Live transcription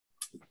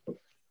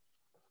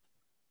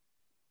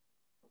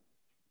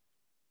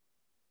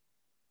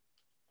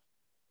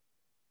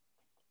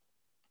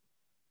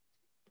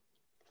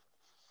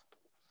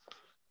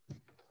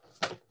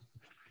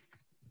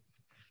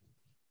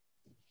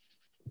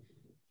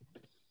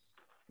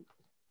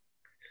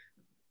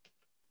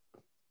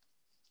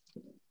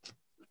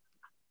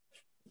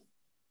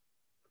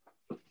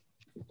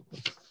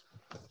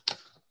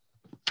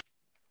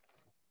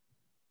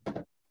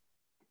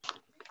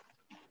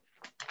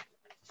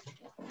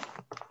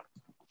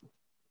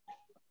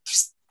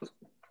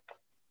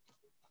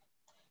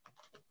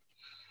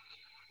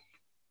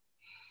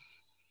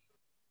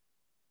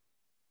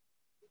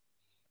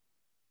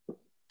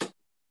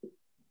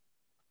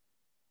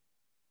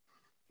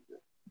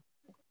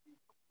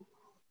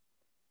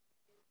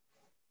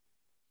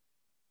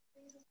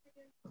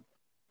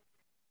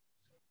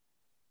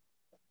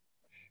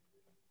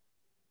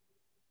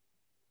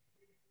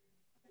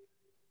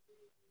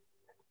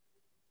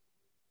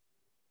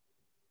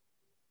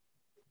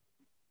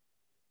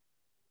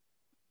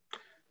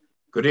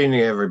Good evening,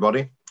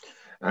 everybody.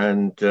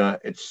 And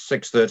it's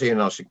 6:30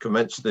 and I should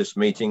commence this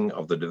meeting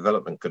of the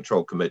Development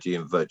Control Committee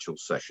in virtual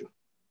session.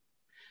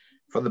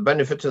 For the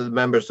benefit of the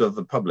members of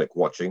the public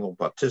watching or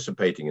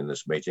participating in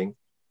this meeting,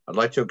 I'd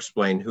like to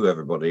explain who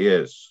everybody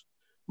is.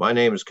 My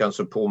name is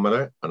Councillor Paul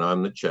Miller and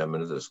I'm the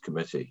chairman of this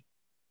committee.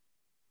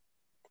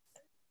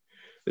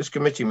 This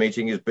committee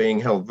meeting is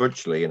being held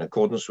virtually in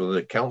accordance with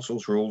the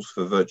Council's rules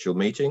for virtual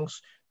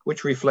meetings,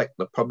 which reflect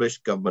the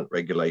published government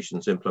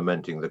regulations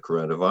implementing the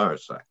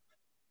Coronavirus Act.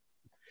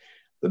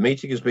 The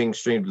meeting is being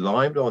streamed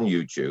live on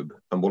YouTube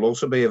and will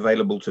also be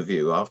available to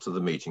view after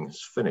the meeting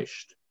is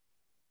finished.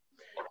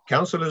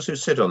 Councillors who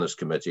sit on this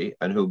committee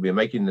and who will be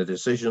making the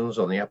decisions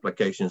on the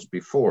applications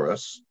before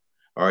us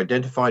are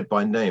identified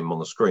by name on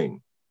the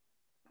screen.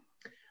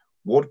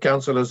 Ward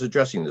councillors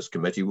addressing this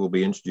committee will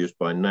be introduced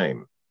by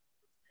name.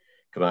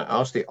 Can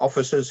I ask the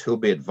officers who will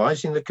be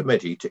advising the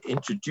committee to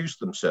introduce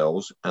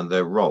themselves and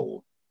their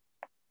role?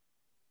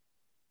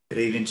 Good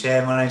evening,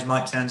 Chair. My name is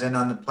Mike Townsend.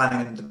 I'm the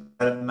Planning and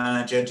Development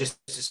Manager. Just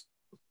to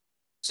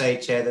say,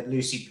 Chair, that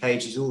Lucy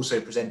Page is also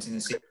presenting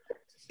this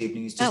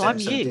evening. He's just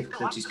having some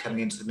difficulties coming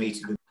into the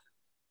meeting.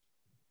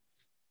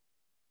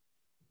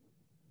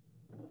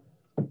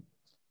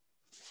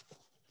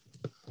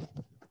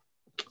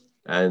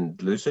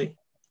 And Lucy?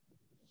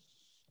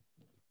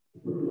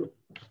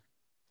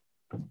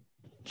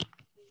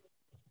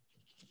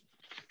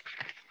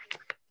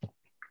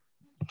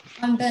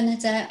 I'm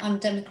Bernadette. I'm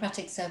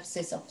Democratic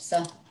Services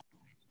Officer.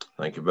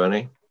 Thank you,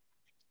 Bernie.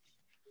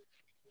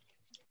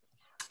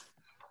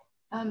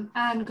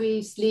 Anne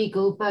Greaves,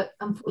 legal, but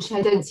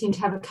unfortunately I don't seem to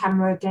have a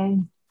camera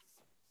again.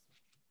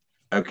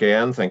 Okay,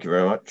 Anne, thank you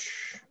very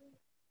much.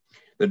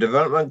 The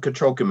Development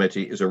Control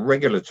Committee is a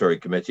regulatory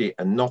committee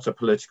and not a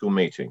political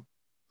meeting.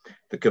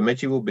 The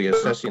committee will be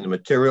assessing the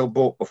material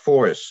brought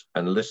before us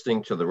and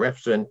listening to the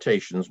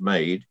representations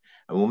made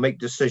and will make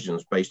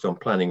decisions based on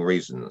planning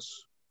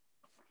reasons.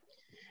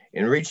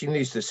 In reaching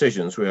these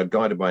decisions, we are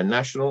guided by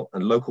national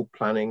and local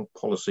planning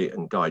policy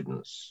and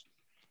guidance.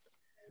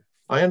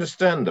 I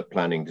understand that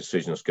planning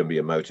decisions can be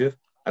emotive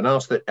and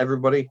ask that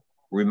everybody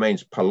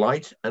remains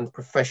polite and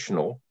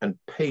professional and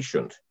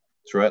patient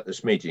throughout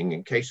this meeting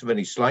in case of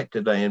any slight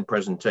delay in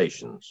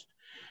presentations.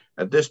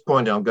 At this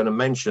point, I'm going to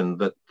mention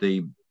that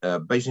the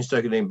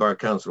Basingstoke Borough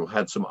Council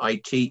had some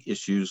IT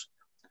issues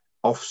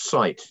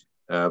off-site.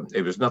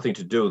 It was nothing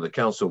to do with the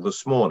council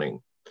this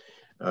morning.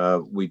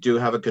 We do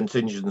have a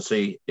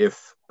contingency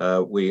if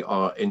we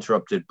are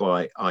interrupted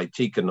by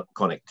IT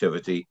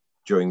connectivity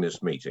during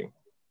this meeting.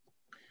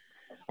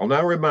 I'll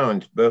now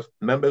remind both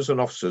members and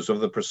officers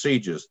of the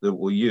procedures that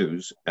we'll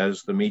use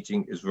as the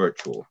meeting is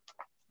virtual.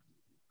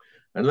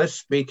 Unless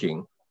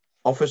speaking,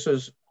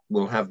 officers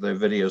will have their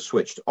video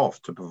switched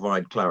off to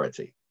provide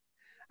clarity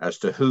as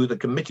to who the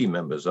committee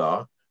members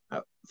are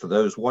for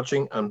those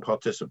watching and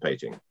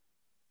participating.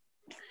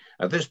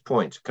 At this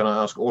point, can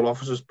I ask all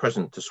officers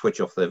present to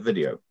switch off their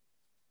video?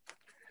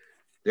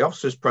 The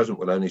officers present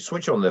will only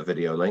switch on their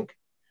video link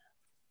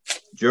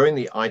during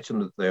the item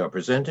that they are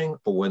presenting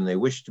or when they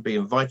wish to be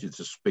invited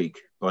to speak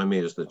by me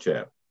as the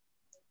chair.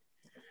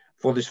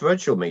 For this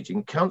virtual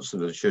meeting,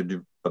 councillors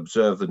should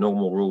observe the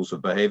normal rules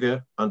of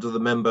behaviour under the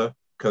member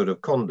code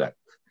of conduct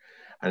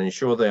and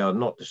ensure they are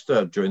not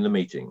disturbed during the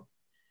meeting.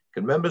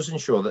 Can members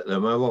ensure that their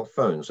mobile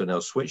phones are now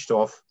switched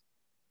off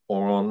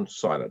or on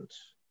silent?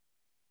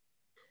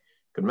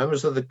 Can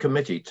members of the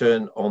committee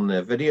turn on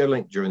their video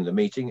link during the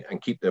meeting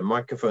and keep their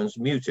microphones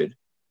muted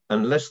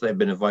unless they've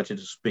been invited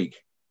to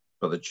speak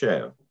by the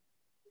chair?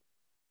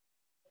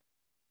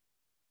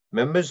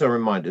 Members are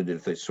reminded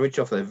if they switch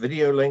off their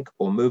video link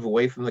or move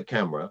away from the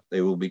camera, they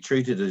will be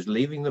treated as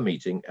leaving the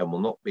meeting and will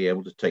not be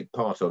able to take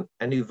part on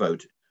any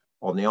vote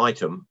on the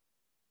item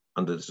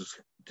under this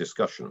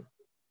discussion.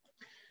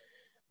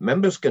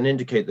 Members can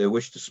indicate their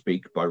wish to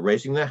speak by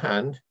raising their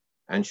hand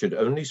and should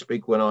only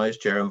speak when I as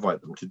chair invite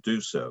them to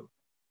do so.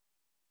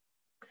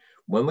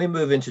 When we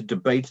move into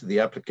debate of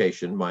the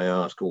application, may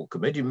I ask all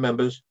committee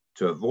members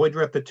to avoid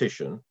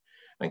repetition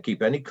and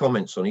keep any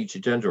comments on each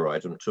agenda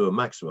item to a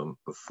maximum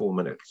of 4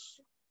 minutes.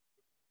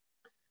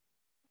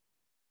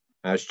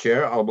 As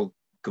chair, I will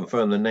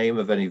confirm the name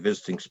of any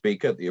visiting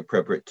speaker at the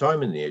appropriate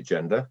time in the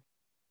agenda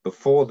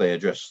before they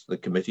address the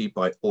committee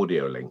by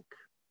audio link.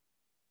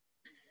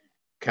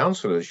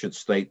 Councillors should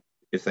state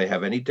if they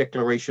have any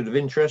declaration of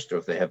interest or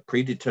if they have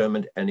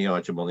predetermined any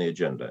item on the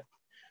agenda,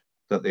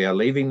 that they are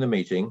leaving the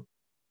meeting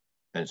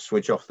and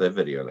switch off their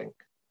video link.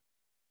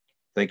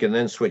 They can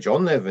then switch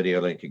on their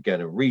video link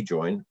again and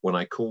rejoin when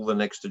I call the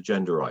next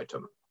agenda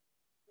item.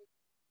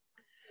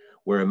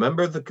 Where a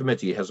member of the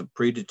committee has a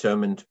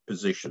predetermined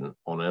position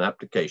on an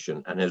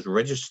application and has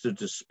registered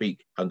to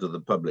speak under the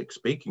public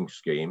speaking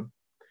scheme,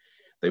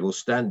 they will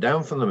stand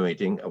down from the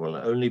meeting and will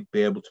only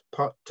be able to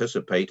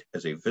participate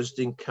as a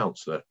visiting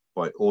councillor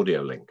by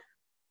audio link.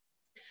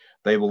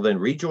 They will then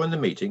rejoin the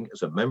meeting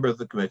as a member of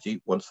the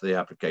committee once the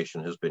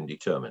application has been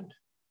determined.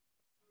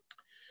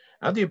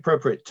 At the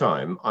appropriate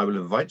time, I will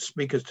invite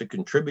speakers to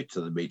contribute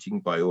to the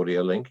meeting by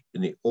audio link in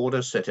the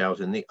order set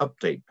out in the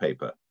update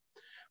paper,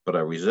 but I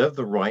reserve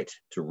the right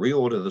to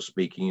reorder the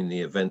speaking in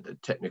the event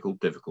that technical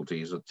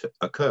difficulties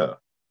occur.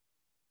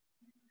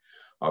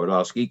 I would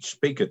ask each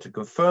speaker to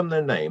confirm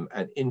their name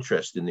and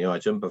interest in the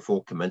item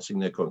before commencing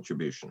their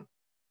contribution.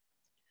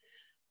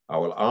 I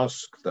will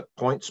ask that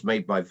points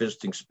made by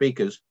visiting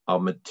speakers are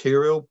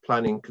material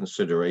planning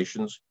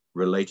considerations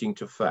relating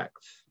to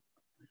facts.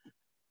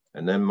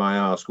 And then I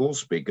ask all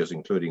speakers,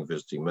 including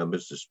visiting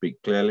members, to speak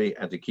clearly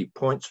and to keep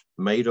points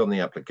made on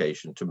the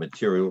application to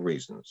material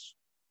reasons.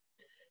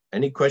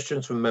 Any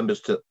questions from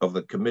members of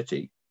the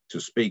committee to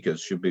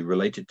speakers should be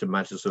related to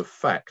matters of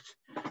fact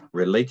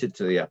related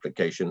to the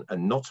application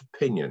and not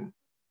opinion.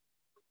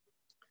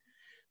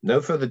 No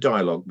further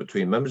dialogue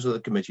between members of the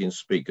committee and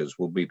speakers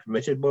will be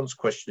permitted once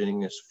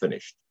questioning is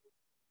finished.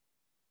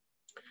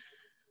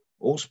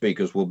 All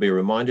speakers will be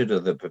reminded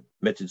of the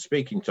permitted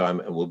speaking time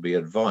and will be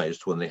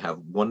advised when they have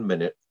 1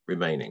 minute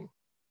remaining.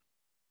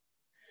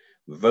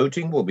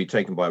 Voting will be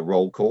taken by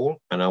roll call,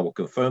 and I will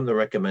confirm the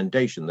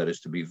recommendation that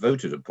is to be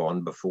voted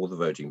upon before the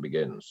voting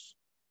begins.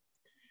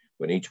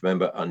 When each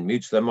member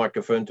unmutes their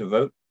microphone to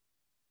vote,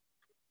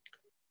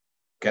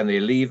 can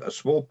they leave a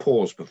small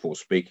pause before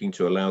speaking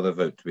to allow their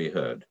vote to be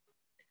heard?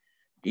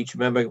 Each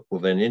member will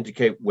then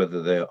indicate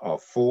whether they are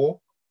for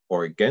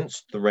or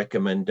against the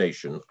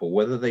recommendation or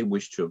whether they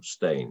wish to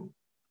abstain.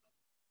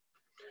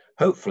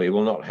 Hopefully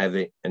we'll not have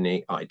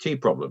any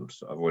IT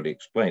problems. I've already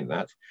explained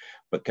that,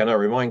 but can I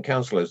remind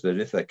councillors that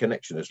if their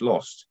connection is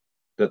lost,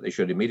 that they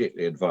should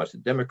immediately advise the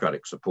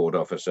Democratic Support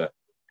Officer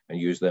and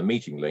use their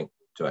meeting link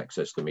to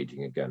access the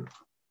meeting again.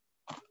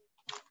 A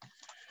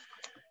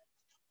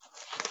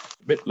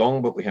bit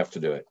long, but we have to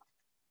do it.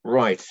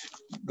 Right,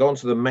 go on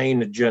to the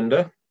main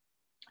agenda.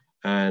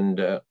 And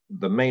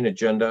the main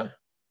agenda,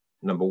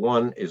 number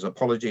 1 is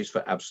apologies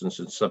for absence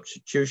and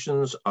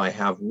substitutions. I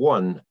have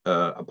one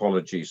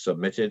apology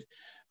submitted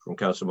from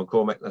Councillor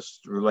McCormick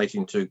that's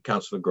relating to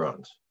Councillor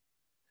Grant.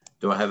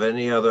 Do I have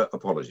any other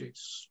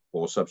apologies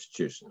or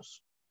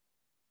substitutions?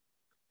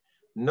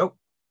 Nope,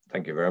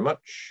 thank you very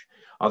much.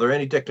 Are there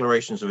any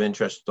declarations of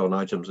interest on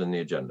items in the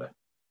agenda?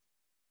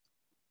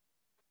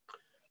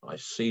 I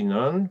see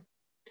none.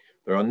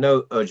 There are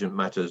no urgent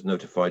matters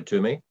notified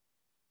to me.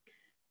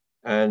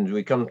 And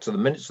we come to the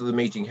minutes of the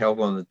meeting held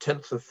on the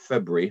 10th of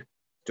February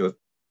to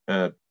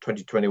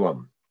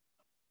 2021.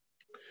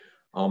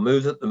 I'll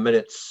move that the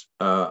minutes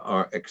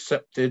are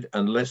accepted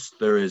unless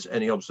there is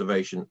any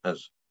observation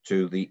as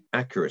to the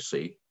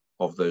accuracy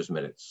of those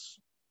minutes.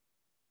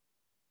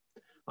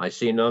 I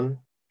see none,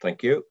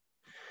 thank you.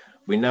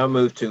 We now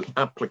move to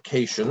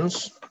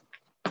applications,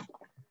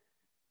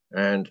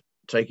 and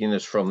taking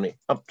this from the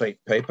update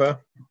paper,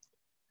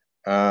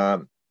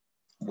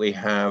 we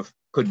have,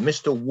 could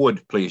Mr.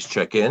 Wood please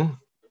check in?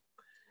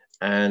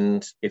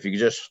 And if you could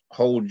just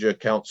hold your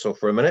counsel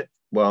for a minute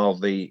while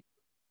the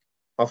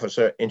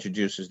officer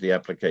introduces the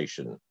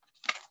application.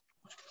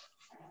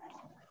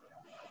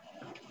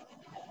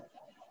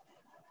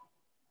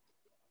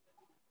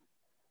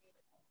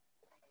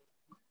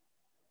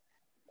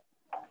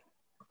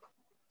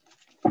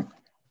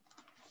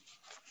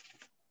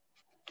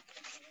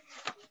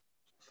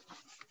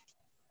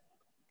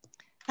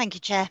 Thank you,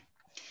 Chair.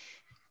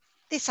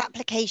 This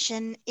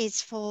application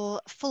is for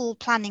full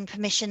planning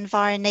permission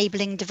via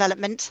enabling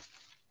development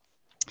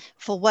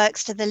for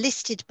works to the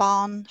listed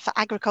barn for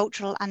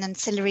agricultural and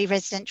ancillary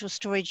residential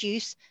storage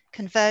use,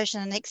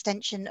 conversion and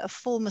extension of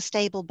former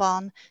stable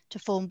barn to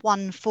form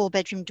 1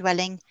 4-bedroom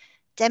dwelling,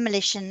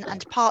 demolition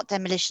and part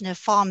demolition of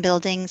farm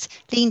buildings,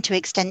 lean-to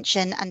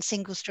extension and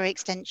single-storey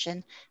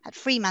extension at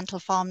Fremantle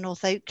Farm,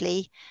 North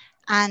Oakley,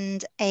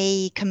 and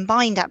a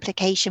combined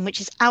application which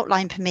is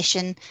outline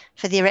permission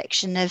for the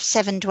erection of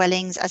 7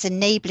 dwellings as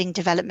enabling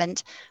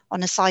development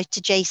on a site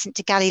adjacent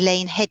to Galley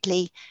Lane,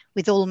 Headley,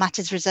 with all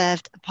matters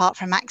reserved apart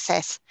from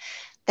access.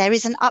 There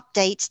is an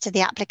update to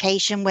the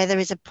application where there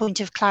is a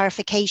point of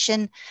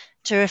clarification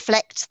to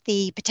reflect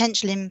the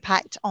potential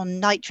impact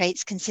on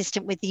nitrates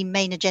consistent with the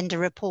main agenda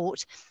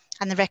report,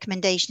 and the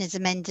recommendation is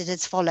amended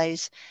as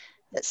follows: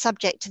 that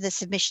subject to the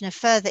submission of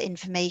further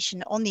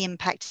information on the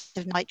impact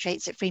of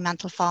nitrates at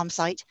Fremantle Farm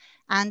site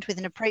and with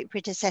an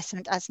appropriate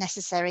assessment as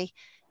necessary,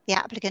 the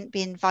applicant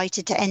be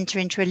invited to enter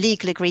into a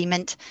legal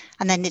agreement,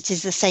 and then it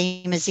is the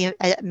same as the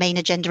main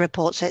agenda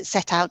report, so it's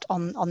set out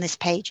on this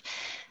page.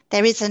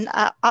 There is an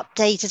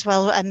update as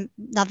well.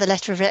 Another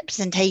letter of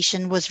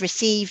representation was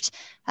received,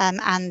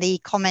 and the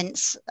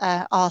comments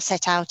are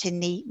set out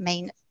in the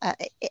main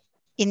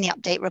in the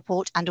update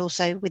report and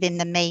also within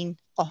the main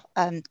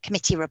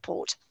committee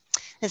report.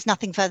 There's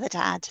nothing further to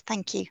add.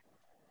 Thank you.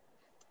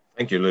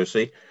 Thank you,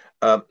 Lucy.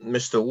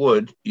 Mr.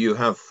 Wood, you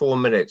have 4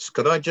 minutes.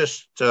 Could I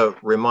just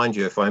remind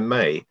you, if I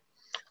may,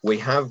 we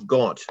have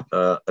got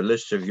a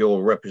list of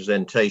your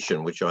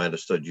representation, which I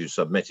understood you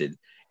submitted.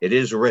 It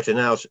is written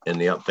out in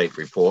the update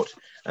report,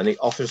 and the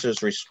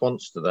officer's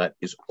response to that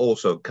is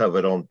also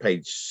covered on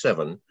page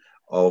 7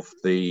 of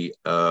the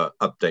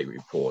update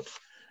report.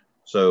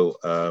 So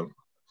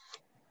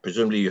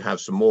presumably you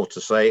have some more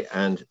to say,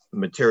 and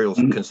material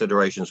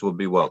considerations will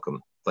be welcome.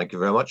 Thank you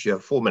very much. You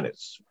have 4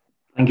 minutes.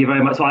 Thank you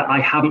very much. So I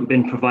haven't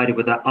been provided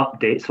with that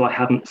update, so I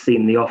haven't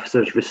seen the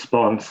officer's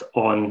response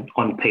on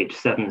page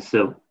 7.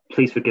 So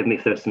please forgive me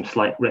if there's some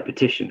slight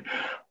repetition.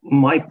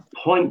 My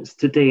points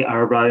today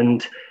are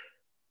around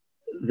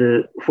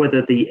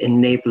whether the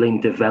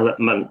enabling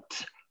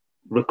development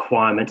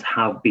requirements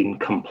have been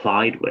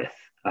complied with.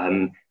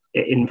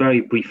 In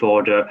very brief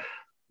order,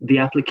 the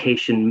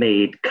application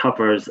made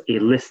covers a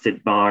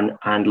listed barn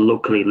and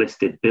locally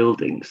listed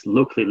buildings.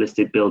 Locally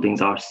listed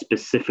buildings are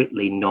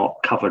specifically not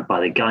covered by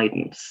the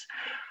guidance.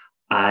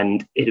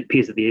 And it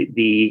appears that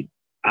the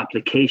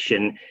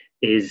application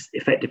is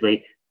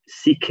effectively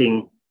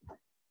seeking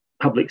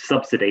public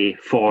subsidy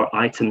for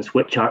items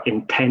which are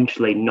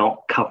intentionally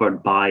not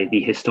covered by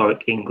the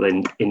Historic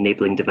England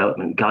Enabling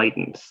Development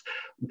Guidance.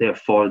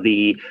 Therefore,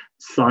 the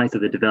size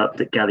of the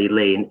development at Galley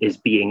Lane is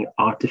being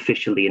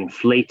artificially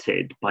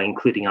inflated by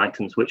including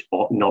items which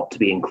ought not to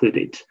be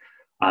included.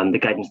 The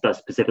guidance does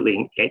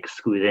specifically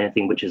exclude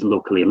anything which is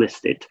locally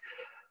listed.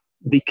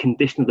 The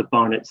condition of the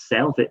barn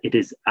itself, it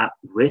is at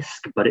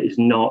risk, but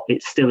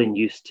it's still in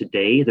use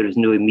today. There is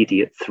no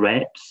immediate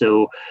threat.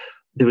 So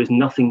there is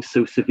nothing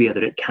so severe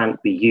that it can't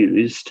be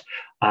used.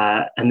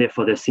 And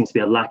therefore, there seems to be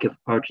a lack of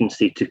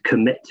urgency to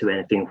commit to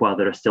anything while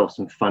there are still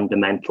some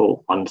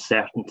fundamental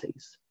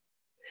uncertainties.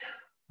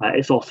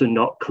 It's also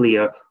not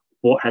clear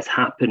what has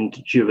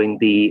happened during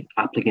the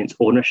applicant's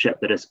ownership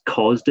that has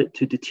caused it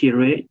to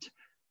deteriorate.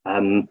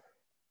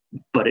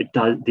 But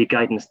the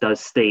guidance does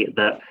state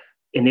that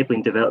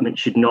enabling development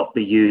should not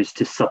be used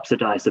to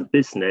subsidize a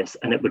business,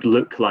 and it would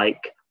look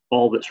like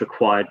all that's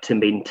required to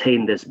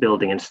maintain this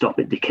building and stop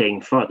it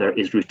decaying further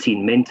is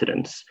routine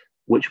maintenance,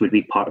 which would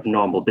be part of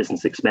normal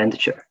business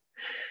expenditure.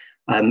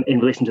 In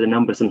relation to the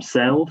numbers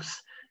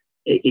themselves,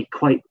 a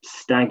quite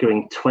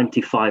staggering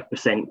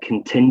 25%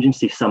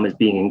 contingency sum is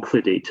being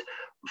included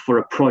for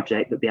a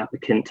project that the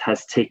applicant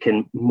has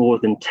taken more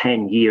than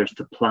 10 years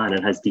to plan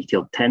and has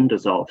detailed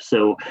tenders of.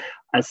 So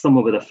as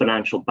someone with a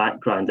financial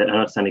background and an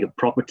understanding of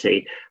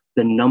property,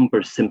 the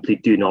numbers simply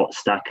do not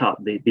stack up.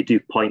 They do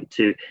point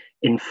to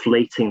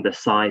inflating the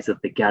size of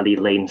the Galley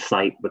Lane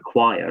site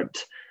required,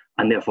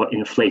 and therefore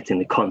inflating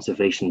the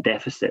conservation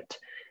deficit.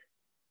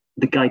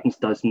 The guidance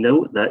does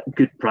note that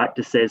good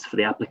practice is for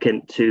the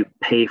applicant to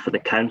pay for the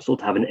council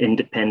to have an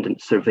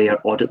independent surveyor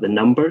audit the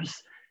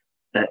numbers.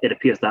 It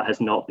appears that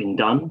has not been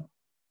done.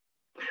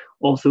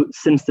 Also,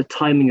 since the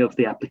timing of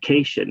the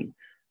application,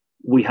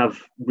 we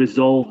have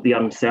resolved the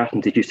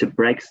uncertainty due to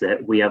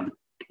Brexit. We have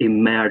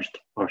emerged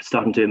or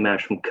starting to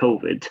emerge from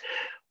COVID.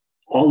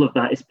 All of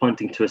that is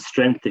pointing to a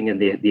strengthening in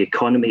the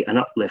economy, an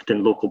uplift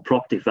in local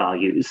property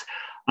values.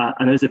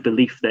 And there's a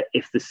belief that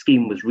if the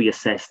scheme was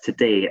reassessed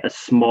today, a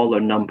smaller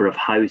number of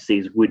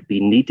houses would be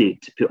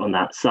needed to put on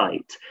that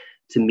site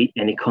to meet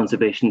any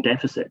conservation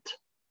deficit.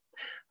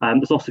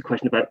 There's also a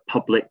question about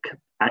public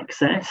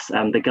access.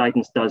 The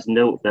guidance does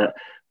note that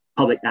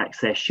public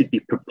access should be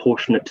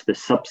proportionate to the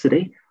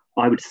subsidy.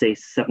 I would say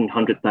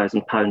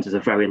 £700,000 is a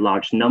very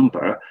large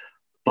number,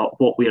 but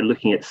what we are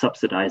looking at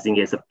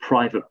subsidising is a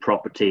private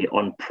property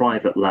on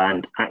private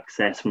land,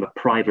 access from a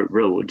private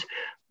road.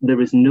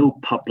 There is no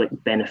public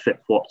benefit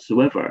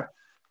whatsoever.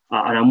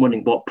 And I'm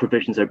wondering what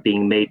provisions are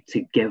being made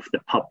to give the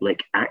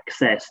public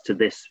access to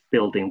this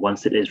building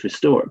once it is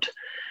restored.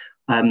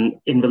 In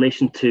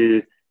relation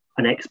to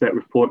an expert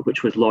report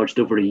which was lodged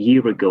over a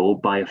year ago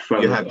by a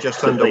firm. You have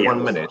just under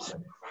 1 minute.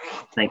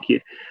 Thank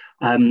you.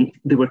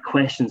 There were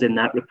questions in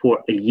that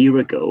report a year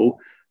ago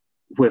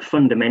where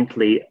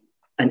fundamentally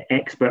an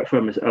expert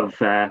firm of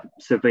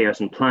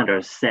surveyors and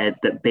planners said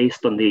that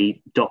based on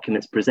the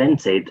documents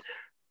presented,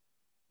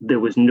 there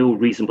was no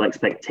reasonable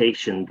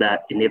expectation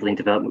that enabling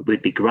development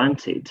would be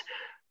granted.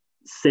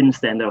 Since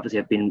then, there obviously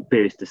have been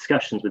various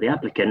discussions with the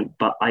applicant,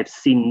 but I've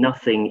seen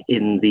nothing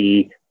in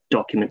the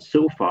documents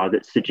so far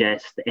that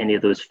suggests that any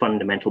of those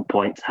fundamental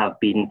points have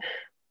been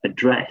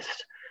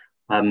addressed.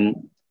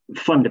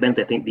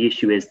 Fundamentally, I think the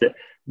issue is that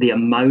the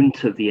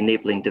amount of the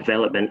enabling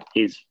development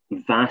is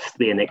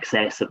vastly in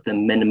excess of the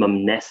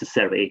minimum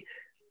necessary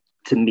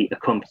to meet a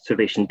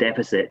conservation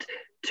deficit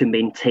to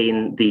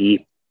maintain the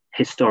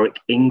Historic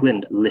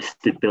England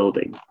listed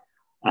building.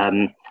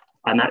 And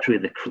that's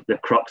really the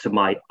crux of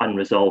my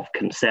unresolved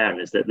concern,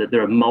 is that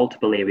there are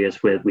multiple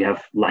areas where we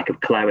have lack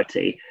of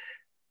clarity.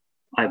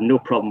 I have no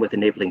problem with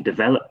enabling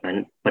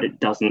development, but it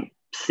doesn't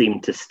seem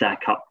to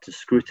stack up to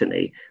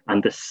scrutiny,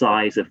 and the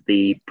size of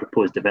the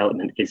proposed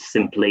development is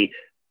simply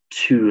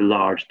too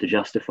large to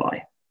justify.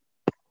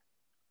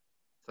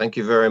 Thank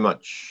you very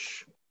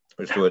much,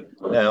 Mr. Wood.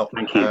 Now,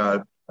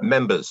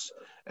 members,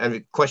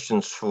 any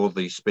questions for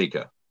the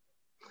speaker?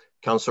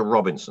 Councillor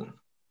Robinson.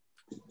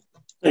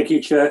 Thank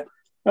you, Chair.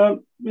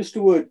 Mr.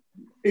 Wood,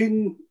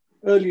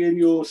 earlier in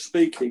your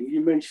speaking,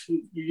 you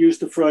used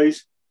the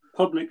phrase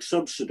public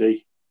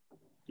subsidy.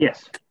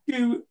 Yes. Could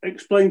you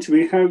explain to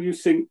me how you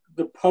think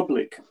the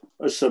public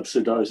are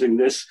subsidising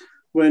this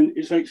when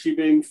it's actually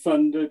being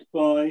funded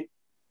by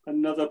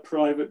another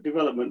private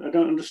development? I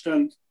don't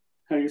understand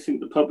how you think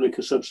the public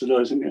are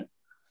subsidising it.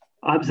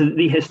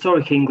 Absolutely. The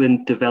Historic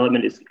England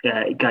development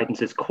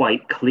guidance is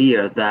quite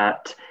clear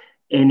that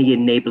any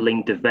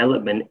enabling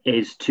development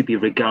is to be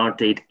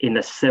regarded in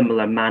a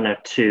similar manner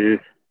to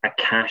a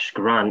cash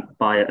grant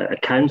by a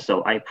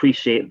council. I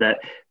appreciate that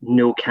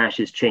no cash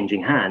is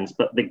changing hands,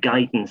 but the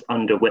guidance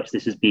under which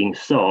this is being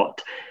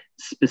sought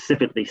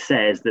specifically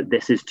says that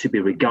this is to be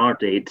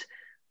regarded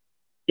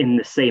in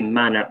the same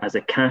manner as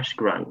a cash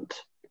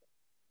grant.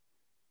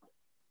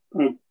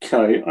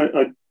 Okay,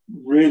 I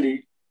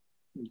really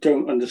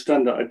don't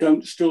understand that. I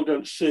still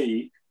don't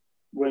see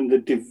when the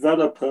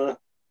developer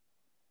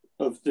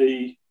of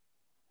this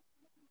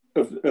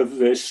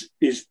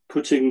is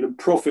putting the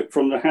profit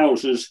from the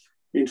houses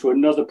into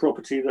another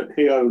property that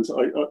he owns.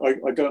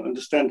 I don't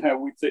understand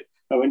how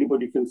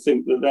anybody can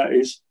think that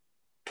is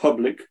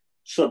public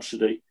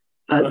subsidy.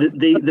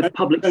 The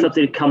public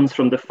subsidy comes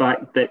from the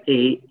fact that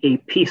a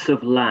piece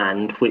of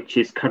land which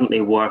is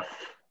currently worth,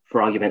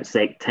 for argument's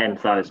sake,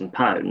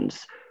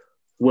 £10,000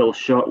 will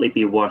shortly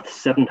be worth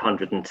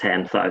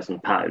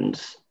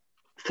 £710,000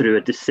 through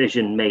a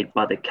decision made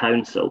by the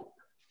council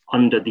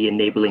under the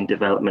enabling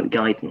development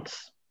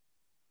guidance.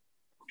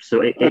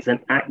 So it's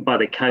an act by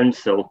the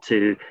council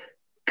to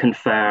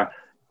confer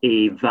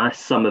a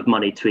vast sum of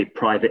money to a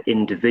private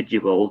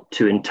individual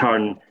to in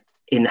turn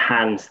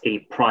enhance a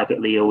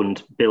privately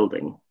owned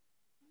building.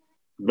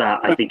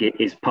 That I think it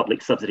is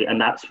public subsidy, and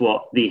that's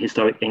what the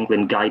Historic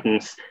England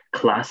guidance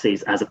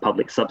classes as a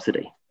public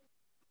subsidy.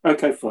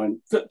 Okay, fine.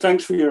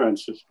 Thanks for your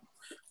answers.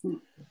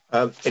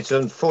 It's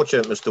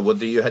unfortunate, Mr. Wood,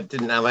 that you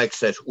didn't have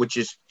access, which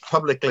is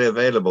publicly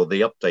available.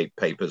 The update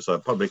papers are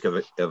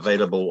publicly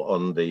available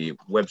on the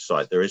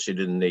website. They're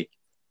issued in the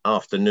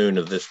afternoon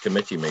of this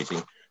committee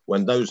meeting.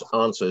 When those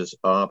answers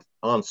are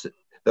answered,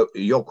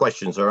 your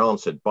questions are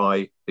answered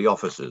by the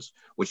officers,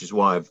 which is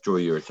why I've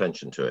drawn your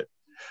attention to it.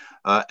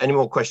 Any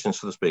more questions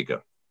for the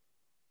speaker?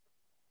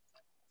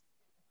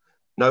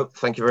 No,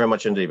 thank you very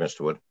much indeed,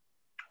 Mr. Wood.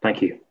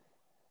 Thank you.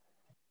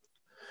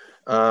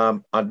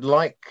 I'd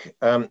like,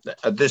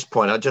 at this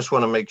point, I just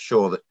want to make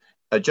sure that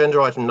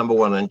agenda item number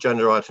 1 and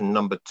agenda item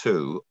number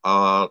 2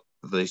 are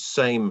the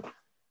same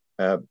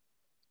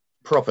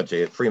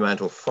property at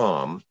Fremantle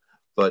Farm,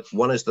 but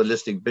one is the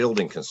listed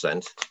building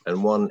consent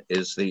and one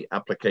is the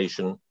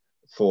application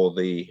for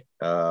the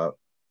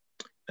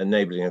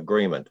enabling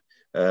agreement.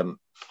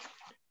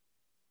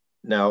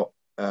 Now,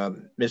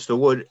 Mr.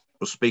 Wood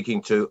was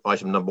speaking to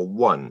item number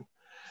 1.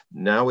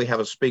 Now we have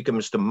a speaker,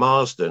 Mr.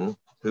 Marsden,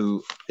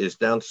 who is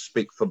down to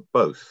speak for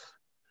both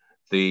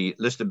the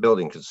listed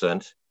building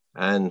consent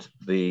and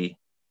the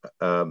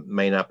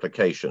main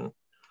application.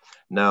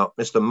 Now,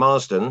 Mr.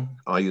 Marsden,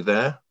 are you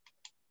there?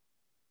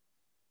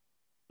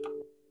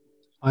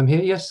 I'm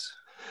here, yes.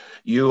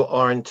 You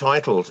are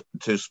entitled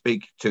to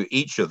speak to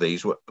each of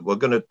these. We're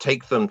going to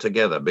take them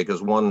together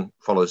because one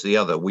follows the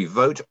other. We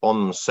vote on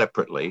them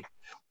separately,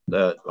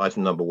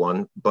 item number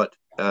 1, but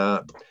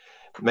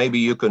maybe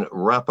you can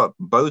wrap up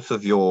both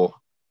of your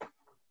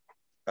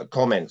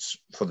comments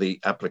for the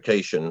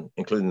application,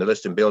 including the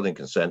listed building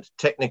consent.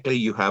 Technically,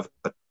 you have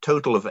a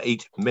total of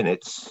 8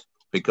 minutes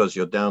because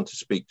you're down to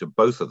speak to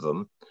both of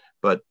them,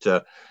 but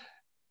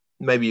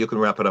maybe you can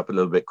wrap it up a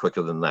little bit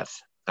quicker than that.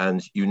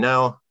 And you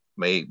now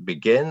may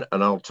begin,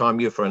 and I'll time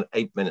you for an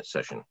 8-minute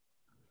session.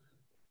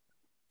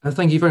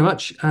 Thank you very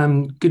much.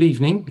 Good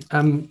evening.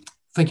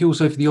 Thank you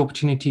also for the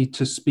opportunity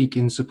to speak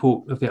in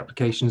support of the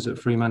applications at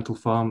Fremantle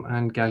Farm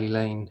and Galley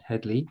Lane,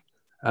 Headley.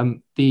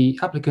 The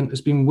applicant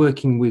has been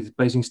working with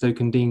Basingstoke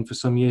and Dean for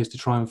some years to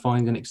try and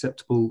find an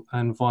acceptable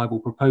and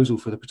viable proposal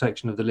for the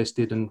protection of the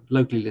listed and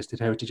locally listed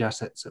heritage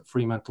assets at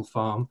Fremantle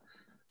Farm.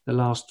 The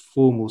last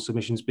formal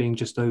submissions being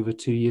just over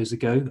 2 years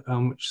ago,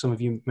 which some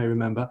of you may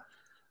remember.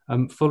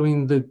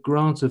 Following the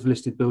grant of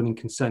listed building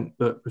consent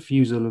but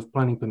refusal of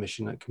planning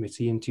permission at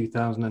committee in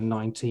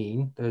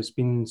 2019, there's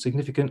been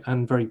significant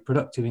and very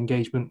productive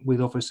engagement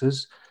with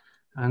officers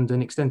and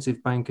an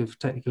extensive bank of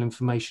technical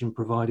information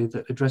provided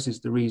that addresses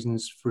the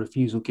reasons for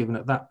refusal given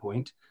at that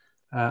point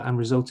and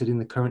resulted in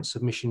the current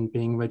submission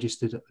being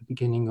registered at the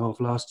beginning of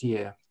last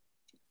year.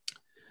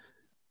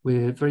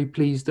 We're very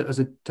pleased that as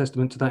a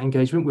testament to that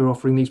engagement, we're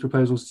offering these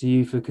proposals to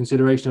you for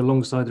consideration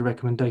alongside the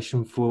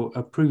recommendation for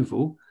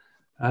approval.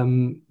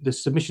 The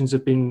submissions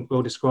have been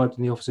well described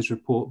in the officer's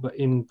report, but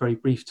in very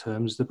brief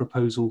terms, the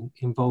proposal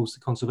involves the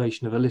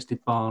conservation of a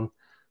listed barn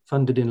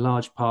funded in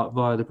large part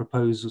via the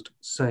proposed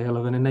sale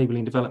of an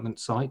enabling development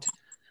site,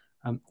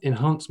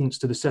 enhancements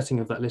to the setting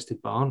of that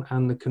listed barn,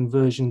 and the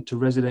conversion to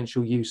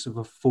residential use of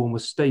a former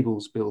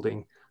stables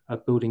building, a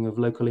building of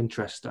local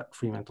interest at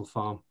Fremantle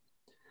Farm.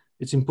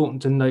 It's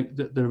important to note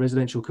that the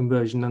residential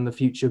conversion and the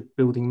future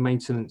building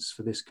maintenance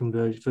for this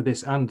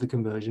and the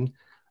conversion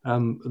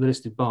the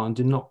listed barn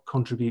did not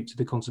contribute to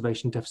the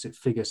conservation deficit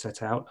figure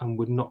set out and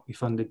would not be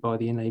funded by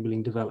the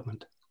enabling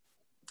development.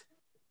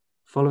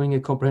 Following a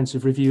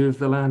comprehensive review of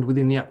the land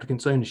within the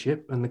applicant's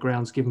ownership and the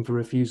grounds given for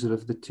refusal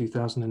of the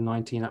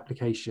 2019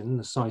 application,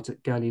 the site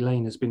at Galley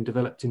Lane has been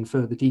developed in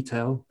further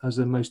detail as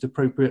the most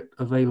appropriate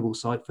available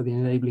site for the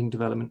enabling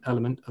development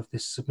element of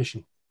this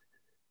submission.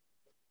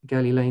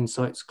 Galley Lane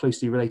site is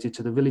closely related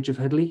to the village of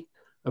Headley,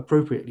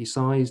 appropriately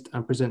sized,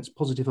 and presents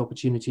positive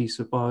opportunities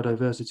for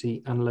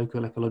biodiversity and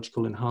local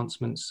ecological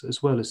enhancements,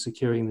 as well as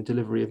securing the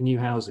delivery of new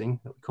housing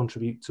that would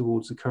contribute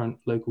towards the current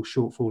local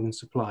shortfall in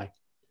supply.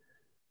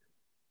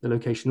 The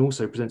location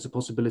also presents a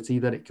possibility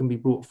that it can be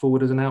brought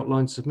forward as an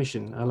outline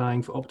submission,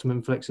 allowing for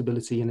optimum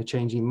flexibility in a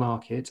changing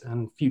market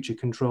and future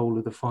control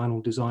of the final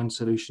design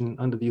solution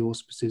under the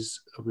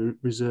auspices of a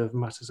reserve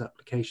matters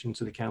application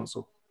to the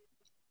council.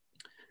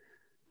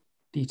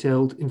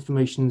 Detailed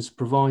information is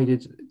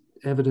provided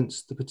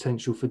evidence the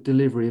potential for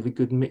delivery of a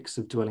good mix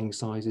of dwelling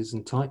sizes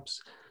and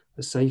types,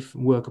 a safe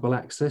and workable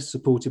access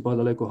supported by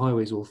the local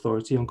highways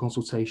authority on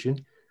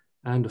consultation,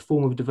 and a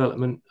form of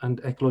development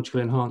and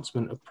ecological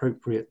enhancement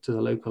appropriate to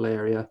the local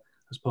area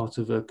as part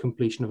of a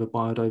completion of a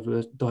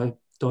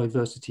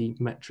biodiversity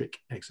metric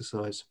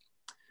exercise.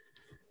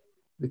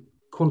 The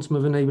quantum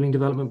of enabling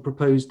development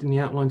proposed in the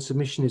outline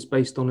submission is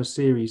based on a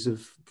series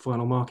of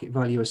final market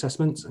value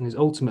assessments and is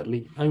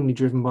ultimately only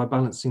driven by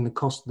balancing the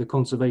cost of the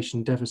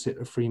conservation deficit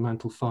of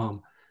Fremantle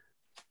Farm.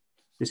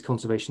 This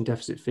conservation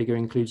deficit figure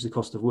includes the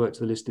cost of work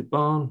to the listed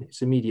barn,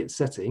 its immediate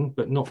setting,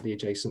 but not the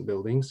adjacent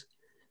buildings,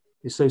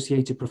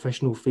 associated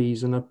professional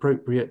fees, and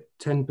appropriate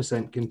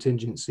 10%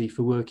 contingency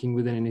for working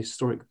within an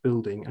historic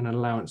building and an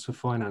allowance for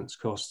finance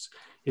costs.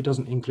 It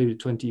doesn't include a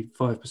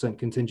 25%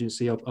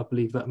 contingency. I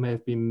believe that may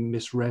have been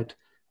misread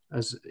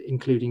as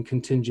including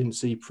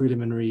contingency,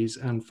 preliminaries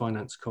and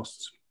finance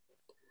costs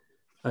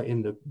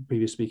in the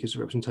previous speaker's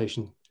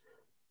representation.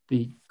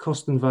 The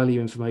cost and value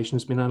information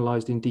has been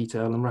analysed in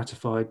detail and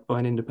ratified by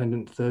an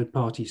independent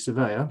third-party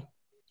surveyor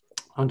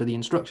under the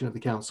instruction of the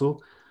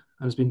council,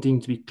 and has been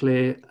deemed to be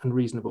clear and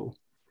reasonable.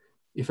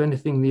 If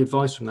anything, the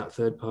advice from that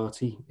third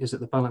party is that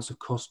the balance of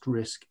cost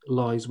risk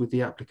lies with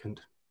the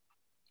applicant.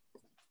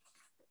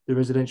 The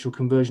residential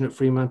conversion at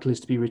Fremantle is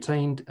to be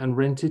retained and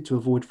rented to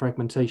avoid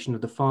fragmentation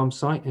of the farm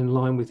site in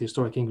line with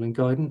Historic England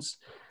guidance,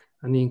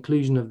 and the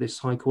inclusion of this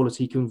high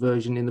quality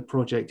conversion in the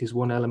project is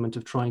one element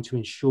of trying to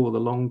ensure the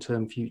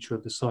long-term future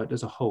of the site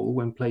as a whole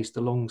when placed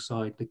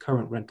alongside the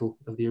current rental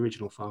of the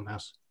original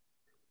farmhouse.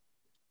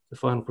 The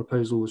final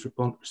proposal was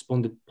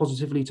responded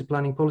positively to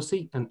planning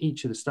policy, and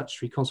each of the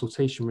statutory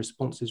consultation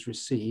responses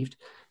received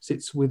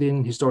sits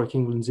within Historic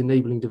England's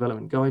enabling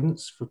development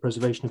guidance for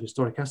preservation of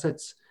historic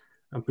assets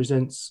and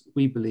presents,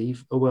 we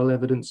believe, a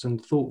well-evidenced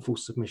and thoughtful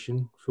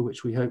submission for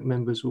which we hope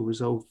members will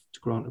resolve to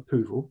grant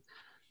approval.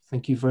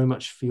 Thank you very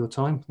much for your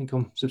time. I think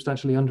I'm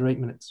substantially under 8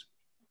 minutes.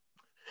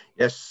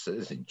 Yes,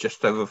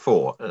 just over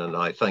 4, and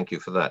I thank you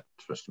for that,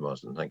 Mr.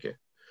 Marsden. Thank you.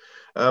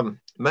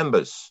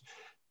 Members,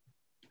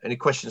 any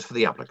questions for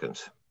the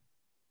applicant?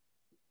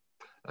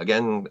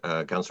 Again,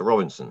 Councillor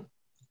Robinson.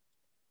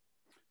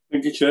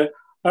 Thank you, Chair.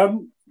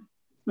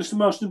 Mr.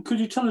 Marsden, could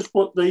you tell us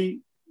what the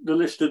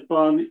listed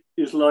barn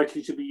is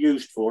likely to be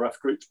used for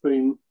after it's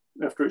been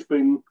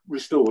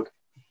restored?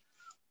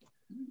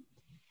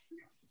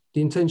 The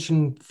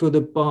intention for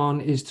the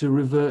barn is to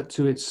revert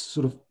to its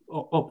sort of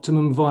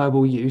optimum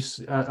viable use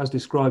as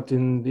described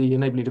in the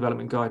enabling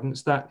development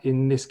guidance. That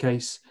in this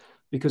case,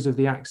 because of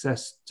the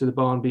access to the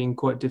barn being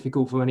quite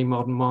difficult for any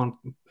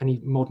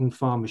modern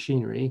farm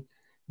machinery,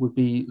 would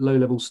be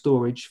low-level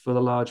storage for the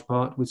large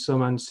part, with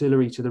some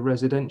ancillary to the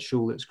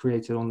residential that's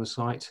created on the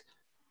site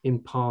in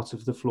part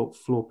of the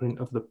floor print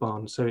of the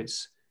barn. So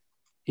it's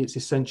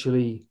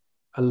essentially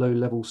a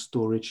low-level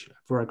storage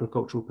for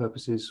agricultural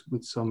purposes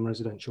with some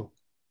residential.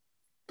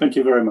 Thank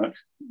you very much.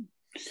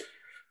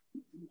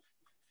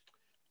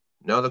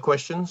 No other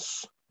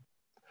questions?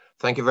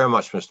 Thank you very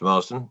much, Mr.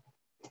 Marsden.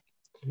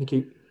 Thank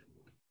you.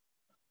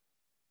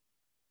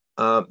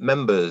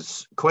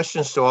 Members,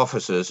 questions to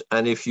officers,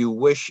 and if you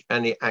wish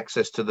any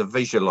access to the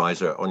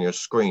visualizer on your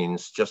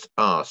screens, just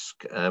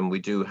ask, and we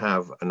do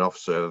have an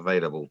officer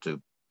available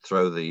to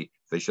throw the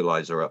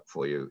visualizer up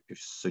for you, if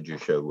should you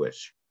so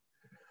wish.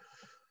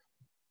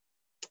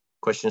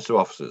 Questions to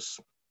officers?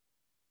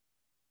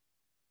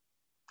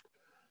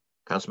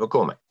 Councillor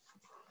McCormick.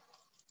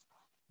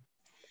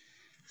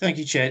 Thank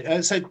you,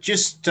 Chair. So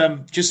just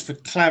for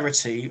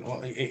clarity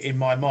in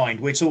my mind,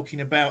 we're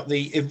talking about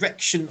the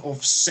erection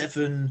of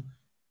 7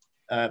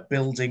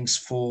 buildings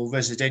for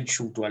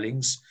residential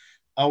dwellings.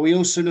 Are we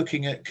also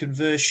looking at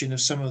conversion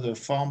of some of the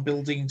farm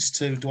buildings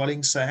to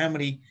dwellings? So how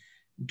many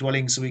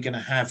dwellings are we going to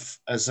have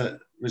as a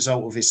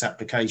result of this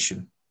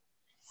application?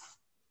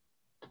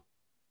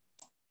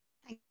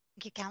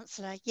 Thank you,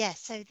 Councillor. Yes,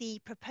 so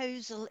the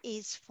proposal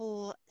is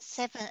for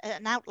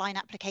an outline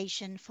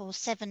application for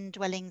 7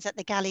 dwellings at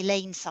the Galley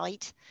Lane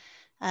site,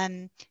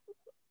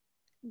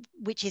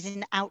 which is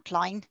in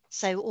outline,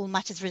 so all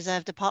matters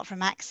reserved apart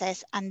from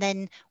access, and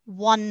then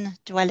 1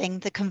 dwelling,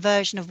 the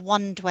conversion of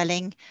 1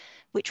 dwelling,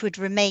 which would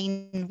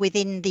remain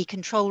within the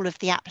control of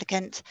the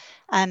applicant,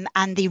 and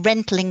the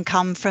rental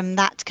income from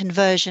that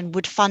conversion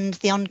would fund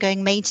the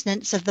ongoing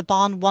maintenance of the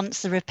barn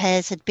once the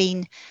repairs had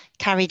been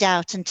carried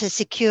out. And to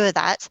secure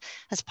that,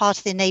 as part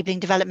of the enabling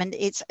development,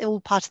 it's all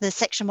part of the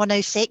section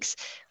 106,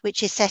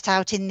 which is set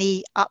out in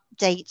the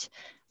update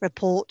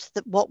report,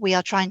 that what we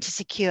are trying to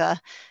secure.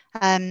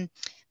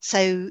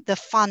 So the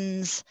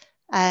funds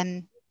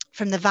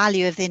from the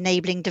value of the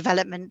enabling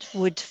development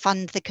would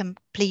fund the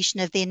completion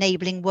of the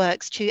enabling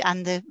works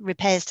and the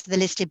repairs to the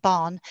listed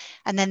barn.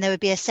 And then there would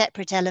be a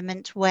separate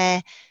element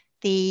where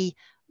the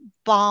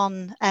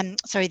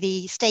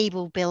the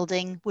stable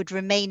building would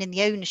remain in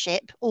the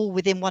ownership, all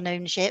within one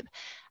ownership,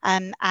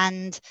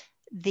 and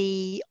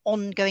the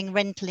ongoing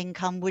rental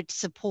income would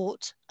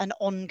support an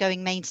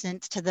ongoing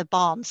maintenance to the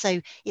barn.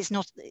 So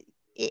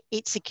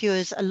it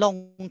secures a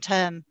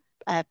long-term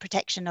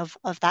protection of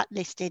that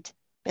listed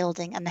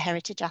building and the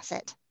heritage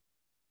asset.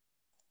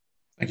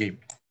 Thank you.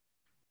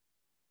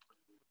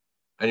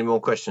 Any more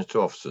questions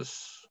to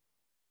officers?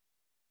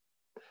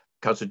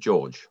 Councillor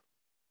George.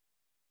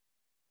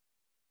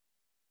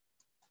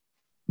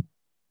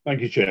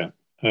 Thank you, Chair.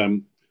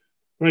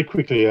 Very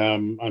quickly,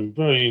 I'm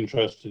very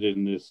interested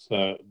in this,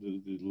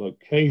 the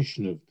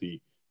location of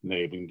the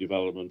enabling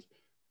development.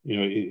 You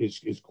know,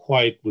 it's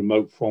quite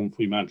remote from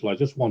Fremantle. I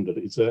just wondered,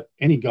 is there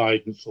any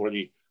guidance or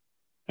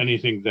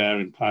anything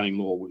there in planning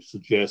law which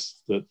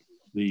suggests that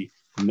the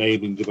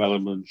enabling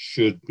development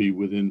should be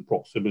within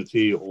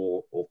proximity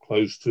or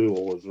close to,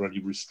 or is there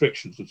any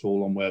restrictions at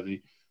all on where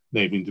the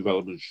enabling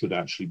development should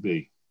actually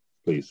be,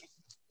 please?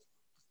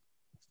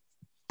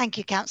 Thank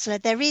you, Councillor.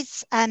 There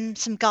is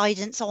some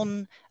guidance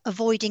on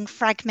avoiding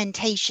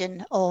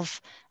fragmentation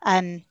of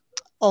the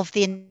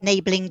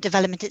enabling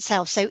development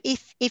itself. So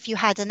if you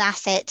had an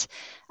asset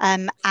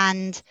and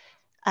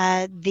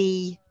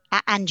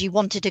you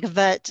wanted to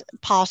convert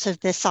part of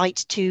the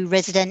site to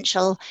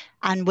residential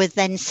and was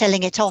then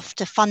selling it off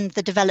to fund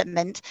the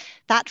development,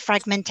 that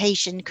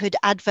fragmentation could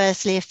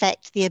adversely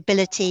affect the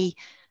ability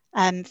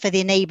for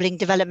the enabling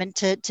development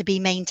to be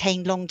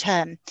maintained long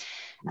term.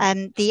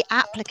 The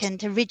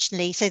applicant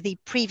originally, so the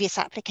previous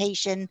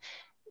application,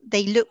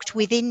 they looked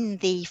within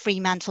the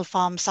Fremantle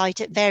Farm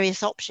site at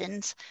various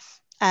options.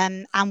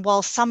 And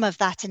while some of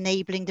that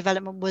enabling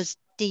development was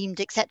deemed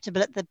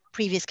acceptable at the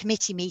previous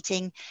committee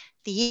meeting,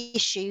 the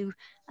issue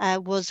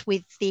was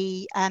with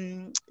the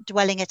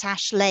dwelling at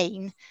Ash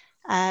Lane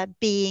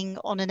being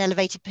on an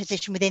elevated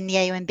position within the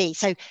AONB.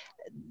 So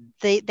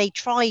they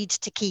tried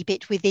to keep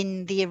it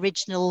within the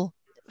original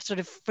sort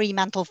of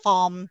Fremantle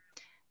Farm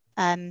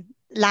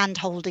land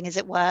holding, as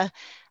it were.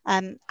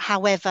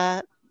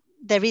 However,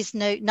 there is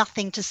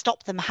nothing to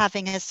stop them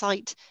having a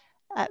site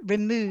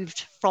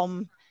removed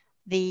from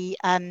the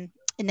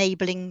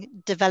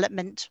enabling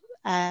development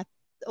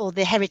or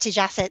the heritage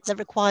asset that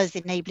requires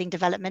the enabling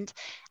development.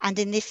 And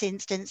in this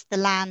instance, the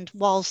land,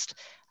 whilst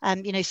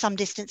some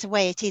distance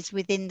away, it is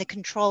within the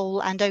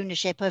control and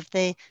ownership of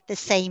the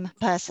same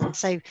person.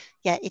 So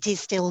yeah, it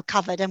is still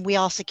covered, and we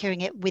are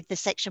securing it with the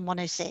Section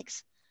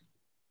 106.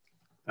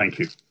 Thank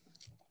you.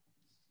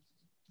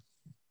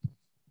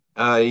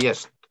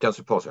 Yes,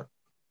 Councillor Potter.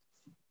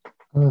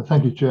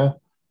 Thank you, Chair.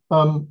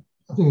 I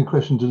think a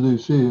question to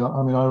Lucy.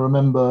 I mean, I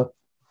remember,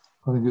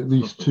 I think at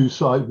least 2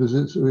 site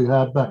visits that we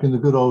had back in the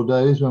good old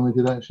days when we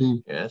could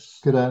actually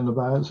get out and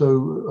about.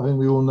 So I think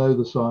we all know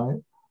the site.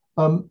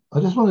 I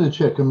just wanted to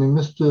check. I mean,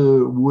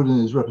 Mr. Wood in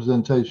his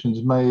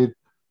representations made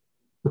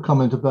the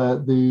comment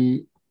about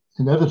the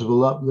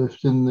inevitable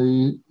uplift in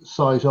the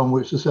site on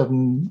which the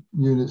 7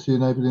 units, the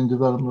enabling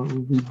development,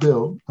 would be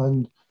built.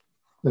 And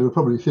they were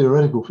probably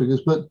theoretical figures,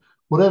 but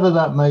whatever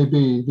that may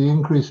be, the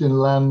increase in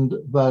land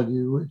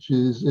value, which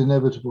is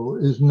inevitable,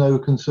 is no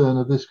concern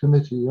of this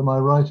committee. Am I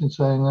right in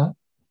saying that?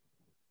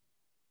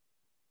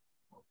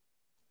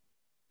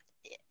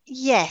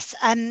 Yes.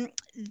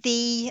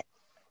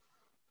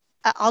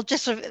 I'll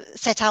just sort of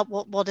set out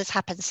what has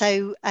happened.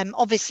 So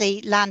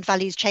obviously land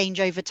values change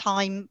over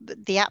time.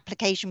 The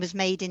application was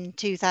made in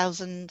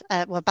 2000,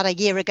 well, about a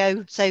year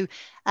ago. So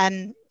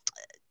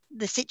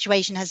the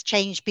situation has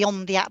changed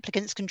beyond the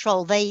applicant's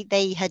control.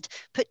 They had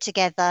put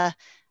together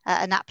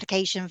an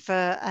application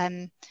for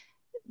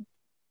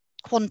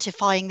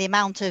quantifying the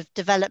amount of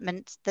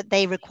development that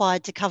they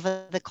required to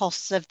cover the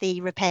costs of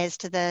the repairs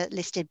to the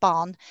listed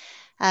barn.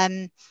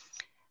 The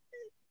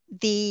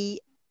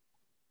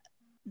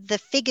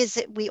figures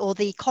that or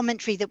the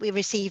commentary that we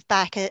received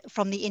back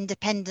from the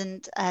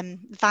independent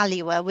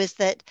valuer was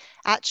that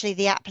actually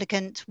the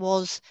applicant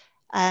was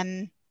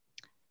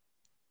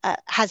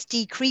has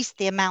decreased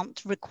the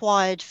amount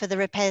required for the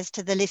repairs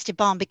to the listed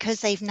barn because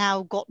they've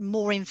now got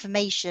more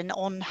information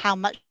on how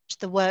much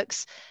the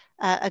works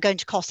are going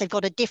to cost. They've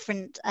got a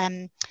different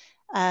a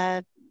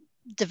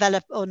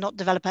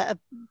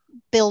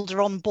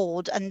builder on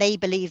board, and they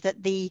believe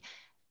that the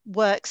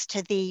works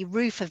to the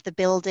roof of the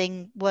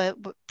building were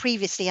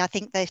previously, I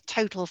think the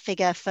total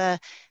figure for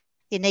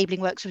the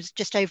enabling works was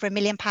just over £1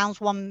 million,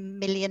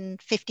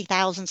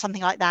 1,050,000,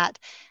 something like that.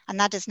 And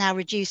that is now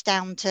reduced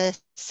down to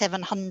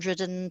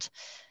 700 and,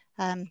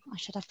 I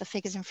should have the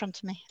figures in front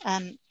of me.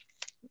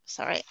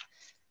 Sorry,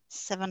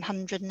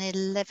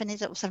 711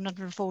 is it, or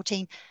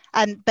 714?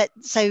 But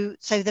so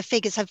the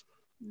figures have,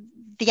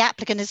 the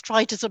applicant has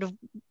tried to sort of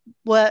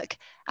work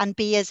and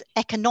be as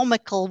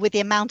economical with the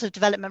amount of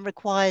development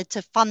required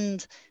to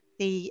fund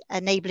the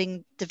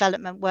enabling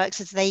development works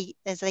as they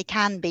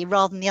can be,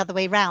 rather than the other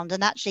way around.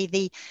 And actually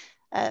the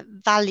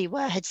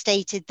valuer had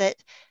stated that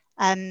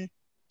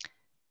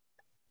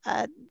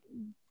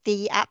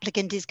the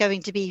applicant is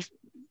going to be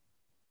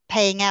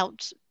paying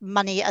out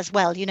money as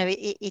well. You know,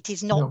 it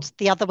is not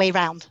the other way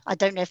round. I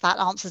don't know if that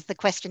answers the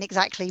question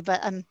exactly,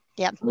 but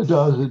yeah. It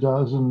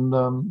does, and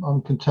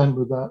I'm content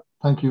with that.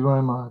 Thank you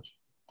very much.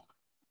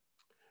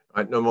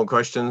 Right, no more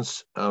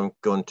questions. I'm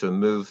going to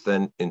move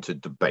then into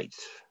debate.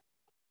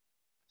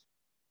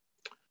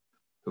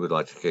 Who would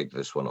like to kick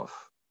this one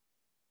off?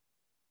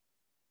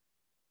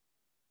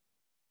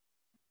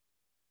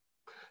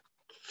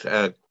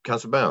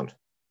 Councillor Bound.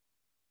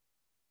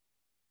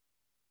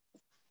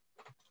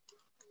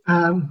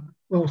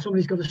 Well,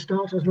 somebody's got to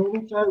start as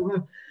normal.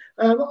 So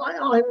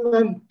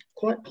I'm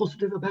quite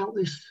positive about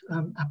this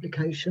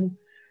application.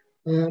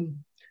 I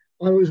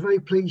was very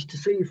pleased to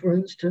see, for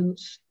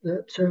instance,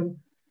 that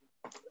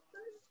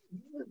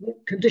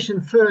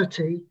condition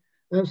 30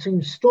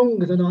 seems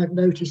stronger than I've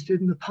noticed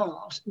in the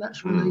past, and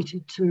that's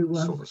related to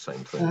the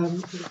same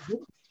thing.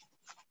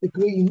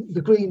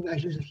 the green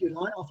measures, if you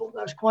like. I thought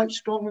that was quite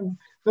strong and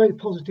very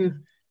positive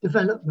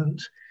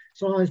development.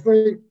 So I was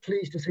very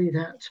pleased to see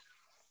that.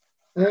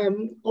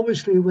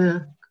 Obviously,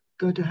 we're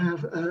going to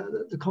have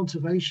the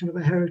conservation of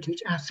a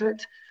heritage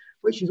asset,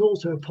 which is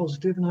also a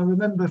positive. And I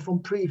remember from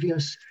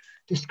previous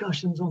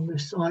discussions on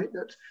this site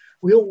that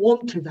we all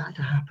wanted that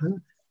to happen.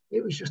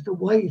 It was just the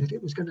way that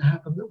it was going to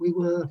happen that we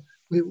were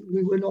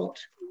not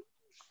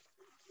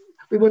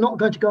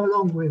going to go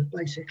along with,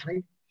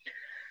 basically.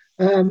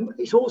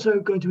 It's also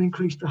going to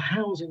increase the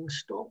housing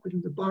stock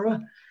within the borough.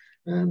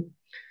 I'm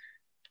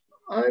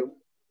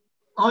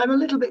a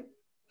little bit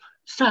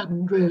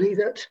saddened, really,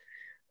 that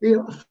the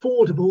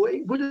affordable,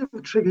 it would have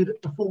triggered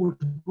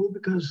affordable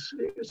because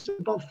it's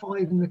above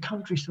 5 in the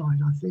countryside,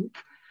 I think.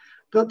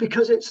 But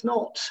because it's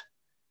not,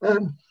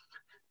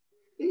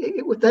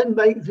 it would then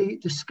make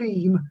the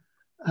scheme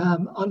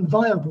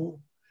unviable.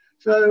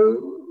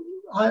 So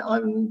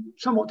I'm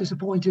somewhat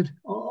disappointed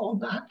on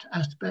that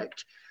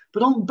aspect.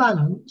 But on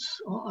balance,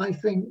 I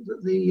think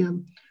that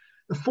the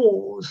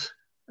four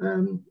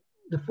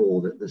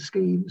that the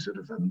scheme sort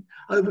of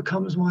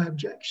overcomes my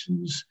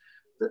objections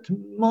that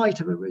might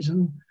have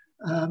arisen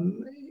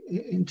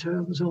in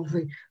terms of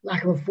the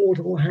lack of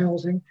affordable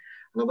housing.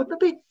 And I'm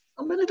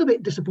a little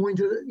bit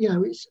disappointed that, you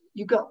know,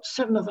 you've got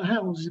 7 other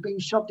houses being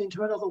shoved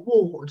into another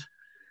ward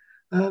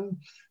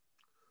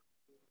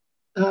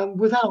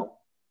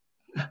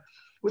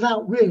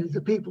without really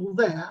the people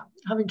there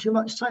having too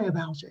much say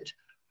about it.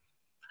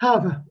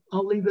 However,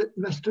 I'll leave it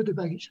the rest to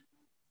debate.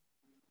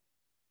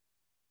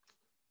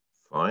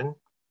 Fine.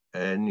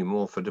 Any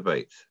more for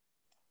debate?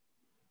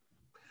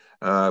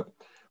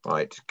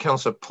 Right,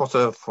 Councillor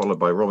Potter, followed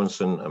by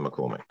Robinson and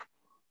McCormick.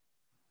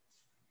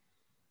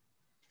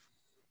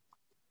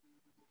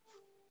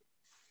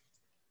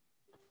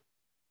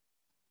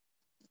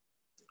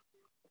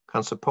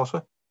 Councillor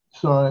Potter?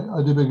 Sorry,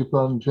 I do beg your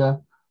pardon, Chair.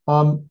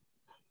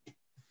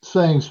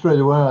 Saying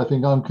straight away, I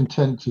think I'm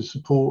content to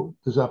support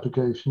this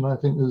application. I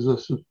think there's a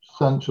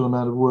substantial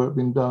amount of work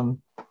being done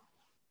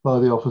by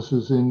the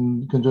officers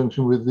in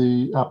conjunction with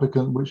the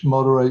applicant, which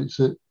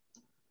moderates it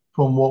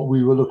from what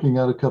we were looking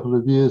at a couple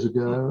of years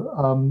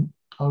ago.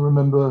 I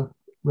remember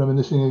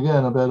reminiscing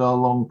again about our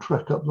long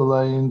trek up the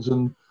lanes,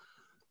 and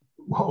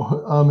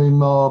I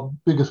mean, our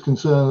biggest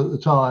concern at the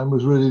time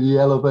was really the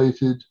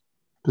elevated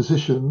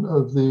position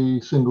of the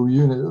single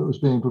unit that was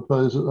being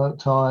proposed at that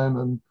time,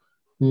 and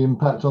the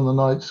impact on the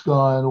night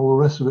sky and all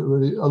the rest of it.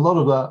 Really, a lot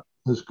of that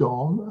has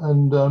gone,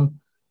 and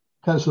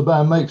Councillor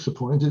Bam makes the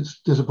point.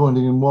 It's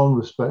disappointing in one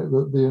respect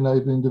that the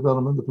enabling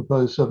development, the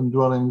proposed 7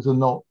 dwellings, are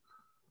not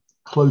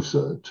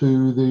closer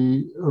to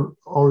the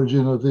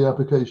origin of the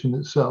application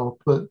itself,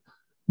 but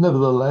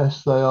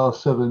nevertheless they are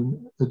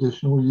 7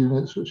 additional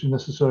units which are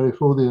necessary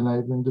for the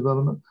enabling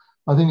development.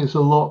 I think it's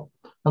a lot,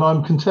 and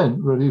I'm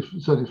content really,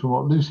 certainly from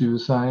what Lucy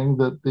was saying,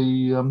 that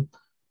the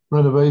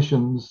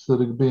renovations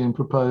that are being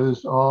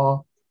proposed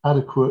are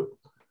adequate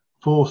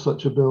for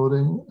such a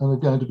building and are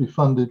going to be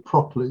funded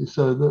properly,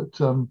 so that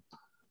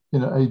you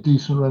know, a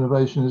decent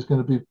renovation is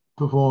going to be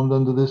performed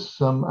under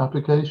this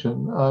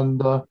application.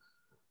 And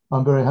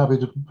I'm very happy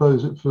to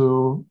propose it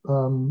for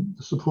the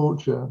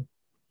support, Chair.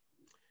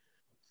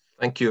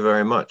 Thank you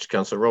very much.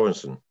 Councillor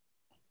Robinson.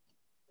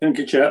 Thank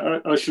you,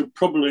 Chair. I should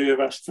probably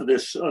have asked for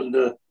this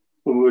under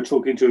when we were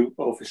talking to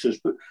officers,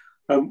 but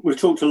we've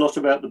talked a lot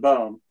about the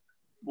barn.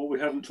 What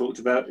we haven't talked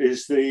about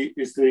is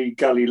the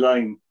Galley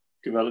Lane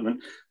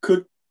development.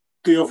 Could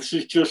the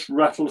officers just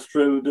rattle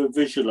through the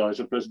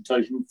visualiser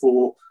presentation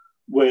for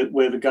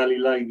where the Galley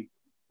Lane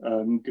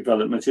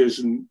development is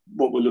and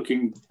what we're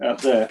looking at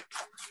there?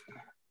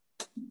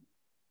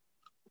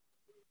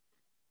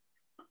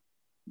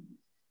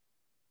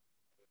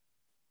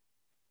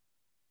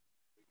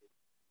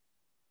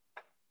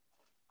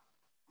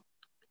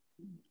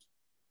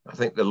 I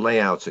think the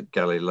layout at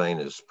Galley Lane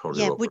is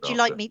probably what would you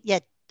like me?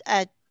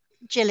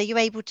 Jill, are you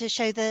able to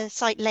show the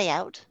site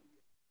layout?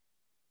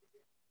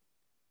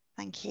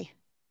 Thank you.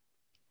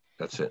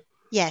 That's it.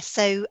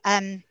 So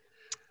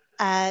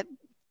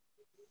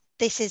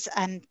this is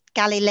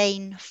Galley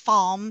Lane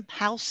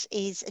farmhouse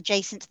is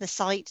adjacent to the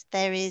site.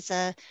 There is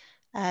a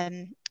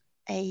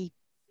a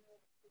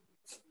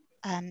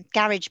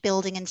garage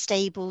building and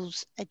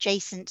stables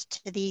adjacent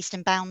to the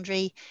eastern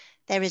boundary.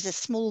 There is a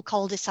small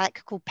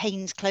cul-de-sac called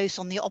Paynes Close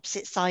on the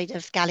opposite side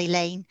of Galley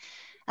Lane.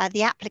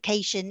 The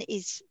application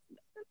is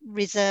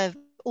reserved,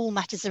 all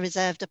matters are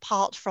reserved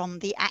apart from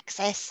the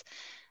access,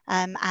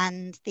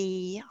 and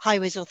the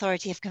Highways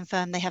Authority have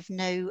confirmed they have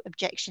no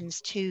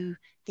objections to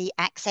the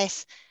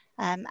access,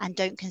 and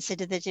don't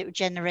consider that it would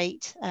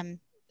generate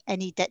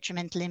any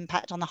detrimental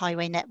impact on the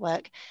highway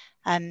network.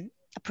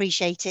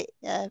 Appreciate it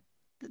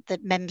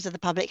that members of the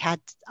public had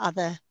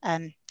other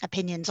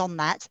opinions on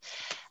that.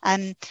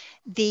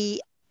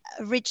 The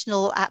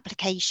original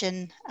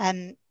application,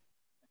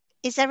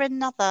 is there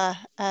another,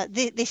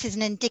 this is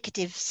an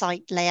indicative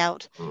site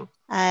layout,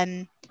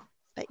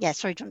 but yeah,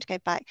 sorry, do you want to go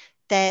back?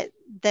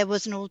 There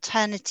was an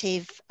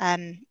alternative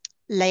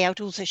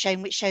layout also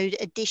shown, which showed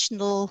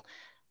additional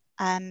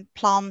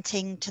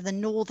planting to the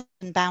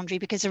northern boundary,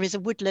 because there is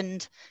a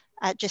woodland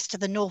just to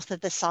the north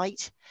of the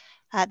site.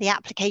 The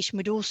application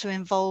would also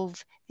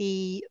involve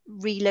the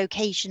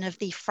relocation of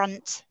the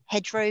front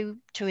hedgerow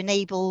to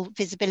enable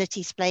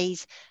visibility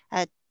displays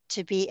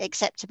to be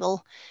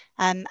acceptable.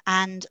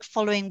 And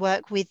following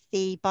work with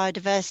the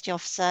biodiversity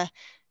officer,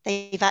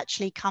 they've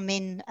actually come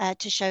in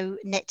to show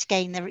net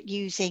gain. They're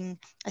using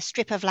a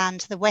strip of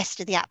land to the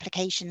west of the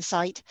application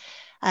site.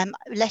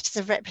 Letters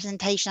of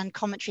representation and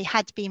commentary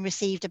had been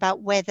received about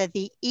whether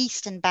the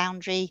eastern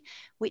boundary,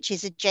 which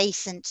is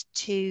adjacent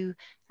to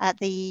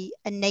the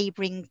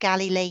neighbouring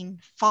Galley Lane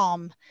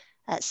farm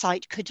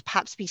site, could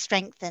perhaps be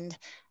strengthened.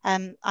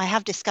 I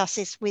have discussed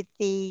this with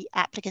the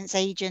applicant's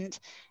agent,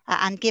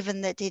 and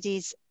given that it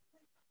is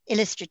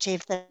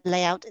illustrative, the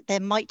layout, there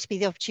might be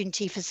the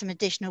opportunity for some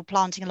additional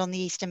planting along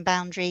the eastern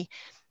boundary.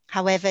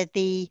 However,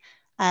 the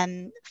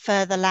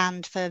further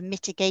land for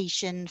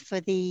mitigation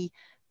for the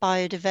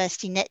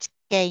biodiversity net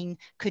gain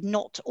could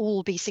not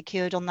all be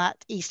secured on that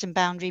eastern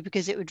boundary,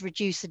 because it would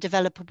reduce the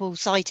developable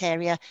site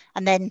area,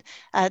 and then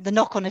the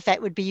knock-on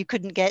effect would be you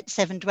couldn't get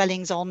 7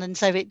 dwellings on, and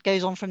so it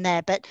goes on from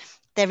there. But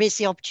there is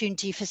the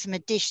opportunity for some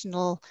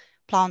additional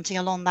planting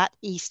along that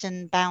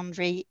eastern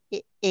boundary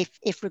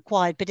if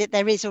required, but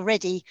there is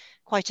already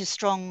quite a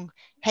strong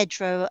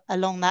hedgerow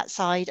along that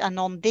side, and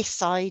on this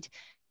side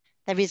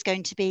there is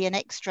going to be an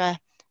extra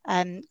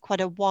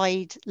quite a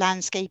wide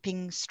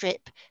landscaping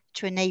strip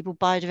to enable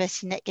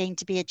biodiversity net gain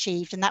to be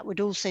achieved, and that would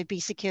also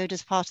be secured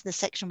as part of the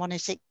Section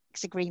 106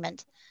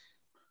 agreement.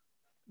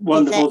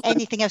 Wonderful. Is there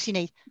anything else you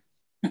need?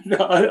 No,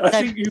 I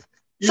think you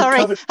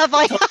sorry, have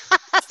I?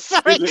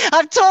 Sorry,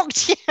 I've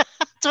talked you.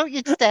 Talk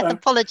you to death.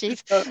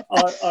 Apologies.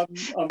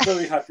 I'm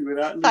very happy with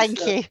that.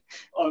 Thank you.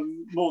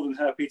 I'm more than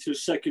happy to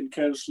second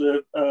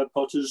Councillor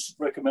Potter's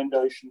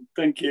recommendation.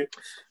 Thank you.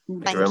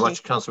 Thank you very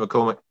much, Councillor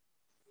McCormick.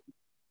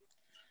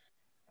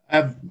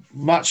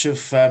 Much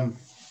of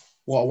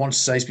what I want to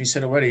say has been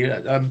said already.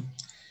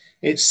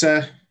 It's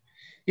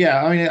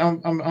yeah. I mean,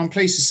 I'm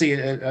pleased to see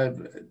a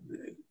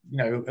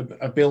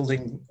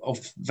building of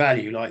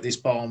value like this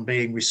barn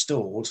being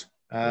restored.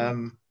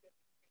 And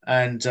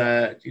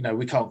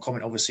we can't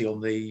comment obviously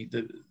on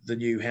the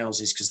new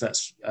houses, because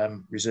that's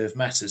reserved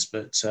matters.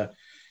 But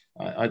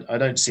I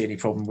don't see any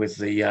problem with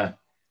the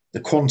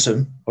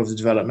quantum of the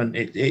development.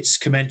 It's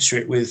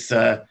commensurate with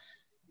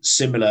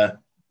similar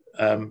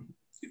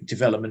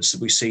developments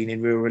that we've seen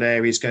in rural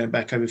areas going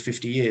back over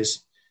 50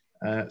 years.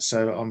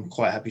 So I'm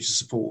quite happy to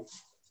support.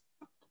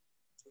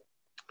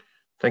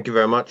 Thank you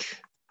very much.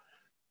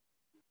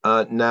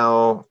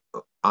 Now,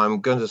 I'm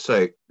going to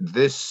say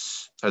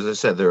this, as I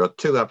said, there are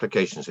 2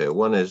 applications here.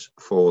 One is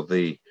for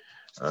the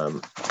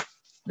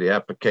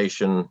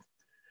application,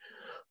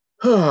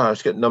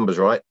 let's get numbers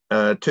right,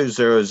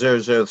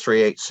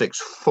 20000386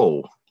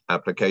 full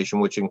application,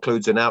 which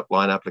includes an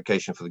outline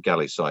application for the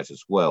galley site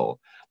as well.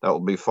 That will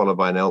be followed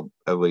by an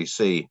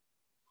LEC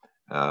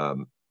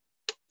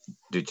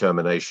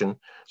determination.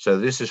 So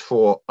this is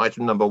for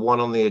item number 1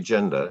 on the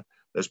agenda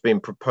that's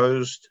been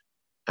proposed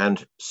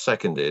and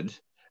seconded,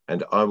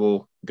 and I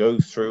will go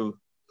through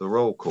the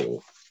roll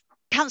call.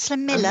 Councillor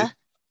Miller.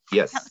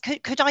 Yes.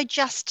 Could I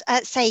just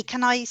say,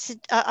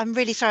 I'm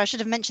really sorry, I should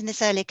have mentioned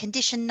this earlier.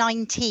 Condition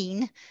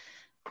 19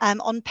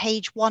 on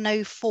page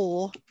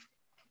 104.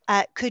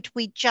 Could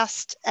we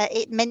just,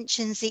 it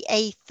mentions the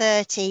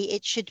A30,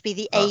 it should be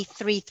the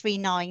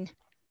A339.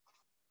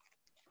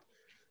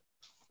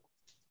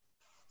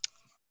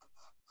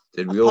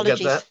 Did we all get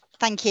that?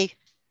 Thank you.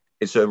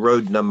 It's a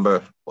road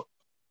number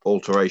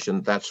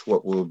alteration. That's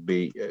what will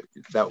be,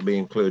 that will be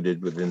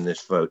included within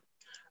this vote.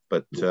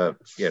 But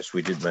yes,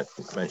 we did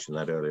mention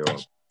that earlier on.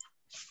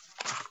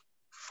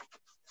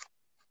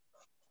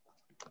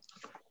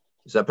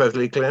 Is that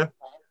perfectly clear?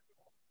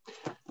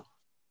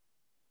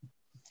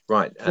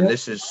 Right, and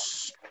this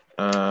is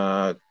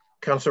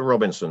Councillor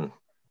Robinson.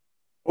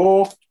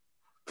 For.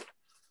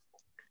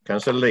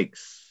 Councillor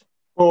Leeks.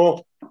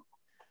 For.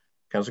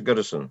 Councillor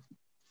Goodison.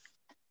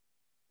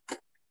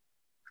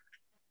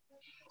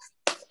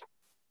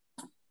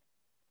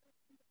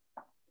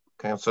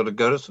 Councillor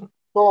Goodison.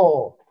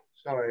 For.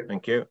 Sorry.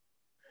 Thank you.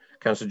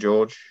 Councillor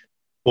George.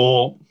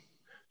 For.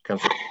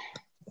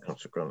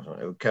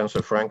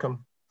 Councillor Frankham?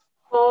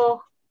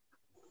 For.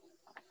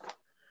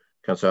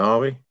 Councillor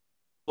Harvey?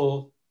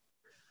 For.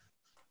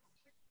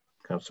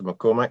 Councillor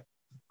McCormack?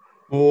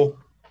 For.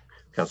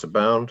 Councillor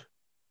Bound?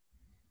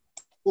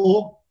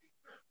 For.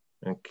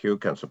 Thank you.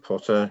 Councillor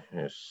Potter?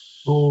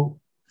 Yes. For.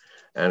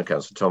 And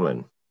Councillor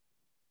Tomlin?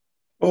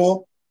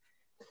 For.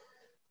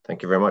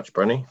 Thank you very much,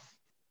 Brenny.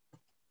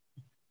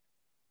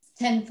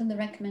 10 for the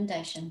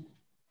recommendation.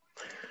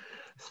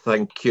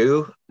 Thank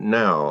you.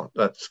 Now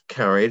that's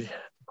carried.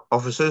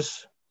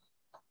 Officers?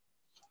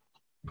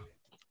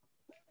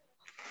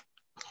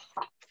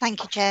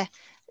 Thank you, Chair.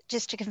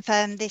 Just to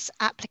confirm, this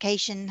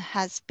application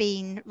has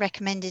been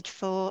recommended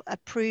for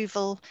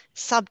approval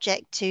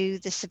subject to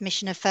the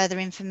submission of further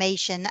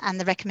information and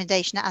the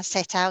recommendation as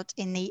set out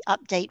in the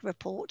update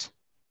report.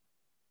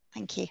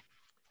 Thank you.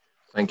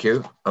 Thank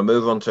you. I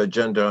move on to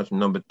agenda item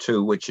number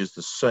 2, which is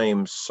the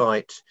same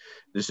site.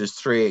 This is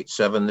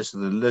 387. This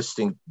is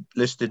the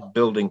listed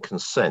building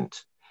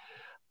consent.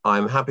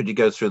 I'm happy to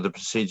go through the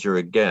procedure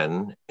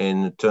again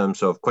in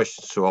terms of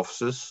questions to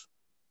officers.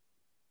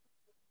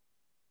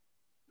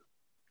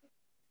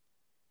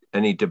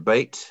 Any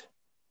debate?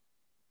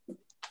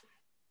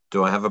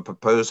 Do I have a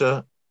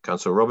proposer?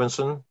 Councillor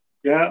Robinson?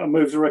 Yeah, I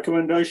move the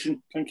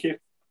recommendation. Thank you.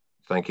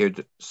 Thank you.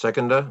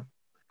 Seconder?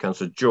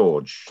 Councillor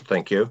George.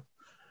 Thank you.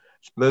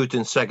 It's moved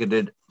and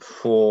seconded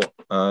for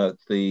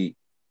the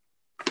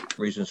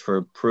reasons for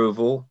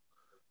approval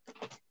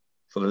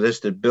for the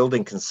listed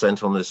building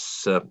consent on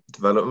this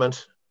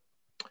development.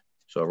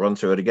 So I'll run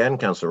through it again.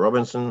 Councillor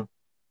Robinson.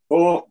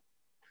 For.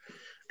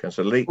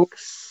 Councillor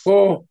Leeks.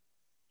 For.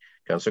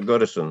 Councillor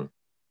Goodison.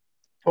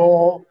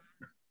 For.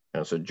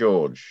 Councillor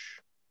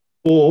George.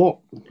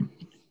 For.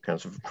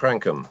 Councillor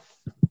Frankham.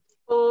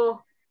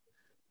 For.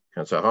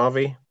 Councillor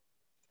Harvey.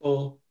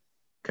 For.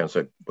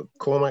 Councillor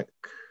McCormack.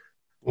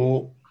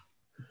 For.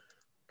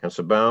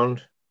 Councillor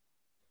Bound.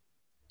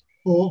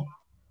 For.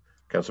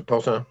 Councillor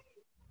Potter.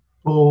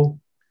 For.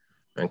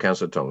 And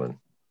Councillor Tomlin.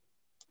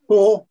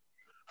 For.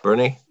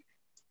 Bernie.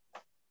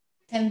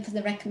 10 for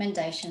the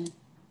recommendation.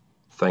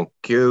 Thank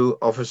you,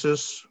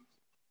 officers.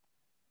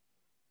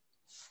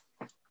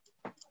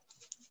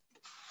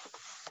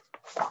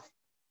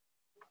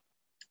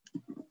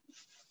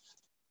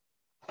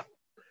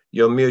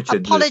 You're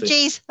muted.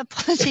 Apologies, Lucy.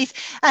 apologies.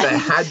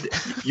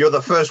 You're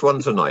the first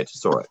one tonight.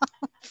 It's all right.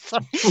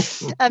 Sorry.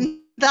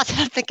 That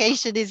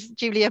application is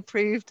duly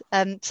approved,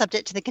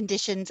 subject to the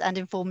conditions and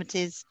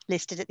informatives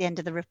listed at the end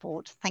of the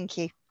report. Thank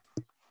you.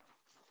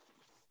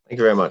 Thank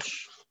you very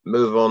much.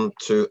 Move on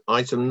to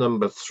item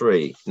number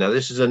 3. Now,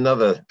 this is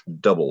another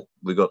double.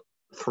 We've got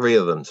 3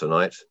 of them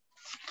tonight.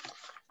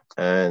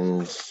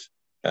 And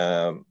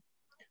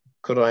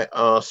could I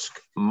ask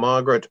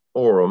Margaret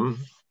Oram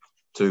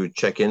to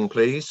check in,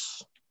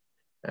 please?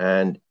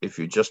 And if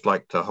you'd just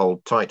like to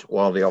hold tight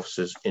while the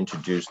officers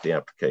introduce the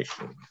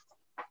application.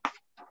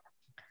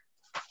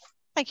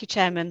 Thank you,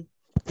 Chairman.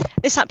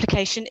 This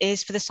application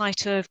is for the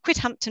site of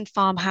Quidhampton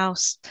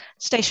Farmhouse,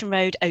 Station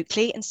Road,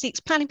 Oakley, and seeks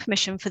planning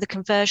permission for the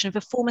conversion of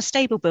a former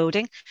stable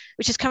building,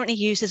 which is currently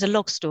used as a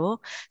log store,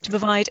 to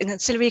provide an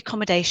ancillary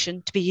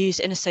accommodation to be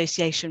used in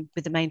association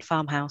with the main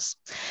farmhouse.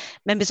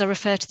 Members are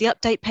referred to the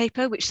update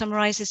paper, which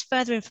summarises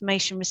further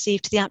information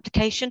received to the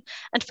application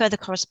and further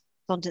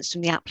correspondence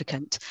from the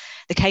applicant.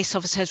 The case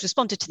officer has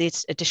responded to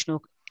this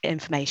additional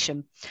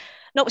information.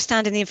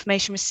 Notwithstanding the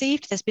information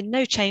received, there's been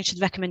no change to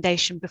the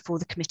recommendation before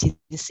the committee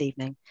this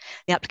evening.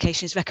 The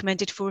application is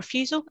recommended for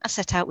refusal as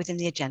set out within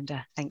the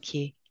agenda. Thank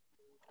you.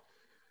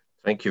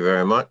 Thank you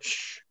very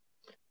much.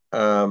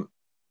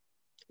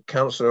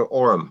 Councillor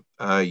Oram,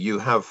 you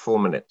have 4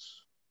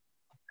 minutes.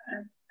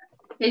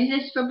 Is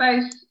this for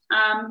both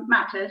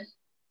matters?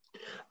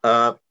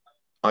 Are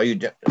you...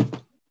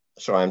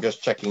 Sorry, I'm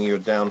just checking you're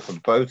down for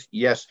both.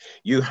 Yes,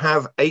 you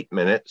have 8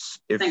 minutes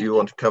if you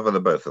want to cover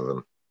the both of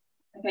them.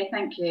 Okay,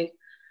 thank you.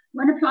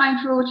 When applying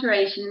for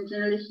alterations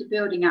in a listed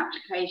building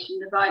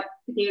application,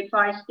 the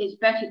advice is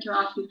better to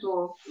ask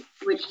before,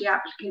 which the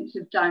applicants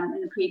have done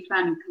in the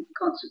pre-planning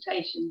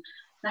consultation.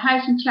 The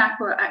house and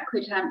chapel at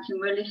Quidhampton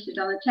were listed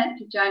on the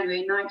 10th of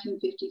January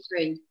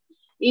 1953.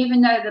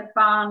 Even though the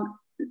barn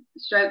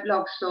stroke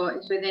log store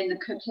is within the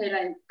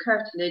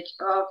curtilage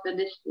of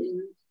the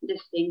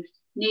listings,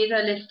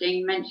 neither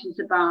listing mentions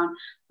the barn,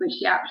 which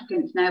the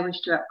applicants now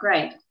wish to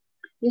upgrade.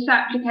 This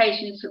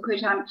application is for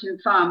Quidhampton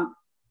Farm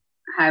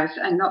House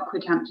and not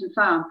Quidhampton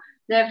Farm.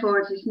 Therefore,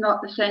 it is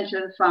not the centre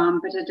of the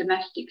farm, but a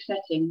domestic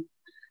setting.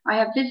 I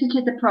have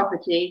visited the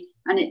property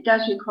and it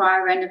does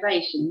require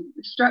renovation.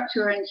 The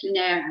structural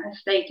engineer has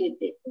stated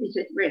it is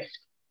at risk.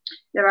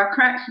 There are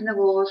cracks in the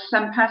walls,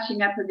 some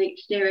patching up of the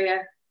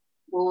exterior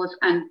walls,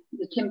 and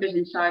the timbers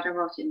inside are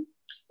rotting.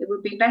 It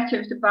would be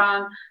better if the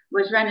barn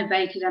was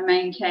renovated and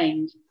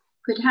maintained.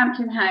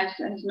 Quidhampton House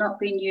has not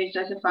been used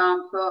as a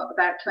farm for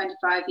about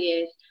 25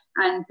 years,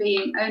 and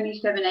being only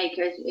 7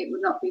 acres, it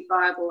would not be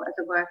viable as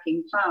a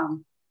working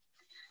farm.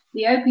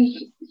 The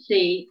Overton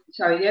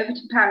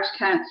Parish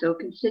Council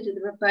considered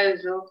the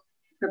proposal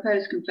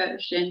proposed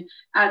conversion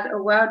as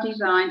a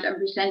well-designed and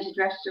presented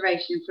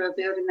restoration for a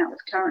building that was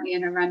currently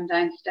in a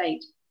rundown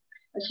state.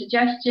 A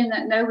suggestion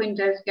that no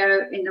windows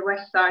go in the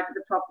west side of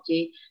the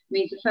property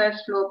means the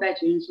first floor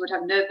bedrooms would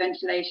have no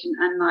ventilation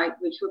and light,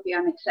 which would be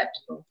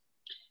unacceptable.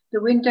 The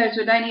windows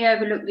would only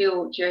overlook the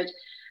orchard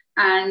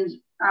and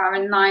are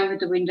in line with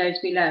the windows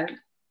below.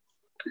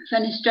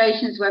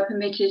 Fenestrations were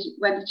permitted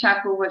when the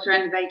chapel was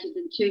renovated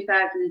in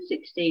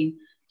 2016.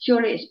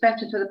 Surely it's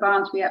better for the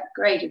barn to be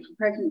upgraded for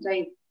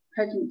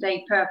present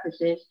day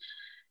purposes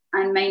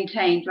and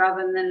maintained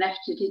rather than left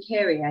to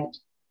deteriorate.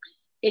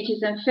 It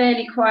is a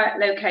fairly quiet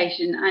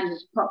location and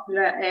is a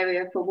popular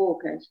area for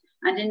walkers,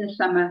 and in the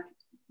summer,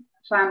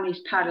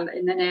 families paddle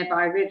in the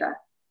nearby river.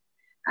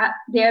 At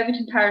the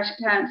Overton Parish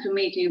Council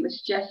meeting, it was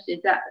suggested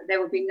that there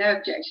would be no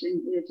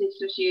objection if this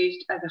was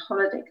used as a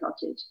holiday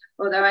cottage,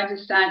 although I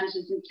understand it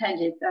is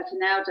intended that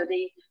an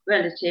elderly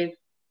relative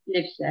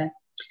lives there.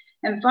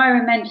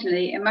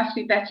 Environmentally, it must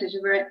be better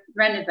to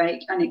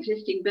renovate an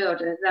existing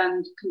building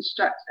than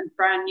construct a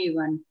brand new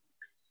one.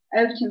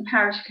 Overton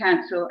Parish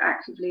Council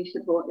actively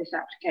support this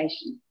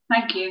application.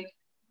 Thank you.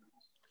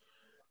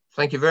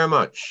 Thank you very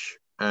much,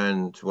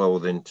 and well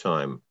within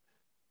time.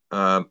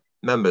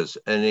 Members,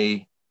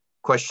 any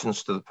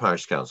questions to the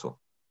Parish Council?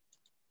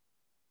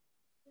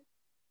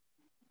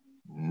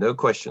 No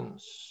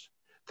questions.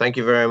 Thank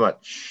you very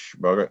much,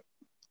 Margaret.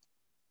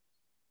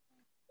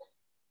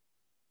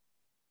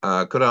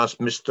 Could I ask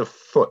Mr.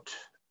 Foote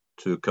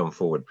to come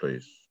forward,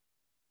 please?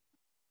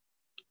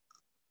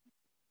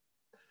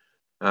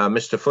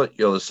 Mr. Foote,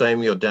 you're the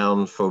same. You're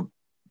down for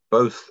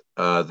both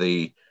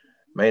the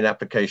main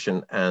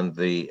application and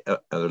the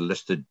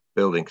listed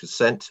building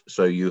consent.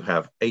 So you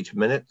have 8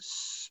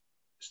 minutes,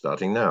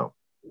 starting now.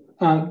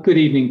 Good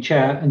evening,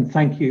 Chair, and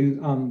thank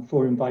you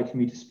for inviting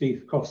me to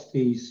speak across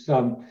these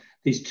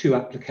two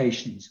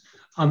applications.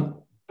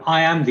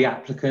 I am the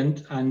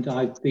applicant, and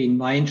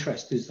my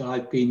interest is that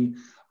I've been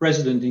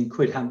resident in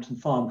Quidhampton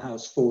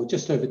Farmhouse for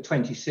just over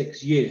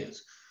 26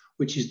 years,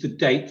 which is the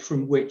date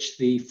from which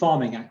the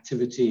farming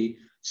activity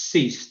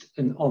ceased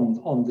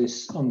on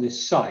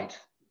this site.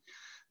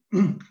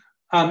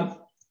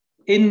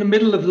 In the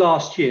middle of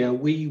last year,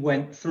 we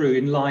went through,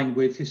 in line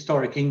with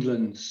Historic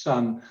England's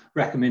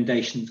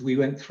recommendations, we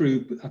went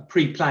through a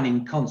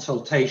pre-planning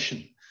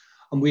consultation,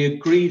 and we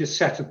agreed a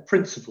set of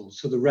principles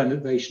for the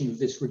renovation of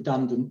this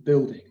redundant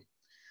building.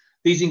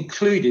 These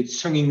included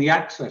swinging the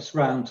access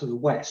round to the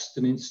west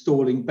and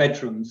installing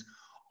bedrooms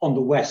on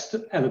the west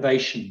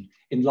elevation,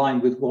 in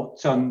line with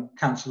what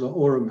Councillor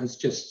Oram has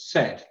just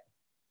said.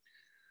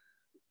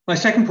 My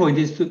second point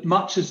is that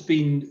much has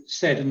been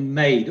said and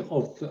made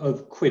of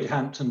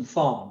Quidhampton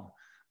Farm.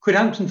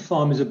 Quidhampton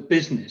Farm is a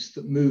business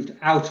that moved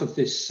out of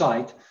this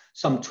site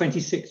some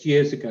 26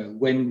 years ago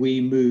when we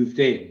moved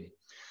in.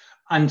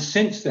 And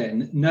since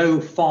then,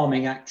 no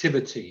farming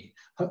activity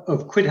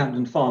of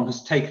Quidhampton Farm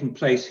has taken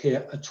place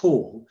here at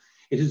all.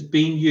 It has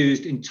been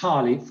used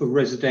entirely for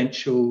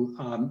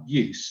residential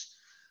use.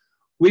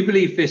 We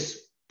believe this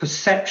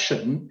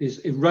perception,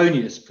 this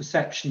erroneous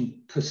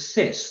perception,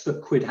 persists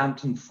that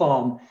Quidhampton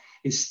Farm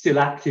is still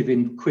active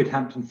in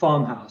Quidhampton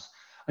Farmhouse,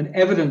 and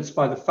evidenced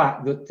by the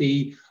fact that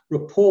the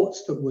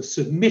reports that were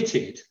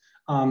submitted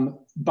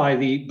by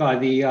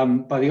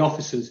the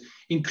officers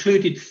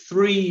included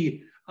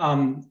 3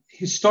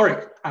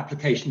 historic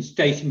applications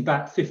dating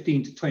back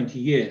 15 to 20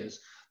 years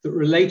that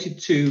related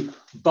to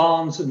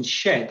barns and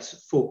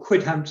sheds for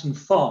Quidhampton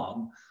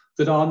Farm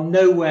that are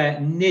nowhere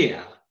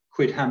near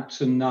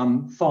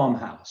Quidhampton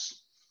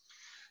Farmhouse.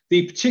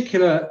 The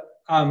particular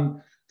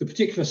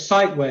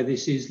site where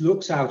this is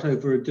looks out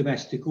over a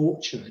domestic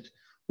orchard,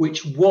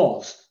 which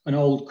was an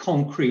old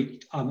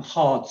concrete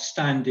hard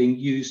standing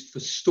used for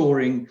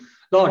storing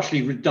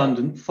largely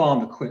redundant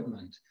farm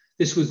equipment.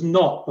 This was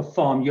not the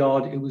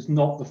farmyard, it was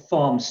not the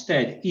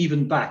farmstead,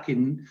 even back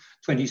in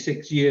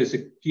 26 years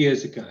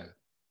ago.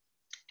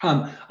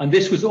 And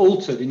this was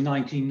altered in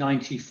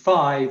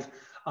 1995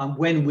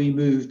 when we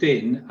moved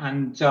in,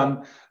 and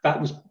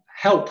that was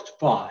helped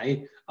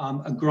by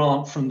a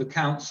grant from the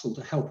council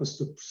to help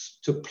us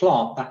to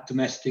plant that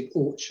domestic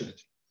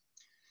orchard.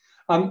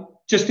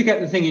 Just to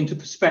get the thing into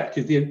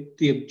perspective,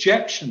 the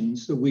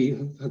objections that we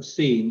have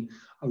seen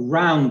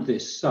around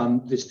this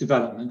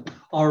development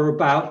are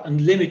about and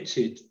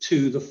limited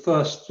to the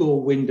first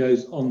floor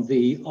windows on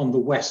the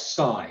west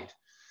side,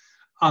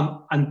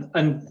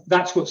 and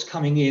that's what's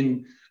coming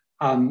in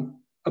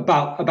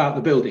about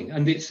the building,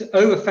 and it's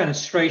over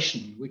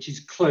fenestration, which is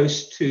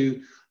close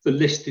to the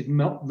listed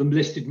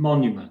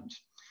monument,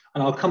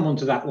 and I'll come on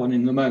to that one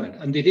in a moment.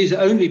 And it is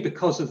only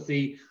because of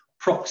the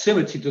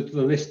proximity to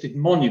the listed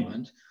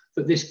monument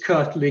that this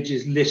curtilage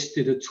is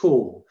listed at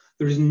all.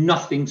 There is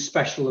nothing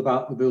special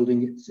about the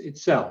building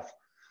itself.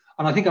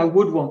 And I think I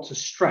would want to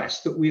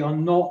stress that we are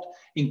not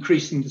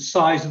increasing the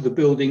size of the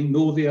building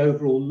nor the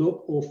overall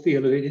look or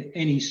feel of it at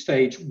any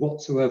stage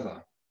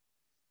whatsoever.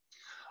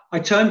 I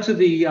turn to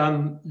the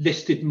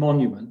listed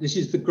monument. This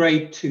is the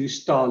Grade 2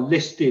 star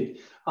listed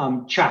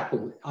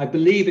chapel. I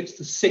believe it's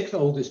the 6th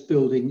oldest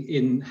building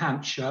in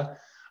Hampshire.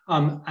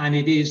 and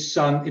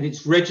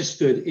it's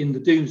registered in the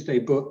Domesday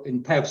Book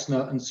in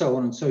Pevsner and so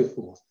on and so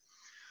forth.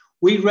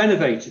 We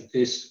renovated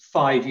this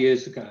 5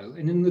 years ago,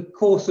 and in the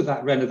course of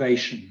that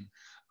renovation,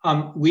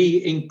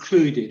 we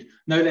included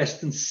no less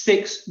than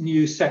 6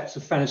 new sets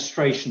of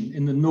fenestration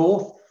in the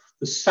north,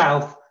 the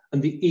south,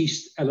 and the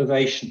east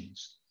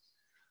elevations.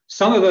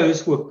 Some of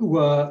those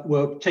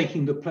were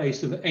taking the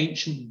place of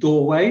ancient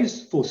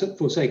doorways, for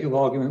sake of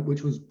argument,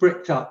 which was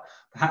bricked up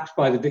perhaps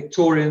by the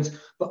Victorians,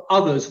 but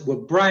others were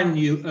brand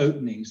new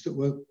openings that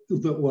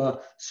were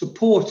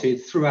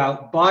supported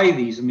throughout by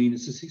these amenity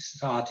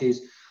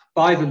societies,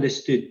 by the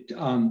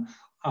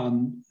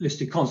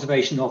listed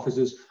conservation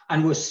officers,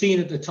 and were seen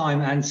at the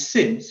time and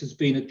since as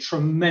being a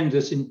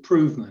tremendous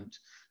improvement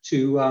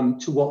to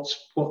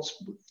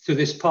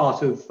this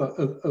part of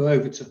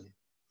Overton.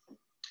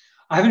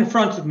 I have in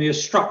front of me a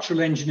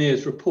structural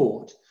engineer's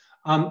report,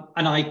 and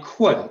I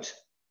quote,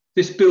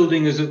 "This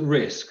building is at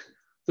risk.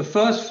 The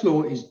first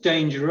floor is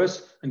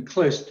dangerous and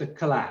close to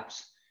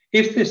collapse.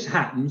 If this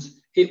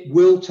happens, it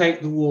will take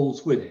the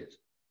walls with it.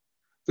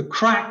 The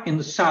crack in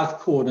the south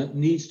corner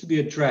needs to be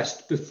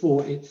addressed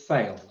before it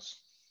fails."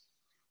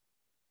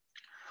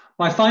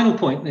 My final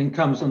point then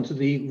comes onto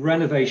the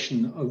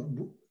renovation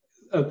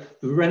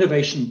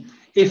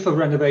if a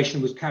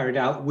renovation was carried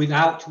out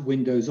without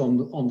windows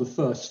on the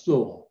first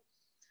floor.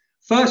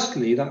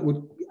 Firstly, that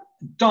would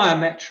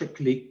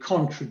diametrically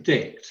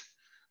contradict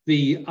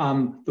the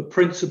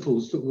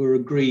principles that were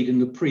agreed in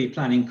the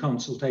pre-planning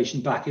consultation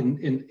back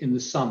in the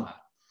summer.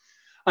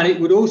 And it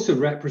would also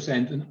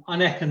represent an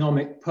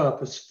uneconomic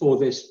purpose for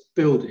this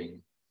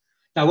building.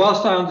 Now,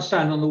 whilst I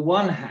understand on the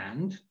one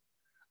hand,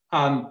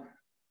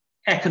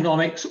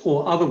 economics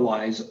or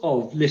otherwise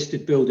of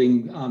listed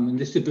building and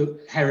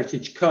listed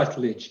heritage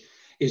curtilage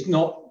is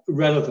not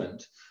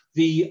relevant,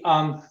 the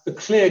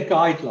clear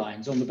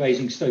guidelines on the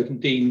Basingstoke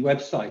and Dean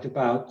website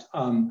about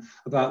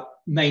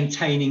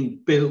maintaining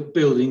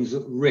buildings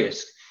at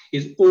risk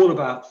is all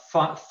about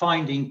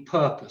finding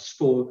purpose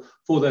for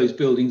those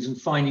buildings and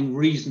finding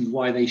reasons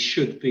why they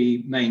should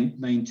be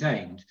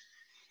maintained.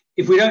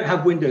 If we don't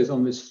have windows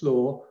on this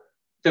floor,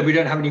 then we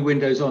don't have any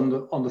windows on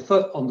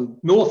the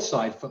north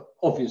side for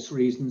obvious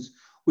reasons.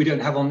 We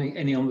don't have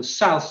any on the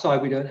south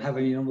side. We don't have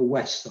any on the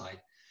west side.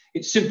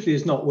 It simply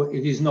is not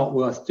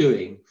worth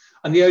doing.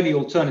 And the only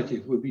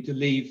alternative would be to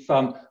leave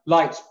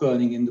lights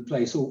burning in the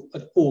place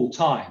at all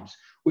times,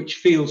 which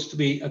feels to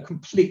be a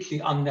completely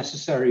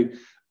unnecessary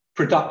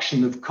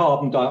production of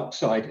carbon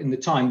dioxide in the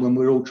time when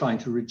we're all trying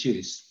to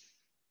reduce.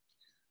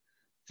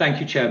 Thank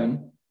you,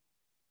 Chairman.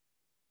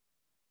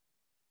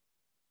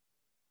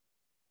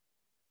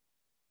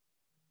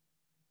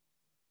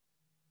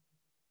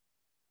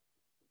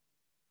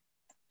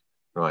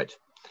 Right.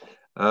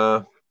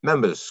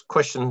 Members,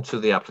 question to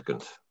the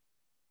applicant.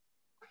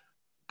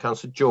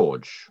 Councillor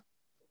George.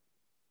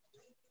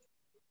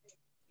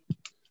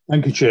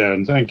 Thank you, Chair,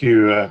 and thank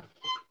you,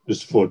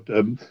 Mr. Foote.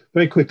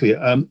 Very quickly,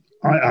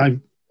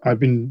 I've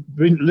been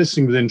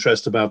listening with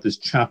interest about this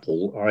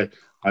chapel.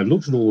 I've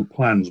looked at all the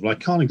plans, but I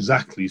can't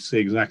exactly see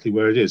exactly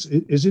where it is.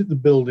 Is it the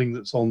building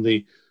that's on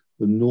the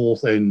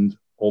north end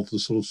of the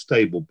sort of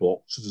stable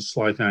blocks at a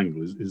slight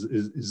angle?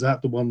 Is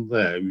that the one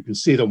there? You can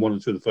see it on one or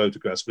two of the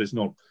photographs, but it's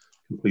not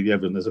completely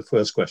evident. There's a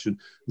first question.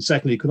 And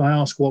secondly, could I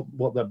ask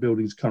what that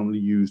building is currently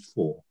used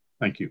for?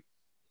 Thank you.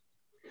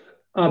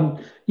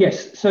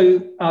 Yes,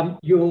 so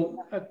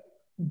your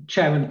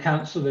Chairman,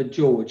 Councillor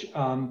George,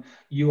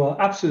 you are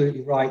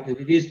absolutely right that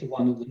it is the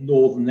one at the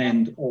northern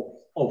end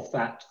of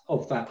that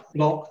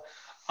block.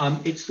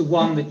 It's the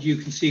one that you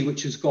can see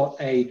which has got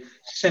a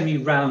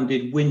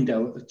semi-rounded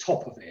window at the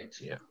top of it.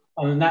 Yeah.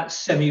 And that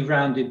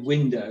semi-rounded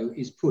window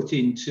is put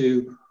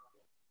into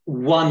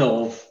one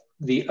of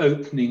the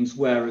openings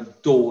where a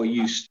door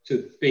used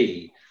to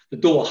be. The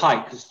door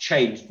height has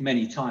changed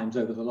many times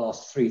over the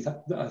last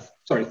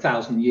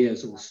 1,000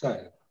 years or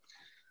so.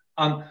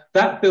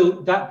 That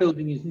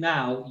building is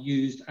now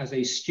used as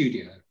a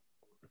studio.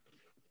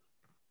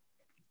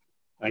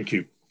 Thank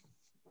you.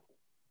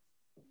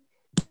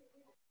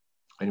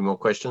 Any more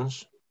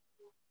questions?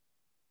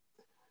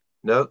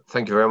 No,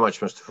 thank you very much,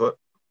 Mr. Foote.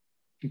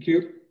 Thank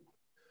you.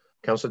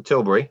 Councillor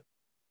Tilbury.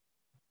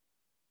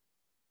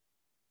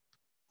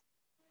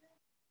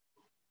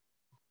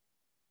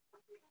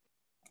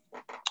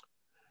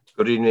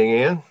 Good evening,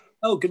 Ian.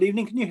 Oh, good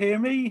evening. Can you hear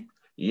me?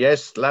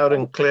 Yes, loud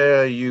and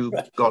clear. You've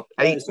got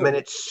 8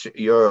 minutes.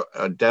 You're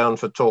down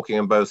for talking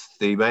on both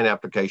the main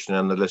application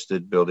and the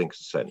listed building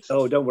consent.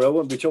 Oh, don't worry. I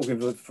won't be talking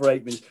for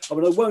 8 minutes. I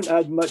mean, I won't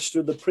add much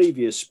to the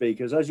previous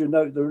speakers. As you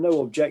know, there are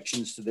no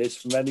objections to this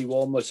from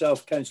anyone.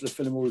 Myself, Councillor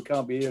Fillimore, who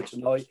can't be here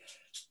tonight,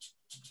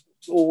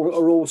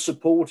 are all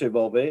supportive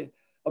of it.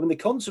 I mean, the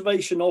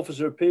conservation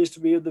officer appears to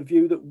be of the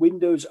view that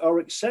windows are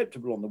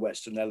acceptable on the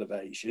western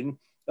elevation,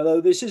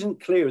 although this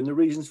isn't clear in the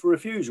reasons for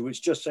refusal,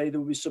 which just say there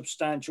will be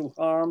substantial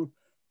harm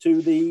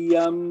to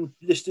the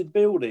listed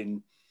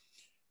building.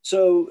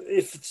 So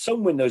if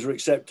some windows are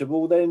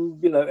acceptable, then,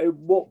 you know, at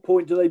what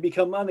point do they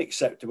become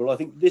unacceptable? I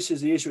think this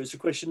is the issue. It's a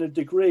question of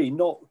degree,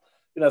 not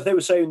you know, if they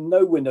were saying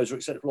no windows are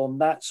acceptable on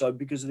that side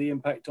because of the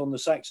impact on the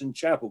Saxon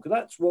Chapel, because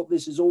that's what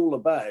this is all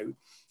about.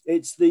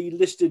 It's the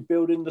listed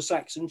building, the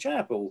Saxon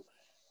Chapel.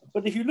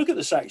 But if you look at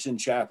the Saxon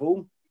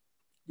Chapel,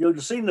 you'll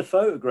have seen the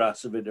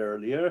photographs of it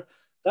earlier.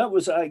 That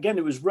was, again,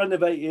 it was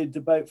renovated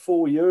about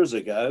 4 years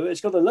ago. It's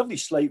got a lovely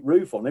slate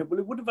roof on it. Well,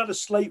 it would have had a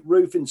slate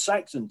roof in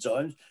Saxon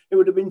times. It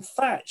would have been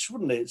thatched,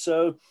 wouldn't it?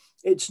 So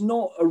it's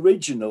not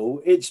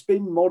original. It's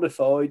been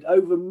modified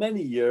over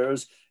many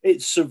years.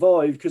 It's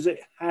survived because it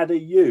had a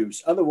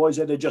use. Otherwise,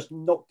 they'd have just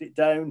knocked it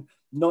down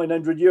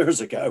 900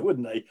 years ago,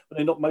 wouldn't they? When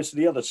they knocked most of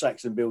the other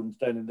Saxon buildings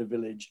down in the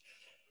village.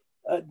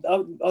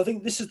 I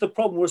think this is the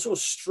problem. We're sort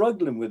of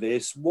struggling with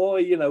this. Why,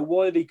 you know,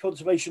 why the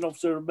conservation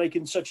officer are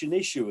making such an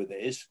issue of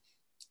this?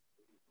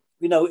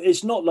 You know,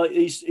 it's not like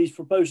he's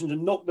proposing to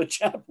knock the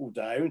chapel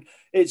down.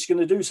 It's going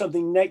to do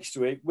something next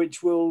to it,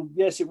 which will,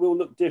 yes, it will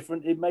look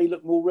different. It may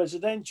look more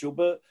residential,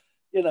 but,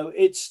 you know,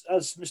 it's,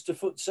 as Mr.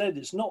 Foote said,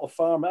 it's not a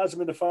farm. It hasn't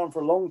been a farm for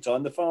a long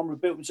time. The farmer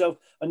built himself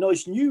a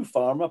nice new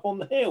farm up on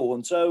the hill.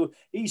 And so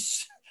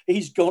he's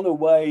gone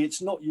away.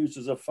 It's not used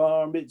as a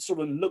farm. It sort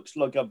of looks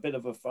like a bit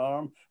of a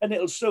farm, and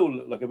it'll still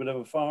look like a bit of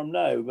a farm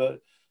now.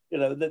 But, you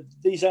know,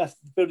 these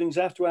buildings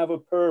have to have a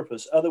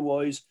purpose.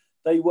 Otherwise,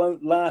 they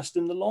won't last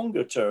in the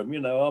longer term. You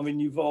know, I mean,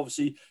 you've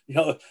obviously, you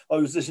know, I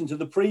was listening to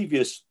the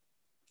previous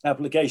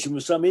application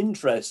with some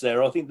interest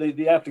there. I think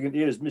the applicant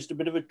here has missed a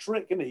bit of a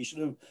trick, and he should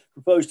have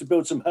proposed to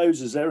build some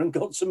houses there and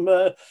got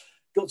the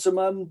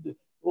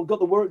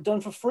work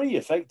done for free,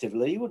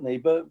 effectively, wouldn't he?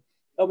 But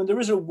I mean,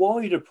 there is a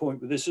wider point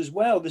with this as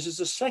well. This is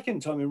the second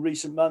time in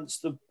recent months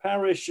the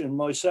parish and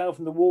myself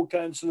and the ward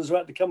councillors have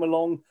had to come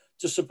along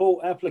to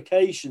support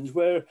applications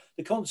where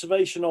the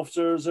conservation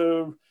officers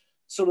are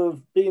sort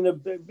of being a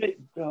bit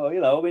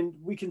you know, I mean,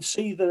 we can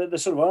see the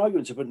sort of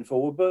arguments are putting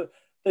forward, but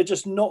they're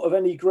just not of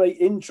any great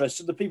interest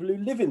to the people who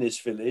live in this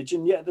village.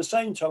 And yet at the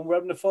same time, we're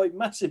having to fight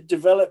massive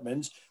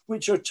developments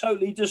which are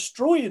totally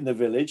destroying the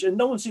village, and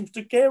no one seems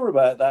to care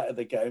about that at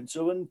the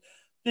council. And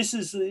this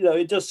is, you know,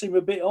 it does seem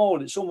a bit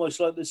odd. It's almost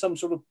like there's some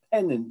sort of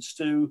penance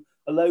to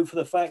allow for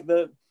the fact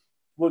that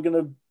we're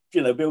going to,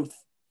 you know, build a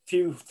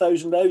few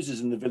thousand houses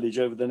in the village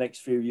over the next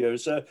few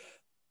years. So,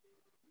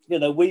 you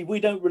know, we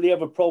don't really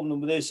have a problem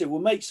with this. It will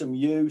make some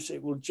use.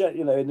 It will,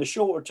 you know, in the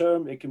shorter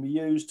term, it can be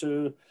used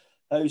to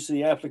house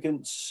the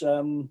applicant's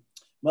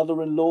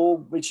mother-in-law,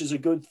 which is a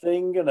good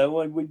thing. You know,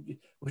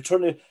 we're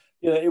trying to,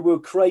 you know, it will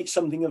create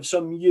something of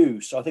some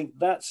use. I think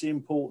that's the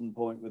important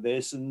point with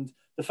this. And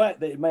the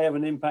fact that it may have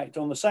an impact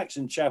on the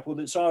Saxon Chapel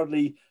that's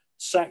hardly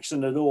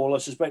Saxon at all, I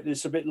suspect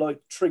it's a bit like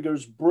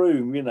Trigger's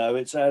broom. You know,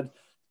 it's had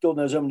God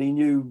knows how many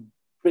new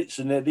bits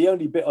in there. The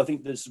only bit I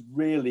think that's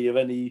really of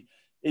any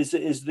is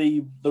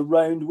the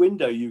round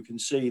window you can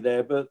see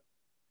there. But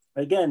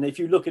again, if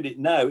you look at it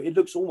now, it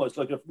looks almost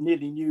like a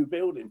nearly new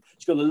building.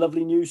 It's got a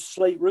lovely new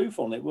slate roof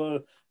on it. Well,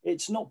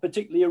 it's not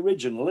particularly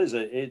original, is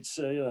it? It's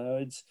you know,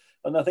 it's,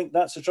 and I think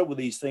that's the trouble with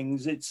these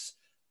things.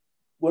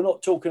 We're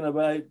not talking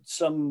about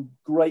some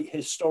great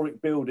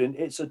historic building.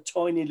 It's a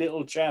tiny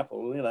little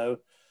chapel, you know.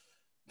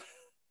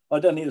 I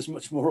don't think there's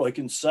much more I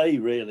can say,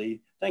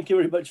 really. Thank you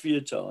very much for your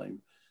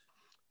time.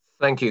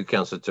 Thank you,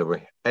 Councillor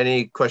Tilbury.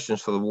 Any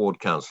questions for the ward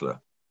councillor?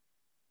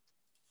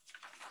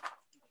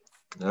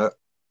 No.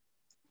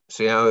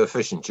 See how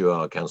efficient you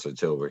are, Councillor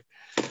Tilbury.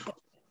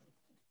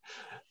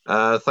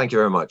 Thank you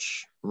very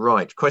much.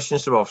 Right,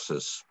 questions to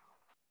officers.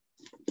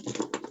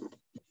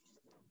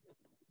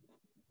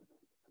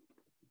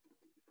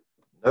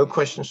 No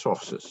questions to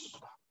officers.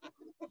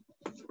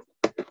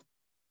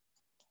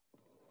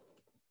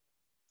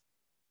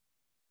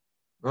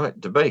 Right,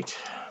 debate.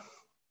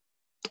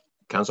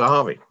 Councillor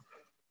Harvey.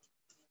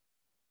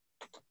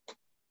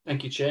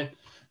 Thank you, Chair.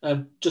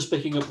 Just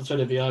picking up the thread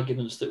of the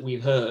arguments that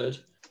we've heard,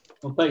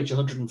 on page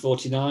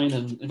 149,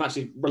 and in fact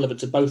relevant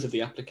to both of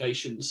the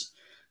applications,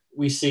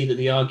 we see that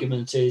the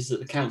argument is that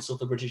the Council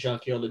for British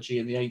Archaeology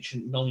and the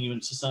Ancient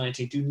Monument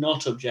Society do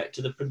not object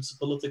to the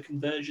principle of the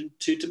conversion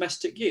to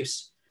domestic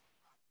use.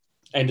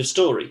 End of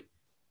story.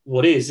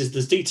 What is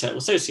there's detail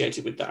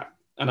associated with that.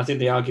 And I think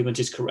the argument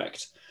is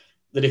correct,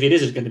 that if it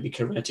is going to be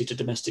converted to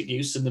domestic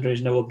use and there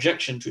is no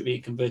objection to it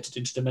being converted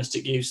into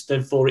domestic use,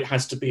 therefore it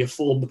has to be a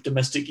form of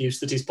domestic use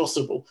that is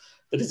possible,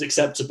 that is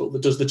acceptable,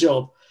 that does the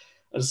job.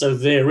 And so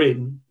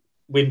therein,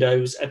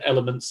 windows and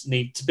elements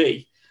need to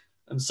be.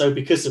 And so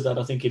because of that,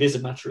 I think it is a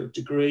matter of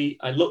degree.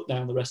 I look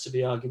down the rest of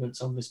the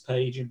arguments on this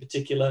page in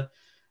particular,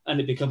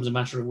 and it becomes a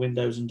matter of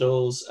windows and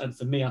doors. And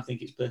for me, I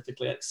think it's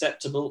perfectly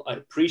acceptable. I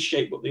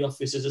appreciate what the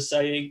officers are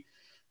saying.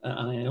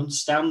 And I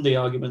understand the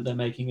argument they're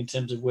making in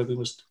terms of where we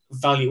must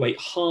evaluate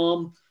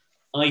harm.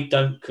 I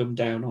don't come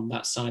down on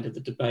that side of the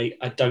debate.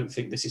 I don't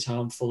think this is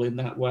harmful in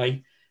that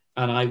way.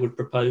 And I would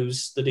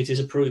propose that it is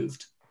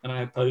approved. And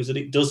I oppose that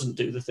it doesn't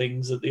do the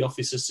things that the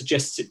officer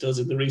suggests it does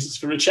in the reasons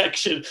for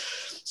rejection.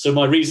 So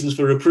my reasons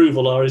for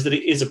approval is that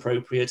it is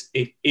appropriate.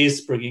 It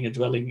is bringing a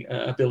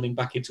building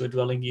back into a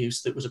dwelling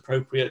use that was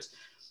appropriate.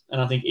 And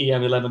I think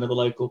EM11 of the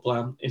local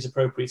plan is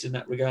appropriate in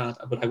that regard.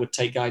 But I would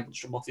take guidance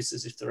from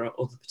officers if there are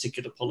other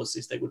particular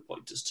policies they would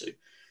point us to.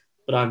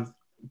 But I'm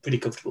pretty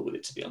comfortable with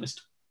it, to be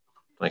honest.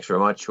 Thanks very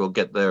much. We'll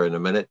get there in a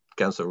minute.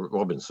 Councillor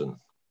Robinson,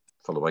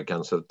 followed by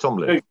Councillor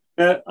Tomlin.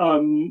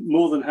 I'm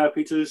more than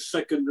happy to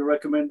second the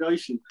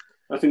recommendation.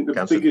 I think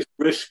the biggest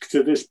risk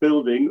to this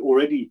building, or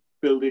any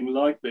building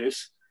like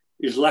this,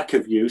 is lack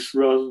of use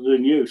rather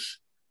than use.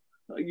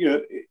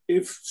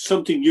 If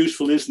something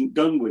useful isn't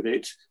done with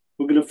it,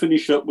 we're going to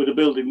finish up with a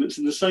building that's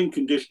in the same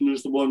condition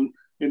as the one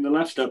in the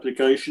last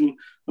application,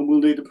 and we'll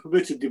need a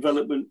permitted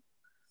development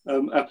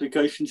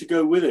application to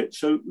go with it.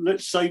 So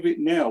let's save it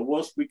now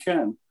whilst we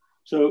can.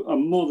 So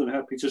I'm more than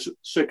happy to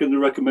second the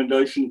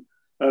recommendation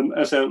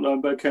as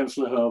outlined by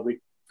Councillor Harvey.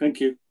 Thank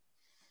you.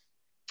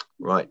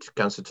 Right,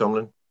 Councillor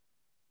Tomlin.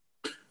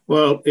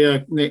 Well, yeah,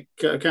 Nick,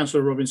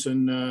 Councillor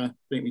Robinson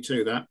beat me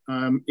to that.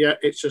 Yeah,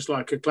 it's just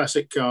like a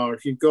classic car.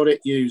 If you've got it,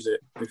 use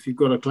it. If you've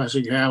got a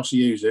classic house,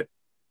 use it.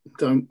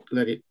 Don't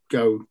let it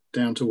go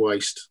down to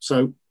waste.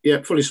 So,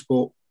 yeah, fully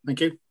support.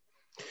 Thank you.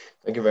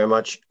 Thank you very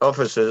much.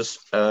 Officers,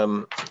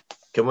 can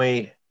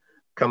we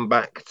come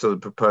back to the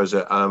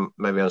proposer?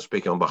 Maybe I'm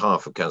speaking on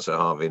behalf of Councillor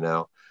Harvey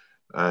now.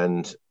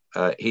 And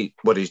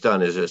what he's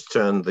done is it's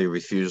turned the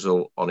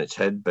refusal on its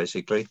head,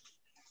 basically,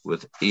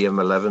 with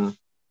EM11.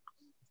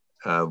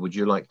 Would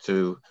you like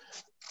to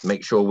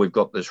make sure we've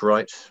got this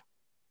right?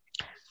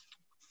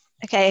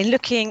 Okay,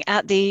 looking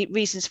at the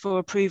reasons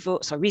for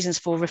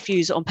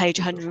refusal on page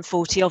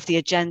 140 of the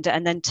agenda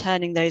and then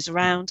turning those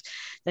around,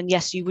 then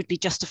yes, you would be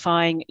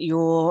justifying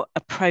your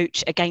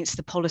approach against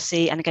the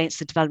policy and against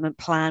the development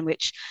plan,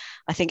 which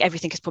I think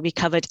everything is probably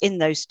covered in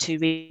those two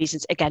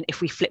reasons. Again,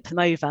 if we flip them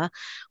over,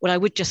 what I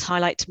would just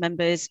highlight to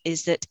members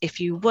is that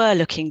if you were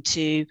looking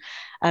to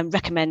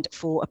recommend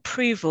for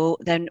approval,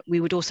 then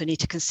we would also need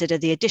to consider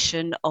the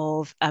addition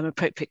of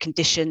appropriate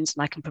conditions,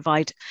 and I can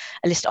provide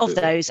a list of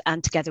those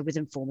and together with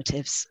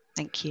informatives.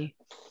 Thank you.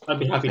 I'd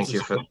be happy to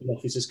support the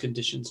officer's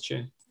conditions,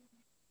 Chair.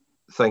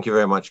 Thank you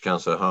very much,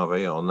 Councillor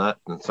Harvey, on that,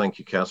 and thank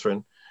you,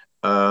 Catherine.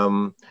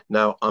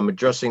 Now, I'm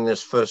addressing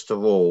this first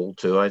of all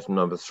to item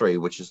number 3,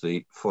 which is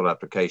the full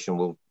application.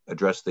 We'll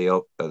address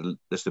the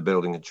list of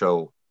building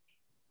control,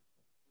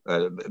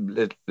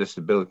 list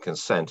of building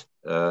consent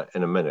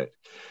in a minute.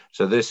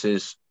 So this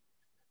is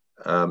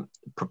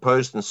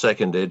proposed and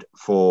seconded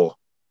for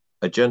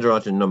agenda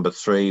item number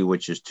 3,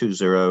 which is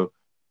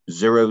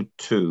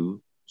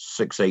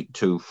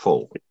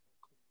 20026824.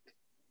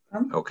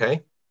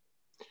 Okay,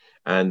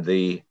 and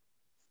the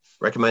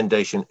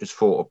recommendation is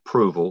for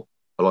approval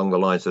along the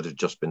lines that have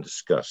just been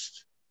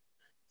discussed.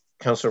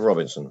 Councillor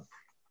Robinson.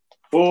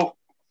 For.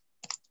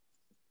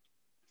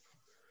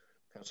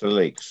 Councillor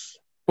Leeks.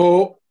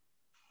 For.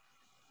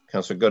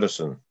 Councillor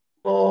Goodison.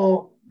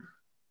 For.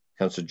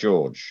 Councillor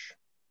George.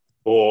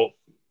 For.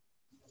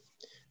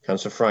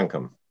 Councillor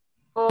Frankham.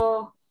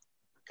 For.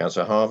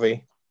 Councillor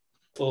Harvey.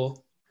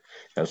 For.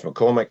 Councillor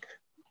McCormick.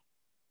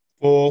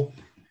 For.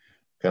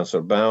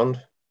 Councillor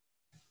Bound.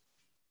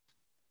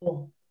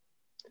 For.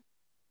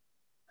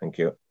 Thank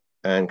you.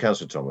 And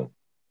Councillor Tomlin.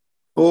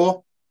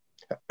 For.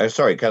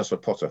 Sorry,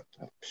 Councillor Potter.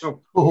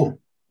 Oh.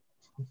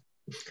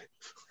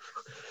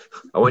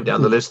 I went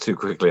down the list too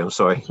quickly, I'm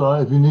sorry.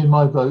 Sorry, if you need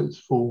my votes,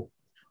 for.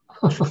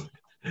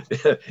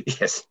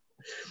 Yes.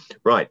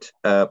 Right.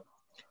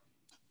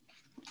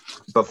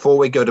 Before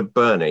we go to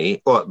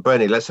Bernie,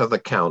 Bernie, let's have the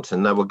count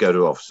and then we'll go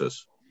to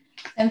officers.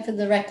 And for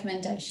the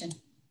recommendation.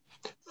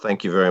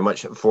 Thank you very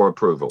much for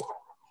approval.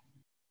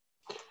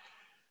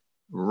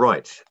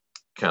 Right,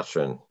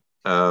 Catherine.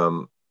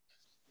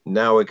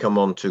 Now we come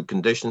on to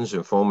conditions,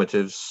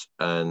 informatives,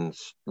 and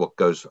what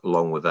goes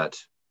along with that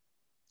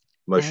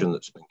motion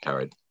that's been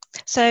carried.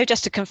 So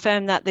just to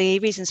confirm that the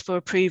reasons for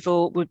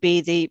approval would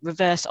be the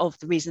reverse of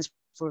the reasons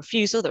for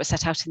refusal that were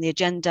set out in the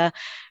agenda,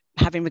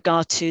 having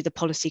regard to the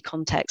policy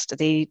context,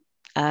 the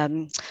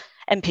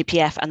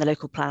MPPF and the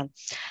local plan.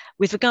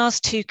 With regards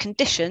to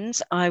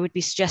conditions, I would be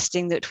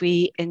suggesting that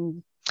we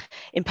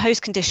impose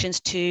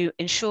conditions to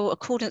ensure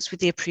accordance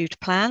with the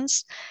approved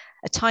plans,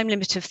 a time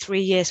limit of 3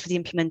 years for the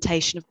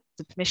implementation of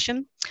the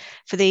permission,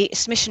 for the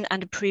submission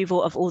and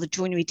approval of all the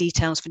joinery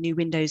details for new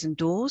windows and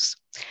doors,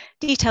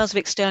 details of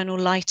external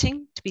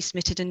lighting to be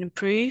submitted and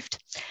approved,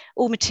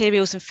 all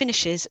materials and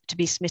finishes to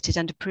be submitted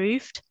and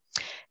approved,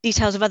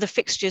 details of other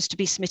fixtures to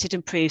be submitted and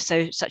approved,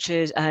 so such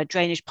as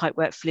drainage,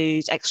 pipework,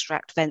 flues,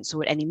 extract vents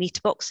or any meter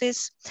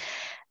boxes,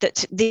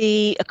 that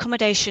the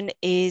accommodation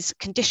is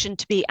conditioned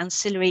to be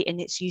ancillary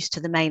in its use to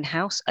the main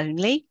house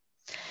only,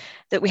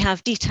 that we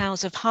have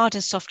details of hard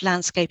and soft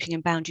landscaping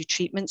and boundary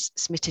treatments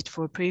submitted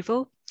for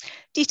approval,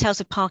 details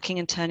of parking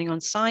and turning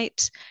on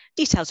site,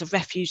 details of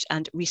refuge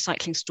and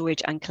recycling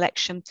storage and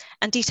collection,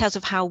 and details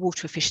of how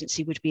water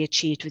efficiency would be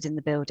achieved within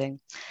the building.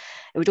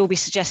 It would all be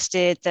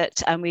suggested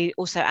that we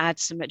also add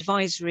some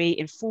advisory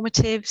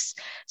informatives.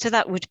 So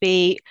that would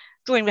be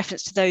drawing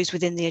reference to those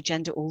within the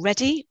agenda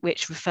already,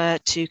 which refer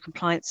to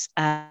compliance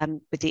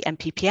with the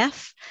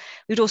MPPF.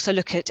 We'd also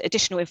look at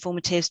additional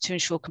informatives to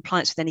ensure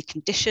compliance with any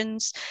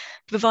conditions, to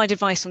provide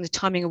advice on the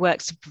timing of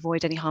works to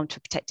avoid any harm to a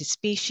protected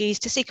species,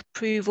 to seek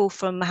approval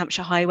from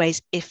Hampshire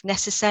Highways if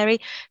necessary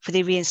for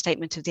the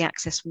reinstatement of the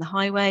access from the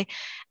highway,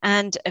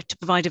 and to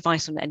provide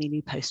advice on any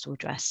new postal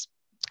address.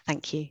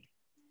 Thank you.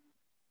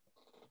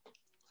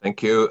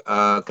 Thank you.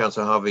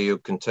 Councillor Harvey, you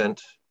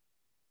content?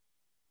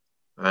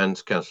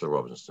 And Councillor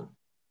Robinson.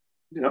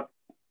 Yeah.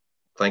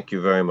 Thank you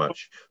very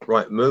much.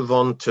 Right, move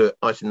on to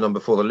item number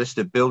 4, the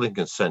listed building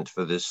consent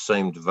for this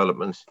same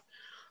development.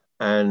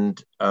 And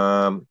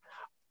I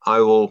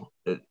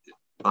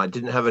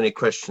didn't have any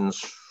questions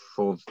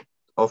for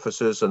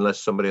officers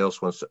unless somebody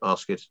else wants to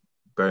ask it.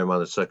 Bear in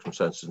mind the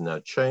circumstances now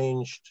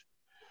changed.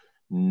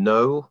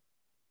 No.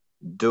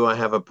 Do I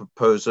have a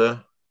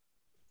proposer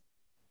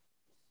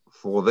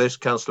for this?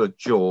 Councillor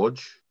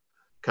George,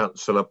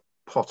 Councillor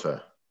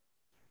Potter.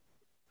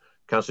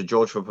 Councillor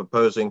George for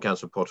proposing,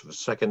 Councillor Potter for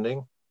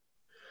seconding.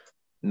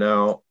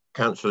 Now,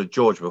 Councillor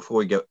George, before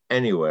we go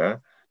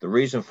anywhere, the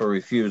reason for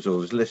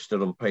refusal is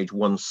listed on page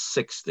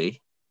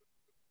 160.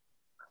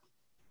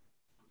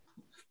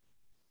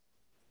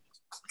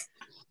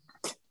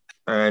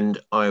 And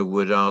I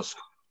would ask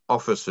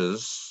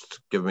officers to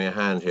give me a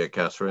hand here,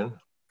 Catherine.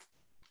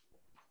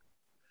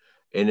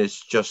 And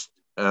it's just,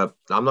 I'm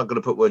not going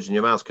to put words in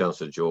your mouth,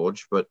 Councillor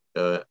George, but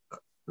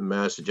may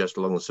I suggest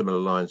along the similar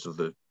lines of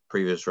the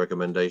previous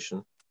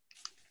recommendation?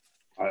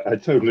 I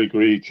totally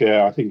agree,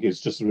 Chair. I think it's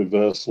just a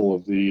reversal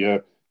of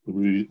the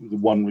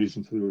one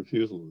reason for the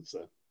refusal that's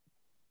there.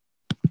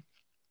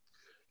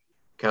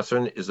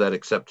 Catherine, is that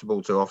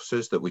acceptable to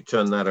officers that we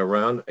turn that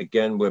around?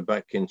 Again, we're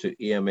back into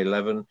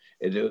EM11.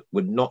 It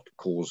would not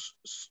cause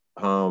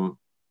harm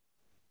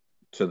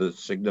to the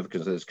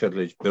significance of this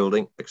curtilage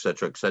building,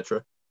 etc.,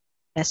 etc.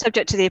 Yeah,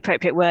 subject to the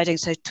appropriate wording,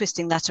 so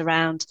twisting that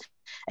around.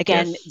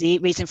 Again, yes. The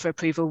reason for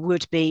approval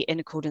would be in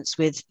accordance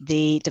with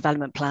the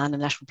development plan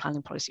and national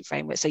planning policy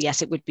framework. So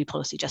yes, it would be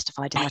policy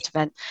justified in that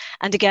event.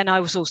 And again, I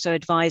was also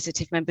advised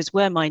that if members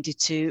were minded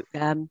to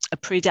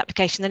approve the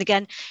application, then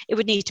again, it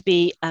would need to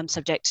be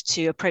subject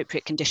to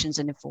appropriate conditions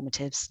and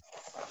informatives.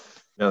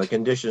 Now, the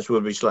conditions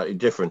would be slightly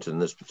different in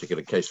this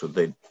particular case, would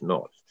they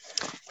not?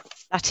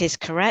 That is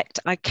correct.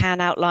 I can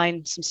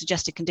outline some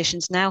suggested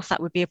conditions now, if that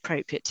would be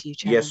appropriate to you,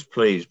 Chairman. Yes,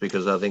 please,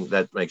 because I think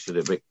that makes it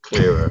a bit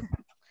clearer.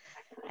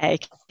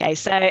 Okay,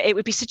 so it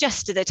would be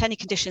suggested that any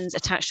conditions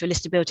attached to a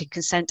listed building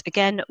consent,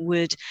 again,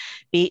 would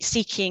be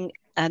seeking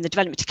the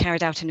development to be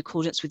carried out in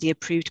accordance with the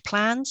approved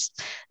plans.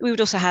 We would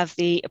also have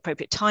the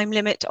appropriate time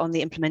limit on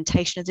the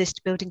implementation of this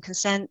building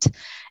consent.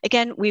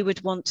 Again, we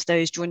would want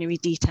those joinery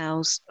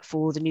details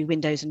for the new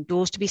windows and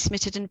doors to be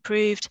submitted and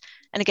approved.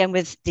 And again,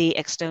 with the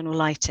external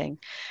lighting.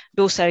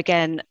 But also,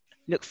 again,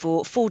 look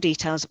for full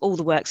details of all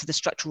the works of the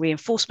structural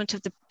reinforcement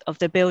of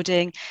the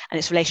building and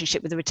its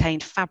relationship with the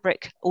retained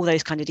fabric, all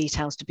those kind of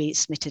details to be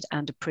submitted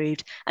and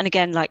approved. And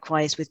again,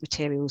 likewise with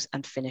materials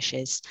and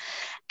finishes.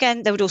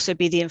 Again, there would also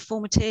be the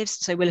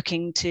informatives. So we're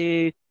looking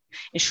to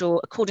ensure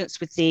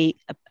accordance with the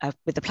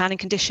planning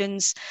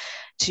conditions,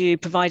 to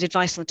provide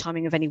advice on the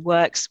timing of any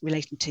works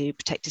relating to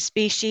protected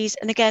species,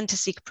 and again to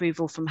seek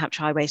approval from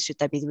Hampshire Highways should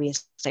there be the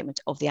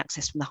reinstatement of the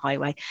access from the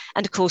highway.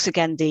 And of course,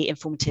 again, the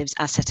informatives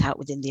as set out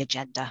within the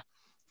agenda.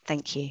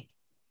 Thank you.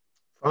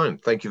 Fine,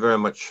 thank you very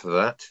much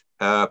for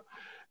that.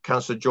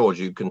 Councillor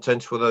George, are you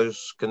content with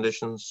those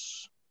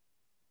conditions?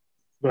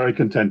 Very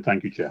content,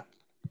 thank you, Chair.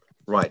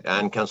 Right,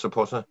 and Councillor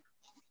Potter?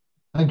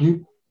 Thank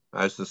you.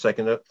 As the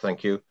seconder,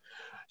 thank you.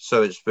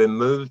 So it's been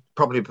moved,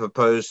 properly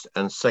proposed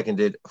and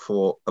seconded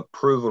for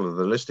approval of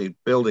the listed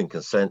building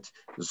consent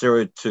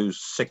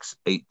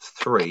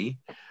 02683,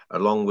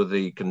 along with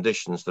the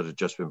conditions that have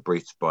just been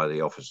briefed by the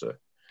officer.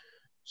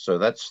 So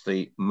that's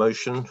the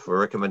motion for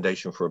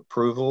recommendation for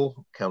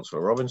approval.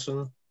 Councillor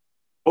Robinson.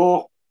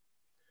 For.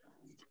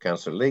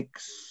 Councillor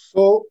Leeks.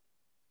 For.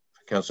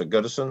 Councillor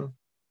Goodison.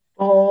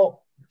 For.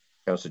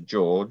 Councillor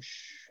George.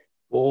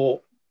 For.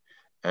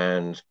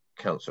 And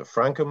Councillor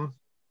Frankham.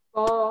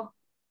 For.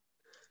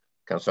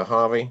 Councillor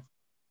Harvey.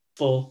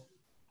 For.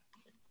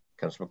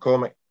 Councillor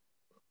McCormick.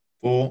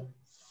 For.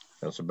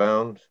 Councillor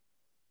Bound.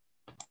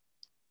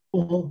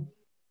 For.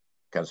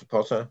 Councillor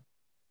Potter.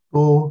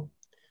 For.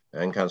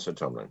 And Councillor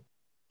Tomlin.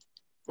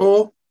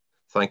 For.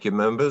 Thank you,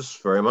 members,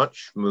 very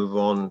much. Move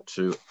on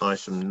to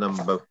item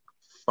number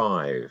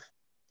 5.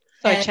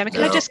 Sorry, Chairman,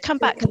 can I just come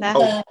back there?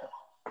 Oh,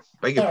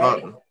 beg your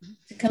pardon.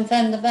 To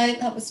confirm the vote,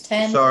 that was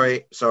 10.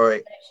 Sorry,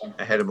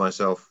 ahead of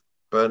myself.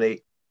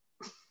 Bernie.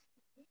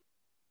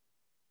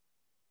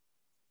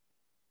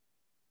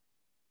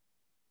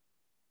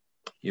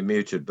 You're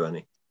muted,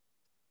 Bernie.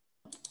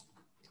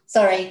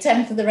 Sorry,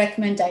 10 for the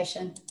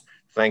recommendation.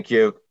 Thank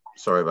you.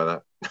 Sorry about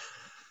that.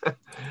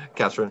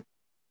 Catherine.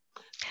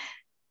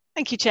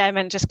 Thank you,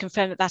 Chairman. Just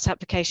confirm that that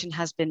application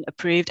has been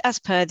approved as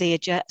per the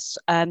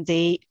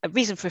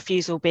reason for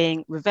refusal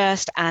being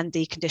reversed and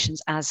the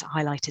conditions as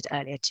highlighted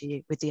earlier to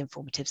you with the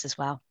informatives as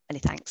well. Many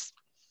thanks.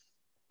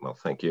 Well,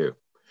 thank you.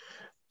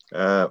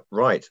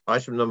 Right,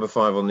 item number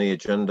 5 on the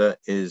agenda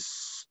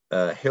is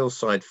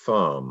Hillside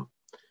Farm.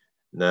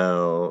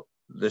 Now,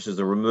 this is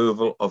the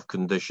removal of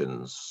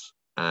conditions,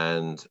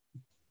 and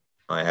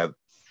I have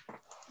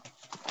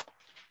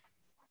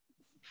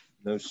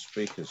no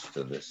speakers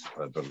to this,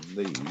 I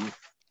believe.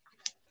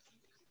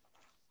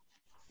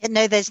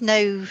 No, there's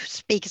no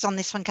speakers on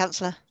this one,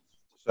 Councillor.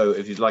 So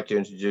if you'd like to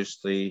introduce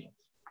the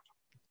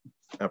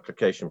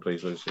application,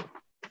 please, Lucy.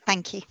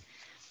 Thank you.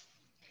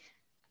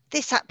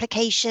 This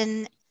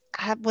application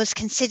was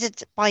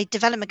considered by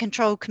Development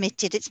Control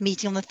Committee at its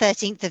meeting on the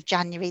 13th of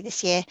January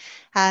this year.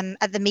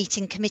 At the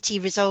meeting, committee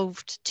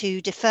resolved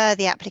to defer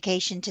the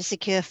application to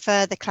secure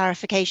further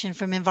clarification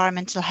from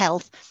Environmental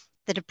Health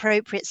that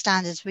appropriate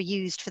standards were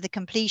used for the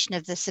completion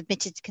of the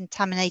submitted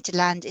contaminated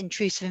land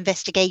intrusive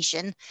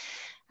investigation,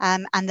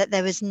 and that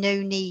there was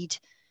no need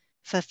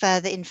for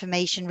further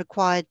information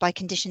required by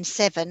condition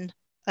 7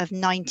 of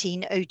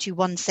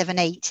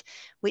 19-02178,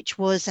 which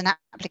was an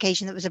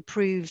application that was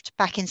approved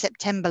back in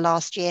September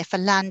last year for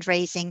land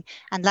raising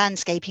and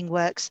landscaping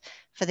works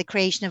for the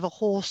creation of a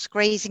horse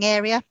grazing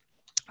area,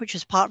 which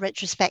was part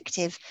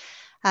retrospective.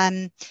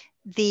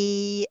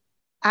 The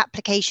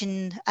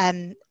application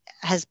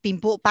has been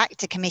brought back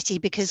to committee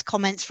because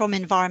comments from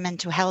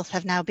Environmental Health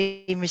have now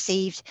been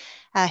received,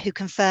 who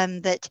confirm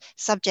that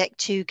subject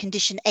to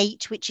condition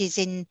 8, which is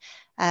in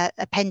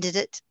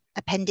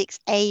Appendix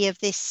A of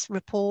this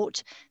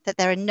report, that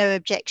there are no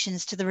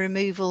objections to the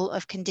removal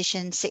of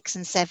condition 6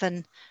 and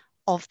 7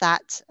 of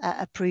that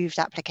approved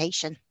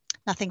application.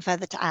 Nothing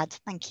further to add.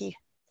 Thank you.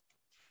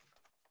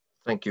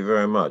 Thank you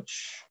very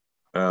much.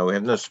 We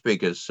have no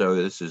speakers, so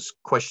this is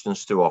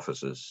questions to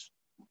officers.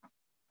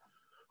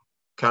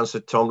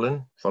 Councillor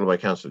Tomlin, followed by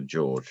Councillor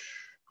George.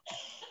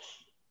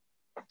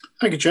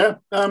 Thank you, Chair.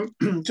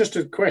 Just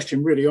a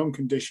question really on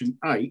condition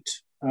 8.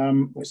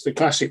 It's the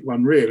classic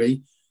one,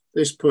 really.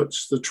 This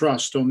puts the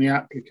trust on the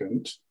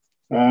applicant.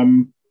 I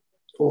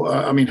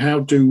mean, how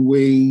do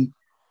we,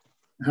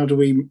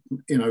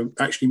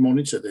 actually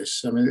monitor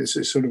this? I mean,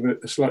 it's sort of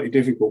a slightly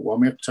difficult one.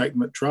 We have to take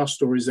them at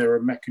trust, or is there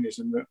a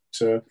mechanism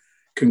that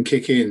can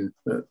kick in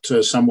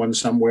that someone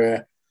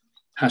somewhere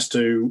has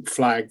to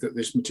flag that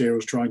this material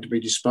is trying to be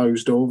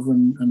disposed of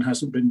and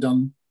hasn't been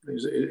done?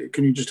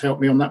 Can you just help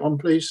me on that one,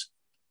 please?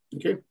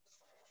 Thank you.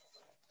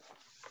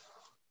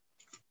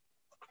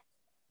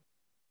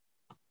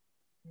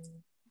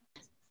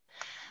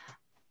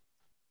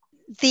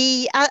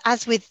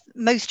 As with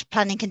most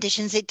planning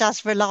conditions, it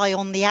does rely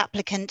on the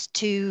applicant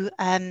to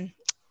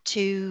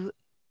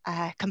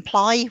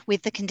comply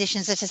with the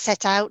conditions that are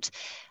set out,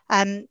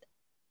 and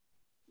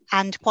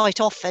quite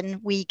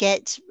often we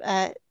get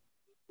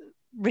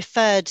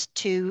referred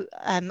to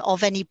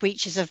of any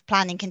breaches of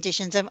planning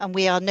conditions, and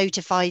we are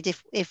notified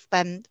if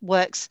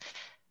works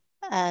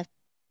are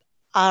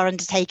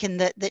undertaken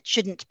that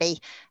shouldn't be.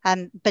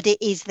 But it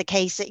is the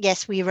case that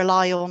yes, we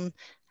rely on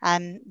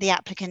the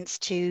applicants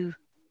to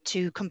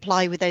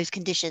comply with those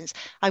conditions.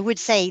 I would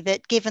say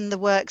that given the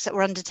works that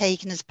were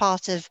undertaken as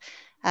part of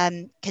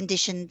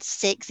condition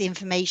 6, the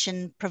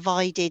information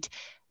provided,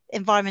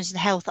 Environment and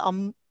Health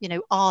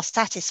are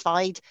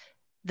satisfied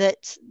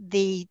that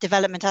the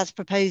development as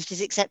proposed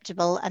is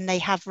acceptable, and they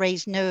have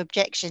raised no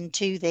objection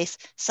to this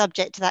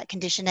subject to that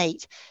condition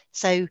 8.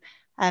 So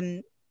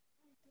that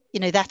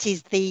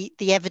is the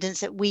evidence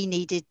that we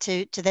needed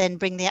to then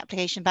bring the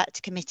application back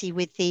to committee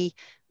with the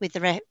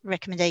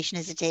recommendation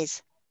as it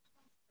is.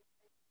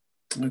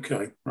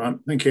 Okay, right,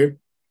 thank you.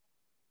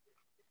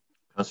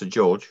 Councillor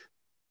George,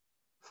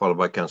 followed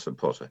by Councillor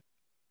Potter.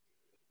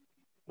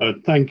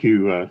 Thank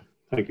you,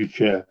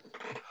 Chair.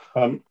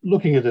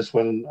 Looking at this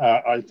one,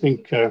 I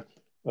think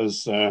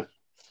as the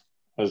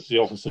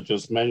officer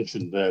just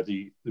mentioned there,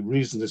 the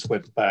reason this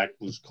went back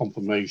was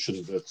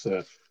confirmation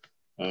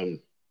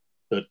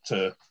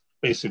that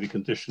basically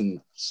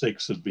condition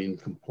 6 had been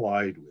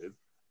complied with,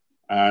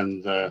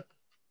 and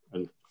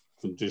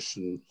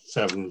condition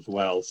 7 as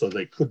well, so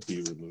they could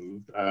be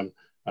removed, and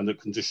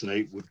that condition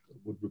 8 would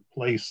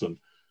replace them.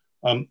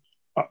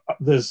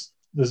 There's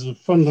a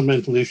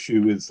fundamental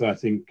issue with, I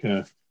think,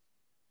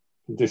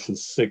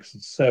 conditions 6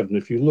 and 7.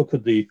 If you look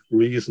at the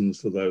reasons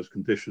for those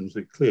conditions,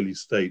 it clearly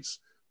states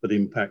that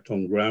impact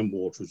on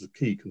groundwater is a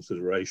key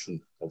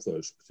consideration of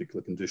those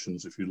particular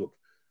conditions, if you look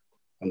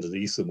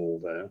underneath them all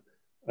there.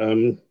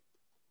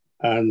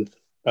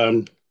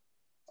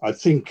 I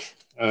think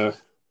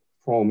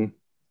from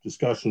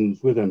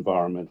discussions with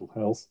Environmental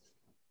Health,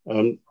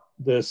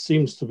 there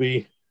seems to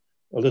be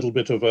a little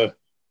bit of a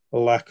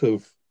lack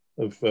of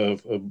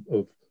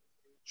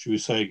should we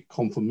say,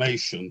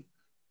 confirmation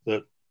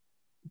that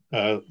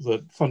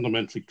that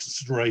fundamentally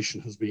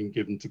consideration has been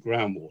given to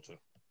groundwater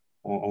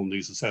on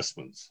these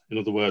assessments. In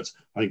other words,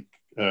 I think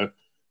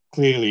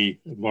clearly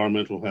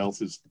Environmental Health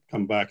has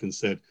come back and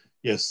said,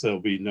 yes, there'll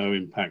be no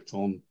impact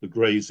on the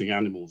grazing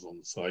animals on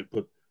the site,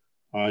 but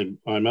I'm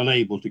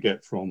unable to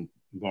get from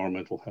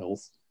Environmental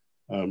Health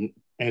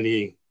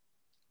any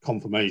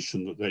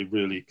confirmation that they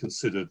really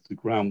considered the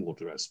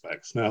groundwater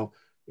aspects. Now,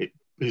 it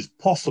is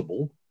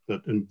possible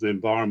that the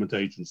Environment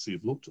Agency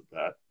have looked at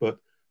that, but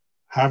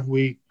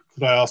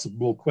could I ask a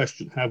broad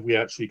question? Have we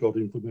actually got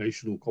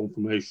information or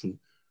confirmation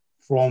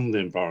from the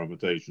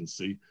Environment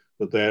Agency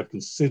that they have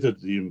considered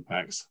the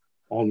impacts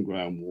on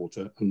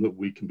groundwater and that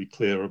we can be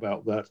clear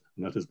about that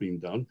and that has been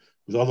done?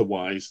 Because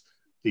otherwise,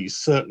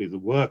 certainly the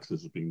work that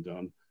has been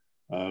done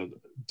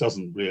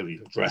doesn't really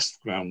address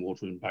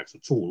groundwater impacts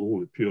at all.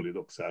 All it purely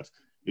looks at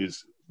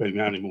is when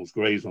animals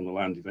graze on the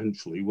land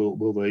eventually,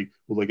 will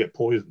they get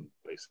poisoned,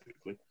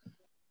 basically?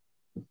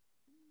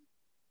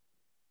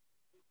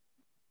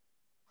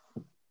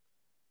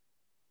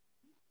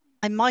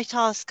 I might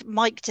ask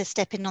Mike to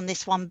step in on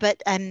this one,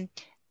 but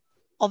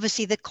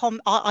obviously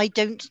I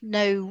don't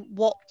know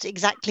what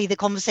exactly the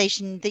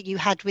conversation that you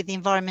had with the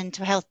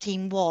environmental health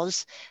team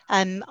was.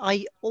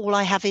 All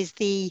I have is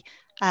the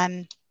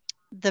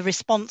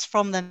response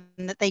from them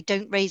that they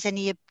don't raise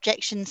any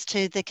objections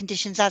to the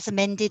conditions as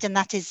amended, and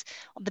that is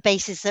the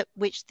basis at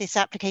which this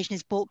application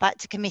is brought back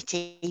to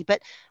committee.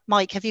 But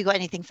Mike, have you got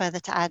anything further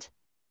to add?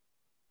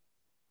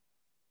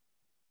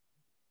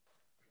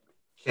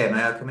 Chair,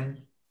 may I come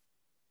in?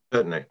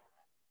 Certainly.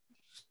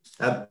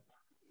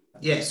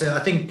 Yeah, so I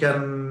think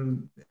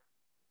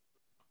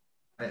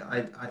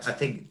I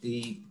think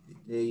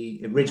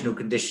the original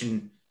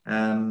condition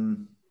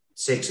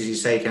 6, as you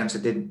say,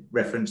 Councillor, did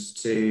reference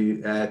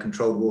to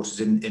controlled waters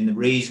in the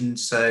region.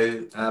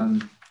 So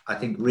I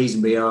think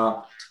reasonably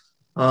our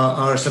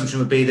assumption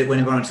would be that when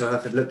Environmental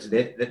Health had looked at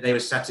it, that they were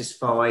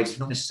satisfied,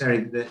 not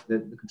necessarily that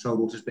the controlled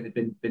waters had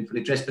been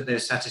fully addressed, but they were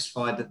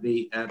satisfied that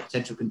the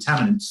potential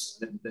contaminants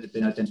that had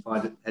been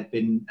identified had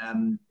been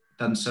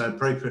done so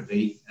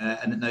appropriately,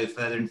 and that no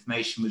further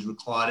information was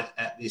required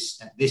at this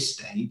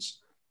stage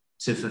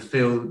to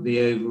fulfil the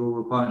overall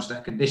requirements of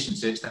that condition.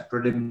 So it's that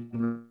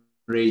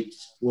preliminary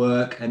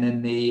work and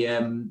then the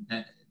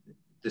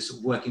sort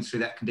of working through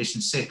that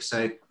condition 6.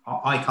 So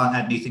I can't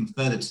add anything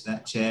further to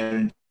that, Chair,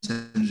 in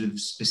terms of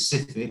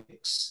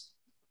specifics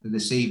for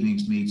this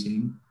evening's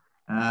meeting,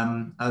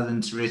 other than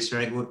to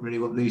reiterate what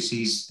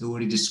Lucy's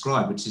already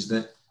described, which is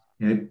that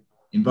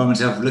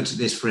Environmental Health looked at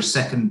this for a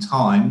second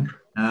time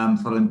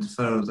following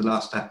deferral of the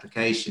last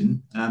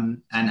application,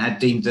 and had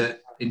deemed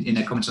that in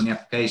their comments on the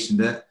application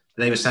that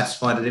they were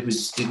satisfied that it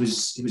was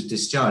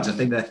discharged. I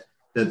think that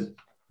the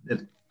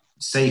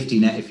safety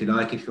net, if you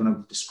like, if you want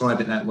to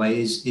describe it that way,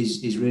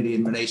 is really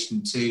in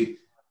relation to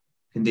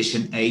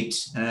condition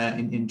 8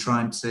 in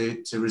trying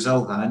to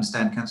resolve that. I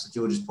understand Councillor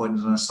George's point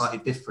was on a slightly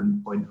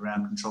different point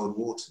around controlled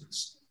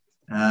waters.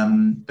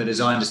 But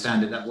as I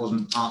understand it, that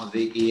wasn't part of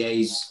the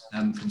EA's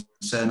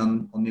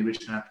concern on the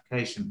original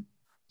application.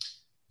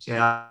 So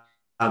yeah,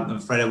 I'm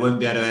afraid I won't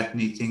be able to add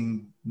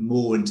anything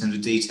more in terms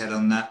of detail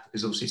on that,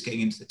 because obviously it's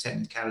getting into the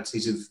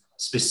technicalities of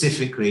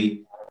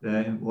specifically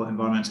what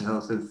Environmental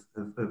Health have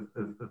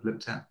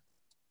looked at.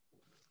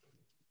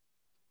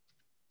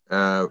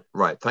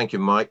 Right, thank you,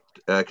 Mike.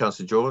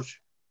 Councillor George?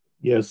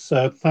 Yes,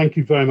 thank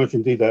you very much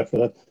indeed for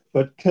that.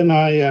 But can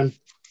I,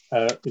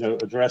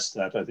 address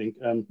that? I think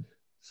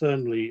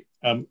certainly,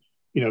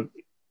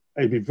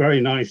 it'd be very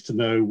nice to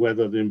know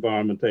whether the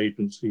Environment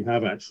Agency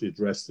have actually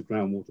addressed the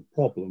groundwater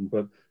problem.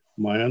 But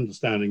my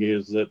understanding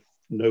is that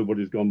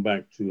nobody's gone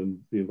back to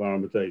the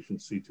Environment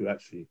Agency to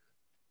actually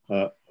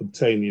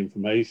obtain the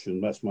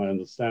information. That's my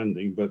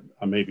understanding, but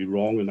I may be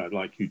wrong, and I'd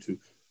like you to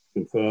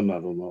confirm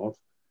that or not.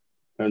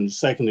 And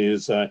secondly,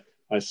 as I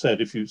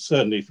said, if you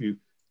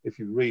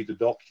read the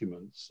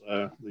documents,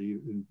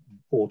 the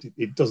report,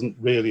 it doesn't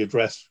really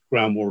address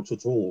groundwater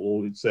at all.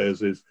 All it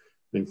says is,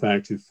 in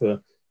fact,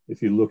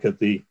 if you look at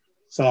the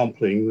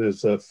sampling,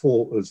 there's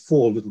four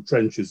little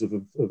trenches of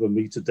a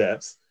metre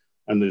depth,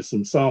 and there's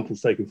some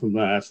samples taken from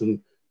that, and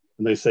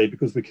they say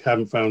because we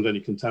haven't found any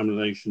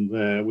contamination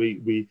there,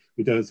 we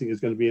don't think there's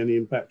going to be any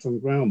impact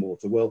on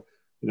groundwater. Well,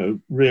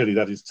 really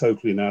that is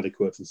totally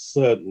inadequate, and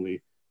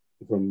certainly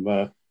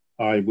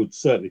I would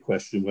certainly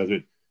question whether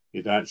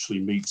it actually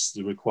meets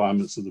the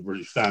requirements of the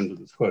British standard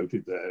that's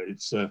quoted there.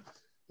 It's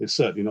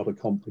certainly not a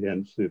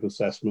comprehensive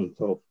assessment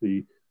of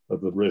the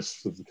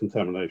risks of the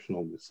contamination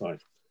on this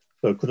site.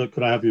 So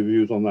could I have your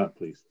views on that,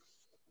 please?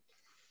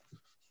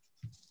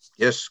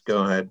 Yes,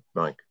 go ahead,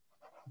 Mike.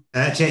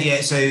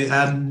 Yeah, so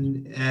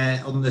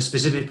on the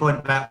specific point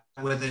about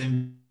whether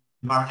the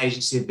Environment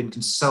Agency have been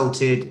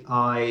consulted,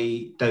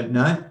 I don't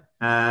know.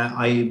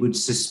 I would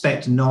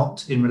suspect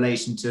not in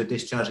relation to a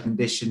discharge of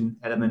condition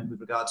element with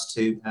regards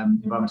to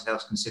Environmental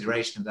Health's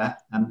consideration of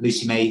that.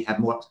 Lucy may have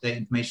more up-to-date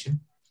information.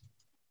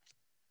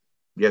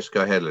 Yes,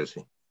 go ahead,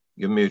 Lucy.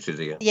 You're muted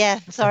again. Yeah,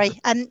 sorry.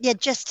 Yeah,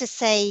 just to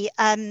say,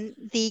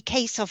 the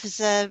case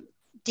officer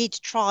did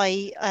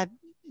try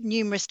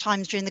numerous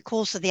times during the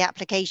course of the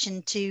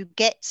application to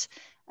get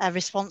a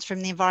response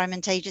from the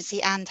Environment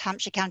Agency and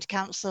Hampshire County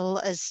Council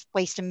as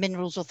Waste and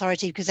Minerals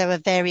Authority, because there were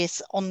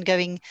various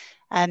ongoing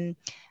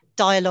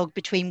dialogue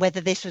between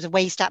whether this was a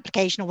waste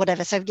application or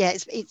whatever. So yeah,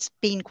 it's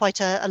been quite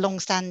a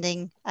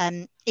long-standing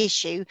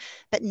issue,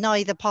 but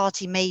neither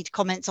party made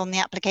comments on the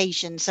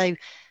application. So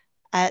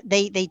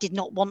they did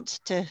not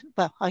want to,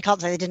 well, I can't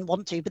say they didn't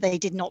want to, but they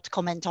did not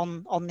comment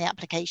on the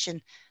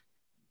application.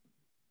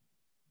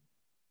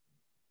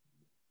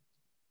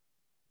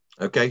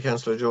 Okay,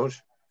 Councillor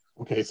George.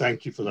 Okay,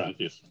 thank you for that.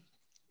 Yes.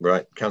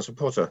 Right, Councillor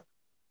Potter.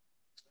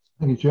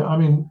 Thank you, Chair. I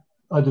mean,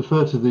 I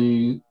defer to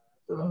the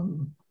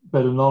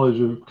better knowledge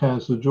of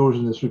Councillor George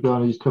in this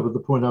regard. He's covered the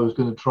point I was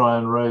going to try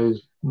and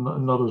raise,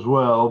 not as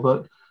well,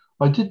 but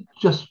I did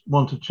just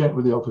want to check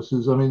with the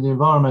officers. I mean, the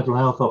environmental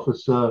health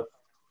officer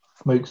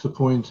makes the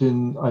point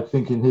in, I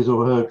think, in his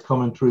or her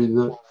commentary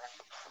that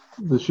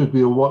there should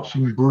be a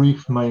watching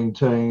brief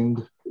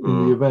maintained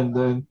in the event.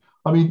 Then,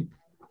 I mean,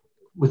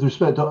 with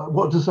respect to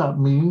what does that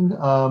mean?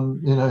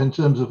 You know, in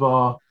terms of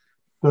our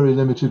very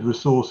limited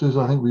resources,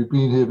 I think we've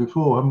been here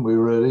before, haven't we?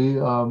 Really,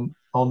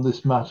 on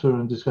this matter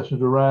and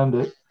discussions around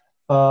it.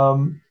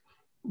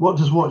 What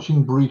does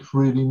watching brief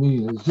really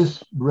mean? Is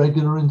this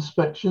regular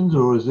inspections,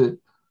 or is it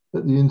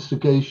at the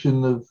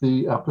instigation of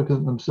the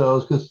applicant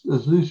themselves? Because,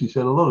 as Lucy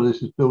said, a lot of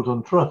this is built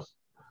on trust,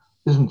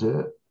 isn't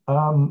it?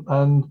 And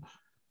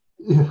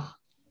I don't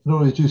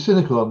want to be too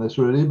cynical on this,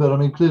 really, but I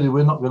mean, clearly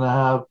we're not going to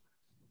have,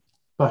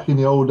 back in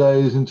the old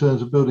days, in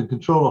terms of building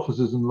control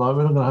officers and the like,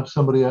 we're not going to have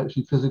somebody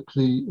actually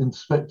physically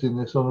inspecting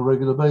this on a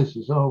regular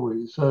basis, are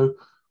we? So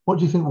what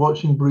do you think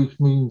watching brief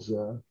means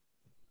there?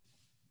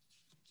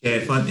 Yeah,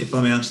 if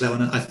I may answer that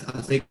one, I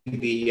think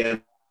the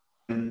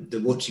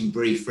watching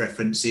brief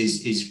reference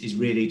is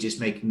really just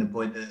making the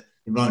point that the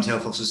environmental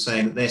health officers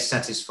saying that they're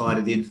satisfied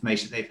with the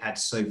information they've had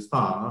so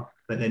far,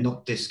 but they're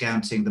not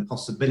discounting the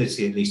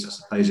possibility, at least I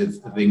suppose,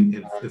 of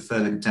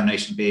further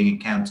contamination being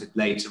encountered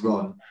later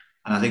on.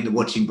 And I think the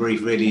watching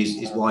brief really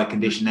is why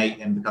Condition 8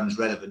 then becomes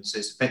relevant. So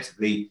it's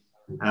effectively,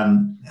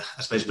 I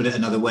suppose, put it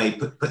another way,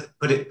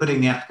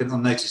 putting the applicant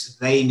on notice that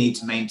they need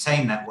to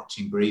maintain that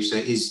watching brief. So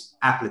it is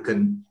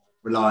applicant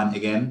reliant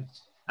again,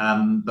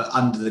 but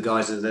under the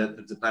guise of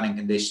the planning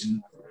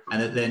condition.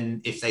 And that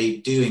then if they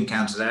do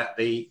encounter that,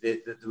 the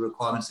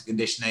requirements of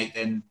Condition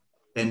 8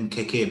 then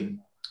kick in.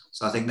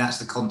 So I think that's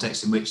the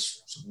context in which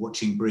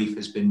watching brief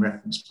has been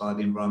referenced by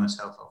the Environmental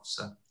Health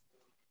Officer.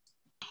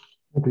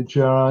 Okay,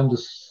 Chair, I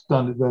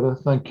understand it better.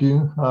 Thank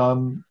you.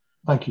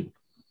 Thank you.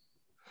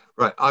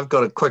 Right, I've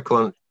got a quick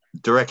one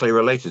directly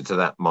related to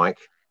that, Mike.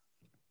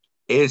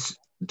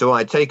 Do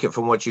I take it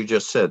from what you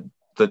just said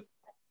that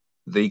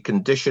the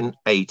Condition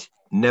 8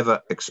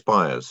 never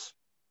expires?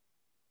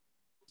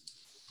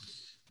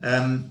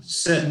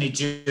 Certainly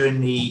during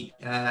the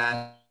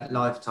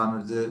lifetime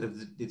of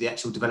the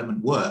actual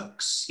development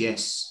works,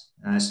 yes.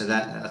 So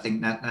that I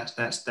think that's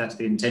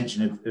the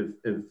intention of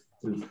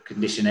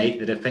Condition 8,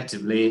 that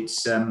effectively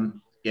it's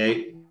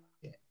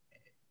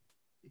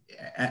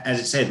as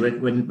it said,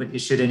 when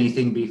should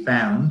anything be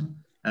found,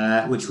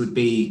 which would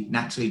be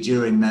naturally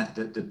during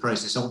the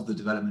process of the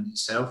development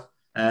itself,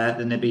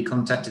 then they'd be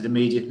contacted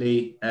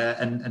immediately,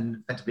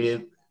 and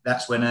effectively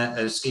that's when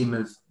a scheme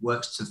of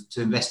works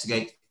to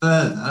investigate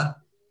further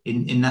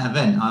in that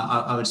event.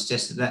 I would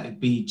suggest that would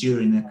be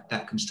during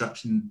that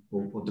construction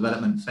or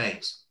development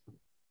phase.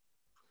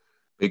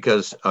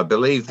 Because I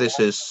believe this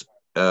is,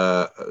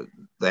 they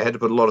had to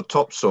put a lot of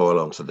topsoil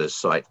onto this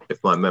site,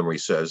 if my memory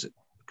serves it,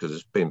 because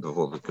it's been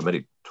before the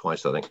committee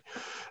twice, I think.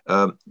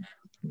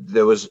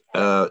 There was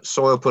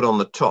soil put on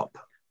the top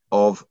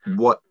of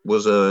what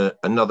was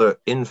another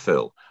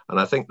infill. And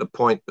I think the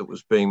point that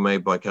was being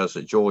made by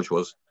Councillor George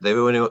was they've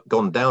only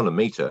gone down a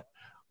metre,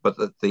 but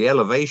the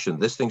elevation,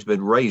 this thing's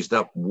been raised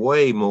up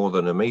way more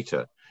than a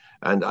metre.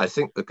 And I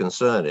think the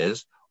concern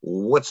is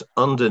what's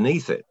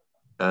underneath it.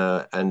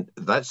 And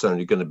that's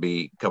only going to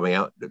be coming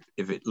out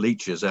if it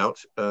leaches out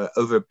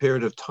over a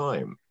period of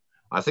time.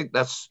 I think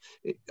that's,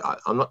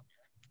 I'm not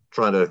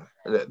trying to,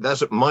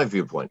 that's my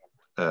viewpoint,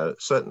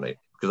 certainly,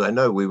 because I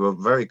know we were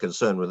very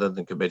concerned within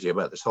the committee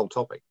about this whole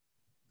topic.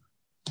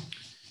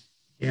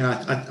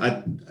 Yeah,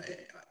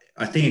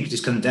 I think it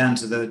just comes down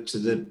to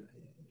the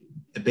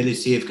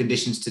ability of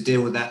conditions to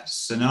deal with that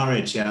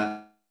scenario,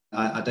 Chair.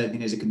 I don't think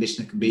there's a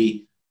condition that can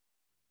be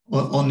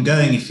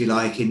ongoing, if you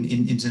like,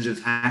 in terms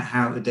of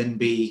how it would then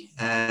be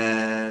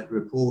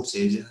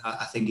reported.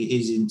 I think it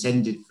is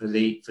intended for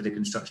the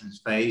construction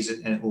phase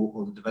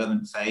or the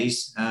development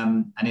phase.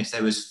 And if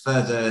there was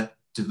further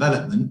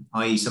development,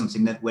 i.e.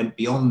 something that went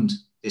beyond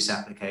this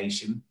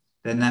application,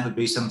 then that would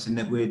be something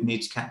that we'd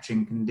need to capture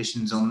in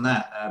conditions on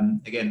that.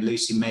 Again,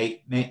 Lucy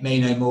may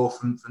know more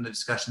from the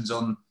discussions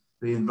on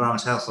the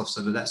Environmental Health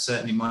Officer, but that's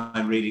certainly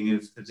my reading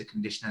of the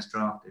condition as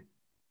drafted.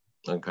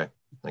 Okay,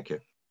 thank you.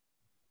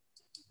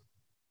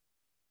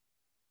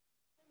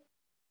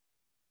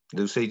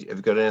 Lucy, have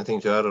you got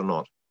anything to add or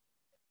not?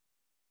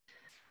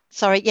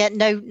 Sorry, yeah,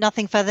 no,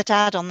 nothing further to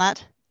add on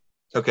that.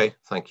 Okay,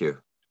 thank you.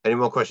 Any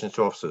more questions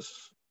to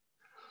officers?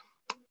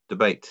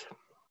 Debate.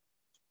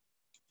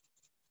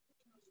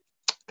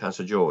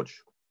 Councillor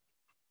George.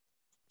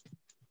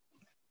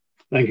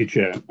 Thank you,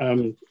 Chair.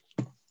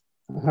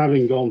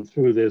 Having gone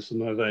through this,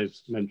 and as I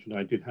mentioned,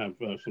 I did have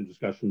some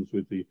discussions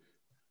with the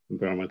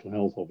Environmental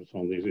Health Office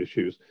on these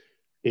issues.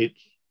 It's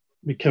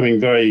becoming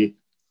very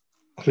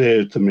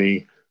clear to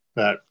me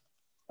that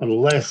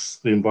unless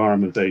the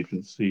Environment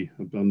Agency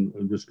have done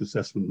a risk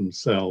assessment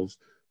themselves,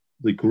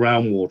 the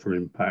groundwater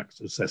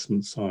impacts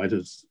assessment side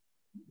has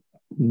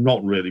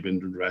not really been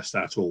addressed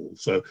at all.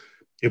 So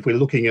if we're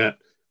looking at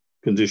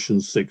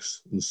conditions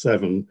 6 and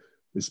 7,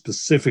 is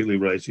specifically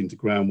relating to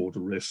groundwater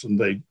risks, and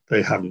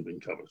they haven't been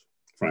covered.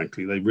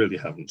 Frankly, they really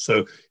haven't.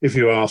 So if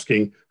you're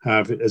asking,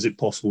 is it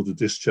possible to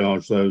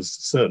discharge those,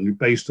 certainly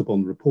based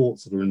upon the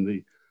reports that are in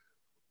the,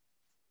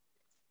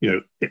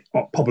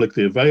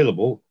 publicly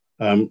available,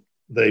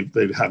 they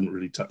haven't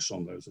really touched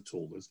on those at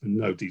all. There's been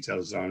no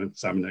detailed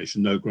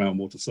examination, no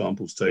groundwater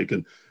samples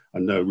taken,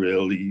 and no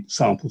really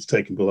samples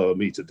taken below a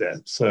metre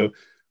depth. So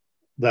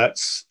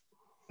that's,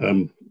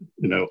 I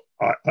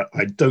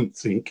don't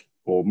think,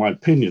 or my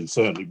opinion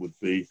certainly would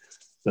be,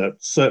 that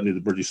certainly the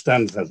British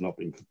standard has not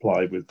been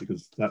complied with,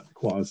 because that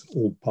requires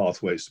all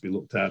pathways to be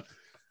looked at.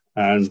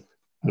 And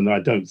I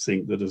don't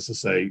think that, as I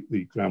say,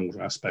 the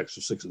groundwater aspects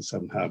of 6 and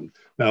 7 haven't.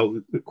 Now,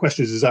 the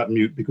question is that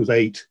mute because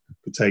 8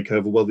 could take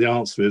over? Well, the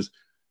answer is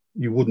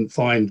you wouldn't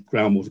find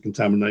groundwater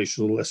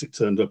contamination unless it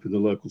turned up in the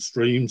local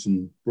streams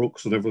and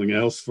brooks and everything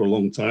else for a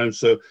long time.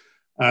 So,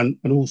 and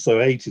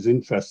also 8 is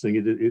interesting.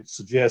 It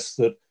suggests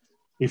that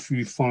if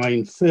you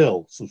find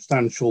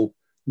substantial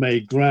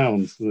made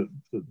ground that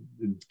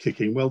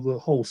kicking, well, the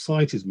whole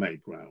site is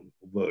made ground,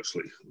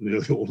 virtually,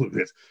 nearly all of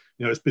it.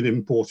 It's been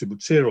imported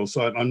material,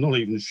 so I'm not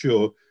even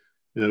sure,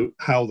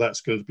 how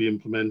that's going to be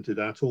implemented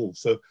at all.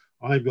 So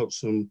I've got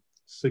some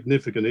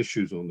significant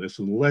issues on this,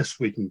 unless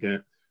we can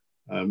get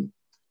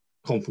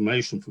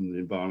confirmation from the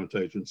Environment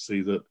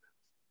Agency that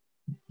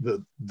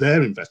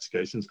their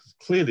investigations, because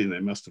clearly they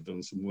must have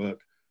done some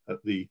work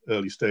at the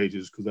early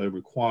stages, because they're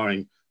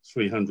requiring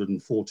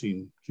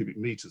 314 cubic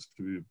meters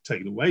to be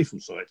taken away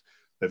from site.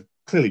 They're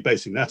clearly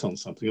basing that on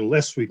something.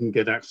 Unless we can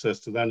get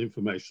access to that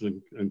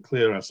information and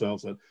clear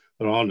ourselves that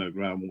there are no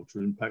groundwater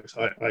impacts,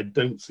 I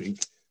don't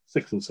think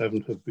 6 and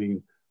 7 have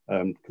been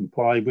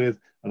complied with,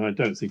 and I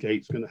don't think 8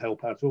 is going to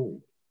help at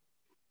all.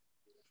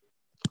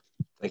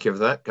 Thank you for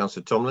that.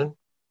 Councillor Tomlin.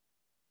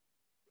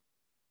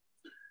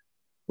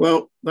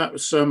 Well, that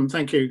was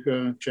thank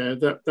you, Chair.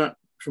 That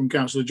from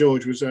Councillor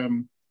George was a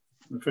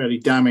fairly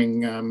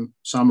damning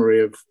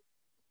summary of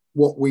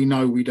what we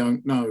know we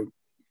don't know.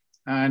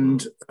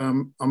 And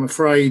I'm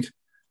afraid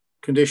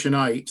condition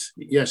 8,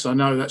 yes, I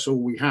know that's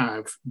all we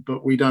have,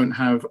 but we don't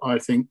have, I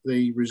think,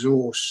 the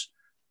resource,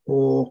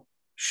 or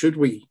should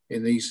we,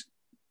 in these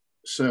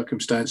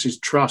circumstances,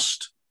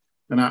 trust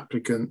an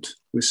applicant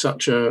with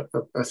such a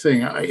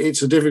thing?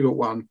 It's a difficult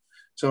one.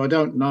 So I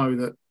don't know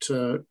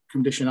that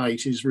condition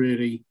 8 is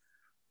really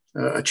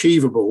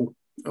achievable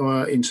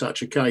in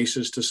such a case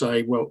as to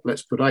say, well,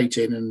 let's put 8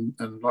 in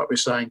and like we're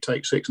saying,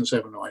 take 6 and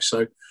 7 away.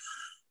 So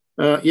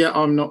yeah,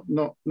 I'm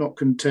not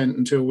content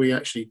until we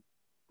actually,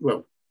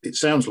 well, it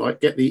sounds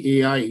like, get the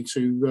EA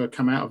to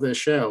come out of their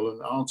shell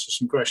and answer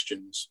some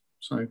questions.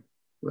 So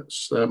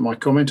that's my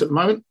comment at the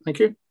moment. Thank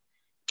you.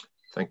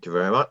 Thank you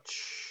very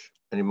much.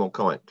 Any more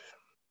comment?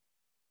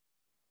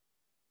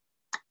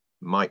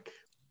 Mike.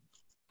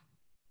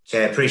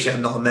 Chair, appreciate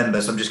I'm not a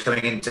member, so I'm just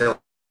coming in to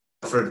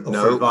offer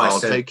I'll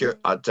advice. take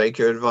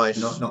your advice.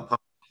 Not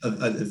part of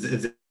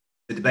the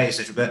debate,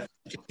 etc. But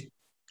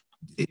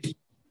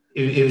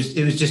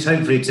it was just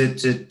hopefully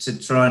to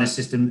try and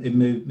assist and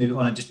move it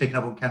on. And just picking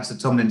up on Councillor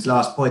Tomlin's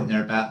last point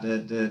there about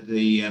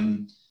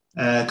the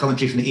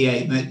commentary from the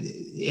EA.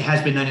 It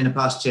has been known in the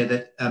past, Chair,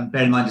 that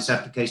bear in mind this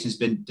application has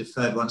been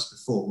deferred once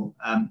before.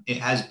 It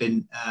has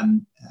been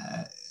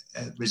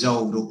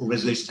resolved, or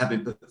resolutions have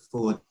been put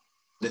forward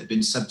that have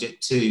been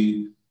subject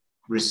to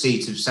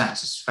receipt of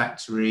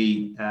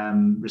satisfactory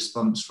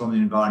response from the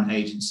Environment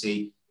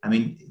Agency. I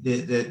mean,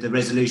 the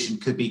resolution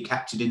could be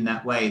captured in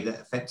that way, that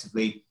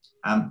effectively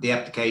the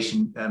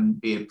application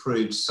be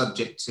approved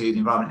subject to the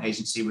Environment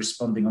Agency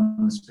responding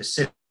on the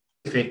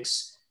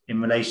specifics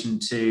in relation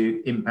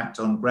to impact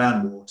on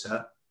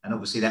groundwater. And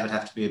obviously that would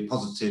have to be a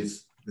positive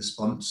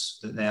response,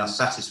 that they are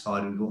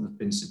satisfied with what has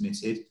been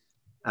submitted.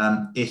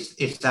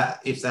 If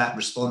that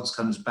response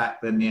comes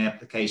back, then the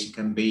application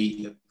can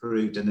be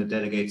approved and the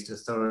delegated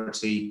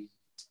authority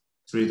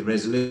through the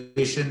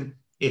resolution.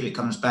 If it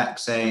comes back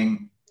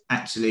saying,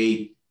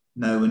 actually,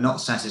 no, we're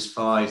not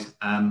satisfied,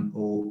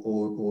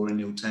 or in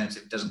the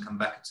alternative, it doesn't come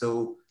back at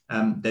all,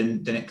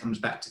 then it comes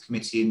back to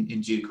committee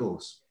in due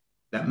course.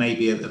 That may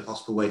be a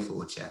possible way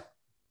forward, Chair.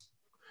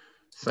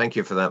 Thank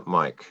you for that,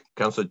 Mike.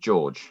 Councillor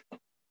George.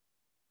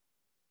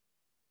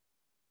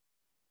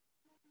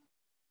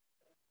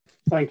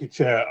 Thank you,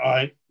 Chair.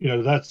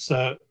 That's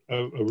a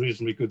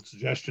reasonably good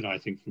suggestion, I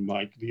think, from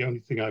Mike. The only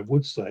thing I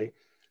would say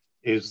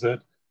is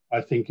that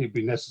I think it'd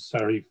be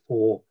necessary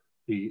for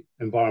the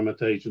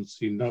Environment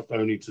Agency not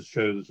only to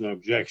show there's no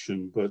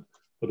objection,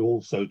 but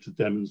also to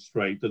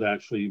demonstrate that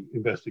actually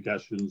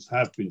investigations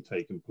have been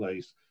taking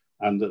place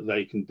and that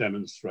they can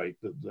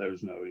demonstrate that there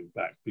is no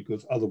impact,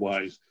 because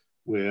otherwise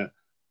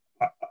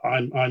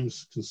I'm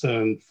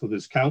concerned for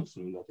this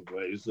council in a lot of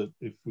ways that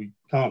if we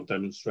can't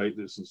demonstrate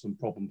this and some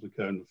problems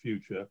occur in the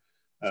future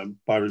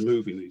by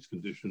removing these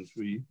conditions,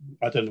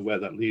 I don't know where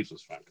that leaves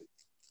us, frankly.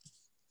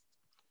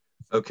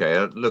 Okay,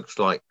 it looks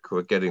like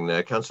we're getting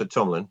there. Councillor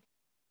Tomlin.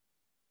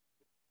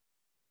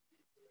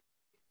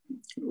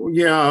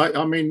 Yeah,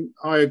 I mean,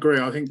 I agree.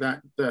 I think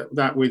that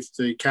with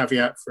the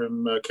caveat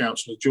from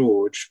Councillor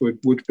George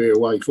would be a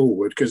way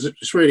forward, because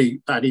it's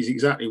really, that is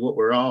exactly what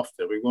we're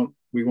after.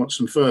 We want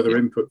some further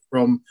input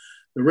from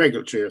the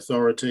regulatory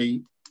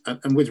authority,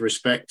 and with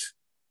respect,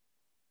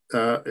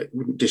 it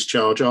wouldn't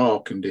discharge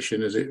our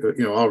condition as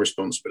our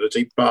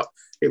responsibility, but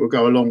it would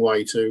go a long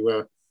way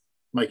to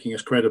making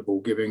us credible,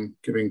 giving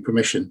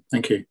permission.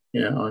 Thank you.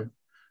 Yeah,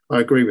 I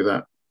agree with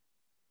that.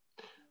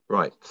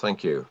 Right,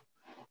 thank you.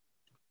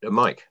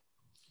 Mike.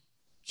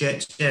 Chair,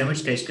 in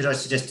which case, could I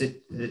suggest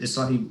a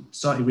slightly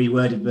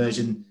reworded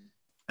version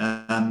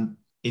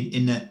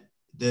in that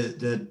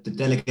the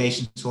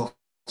delegation to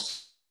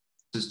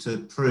officers to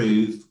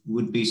approve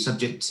would be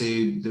subject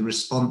to the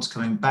response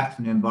coming back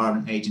from the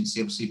Environment Agency,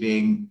 obviously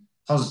being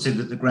positive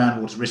that the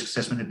groundwater risk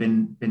assessment had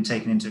been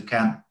taken into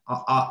account,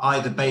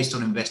 either based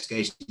on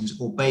investigations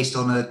or based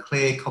on a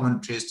clear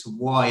commentary as to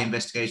why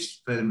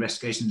further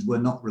investigations were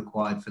not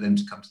required for them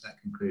to come to that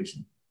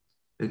conclusion.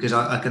 Because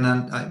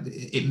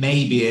it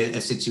may be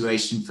a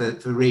situation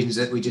for reasons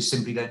that we just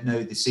simply don't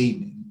know this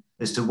evening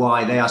as to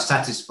why they are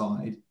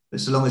satisfied, but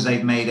so long as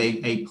they've made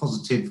a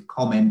positive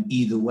comment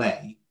either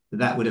way,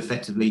 that would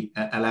effectively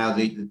allow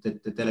the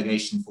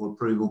delegation for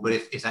approval. But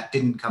if that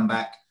didn't come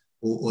back,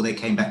 or they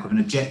came back with an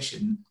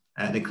objection,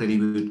 they clearly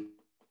would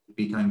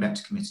be coming back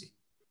to committee.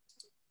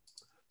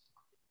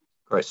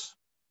 Chris,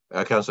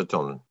 Councillor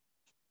Tomlin.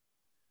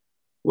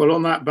 Well,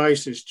 on that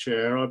basis,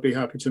 Chair, I'd be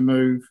happy to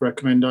move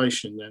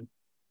recommendation then,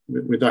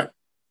 with that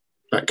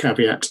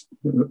caveat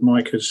that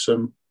Mike has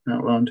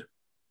outlined.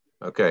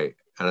 Okay,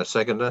 and a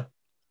seconder?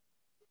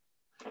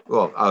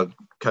 Well,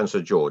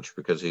 Councillor George,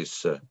 because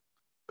he's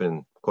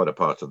been quite a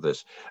part of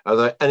this. Are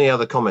there any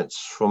other comments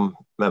from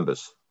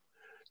members?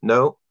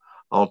 No?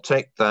 I'll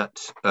take that.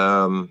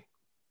 Now,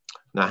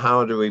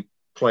 how do we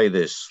play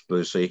this,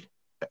 Lucy?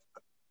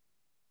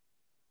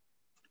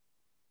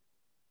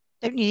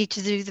 Don't you need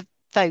to do the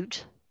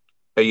vote?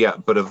 Yeah,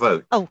 but a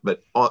vote. Oh,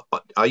 but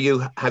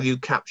have you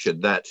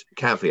captured that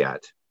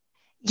caveat?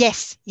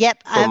 Yes.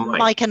 Yep.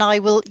 Mike and I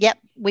will. Yep,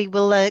 we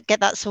will get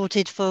that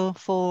sorted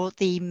for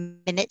the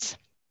minutes.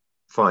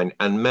 Fine.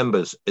 And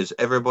members, is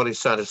everybody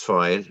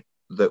satisfied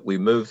that we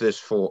move this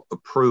for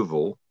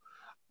approval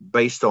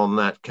based on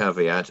that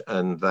caveat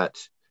and that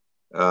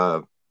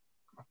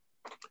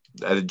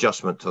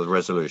adjustment to the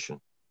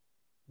resolution?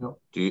 No.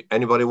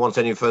 Anybody want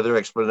any further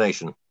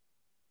explanation?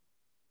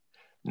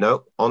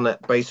 No. On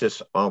that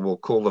basis, I will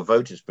call the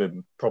vote. It's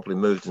been properly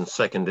moved and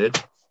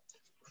seconded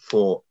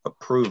for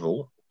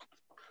approval.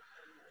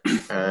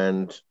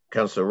 And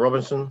Councillor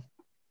Robinson?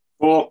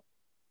 For.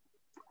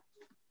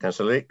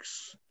 Councillor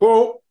Leeks?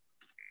 For.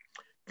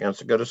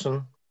 Councillor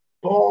Goodison?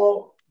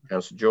 For.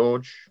 Councillor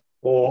George?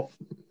 For.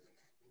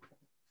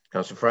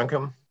 Councillor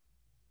Frankham?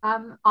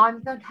 I'm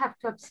going to have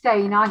to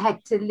abstain. I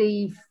had to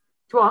leave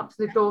to answer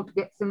the door to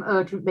get some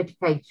urgent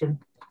medication.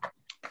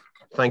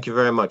 Thank you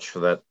very much for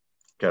that,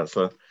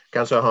 Councillor.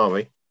 Councillor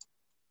Harvey?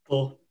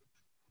 For.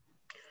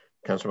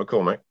 Councillor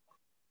McCormack?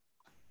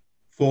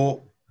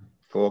 For.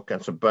 For.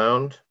 Councillor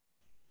Bound?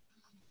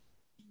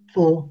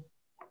 For.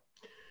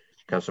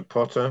 Councillor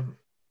Potter?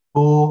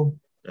 For.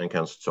 And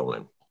Councillor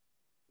Tomlin?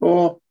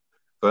 For.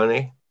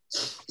 Bernie?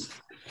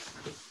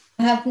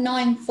 I have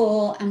 9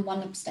 for and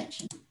 1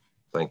 abstention.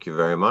 Thank you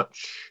very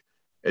much.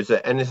 Is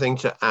there anything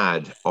to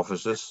add,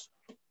 officers?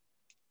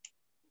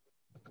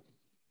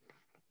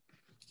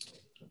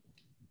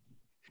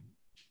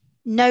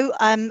 No,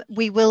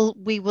 we will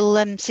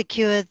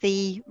secure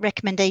the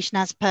recommendation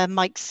as per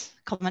Mike's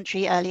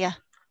commentary earlier.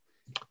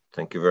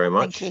 Thank you very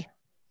much. Thank you.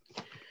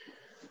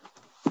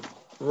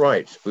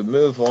 Right, we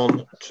move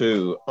on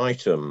to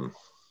item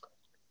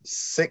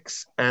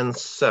 6 and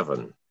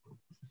 7.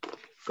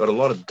 Got a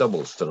lot of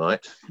doubles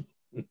tonight,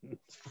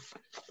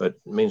 but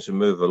it means we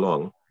move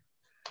along.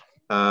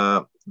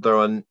 There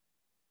are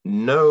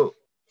no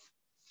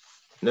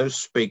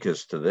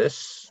speakers to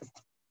this.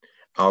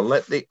 I'll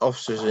let the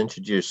officers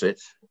introduce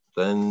it,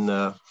 then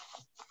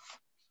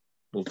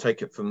we'll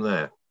take it from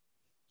there.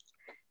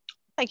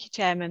 Thank you,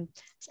 Chairman.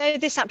 So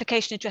this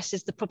application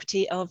addresses the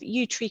property of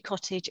Yew Tree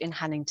Cottage in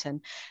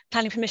Hannington.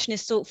 Planning permission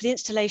is sought for the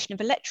installation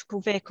of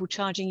electrical vehicle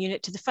charging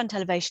unit to the front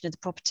elevation of the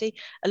property,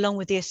 along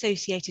with the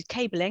associated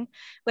cabling,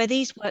 where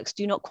these works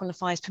do not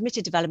qualify as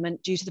permitted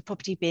development due to the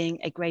property being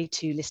a Grade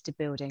 2 listed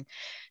building.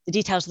 The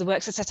details of the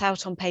works are set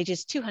out on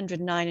pages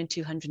 209 and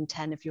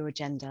 210 of your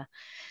agenda.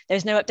 There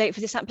is no update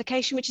for this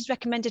application, which is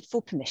recommended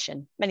for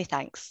permission. Many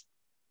thanks.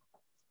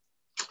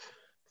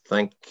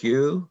 Thank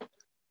you.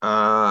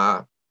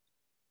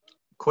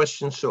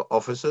 Questions to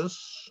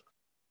officers?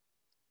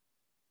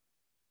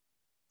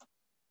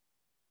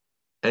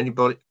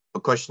 Anybody?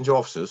 A question to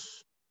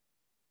officers?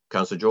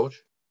 Councillor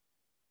George?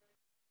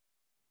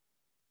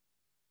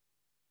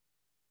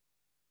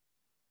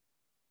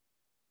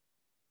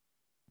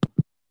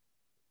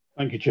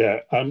 Thank you,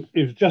 Chair.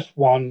 It's just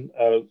one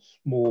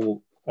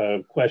small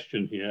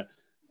question here.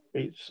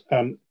 It's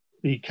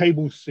the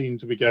cables seem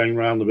to be going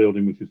around the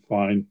building, which is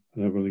fine,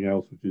 and everything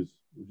else, which is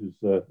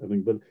I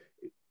think. But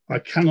I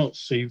cannot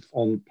see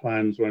on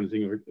plans or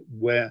anything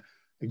where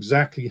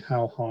exactly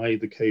how high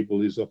the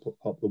cable is up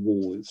the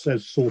wall. It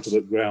says sort of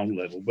at ground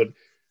level, but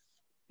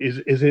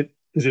is it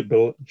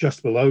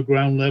just below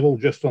ground level,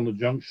 just on the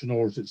junction,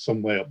 or is it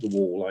somewhere up the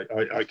wall?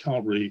 I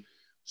can't really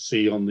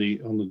see on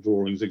the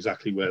drawings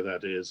exactly where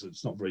that is.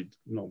 It's not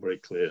very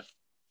clear.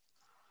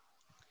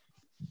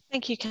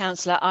 Thank you,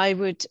 Councillor. I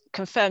would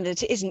confirm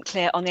that it isn't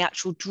clear on the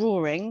actual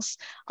drawings.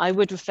 I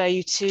would refer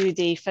you to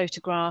the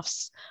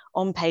photographs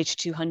on page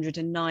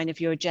 209 of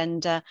your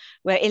agenda,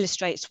 where it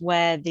illustrates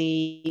where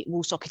the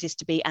wall socket is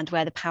to be and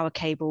where the power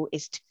cable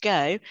is to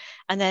go.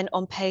 And then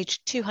on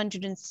page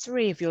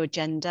 203 of your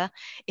agenda,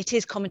 it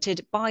is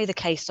commented by the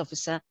case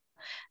officer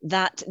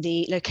that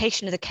the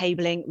location of the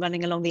cabling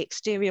running along the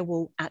exterior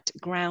wall at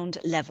ground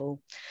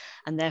level.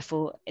 And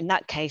therefore, in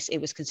that case, it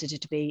was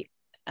considered to be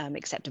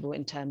acceptable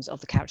in terms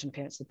of the character and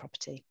appearance of the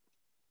property.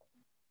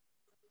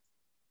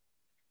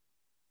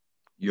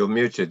 You're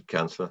muted,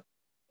 Councillor.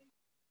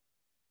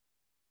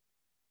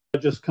 I'll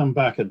just come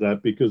back at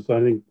that because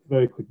I think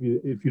very quickly,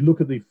 if you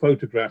look at the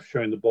photograph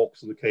showing the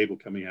box and the cable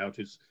coming out,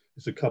 it's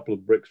a couple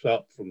of bricks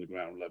up from the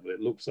ground level. It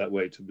looks that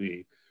way to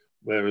me,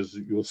 whereas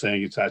you're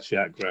saying it's actually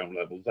at ground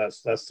level.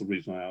 That's the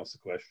reason I asked the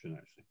question,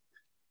 actually.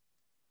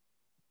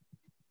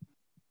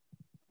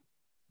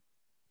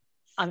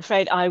 I'm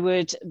afraid I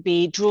would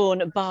be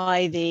drawn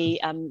by the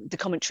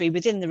commentary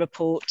within the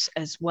report,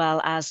 as well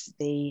as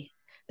the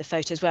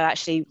photos, where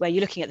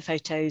you're looking at the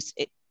photos,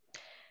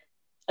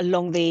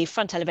 along the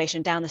front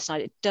elevation down the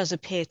side, it does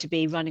appear to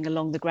be running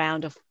along the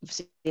ground.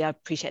 Obviously, I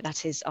appreciate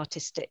that is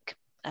artistic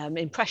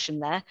impression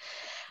there.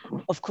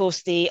 Of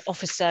course, the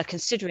officer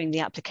considering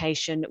the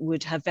application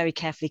would have very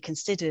carefully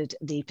considered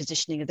the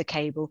positioning of the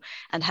cable,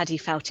 and had he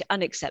felt it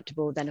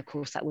unacceptable, then of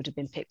course that would have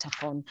been picked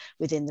up on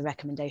within the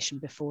recommendation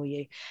before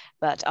you.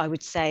 But I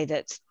would say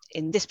that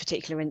in this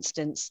particular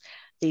instance,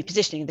 the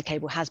positioning of the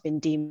cable has been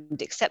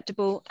deemed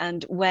acceptable,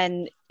 and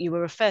when you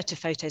were referred to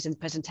photos in the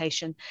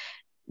presentation,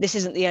 this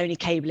isn't the only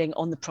cabling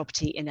on the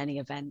property in any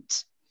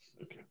event.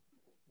 Okay,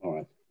 all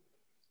right.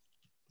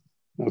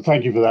 No,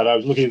 thank you for that. I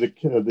was looking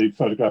at the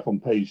photograph on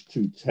page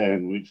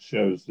 210, which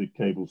shows the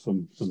cable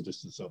some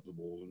distance up the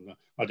wall, and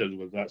I don't know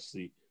whether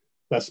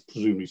that's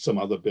presumably some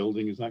other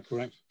building. Is that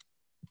correct?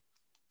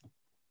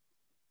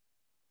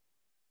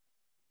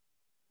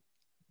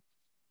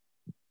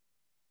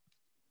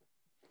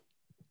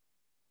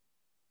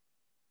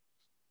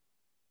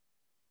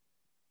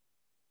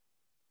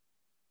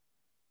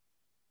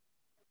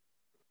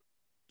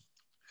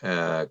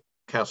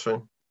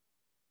 Catherine?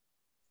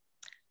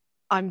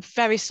 I'm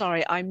very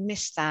sorry, I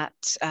missed that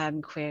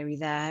query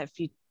there. If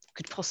you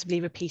could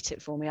possibly repeat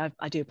it for me, I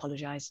do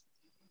apologise.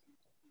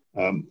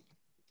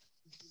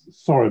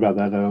 Sorry about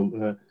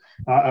that.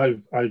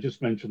 I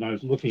just mentioned I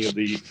was looking at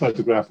the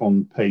photograph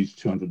on page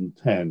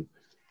 210,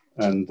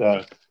 and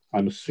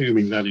I'm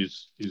assuming that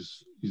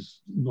is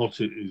not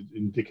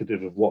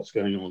indicative of what's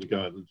going on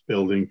in this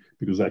building,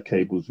 because that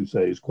cable, as you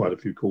say, is quite a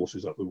few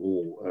courses up the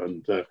wall,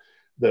 and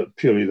that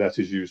purely that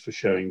is used for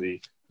showing the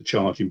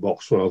charging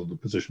box rather than the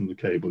position of the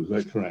cable. Is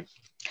that correct?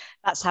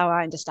 That's how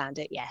I understand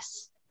it,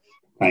 yes.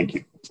 Thank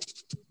you.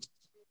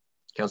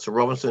 Councillor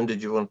Robinson,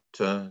 did you want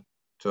to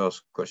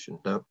ask a question?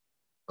 No?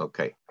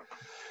 Okay.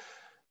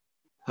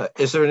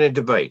 Is there any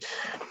debate?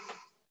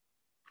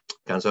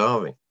 Councillor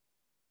Harvey?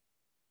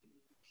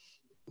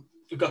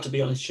 We've got to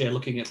be honest, Chair,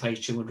 looking at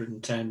page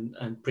 210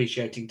 and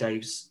appreciating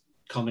Dave's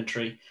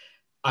commentary,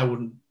 I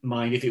wouldn't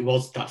mind if it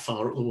was that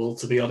far up the wall,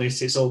 to be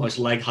honest. It's almost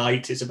leg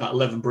height. It's about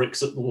 11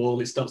 bricks up the wall.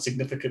 It's not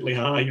significantly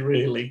high,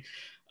 really.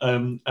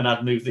 And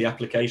I'd move the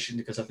application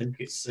because I think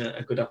it's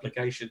a good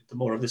application. The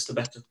more of this, the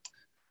better.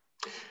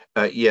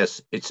 Yes,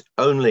 it's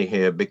only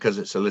here because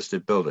it's a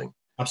listed building.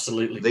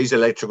 Absolutely. These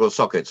electrical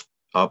sockets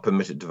are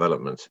permitted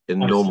development in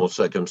normal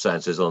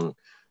circumstances on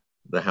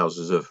the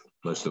houses of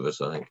most of us,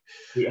 I think.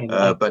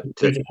 Yeah, but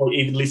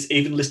even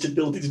listed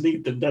buildings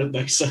need them, don't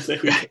they? So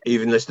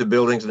even listed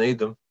buildings need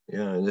them.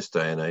 Yeah, in this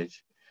day and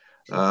age.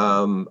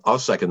 I'll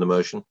second the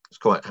motion.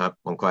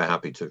 I'm quite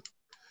happy to,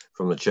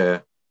 from the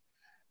chair.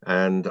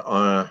 And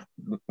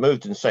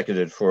moved and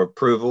seconded for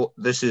approval.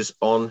 This is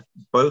on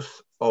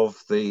both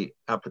of the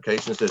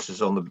applications. This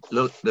is on the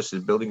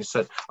listed building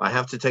set. I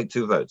have to take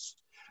 2 votes.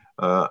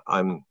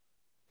 I'm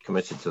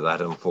committed to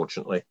that,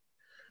 unfortunately.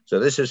 So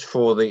this is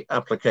for the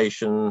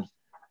application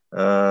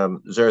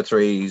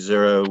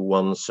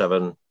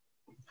 03017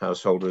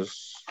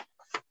 householders,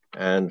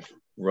 and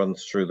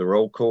runs through the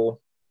roll call.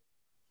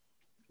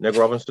 Ned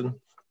Robinson?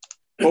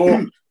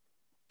 For.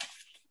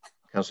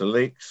 Councillor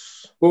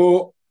Leeks?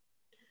 For.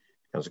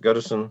 Councillor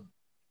Goodison?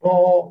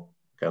 For.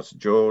 Councillor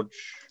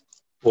George?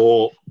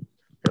 For.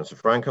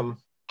 Councillor Frankham?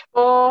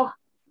 For.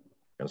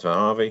 Councillor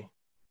Harvey?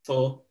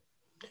 For.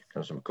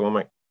 Councillor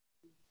McCormick?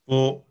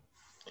 For.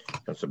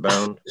 Councillor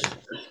Bound?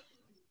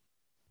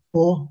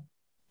 For.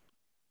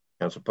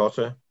 Councillor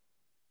Potter?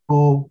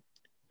 For.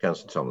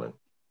 Councillor Tomlin?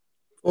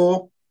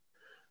 For.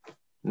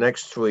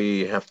 Next,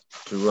 we have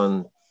to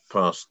run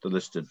past the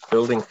listed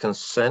building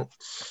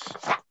consents.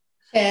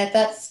 Chair,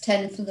 that's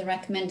 10 for the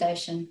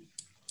recommendation.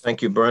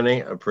 Thank you,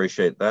 Bernie. I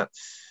appreciate that.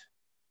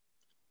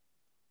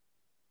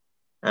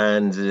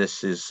 And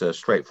this is a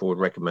straightforward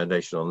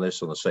recommendation on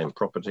this on the same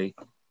property.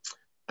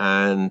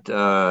 And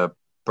I'll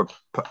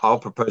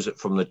propose it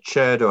from the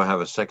chair. Do I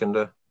have a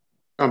seconder?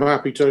 I'm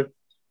happy to.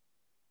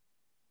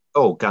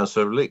 Oh,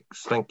 Councillor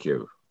Leeks, thank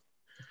you.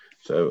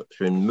 So it's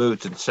been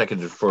moved and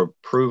seconded for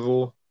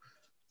approval.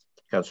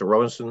 Councillor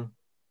Robinson.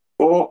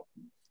 For.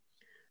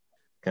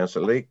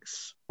 Councillor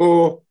Leeks.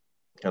 For.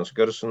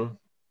 Councillor Goodison.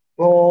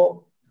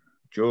 For.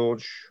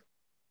 George.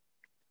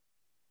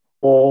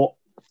 For.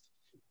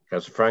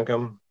 Councillor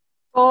Frankham.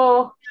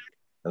 For.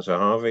 Councillor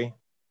Harvey.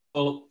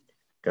 For.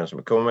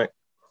 Councillor McCormick.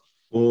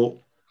 For.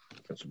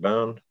 Councillor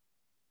Bound.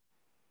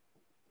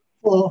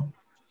 For.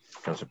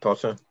 Councillor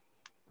Potter.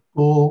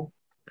 For.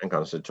 And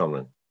Councillor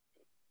Tomlin.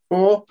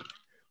 For.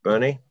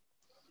 Bernie.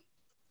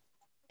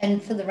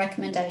 And for the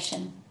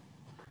recommendation.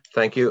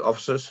 Thank you,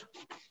 officers.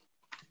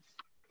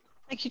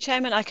 Thank you,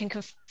 Chairman. I can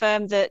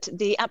confirm that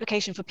the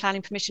application for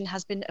planning permission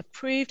has been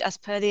approved as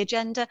per the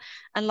agenda,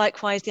 and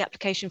likewise the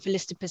application for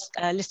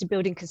listed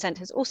building consent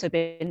has also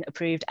been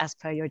approved as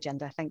per your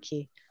agenda. Thank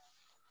you.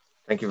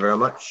 Thank you very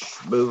much.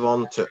 Move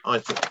on to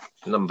item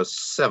number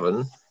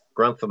 7,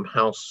 Grantham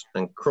House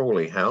and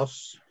Crawley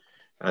House.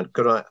 And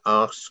could I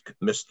ask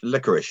Mr.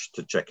 Licorice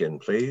to check in,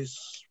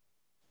 please?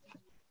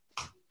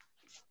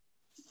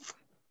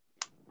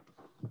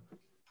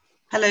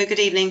 Hello, good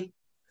evening.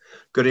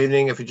 Good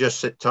evening. If you just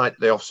sit tight,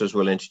 the officers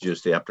will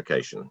introduce the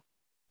application.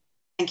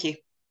 Thank you.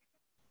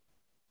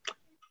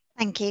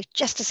 Thank you.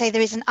 Just to say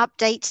there is an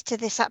update to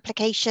this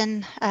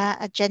application,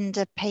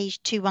 agenda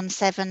page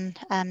 217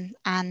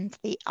 and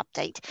the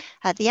update.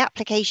 The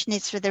application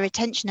is for the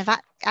retention of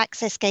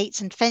access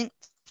gates and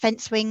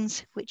fence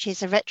wings, which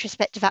is a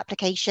retrospective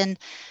application.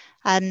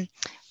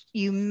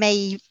 You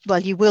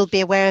will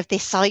be aware of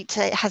this site.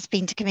 It has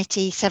been to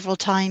committee several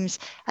times.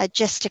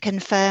 Just to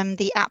confirm,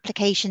 the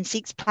application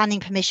seeks planning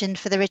permission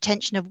for the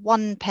retention of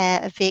 1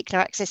 pair of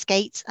vehicular access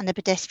gates and a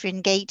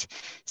pedestrian gate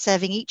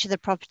serving each of the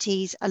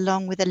properties,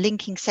 along with a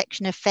linking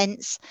section of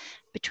fence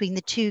between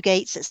the 2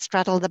 gates that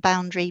straddle the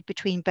boundary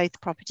between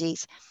both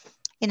properties.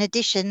 In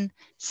addition,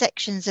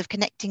 sections of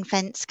connecting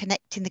fence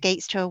connecting the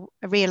gates to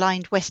a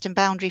realigned western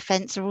boundary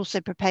fence are also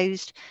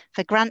proposed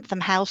for Grantham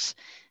House.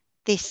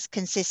 This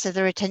consists of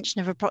the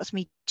retention of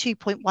approximately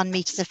 2.1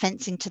 metres of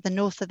fencing to the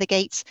north of the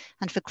gates,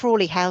 and for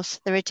Crawley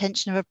House, the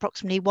retention of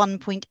approximately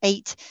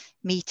 1.8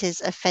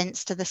 metres of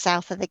fence to the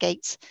south of the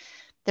gates.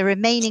 The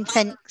remaining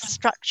fence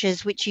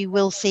structures, which you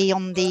will see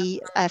on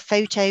the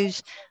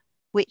photos,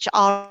 which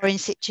are in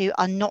situ,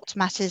 are not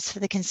matters for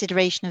the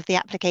consideration of the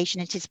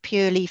application. It is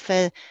purely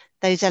for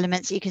those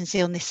elements that you can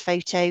see on this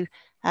photo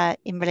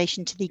in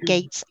relation to the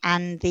gates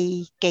and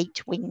the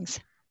gate wings.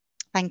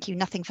 Thank you.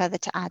 Nothing further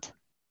to add.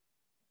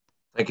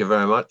 Thank you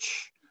very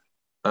much.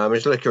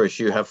 Ms. Licorice,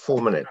 you have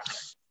 4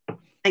 minutes.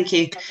 Thank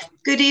you.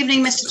 Good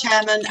evening, Mr.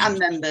 Chairman and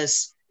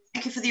members.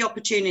 Thank you for the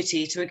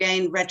opportunity to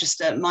again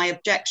register my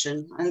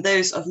objection and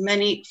those of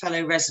many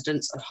fellow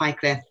residents of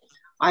Highclere.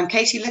 I'm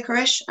Katie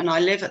Licorice and I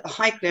live at the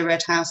Highclere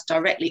Red House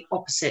directly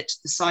opposite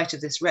the site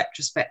of this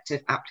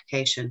retrospective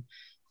application.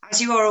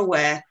 As you are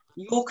aware,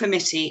 your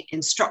committee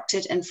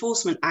instructed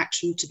enforcement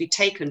action to be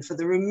taken for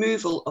the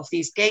removal of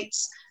these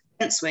gates,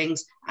 fence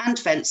wings and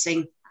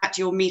fencing at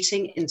your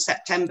meeting in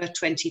September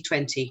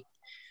 2020.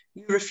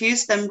 You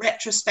refused them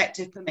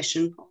retrospective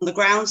permission on the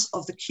grounds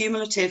of the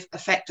cumulative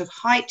effect of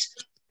height,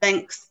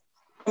 length,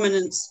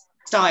 prominence,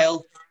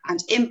 style, and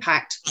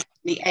impact of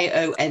the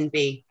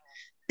AONB.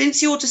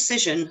 Since your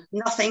decision,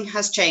 nothing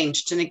has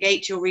changed to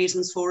negate your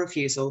reasons for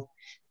refusal.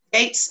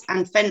 Gates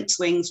and fence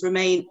wings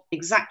remain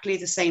exactly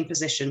the same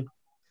position.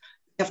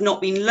 They have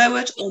not been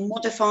lowered or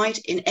modified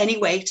in any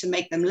way to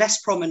make them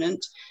less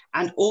prominent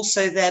and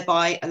also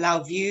thereby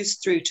allow views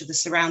through to the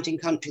surrounding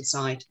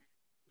countryside.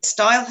 The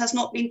style has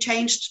not been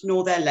changed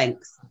nor their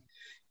length.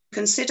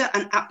 Consider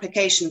an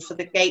application for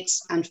the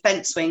gates and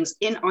fence wings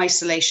in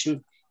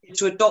isolation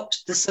to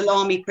adopt the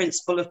salami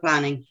principle of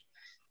planning.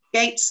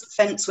 Gates,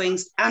 fence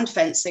wings and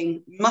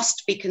fencing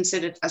must be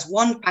considered as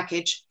one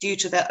package due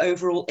to their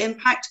overall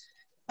impact,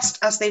 just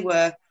as they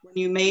were when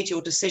you made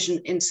your decision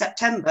in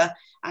September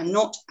and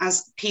not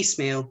as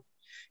piecemeal.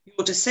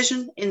 Your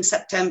decision in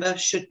September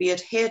should be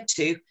adhered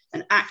to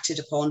and acted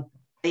upon by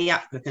the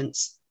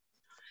applicants.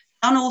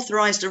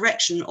 Unauthorised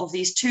erection of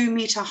these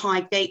 2-metre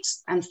high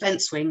gates and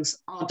fence wings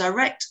are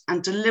direct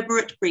and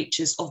deliberate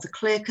breaches of the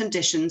clear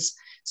conditions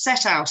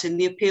set out in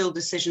the appeal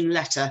decision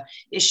letter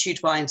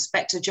issued by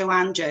Inspector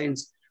Joanne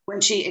Jones,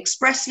 when she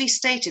expressly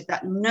stated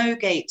that no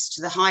gates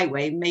to the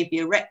highway may be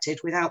erected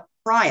without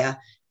prior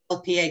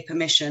LPA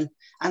permission,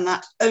 and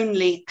that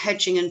only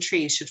hedging and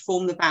trees should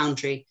form the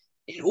boundary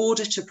in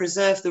order to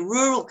preserve the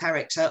rural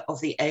character of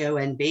the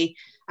AONB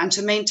and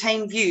to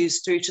maintain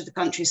views through to the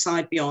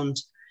countryside beyond.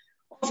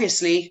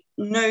 Obviously,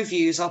 no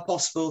views are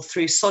possible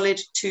through solid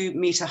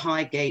 2-metre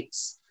high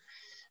gates.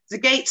 The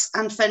gates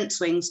and fence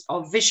wings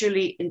are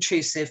visually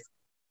intrusive.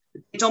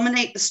 They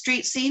dominate the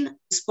street scene and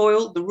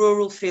spoil the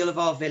rural feel of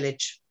our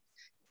village.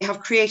 They have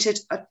created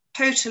a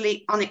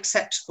totally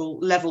unacceptable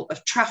level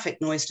of traffic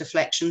noise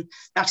deflection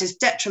that is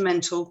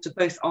detrimental to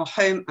both our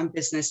home and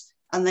business,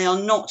 and they are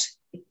not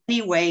in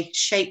any way,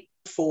 shape,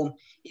 or form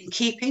in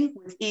keeping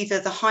with either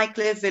the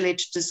Highclere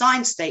Village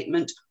design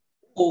statement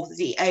or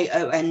the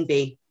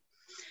AONB.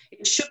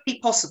 It should be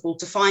possible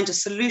to find a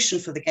solution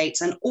for the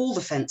gates and all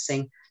the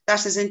fencing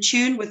that is in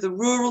tune with the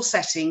rural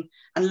setting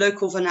and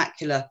local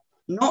vernacular,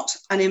 not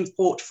an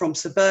import from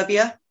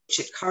suburbia, which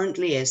it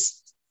currently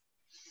is.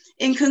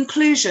 In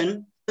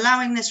conclusion,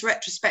 allowing this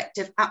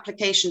retrospective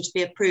application to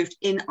be approved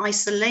in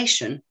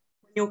isolation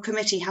when your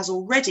committee has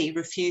already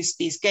refused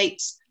these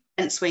gates,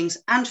 fence wings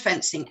and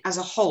fencing as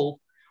a whole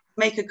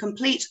make a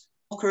complete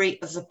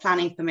mockery of the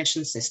planning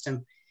permission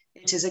system.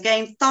 It is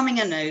again thumbing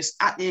a nose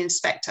at the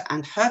inspector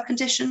and her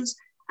conditions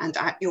and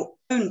at your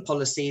own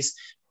policies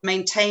to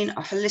maintain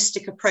a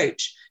holistic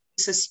approach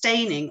to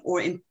sustaining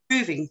or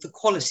improving the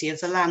quality of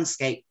the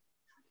landscape. It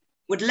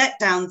would let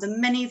down the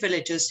many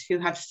villagers who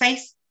had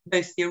faith in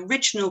both the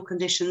original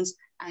conditions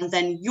and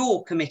then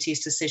your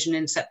committee's decision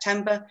in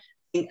September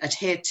being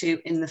adhered to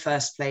in the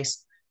first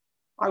place.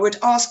 I would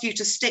ask you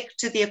to stick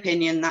to the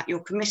opinion that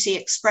your committee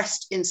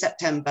expressed in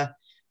September,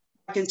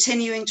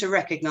 continuing to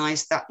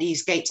recognise that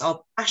these gates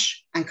are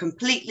brash and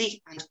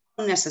completely and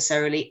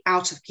unnecessarily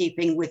out of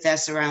keeping with their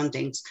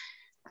surroundings,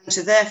 and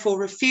to therefore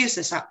refuse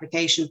this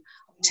application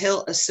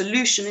until a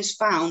solution is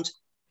found to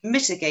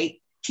mitigate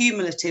the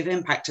cumulative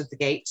impact of the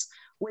gates,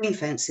 wing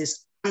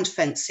fences and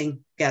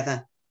fencing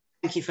together.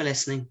 Thank you for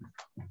listening.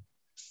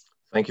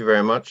 Thank you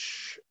very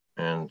much,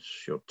 and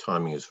your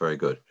timing is very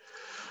good.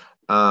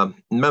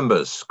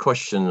 Members,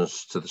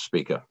 questions to the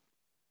speaker?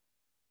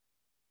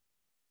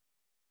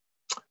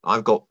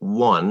 I've got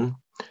one.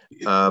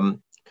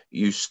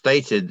 You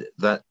stated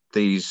that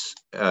these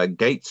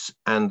gates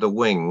and the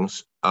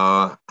wings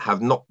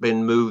have not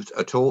been moved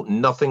at all.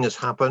 Nothing has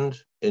happened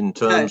in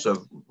terms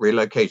of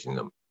relocating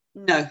them.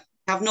 No,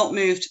 have not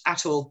moved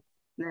at all.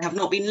 They have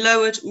not been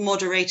lowered,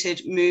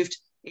 moderated, moved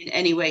in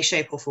any way,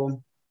 shape or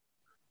form.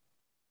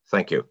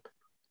 Thank you.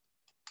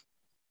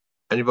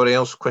 Anybody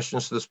else?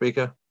 Questions to the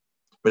speaker?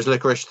 Ms.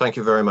 Licorice, thank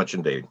you very much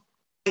indeed.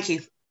 Thank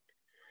you.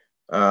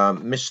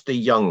 Mr.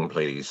 Young,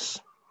 please.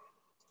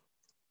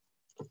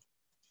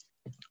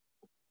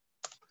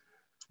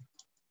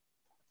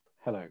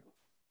 Hello.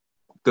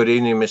 Good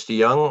evening, Mr.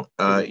 Young.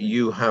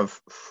 You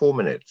have 4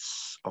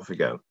 minutes. Off you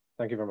go.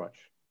 Thank you very much.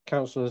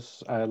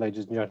 Councillors,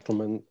 ladies and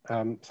gentlemen,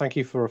 thank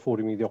you for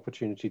affording me the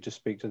opportunity to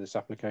speak to this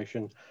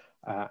application.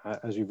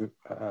 As you've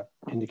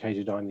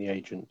indicated, I'm the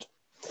agent.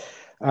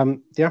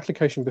 The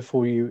application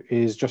before you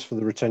is just for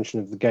the retention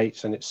of the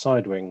gates and its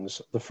side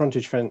wings. The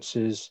frontage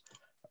fences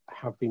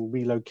have been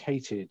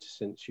relocated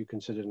since you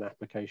considered an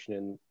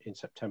application in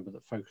September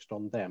that focused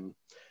on them,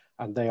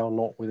 and they are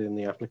not within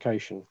the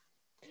application.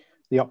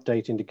 The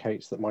update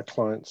indicates that my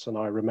clients and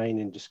I remain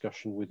in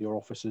discussion with your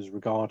officers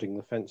regarding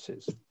the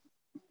fences.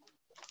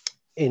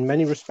 In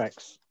many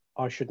respects,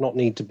 I should not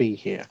need to be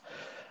here.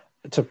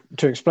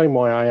 To explain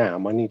why I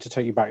am, I need to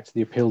take you back to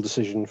the appeal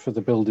decision for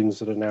the buildings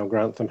that are now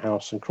Grantham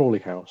House and Crawley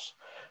House.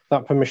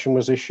 That permission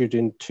was issued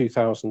in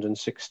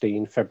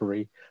 2016,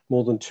 February,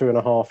 more than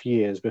 2.5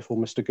 years before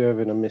Mr.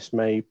 Gervin and Miss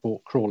May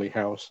bought Crawley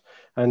House,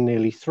 and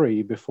nearly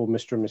 3 before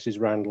Mr. and Mrs.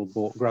 Randall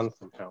bought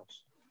Grantham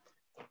House.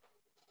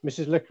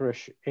 Mrs.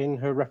 Licorice, in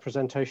her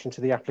representation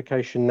to the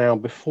application now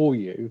before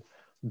you,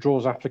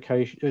 draws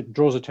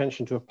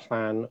attention to a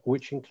plan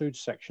which includes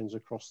sections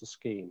across the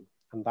scheme,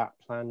 and that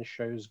plan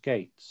shows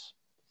gates.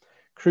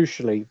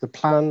 Crucially, the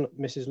plan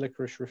Mrs.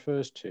 Licorice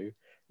refers to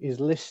is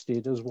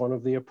listed as one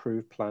of the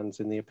approved plans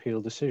in the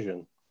appeal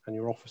decision, and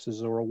your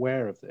officers are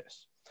aware of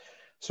this.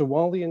 So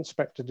while the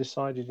inspector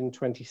decided in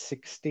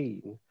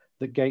 2016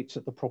 that gates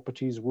at the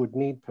properties would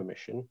need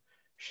permission,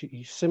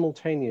 she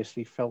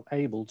simultaneously felt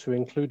able to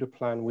include a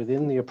plan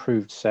within the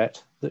approved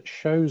set that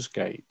shows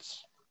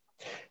gates.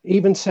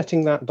 Even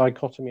setting that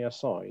dichotomy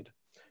aside,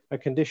 a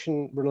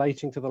condition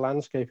relating to the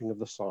landscaping of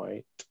the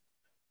site,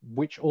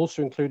 which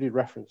also included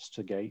reference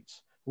to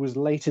gates, was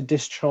later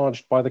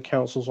discharged by the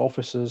council's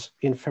officers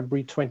in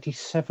February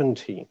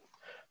 2017.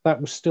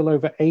 That was still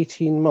over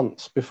 18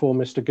 months before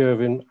Mr.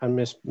 Gervin and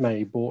Miss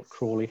May bought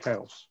Crawley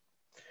House.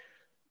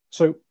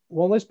 So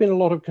while there's been a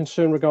lot of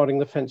concern regarding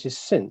the fences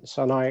since,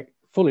 and I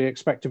fully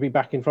expect to be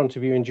back in front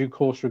of you in due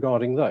course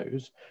regarding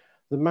those,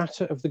 the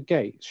matter of the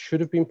gates should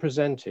have been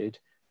presented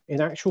in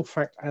actual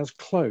fact as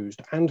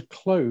closed, and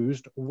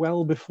closed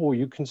well before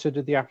you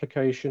considered the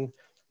application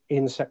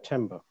in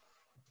September.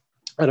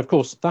 And of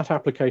course, that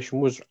application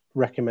was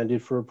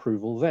recommended for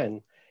approval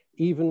then,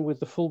 even with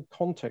the full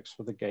context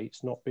for the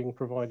gates not being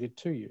provided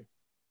to you.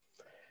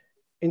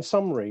 In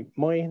summary,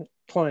 my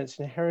clients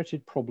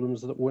inherited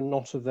problems that were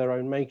not of their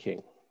own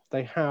making.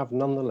 They have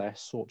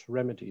nonetheless sought to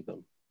remedy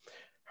them.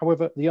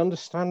 However, the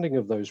understanding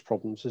of those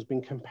problems has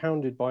been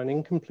compounded by an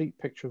incomplete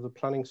picture of the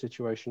planning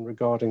situation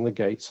regarding the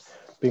gates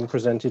being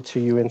presented to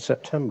you in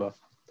September.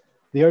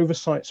 The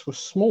oversights were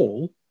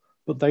small,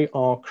 but they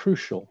are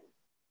crucial.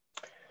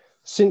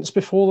 Since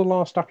before the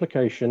last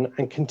application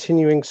and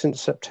continuing since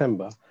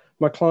September,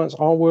 My clients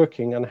are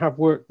working and have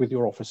worked with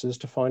your officers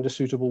to find a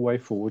suitable way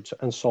forward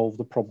and solve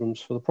the problems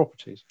for the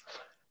properties.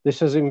 This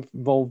has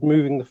involved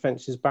moving the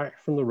fences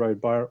back from the road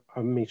by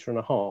 1.5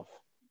 meters.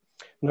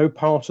 No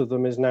part of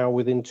them is now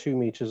within 2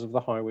 meters of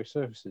the highway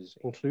surfaces,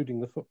 including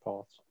the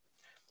footpaths.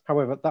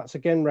 However, that's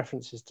again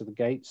references to the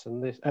gates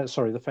and this,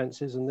 the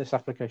fences, and this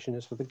application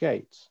is for the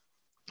gates.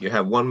 You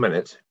have 1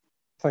 minute.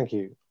 Thank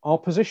you. Our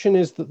position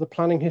is that the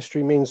planning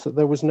history means that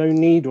there was no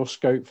need or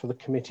scope for the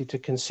committee to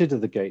consider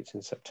the gates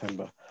in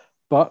September,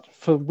 but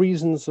for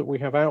reasons that we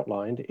have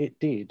outlined, it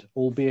did,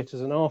 albeit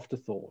as an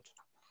afterthought.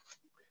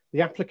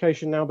 The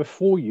application now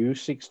before you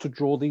seeks to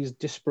draw these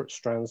disparate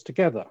strands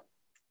together.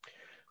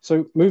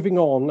 So moving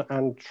on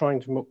and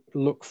trying to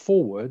look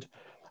forward,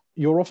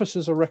 your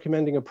officers are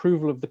recommending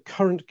approval of the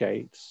current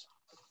gates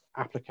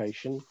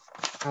application,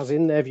 as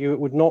in their view, it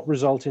would not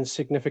result in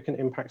significant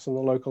impacts on the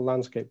local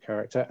landscape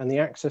character, and the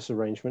access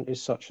arrangement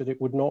is such that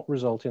it would not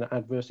result in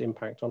adverse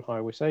impact on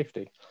highway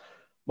safety.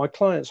 My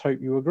clients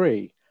hope you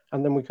agree,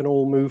 and then we can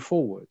all move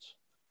forwards.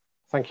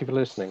 Thank you for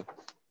listening.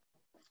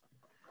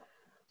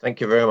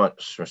 Thank you very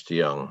much, Mr.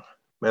 Young.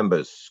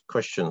 Members,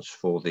 questions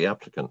for the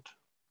applicant?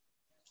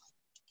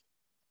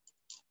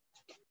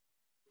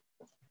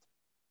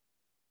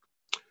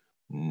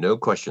 No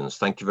questions.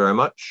 Thank you very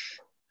much.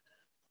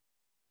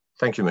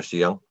 Thank you, Mr.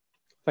 Young.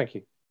 Thank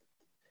you.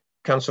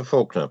 Councillor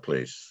Faulkner,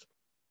 please.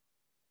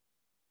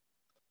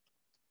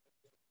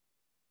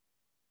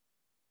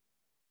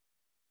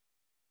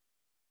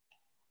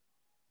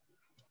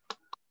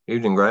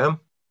 Evening, Graham.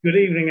 Good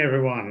evening,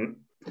 everyone.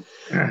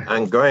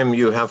 And Graham,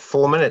 you have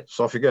 4 minutes.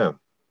 Off you go.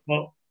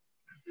 Well,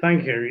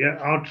 thank you.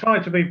 Yeah, I'll try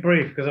to be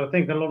brief because I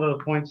think a lot of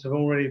the points have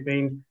already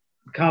been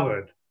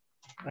covered.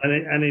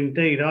 And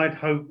indeed, I'd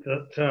hoped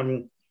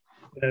that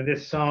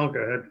this saga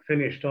had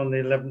finished on the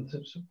 11th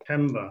of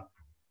September,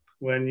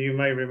 when you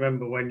may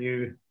remember when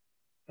you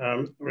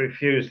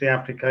refused the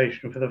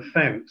application for the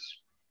fence.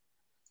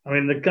 I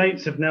mean, the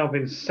gates have now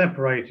been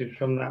separated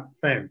from that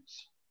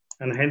fence,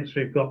 and hence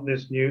we've got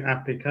this new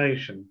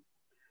application.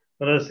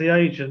 But as the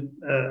agent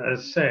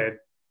has said,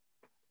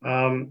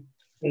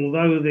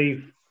 although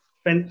the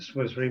fence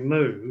was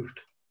removed,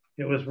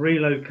 it was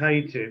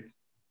relocated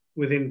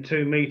within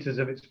 2 meters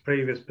of its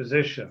previous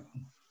position.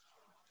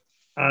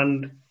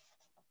 And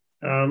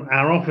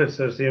our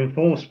officers, the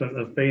enforcement,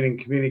 have been in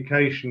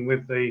communication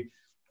with the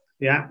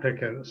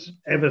applicants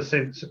ever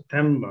since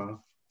September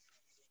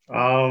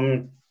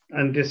and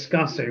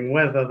discussing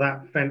whether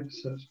that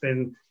fence that's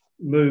been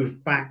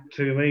moved back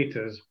 2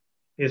 meters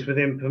is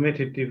within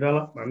permitted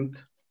development,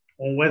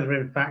 or whether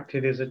in fact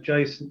it is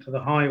adjacent to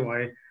the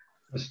highway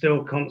and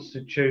still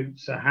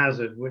constitutes a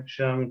hazard,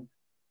 which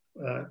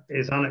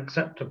is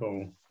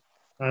unacceptable.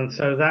 And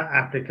so that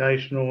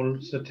application or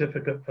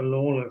certificate for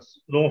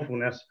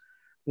lawfulness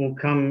will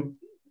come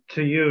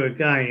to you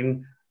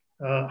again,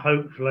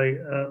 hopefully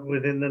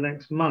within the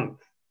next month.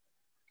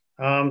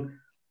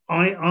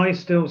 I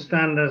still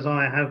stand as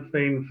I have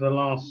been for the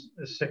last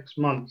 6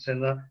 months,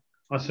 in that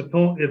I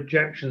support the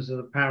objections of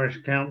the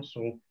parish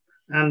council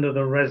and of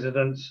the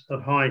residents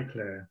of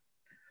Highclere.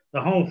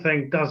 The whole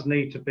thing does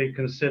need to be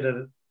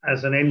considered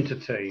as an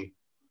entity.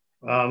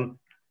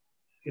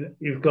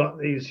 You've got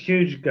these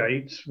huge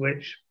gates,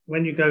 which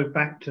when you go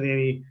back to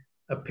the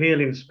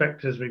appeal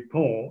inspector's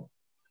report,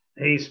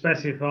 he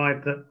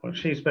specified that, or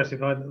she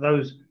specified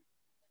that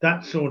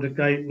that sort of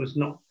gate was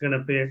not going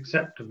to be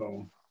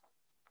acceptable.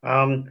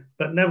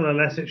 But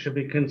nevertheless, it should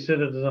be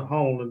considered as a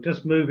whole, and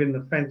just moving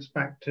the fence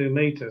back 2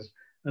 meters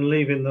and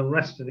leaving the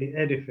rest of the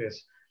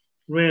edifice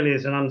really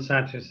is an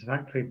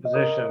unsatisfactory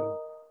position.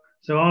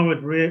 So I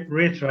would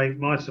reiterate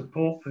my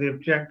support for the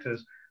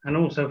objectors and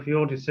also for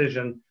your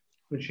decision,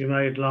 which you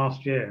made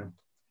last year.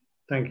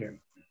 Thank you.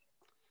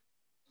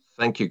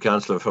 Thank you,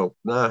 Councillor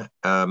Faulkner.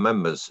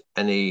 Members,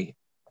 any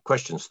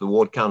questions to the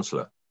ward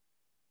councillor?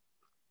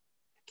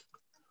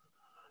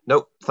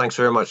 Nope. Thanks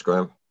very much,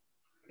 Graham.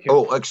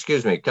 Oh,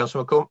 excuse me,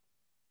 Councillor McCall?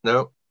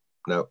 No?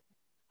 No.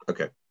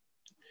 Okay.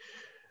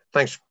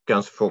 Thanks,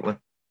 Councillor Faulkner.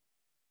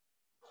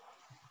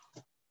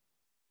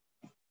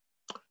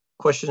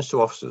 Questions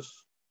to officers?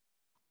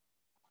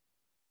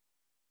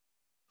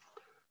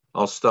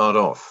 I'll start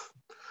off.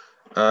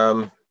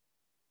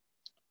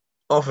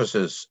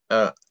 Officers,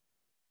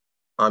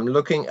 I'm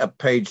looking at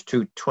page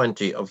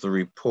 220 of the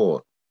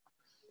report.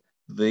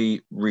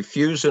 The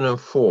refuse and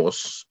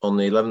enforce on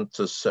the 11th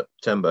of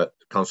September,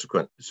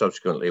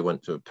 subsequently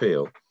went to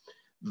appeal.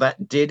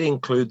 That did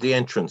include the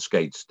entrance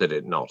gates, did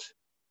it not?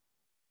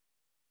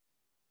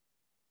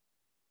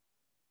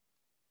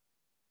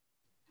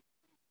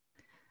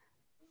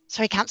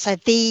 Sorry, Councillor,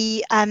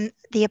 the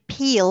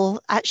appeal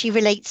actually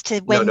relates to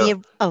when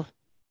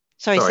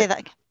say that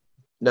again.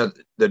 No,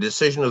 the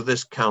decision of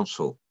this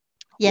council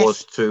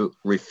was to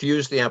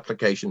refuse the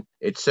application.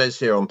 It says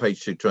here on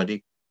page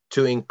 220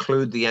 to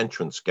include the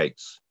entrance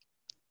gates.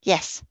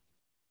 Yes.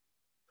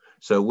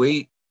 So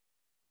we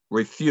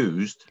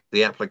refused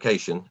the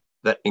application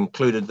that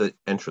included the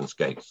entrance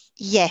gates.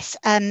 Yes.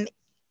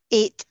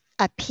 It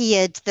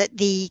appeared that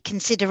the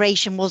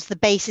consideration was the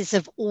basis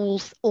of all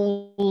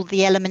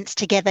the elements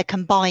together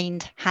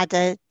combined had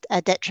a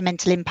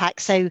detrimental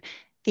impact. So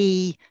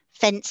the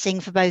fencing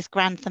for both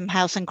Grantham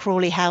House and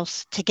Crawley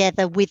House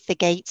together with the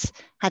gates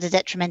had a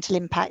detrimental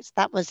impact.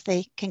 That was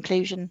the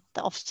conclusion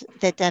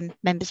that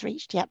members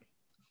reached. Yep.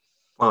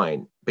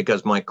 Fine,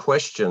 because my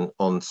question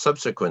on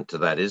subsequent to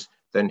that is,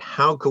 then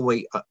how can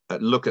we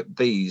look at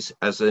these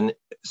as a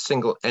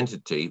single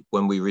entity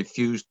when we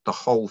refused the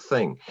whole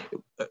thing?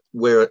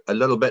 We're a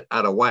little bit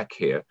out of whack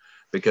here,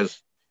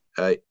 because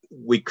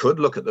we could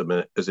look at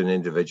them as an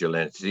individual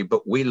entity,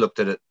 but we looked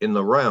at it in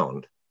the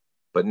round.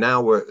 But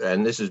now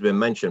and this has been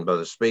mentioned by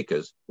the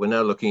speakers, we're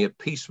now looking at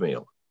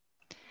piecemeal.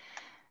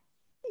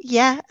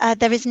 Yeah,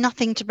 there is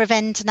nothing to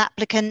prevent an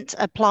applicant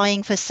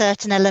applying for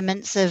certain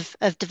elements of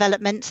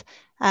development.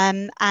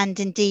 And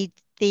indeed,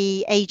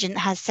 the agent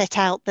has set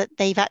out that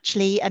they've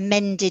actually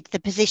amended the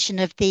position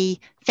of the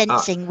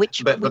fencing,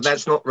 but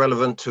that's not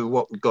relevant to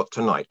what we've got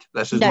tonight.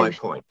 This is my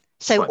point.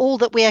 So Fine. all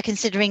that we are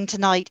considering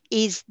tonight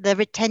is the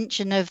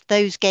retention of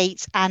those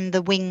gates and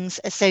the wings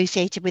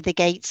associated with the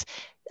gates.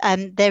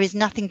 There is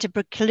nothing to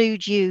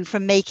preclude you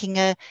from making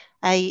a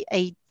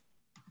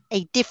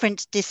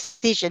different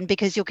decision,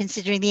 because you're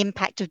considering the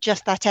impact of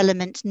just that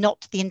element,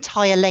 not the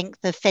entire length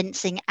of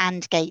fencing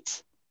and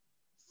gates.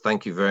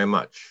 Thank you very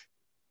much.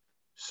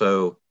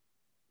 So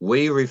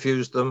we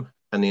refused them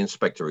and the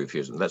inspector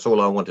refused them. That's all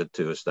I wanted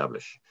to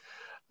establish.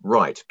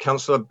 Right,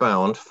 Councillor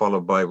Bound,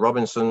 followed by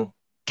Robinson.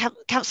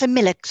 Councillor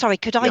Miller, sorry,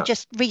 could I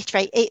just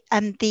reiterate it?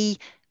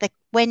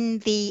 When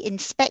the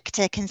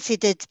inspector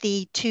considered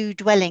the two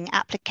dwelling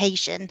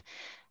application,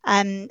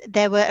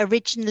 there were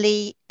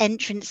originally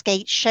entrance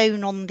gates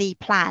shown on the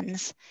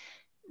plans.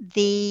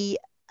 The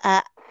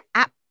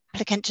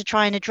applicant, to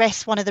try and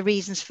address one of the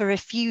reasons for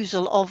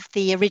refusal of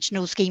the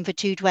original scheme for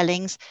two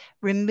dwellings,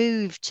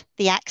 removed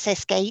the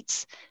access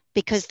gates,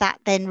 because that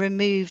then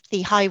removed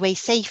the highway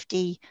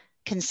safety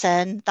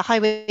concern. The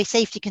highway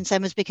safety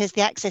concern was because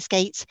the access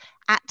gates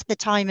at the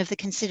time of the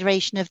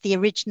consideration of the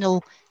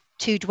original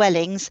two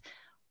dwellings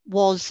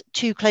was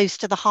too close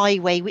to the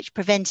highway, which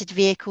prevented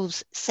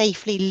vehicles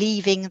safely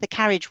leaving the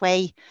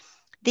carriageway.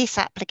 This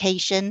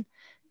application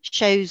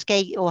shows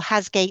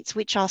has gates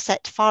which are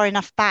set far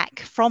enough back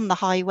from the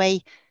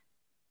highway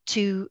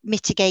to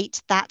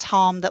mitigate that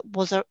harm that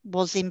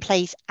was in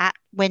place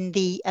when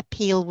the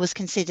appeal was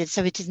considered.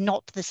 So it is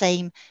not the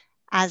same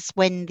as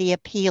when the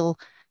appeal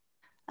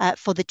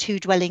for the two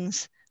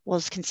dwellings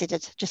was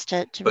considered, just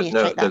to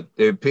reiterate that.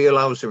 The appeal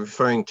I was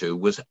referring to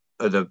was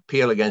the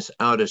appeal against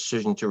our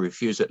decision to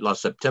refuse it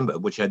last September,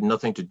 which had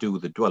nothing to do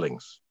with the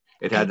dwellings.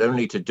 It had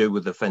only to do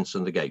with the fence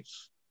and the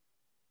gates.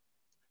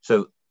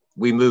 So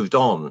we moved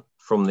on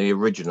from the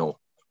original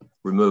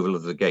removal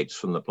of the gates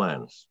from the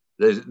plans.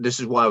 This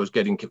is why I was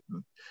getting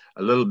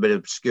a little bit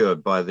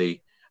obscured by the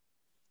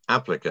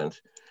applicant.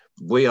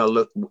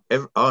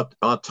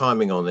 Our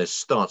timing on this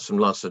starts from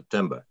last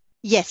September.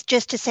 Yes,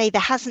 just to say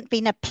there hasn't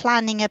been a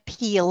planning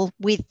appeal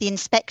with the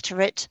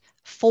inspectorate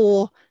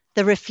for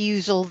the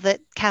refusal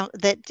that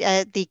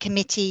the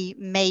committee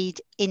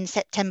made in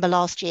September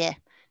last year.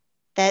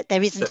 There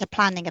isn't a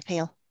planning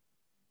appeal.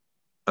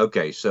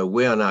 Okay, so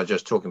we are now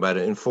just talking about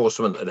an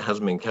enforcement that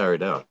hasn't been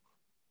carried out,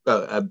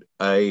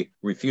 a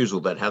refusal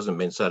that hasn't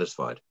been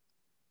satisfied.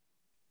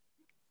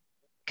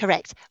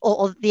 Correct.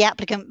 Or the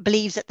applicant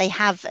believes that they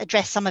have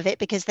addressed some of it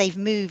because they've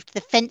moved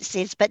the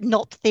fences, but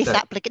not this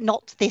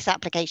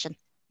application.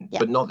 Yeah.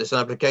 But not this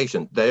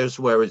application. There's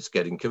where it's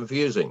getting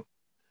confusing.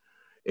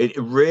 It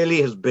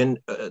really has been,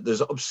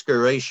 there's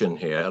obscuration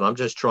here, and I'm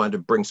just trying to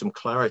bring some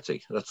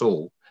clarity. That's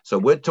all. So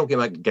we're talking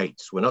about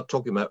gates. We're not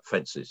talking about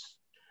fences.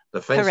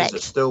 The fences Correct. Are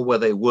still where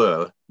they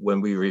were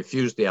when we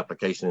refused the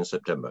application in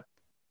September.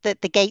 The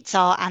gates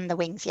are, and the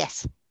wings,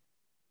 yes.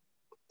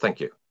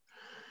 Thank you.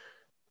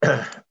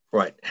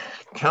 Right.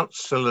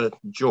 Councillor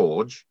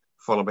George,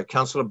 followed by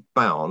Councillor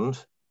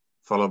Bound,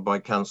 followed by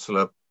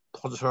Councillor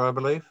Potter, I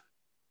believe.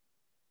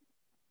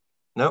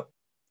 No.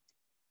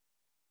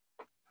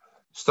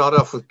 Start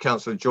off with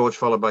Councillor George,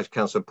 followed by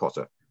Councillor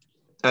Potter.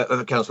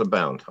 Councillor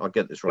Bound. I'll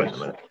get this right in a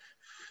minute.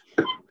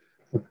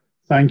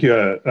 Thank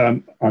you.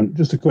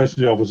 Just a question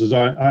to the officers.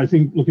 I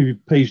think looking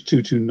at page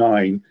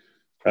 229,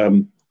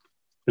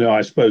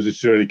 I suppose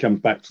it really comes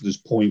back to this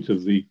point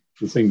of the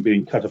thing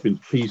being cut up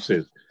into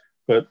pieces.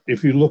 But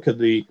if you look at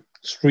the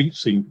street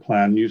scene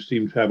plan, you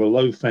seem to have a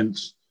low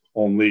fence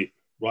on the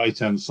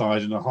right-hand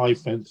side and a high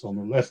fence on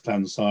the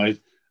left-hand side,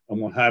 and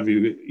what have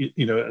you,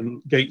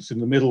 and gates in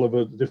the middle of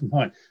a different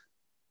height.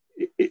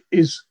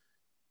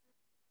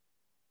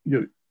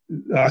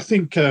 I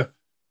think,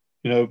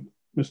 Mr.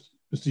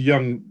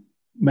 Young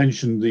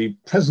mentioned the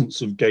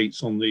presence of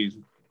gates on these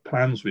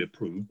plans we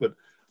approved, but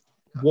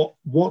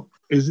what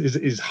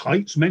is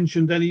heights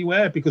mentioned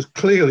anywhere? Because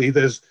clearly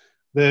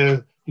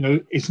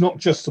it's not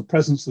just the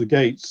presence of the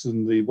gates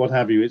and the what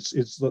have you.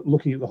 It's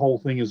looking at the whole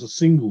thing as a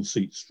single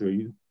seat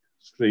stream,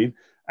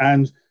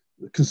 and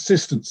the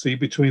consistency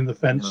between the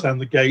fence and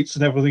the gates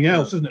and everything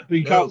else, isn't it? But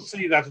you can't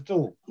see that at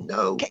all.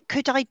 No.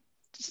 Could I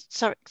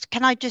sorry,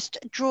 can I just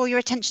draw your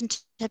attention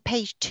to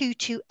page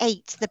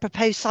 228, the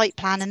proposed site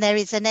plan, and there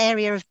is an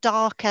area of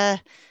darker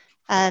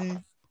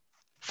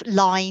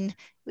line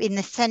in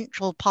the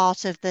central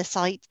part of the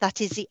site.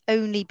 That is the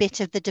only bit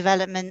of the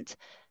development.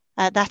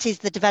 That is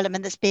the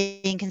development that's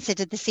being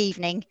considered this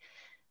evening.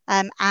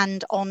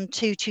 And on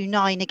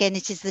 229, again,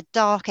 it is the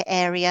darker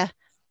area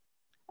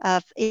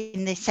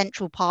in the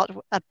central part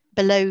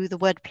below the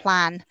word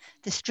plan.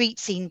 The street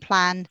scene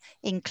plan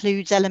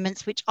includes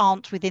elements which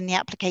aren't within the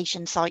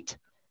application site.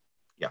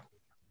 Yeah,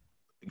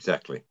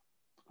 exactly.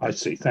 I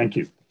see. Thank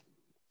you.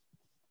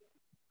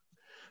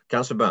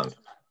 Councillor Barnes.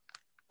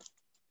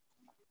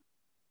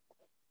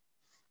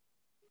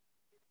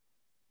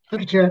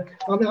 Thank you, Chair.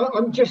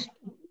 I'm just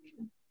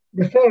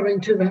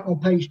referring to that on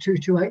page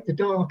 228, the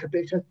darker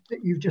bit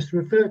that you've just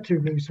referred to,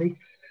 Lucy,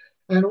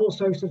 and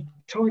also sort of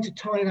trying to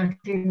tie that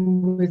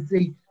in with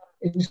the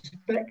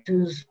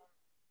inspector's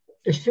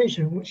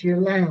decision, which he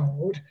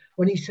allowed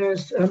when he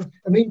says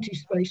amenity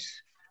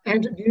space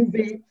and new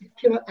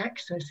vehicular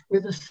access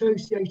with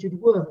associated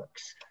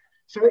works.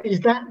 So is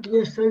that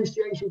the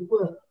associated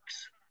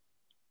works?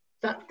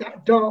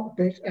 That dark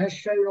bit as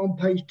shown on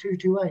page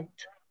 228?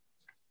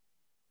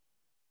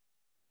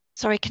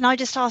 Sorry, can I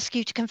just ask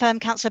you to confirm,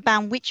 Councillor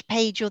Bound, which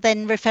page you're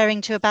then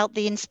referring to about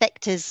the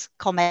inspector's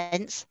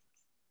comments?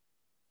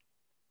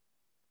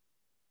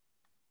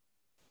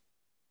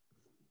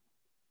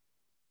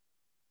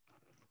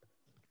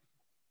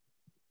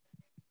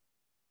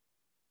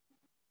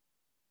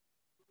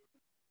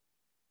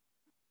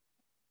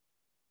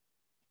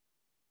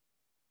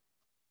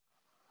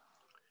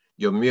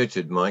 You're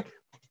muted, Mike.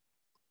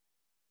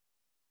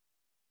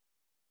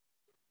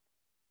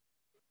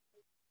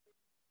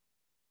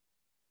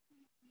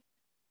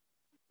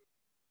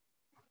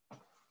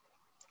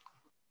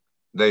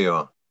 There you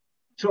are.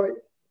 Sorry.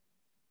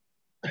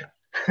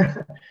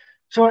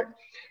 Sorry.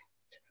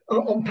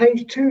 On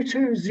page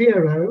 220,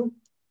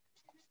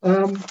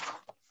 on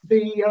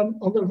the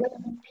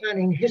relevant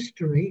planning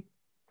history,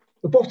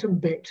 the bottom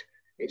bit,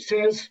 it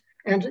says,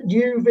 and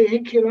new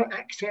vehicular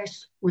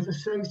access with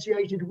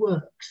associated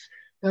works.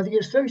 Now, the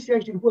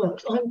associated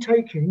works I'm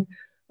taking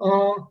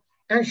are,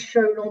 as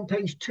shown on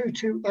page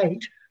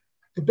 228,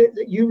 the bit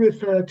that you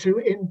refer to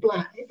in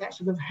black, that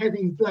sort of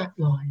heavy black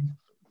line.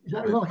 Is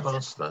that right?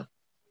 Past that.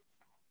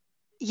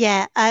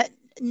 Yeah,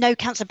 no,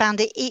 Councillor Bound,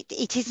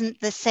 it isn't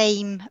the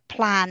same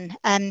plan.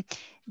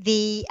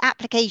 The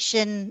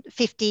application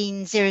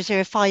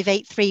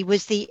 1500583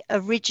 was the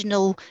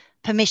original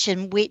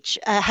permission which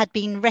had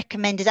been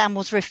recommended and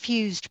was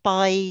refused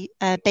by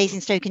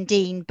Basingstoke and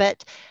Dean,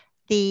 but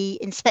the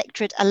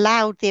inspectorate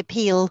allowed the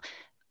appeal.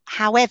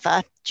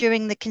 However,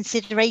 during the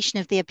consideration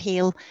of the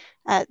appeal,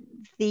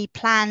 the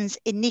plans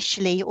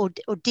initially or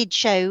did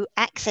show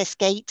access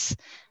gates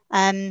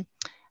and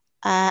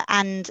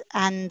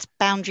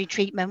boundary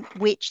treatment,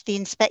 which the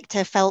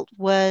inspector felt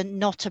were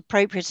not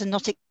appropriate and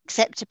not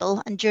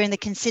acceptable. And during the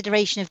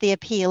consideration of the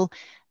appeal,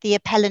 the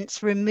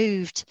appellants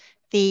removed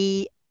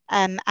the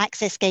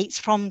access gates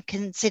from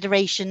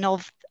consideration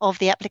of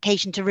the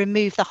application to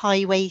remove the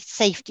highway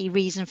safety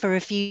reason for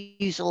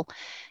refusal.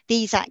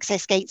 These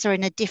access gates are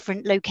in a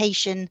different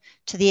location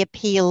to the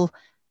appeal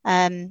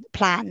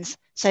plans.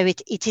 So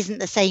it isn't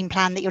the same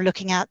plan that you're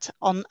looking at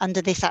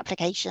under this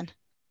application.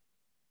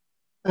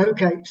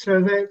 Okay,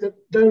 so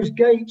those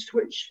gates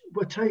which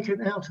were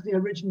taken out of the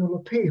original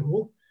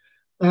appeal,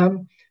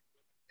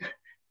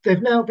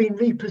 they've now been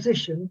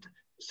repositioned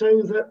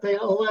so that they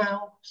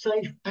allow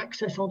safe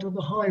access onto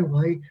the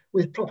highway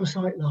with proper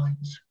sight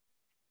lines.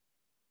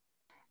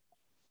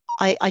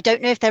 I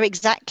don't know if they're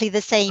exactly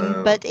the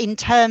same, but in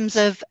terms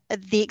of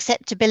the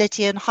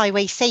acceptability and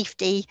highway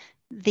safety,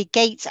 the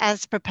gates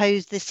as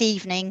proposed this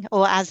evening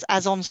or as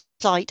on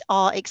site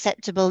are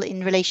acceptable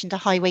in relation to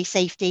highway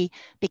safety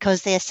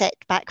because they are set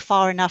back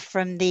far enough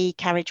from the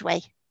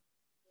carriageway.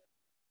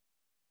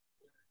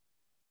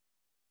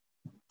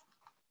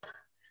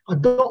 I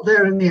got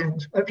there in the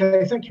end.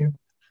 Okay, thank you.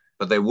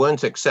 But they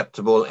weren't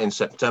acceptable in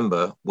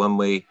September when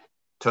we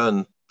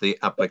turned the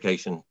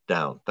application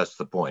down. That's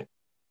the point.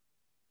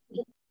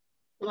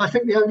 Well, I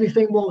think the only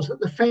thing was that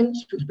the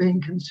fence was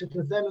being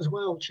considered then as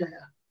well,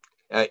 Chair.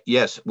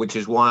 Yes, which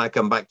is why I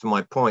come back to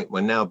my point.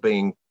 We're now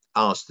being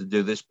asked to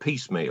do this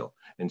piecemeal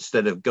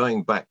instead of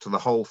going back to the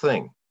whole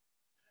thing.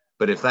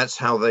 But if that's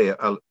how they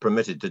are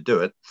permitted to do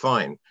it,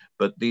 fine.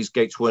 But these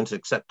gates weren't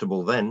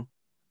acceptable then.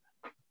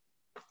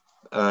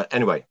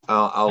 Anyway,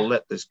 I'll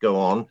let this go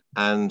on.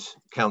 And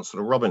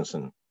Councillor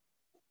Robinson.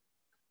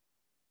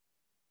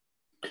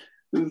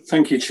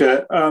 Thank you,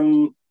 Chair.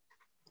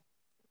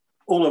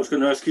 All I was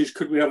going to ask is,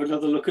 could we have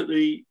another look at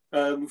the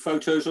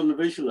photos on the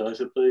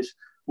visualiser, please?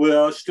 We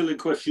are still in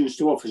questions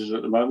to officers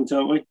at the moment,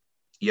 aren't we?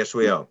 Yes,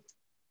 we are.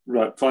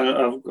 Right, fine.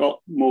 I've got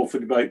more for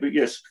debate, but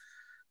yes.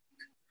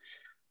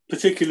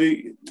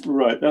 Particularly,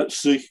 right,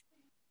 that's the...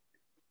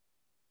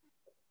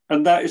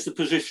 And that is the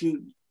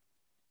position...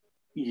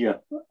 Yeah.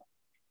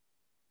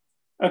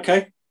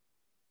 Okay.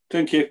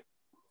 Thank you.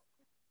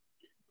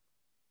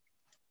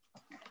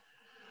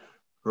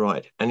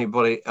 Right.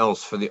 Anybody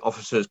else for the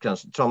officers?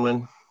 Councillor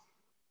Tomlin.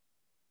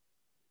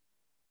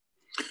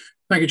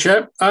 Thank you,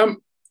 Chair.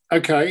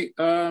 Okay.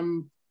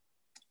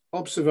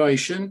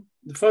 Observation.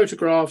 The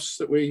photographs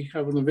that we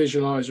have on the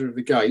visualiser of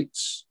the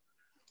gates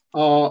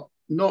are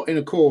not in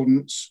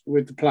accordance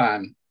with the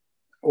plan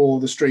or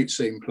the street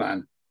scene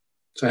plan.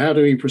 So how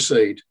do we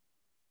proceed?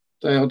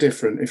 They are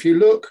different. If you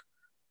look,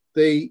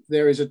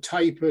 there is a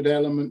tapered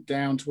element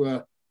down to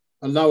a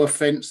lower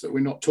fence that we're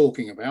not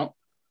talking about.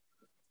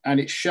 And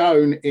it's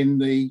shown in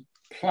the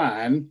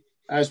plan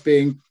as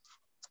being,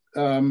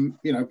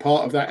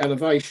 part of that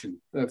elevation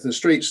of the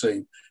street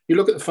scene. You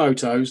look at the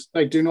photos,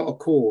 they do not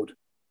accord.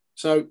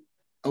 So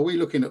are we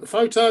looking at the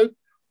photo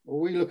or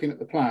are we looking at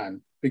the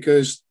plan?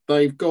 Because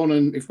they've gone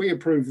and if we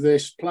approve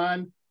this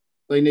plan,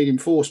 they need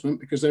enforcement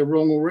because they're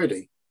wrong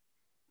already.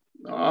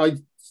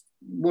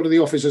 What do the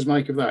officers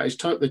make of that?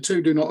 The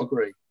two do not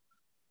agree.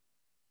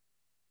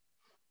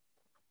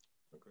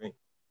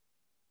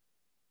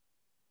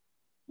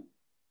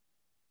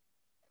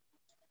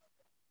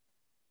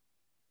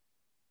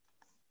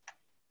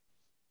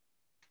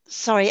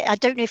 Sorry, I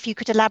don't know if you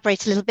could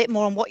elaborate a little bit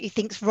more on what you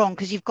think's wrong,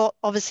 because you've got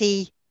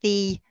obviously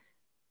the...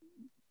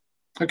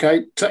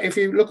 Okay, so if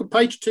you look at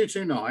page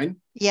 229,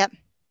 yep,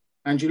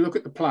 and you look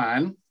at the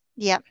plan,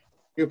 yep,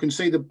 you can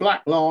see the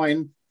black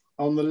line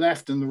on the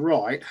left and the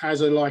right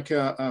has a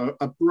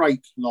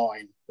break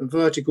line, a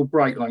vertical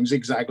break line,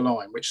 zigzag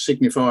line, which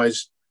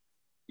signifies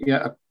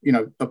a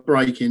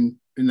break in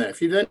there.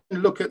 If you then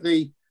look at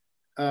the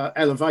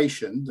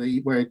elevation,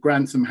 where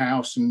Grantham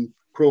House and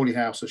Crawley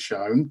House are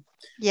shown,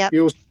 yep,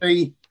 you'll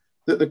see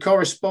that the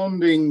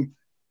corresponding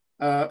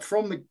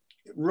from the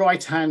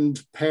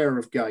right-hand pair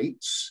of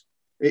gates,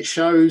 it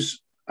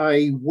shows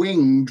a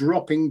wing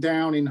dropping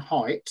down in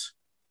height,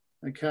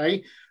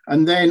 okay,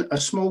 and then a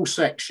small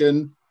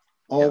section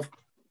of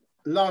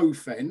low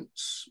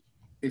fence,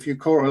 if you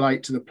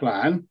correlate to the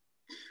plan,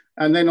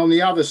 and then on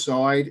the other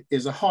side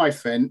is a high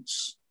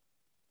fence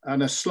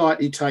and a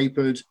slightly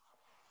tapered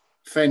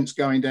fence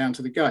going down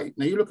to the gate.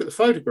 Now you look at the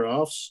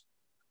photographs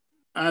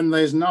and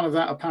there's none of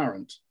that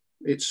apparent.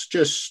 It's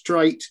just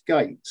straight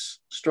gates,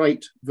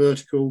 straight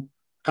vertical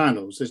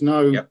panels. There's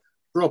no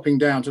dropping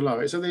down to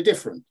low. So they're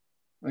different,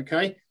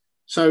 okay?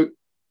 So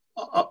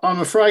I'm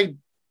afraid,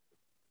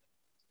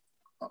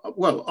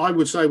 well, I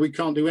would say we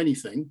can't do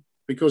anything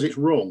because it's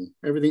wrong.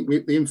 Everything,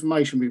 the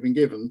information we've been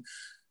given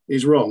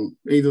is wrong.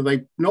 Either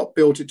they've not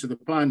built it to the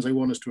plans they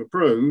want us to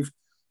approve,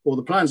 or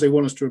the plans they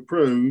want us to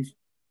approve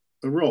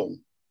are wrong.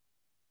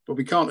 But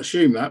we can't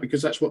assume that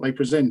because that's what they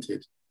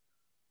presented.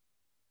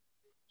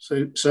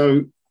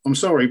 So I'm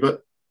sorry,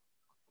 but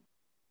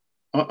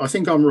I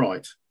think I'm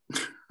right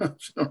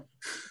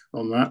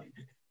on that.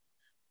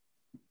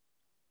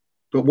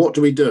 But what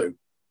do we do?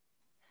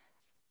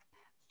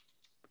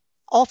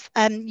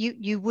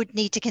 You would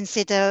need to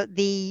consider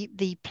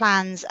the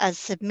plans as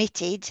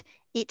submitted.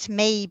 It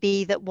may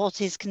be that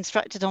what is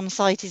constructed on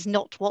site is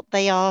not what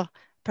they are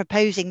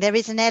proposing. There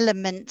is an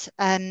element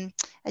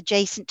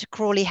adjacent to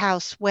Crawley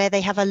House where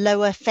they have a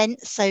lower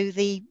fence, so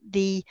the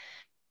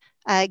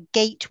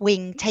gate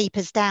wing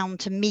tapers down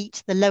to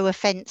meet the lower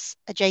fence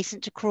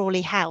adjacent to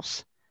Crawley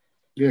House.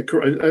 Yeah,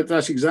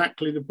 that's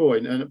exactly the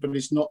point, but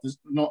it's not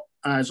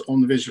as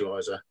on the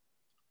visualiser.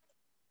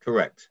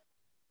 Correct.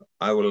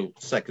 I will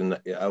second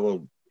that. I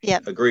will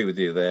agree with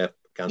you there.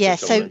 Yeah,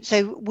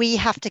 so we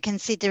have to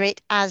consider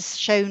it as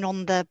shown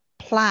on the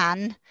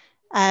plan,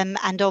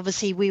 and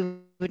obviously we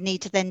would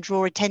need to then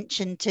draw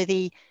attention to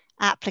the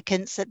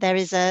applicants that there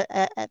is a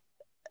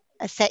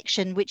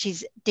section which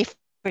is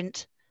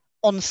different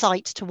on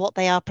site to what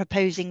they are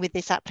proposing with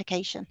this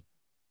application.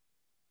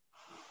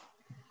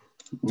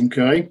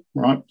 Okay,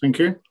 right, thank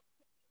you.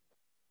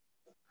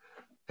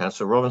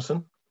 Councillor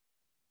Robinson.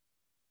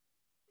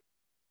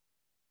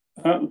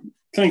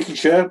 Thank you,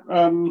 Chair.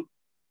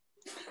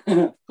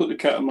 Put the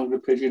cat among the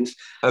pigeons.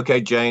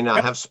 Okay, Jane,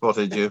 I have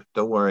spotted you.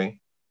 Don't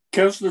worry.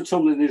 Councillor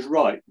Tomlin is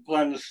right. The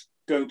plans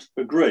don't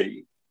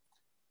agree.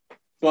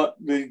 But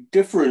the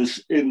difference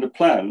in the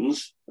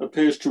plans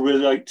appears to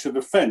relate to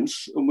the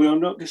fence, and we are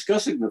not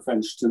discussing the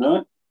fence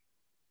tonight.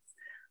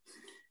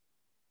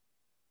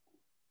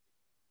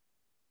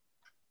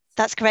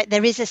 That's correct.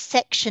 There is a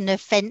section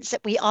of fence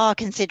that we are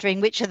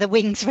considering, which are the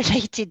wings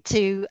related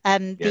to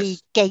the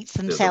gates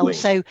themselves.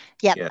 So,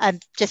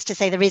 just to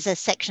say, there is a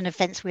section of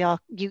fence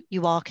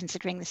you are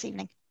considering this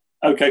evening.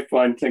 Okay,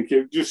 fine, thank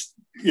you.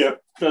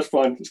 That's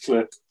fine. It's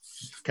clear.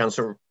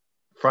 Councillor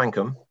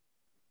Frankham.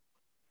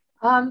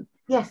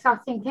 Yes, I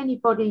think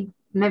anybody,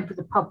 member of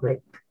the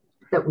public,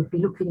 that would be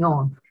looking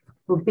on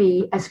would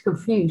be as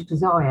confused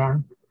as I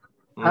am.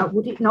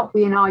 Would it not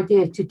be an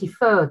idea to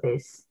defer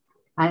this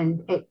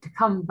and it to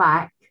come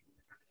back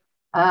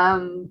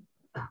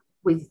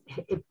with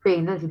it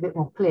being a little bit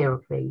more clearer,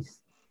 please?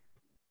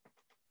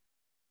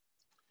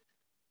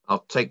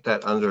 I'll take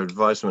that under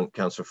advisement,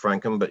 Councillor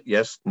Frankham, but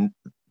yes,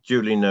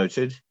 duly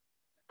noted.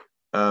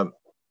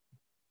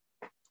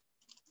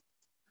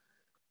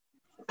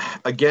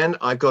 Again,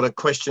 I've got a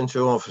question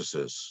to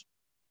officers.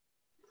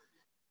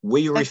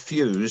 We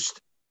refused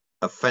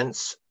a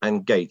fence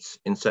and gates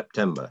in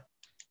September.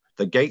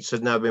 The gates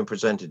have now been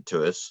presented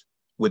to us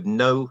with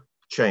no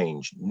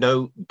change,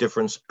 no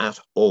difference at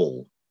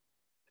all.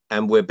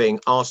 And we're being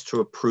asked to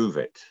approve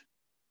it.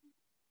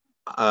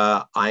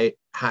 I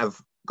have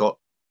got,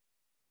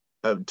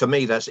 to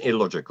me, that's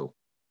illogical.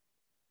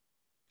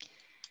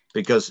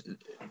 Because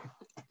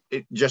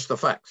just the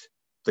fact,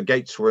 the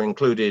gates were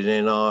included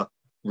in our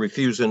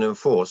refuse and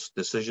enforce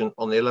decision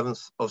on the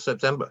 11th of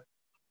September.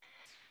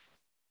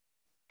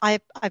 I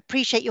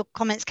appreciate your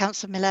comments,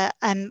 Councillor Miller.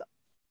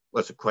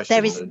 That's a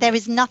question. There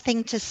is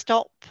nothing to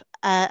stop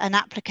an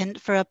applicant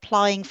for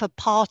applying for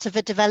part of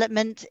a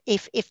development.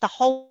 If the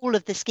whole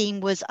of the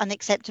scheme was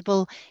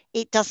unacceptable,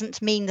 it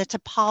doesn't mean that a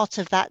part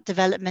of that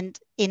development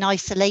in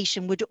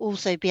isolation would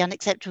also be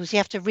unacceptable. So you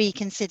have to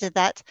reconsider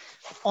that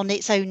on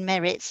its own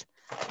merits.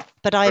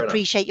 But I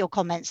appreciate your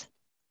comments.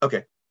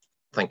 Okay,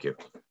 thank you.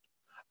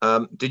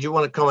 Did you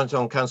want to comment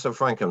on Councillor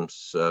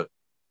Frankham's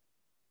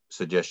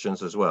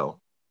suggestions as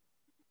well?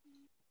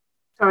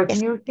 Sorry,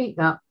 can you repeat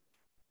that?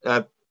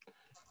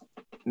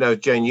 No,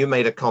 Jane, you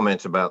made a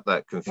comment about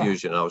that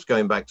confusion. Yeah. I was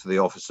going back to the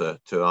officer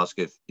to ask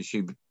if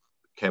she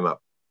came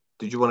up.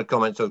 Did you want to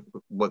comment on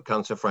what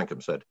Councillor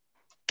Frankham said?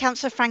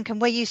 Councillor Frankham,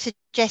 were you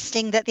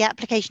suggesting that the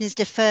application is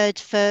deferred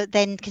for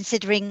then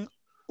considering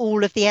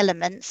all of the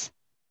elements?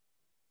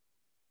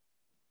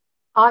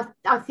 I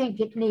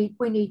think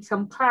we need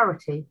some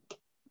clarity.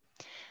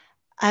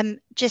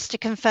 Just to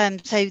confirm,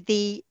 so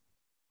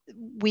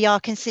we are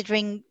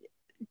considering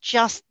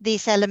just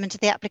this element of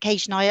the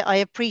application. I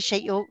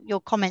appreciate your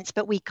comments,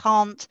 but we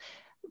can't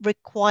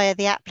require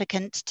the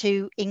applicant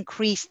to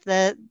increase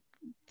the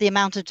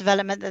amount of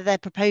development that they're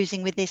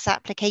proposing with this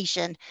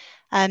application.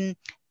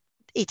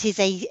 It is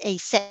a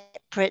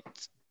separate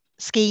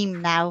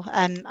scheme now.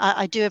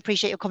 I do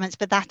appreciate your comments,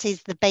 but that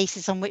is the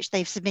basis on which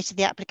they've submitted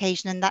the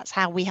application, and that's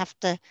how we have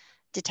to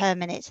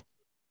determine it.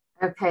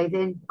 Okay,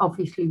 then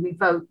obviously we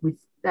vote with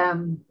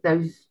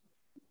those.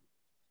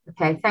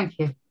 Okay, thank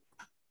you.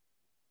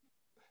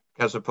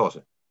 Councillor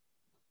Potter.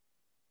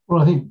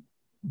 Well, I think,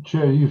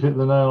 Chair, you've hit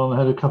the nail on the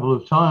head a couple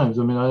of times.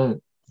 I mean, I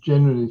don't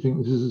generally think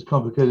this is as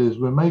complicated as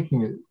we're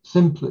making it.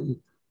 Simply,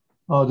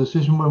 our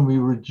decision when we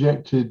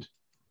rejected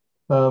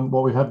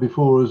what we had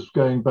before us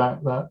going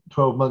back that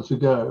 12 months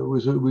ago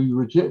was that we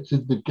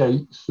rejected the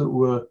gates that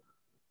were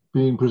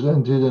being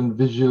presented and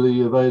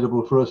visually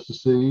available for us to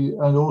see,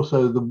 and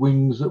also the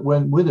wings that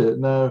went with it.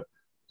 Now,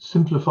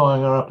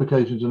 simplifying our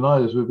application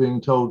tonight, as we're being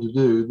told to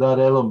do, that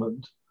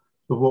element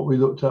of what we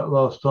looked at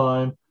last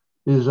time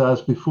is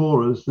as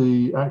before us,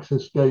 the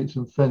access gates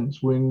and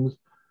fence wings.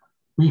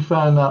 We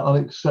found that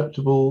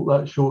unacceptable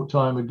that short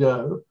time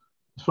ago.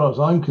 As far as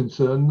I'm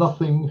concerned,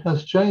 nothing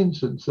has changed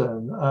since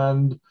then.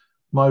 And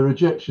my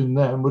rejection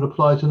then would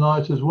apply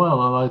tonight as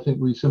well. And I think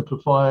we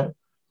simplify it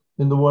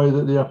in the way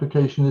that the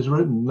application is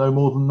written. No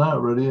more than that,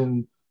 really.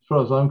 And as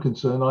far as I'm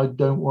concerned, I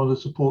don't want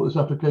to support this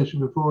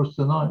application before us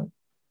tonight.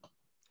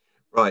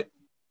 Right,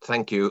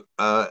 thank you.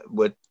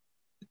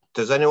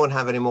 Does anyone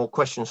have any more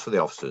questions for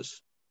the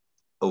officers?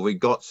 Have we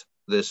got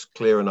this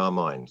clear in our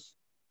minds?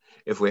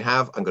 If we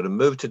have, I'm going to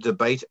move to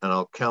debate, and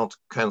I'll count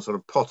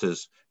Councillor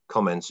Potter's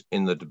comments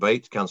in the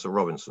debate. Councillor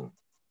Robinson.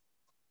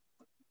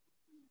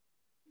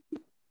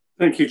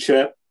 Thank you,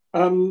 Chair.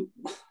 I'm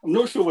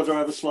not sure whether I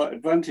have a slight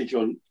advantage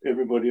on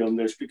everybody on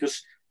this,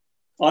 because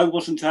I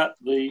wasn't at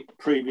the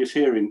previous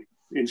hearing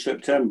in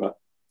September.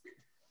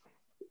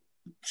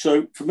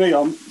 So for me,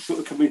 I'm sort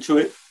of coming to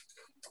it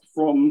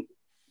from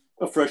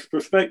a fresh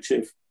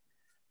perspective.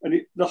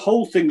 And the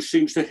whole thing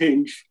seems to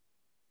hinge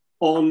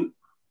on,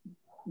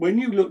 when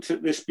you looked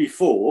at this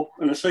before,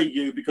 and I say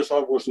you because I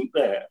wasn't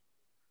there,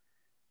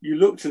 you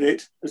looked at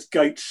it as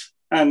gates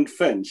and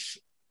fence,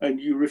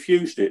 and you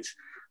refused it.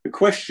 The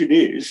question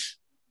is,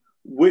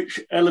 which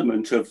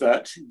element of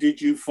that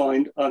did you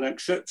find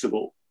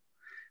unacceptable?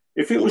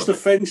 If it was the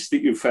fence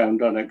that you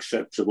found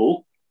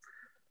unacceptable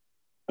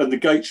and the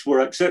gates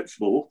were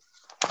acceptable,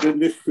 then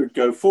this should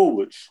go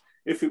forwards.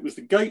 If it was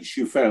the gates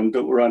you found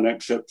that were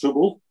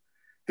unacceptable,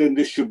 then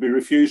this should be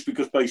refused,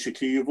 because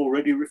basically you've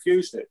already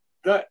refused it.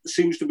 That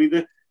seems to be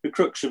the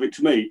crux of it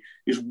to me,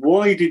 is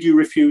why did you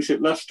refuse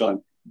it last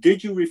time?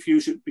 Did you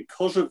refuse it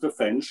because of the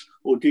fence,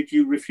 or did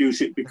you refuse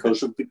it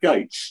because of the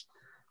gates?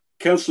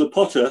 Councillor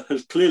Potter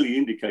has clearly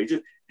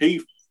indicated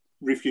he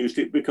refused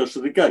it because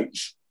of the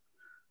gates.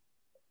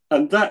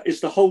 And that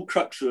is the whole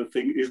crux of the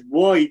thing, is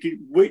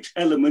which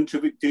element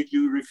of it did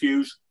you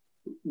refuse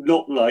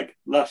not like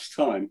last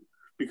time?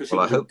 Because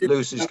well, I hope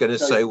Lucy's going to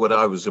say what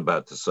I was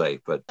about to say,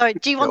 but... Sorry,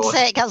 do you want to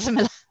say it, Councillor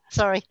Miller?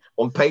 Sorry.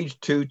 On page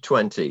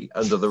 220,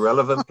 under the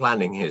relevant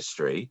planning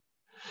history,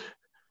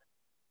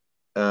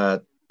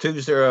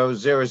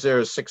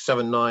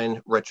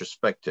 2000679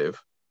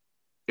 retrospective,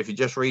 if you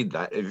just read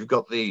that, if you've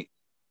got the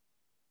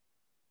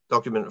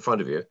document in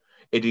front of you,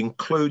 it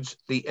includes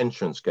the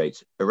entrance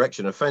gates.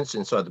 Erection of fence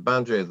inside the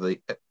boundary of the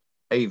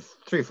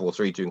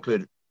A343 to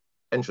include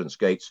entrance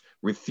gates,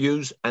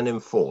 refuse and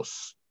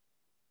enforce.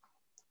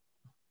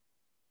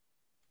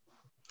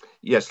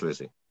 Yes,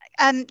 Lizzie.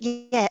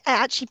 Yeah,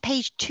 actually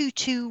page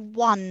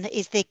 221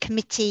 is the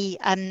committee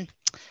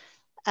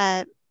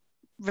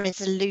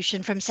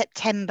resolution from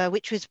September,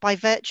 which was by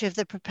virtue of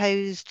the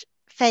proposed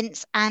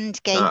fence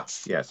and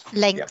gates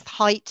length,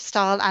 height,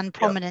 style and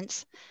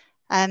prominence.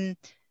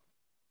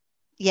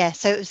 Yeah,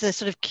 so it was the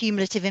sort of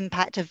cumulative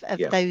impact of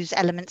those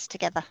elements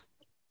together.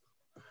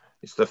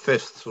 It's the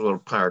fifth sort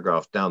of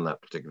paragraph down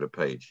that particular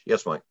page.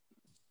 Yes, Mike.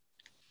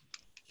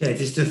 Yeah,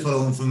 just to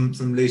follow on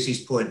from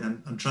Lucy's point,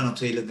 I'm trying not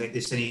to elevate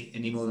this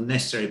any more than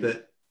necessary,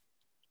 but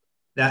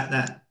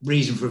that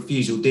reason for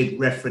refusal did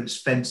reference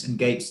fence and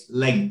gates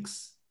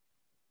length,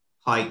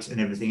 height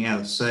and everything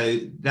else. So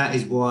that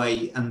is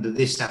why under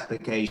this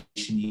application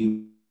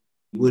you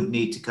would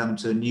need to come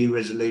to a new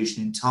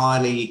resolution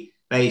entirely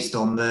based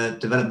on the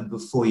development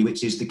before you,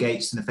 which is the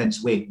gates and the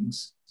fence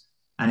wings.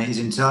 And it is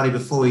entirely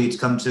before you to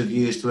come to a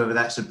view as to whether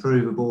that's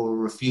approvable or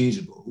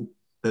refusable.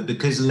 But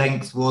because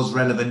length was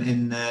relevant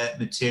in the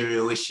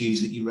material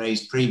issues that you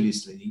raised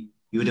previously,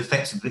 you would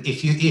effectively,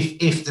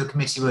 if the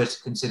committee were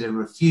to consider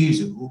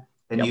refusal,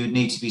 then you would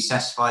need to be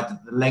satisfied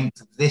that the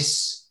length of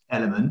this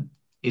element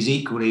is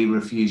equally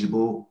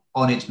refusable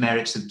on its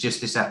merits of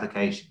just this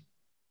application.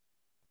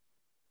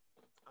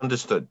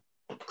 Understood.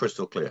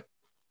 Crystal clear.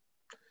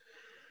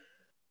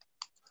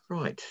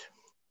 Right.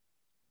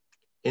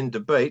 In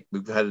debate,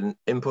 we've had an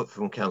input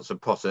from Councillor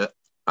Potter.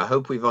 I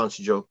hope we've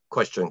answered your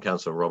question,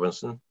 Councillor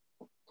Robinson.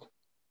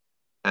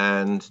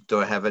 And do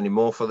I have any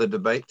more for the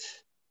debate?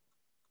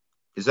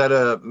 Is that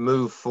a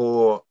move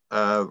for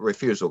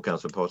refusal,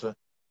 Councillor Potter?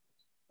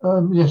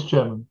 Yes,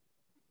 Chairman.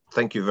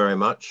 Thank you very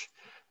much.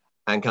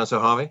 And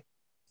Councillor Harvey?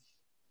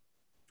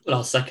 Well,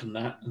 I'll second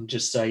that and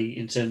just say,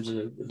 in terms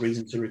of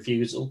reason to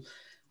refusal,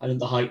 I think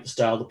the height, the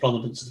style, the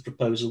prominence of the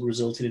proposal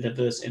resulted in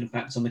adverse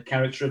impacts on the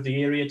character of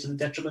the area to the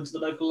detriment of the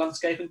local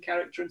landscape and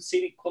character and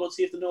scenic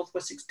quality of the North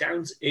Wessex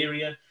Downs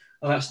area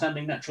of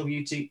outstanding natural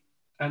beauty,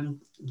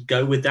 and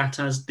go with that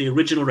as the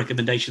original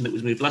recommendation that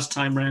was moved last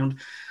time round,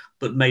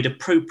 but made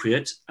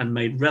appropriate and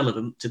made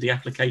relevant to the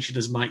application,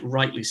 as Mike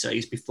rightly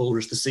says, before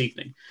us this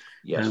evening.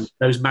 Yes.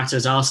 Those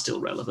matters are still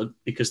relevant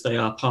because they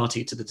are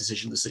party to the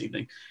decision this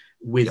evening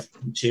with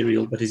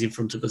material that is in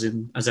front of us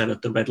in, as ever,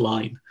 the red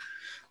line.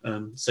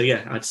 So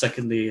yeah, I'd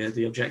second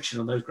the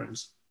objection on those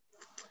grounds.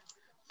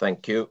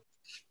 Thank you.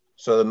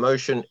 So the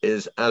motion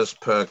is as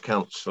per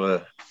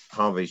Councillor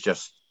Harvey's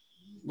just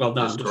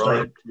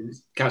described.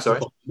 Councillor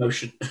Potter,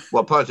 motion.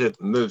 Well, Potter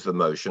moves the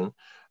motion.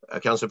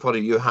 Councillor Potter,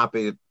 you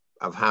happy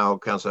of how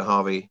Councillor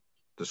Harvey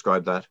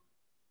described that?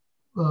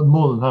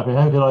 More than happy.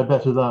 How can I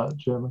better that,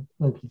 Chairman?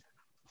 Thank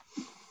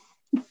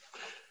you.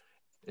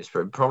 It's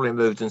probably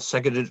moved and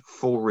seconded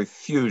for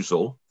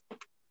refusal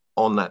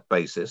on that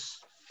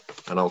basis,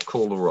 and I'll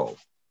call the roll.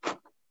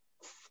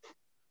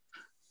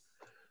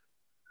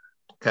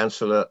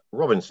 Councillor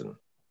Robinson.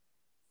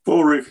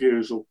 For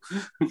refusal.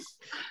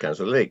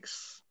 Councillor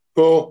Leeks.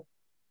 For.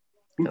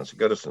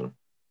 Councillor Goodison.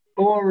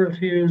 For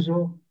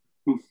refusal.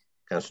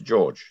 Councillor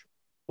George.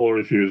 For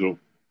refusal.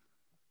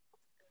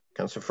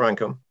 Councillor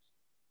Frankham.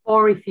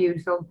 For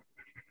refusal.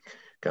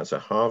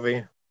 Councillor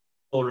Harvey.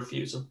 For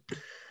refusal.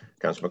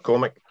 Councillor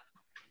McCormick.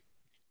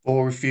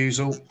 For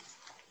refusal.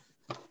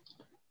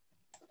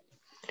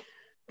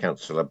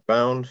 Councillor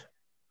Bound.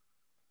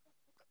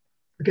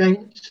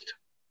 Against.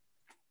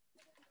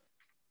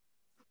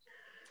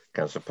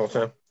 Councillor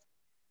Potter.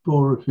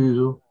 For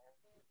refusal.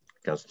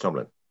 Councillor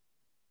Tomlin.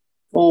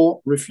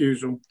 For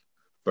refusal.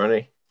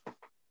 Bernie.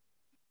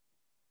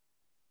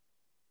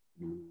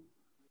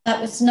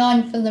 That was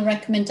 9 for the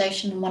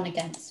recommendation and 1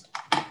 against.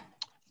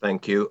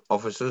 Thank you.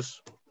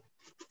 Officers?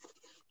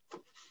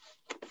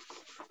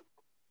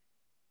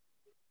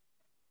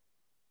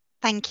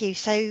 Thank you.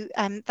 So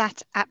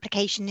that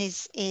application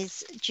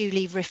is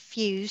duly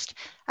refused.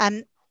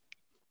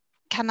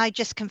 Can I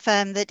just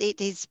confirm that it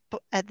is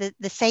the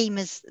same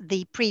as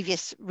the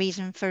previous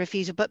reason for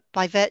refusal, but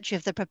by virtue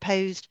of the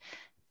proposed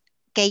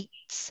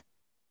gates,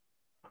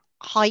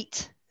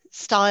 height,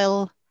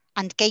 style,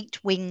 and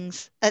gate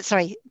wings,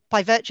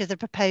 by virtue of the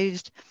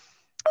proposed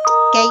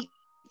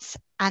gates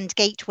and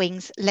gate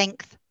wings,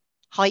 length,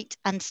 height,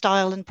 and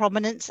style and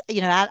prominence,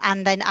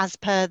 and then as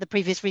per the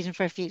previous reason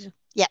for refusal.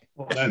 Yeah.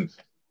 Not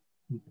length.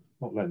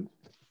 Not length.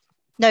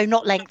 No,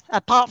 not length.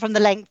 Apart from the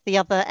length, the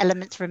other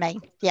elements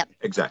remain. Yeah.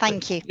 Exactly.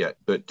 Thank you. Yeah,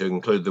 but to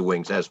include the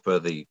wings as per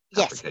the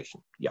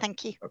application. Yeah.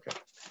 Thank you. Okay.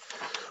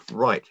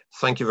 Right.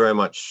 Thank you very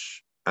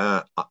much.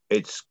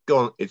 It's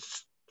gone.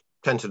 It's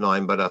 10 to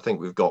 9, but I think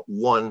we've got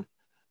one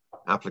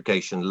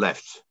application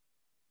left,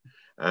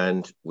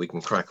 and we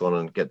can crack on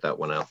and get that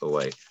one out of the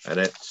way. And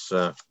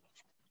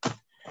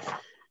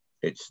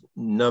it's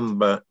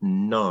number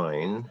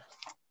 9.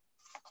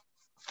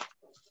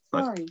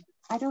 Sorry,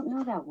 I don't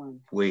know that one.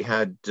 We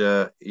had,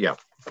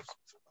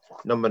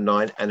 number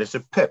 9, and it's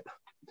a PIP.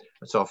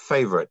 It's our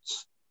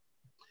favorites.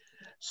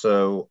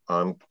 So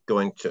I'm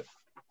going to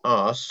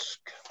ask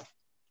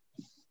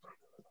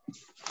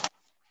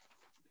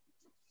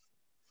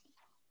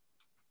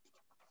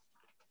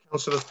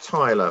Councillor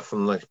Tyler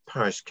from the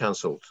Parish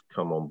Council to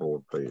come on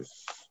board, please.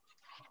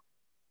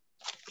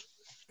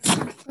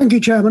 Thank you,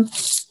 Chairman.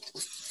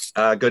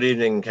 Good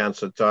evening,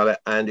 Councillor Tyler.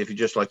 And if you'd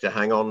just like to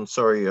hang on,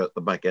 sorry, you're at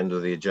the back end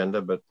of the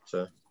agenda, but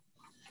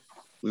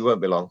we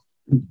won't be long.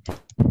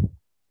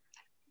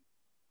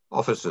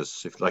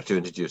 Officers, if you'd like to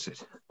introduce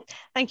it.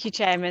 Thank you,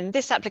 Chairman.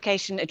 This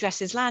application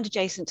addresses land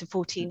adjacent to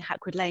 14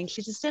 Hackwood Lane,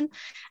 Cliddesdon,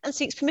 and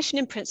seeks permission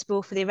in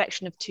principle for the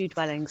erection of 2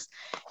 dwellings.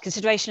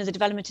 Consideration of the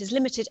development is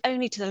limited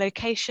only to the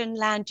location,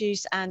 land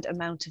use, and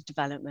amount of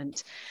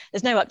development.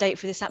 There's no update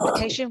for this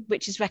application,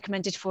 which is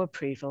recommended for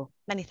approval.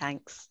 Many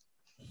thanks.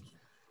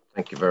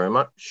 Thank you very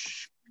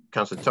much.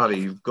 Councillor Tyler,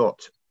 you've got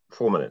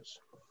 4 minutes.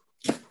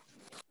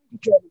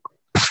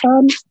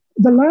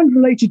 The land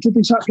related to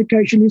this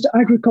application is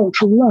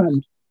agricultural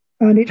land,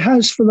 and it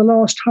has for the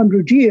last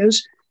 100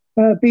 years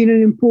been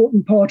an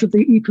important part of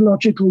the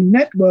ecological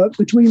network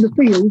between the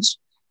fields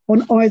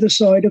on either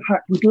side of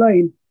Hackwood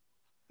Lane.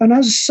 And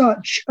as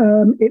such,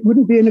 it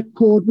wouldn't be in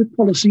accord with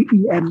policy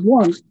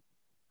EM1.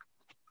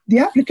 The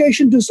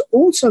application does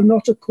also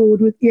not accord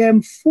with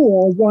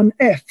EM4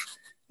 1F,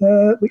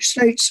 which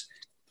states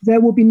there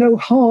will be no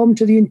harm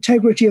to the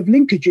integrity of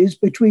linkages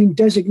between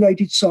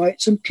designated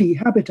sites and key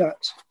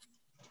habitats.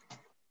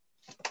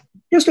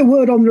 Just a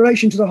word on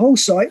relation to the whole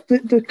site.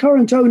 The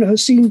current owner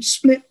has seen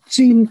fit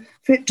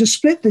to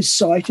split this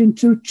site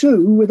into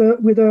 2 with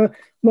a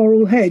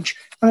laurel hedge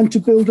and to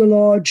build a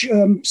large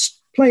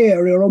play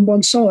area on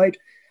one side.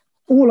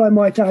 All I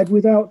might add,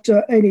 without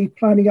any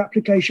planning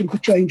application for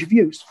change of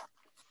use.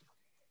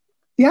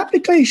 The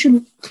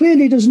application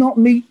clearly does not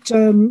meet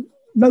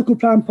local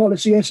plan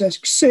policy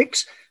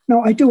SS6.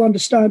 Now, I do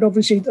understand,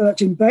 obviously, that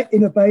that's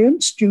in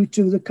abeyance due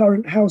to the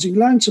current housing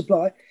land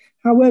supply.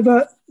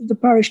 However, the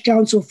parish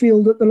council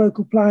feel that the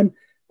local plan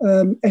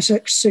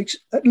SX6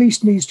 at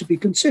least needs to be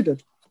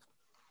considered.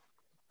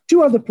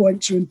 2 other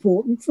points are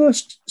important.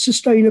 First,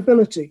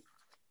 sustainability.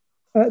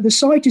 The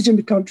site is in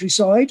the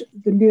countryside,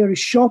 the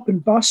nearest shop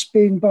and bus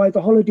being by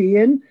the Holiday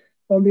Inn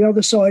on the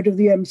other side of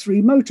the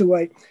M3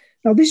 motorway.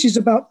 Now, this is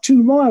about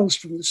 2 miles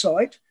from the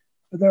site.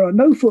 There are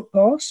no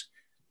footpaths,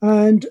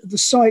 and the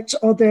sites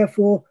are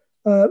therefore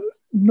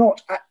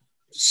not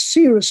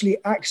seriously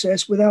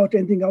accessed without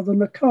anything other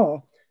than a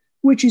car,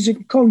 which is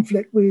in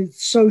conflict with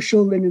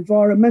social and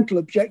environmental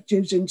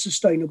objectives in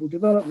sustainable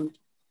development.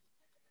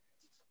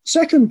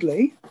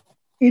 Secondly,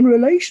 in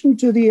relation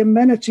to the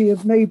amenity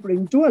of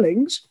neighbouring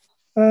dwellings,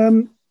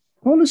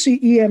 policy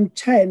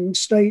EM10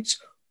 states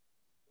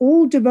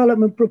all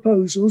development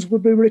proposals will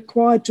be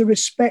required to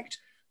respect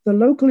the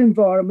local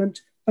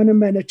environment and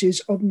amenities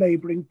of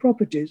neighbouring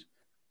properties.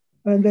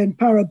 And then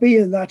para B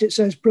in that, it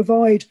says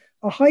provide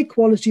a high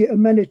quality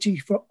amenity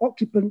for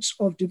occupants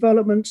of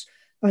developments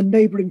and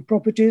neighbouring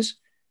properties,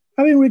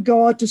 having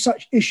regard to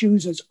such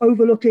issues as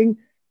overlooking,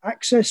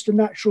 access to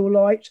natural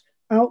light,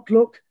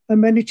 outlook,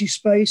 amenity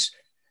space,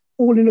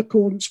 all in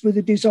accordance with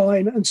the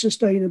design and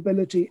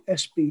sustainability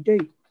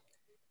SPD.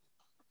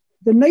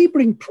 The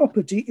neighbouring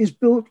property is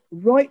built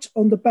right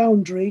on the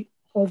boundary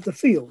of the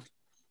field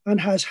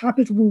and has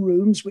habitable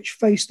rooms which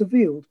face the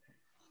field.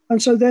 And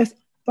so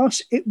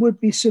thus it would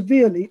be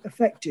severely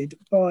affected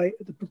by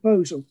the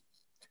proposal.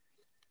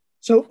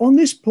 So on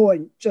this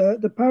point,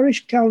 the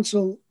parish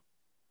council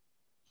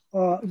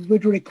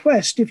would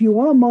request, if you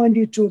are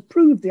minded to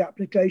approve the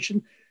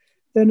application,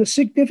 then a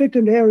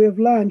significant area of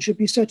land should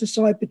be set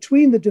aside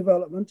between the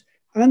development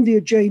and the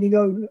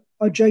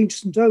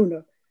adjacent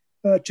owner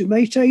to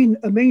maintain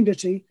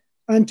amenity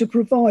and to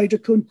provide a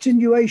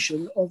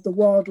continuation of the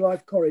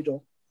wildlife corridor.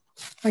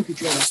 Thank you,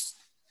 Chairman.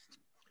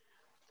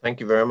 Thank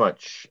you very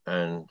much,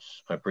 and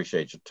I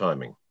appreciate your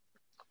timing.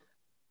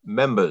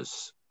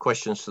 Members,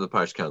 questions to the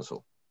parish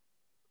council?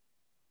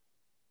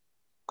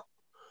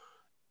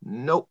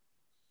 Nope.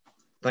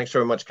 Thanks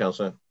very much,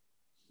 Councillor.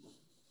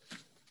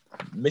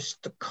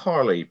 Mr.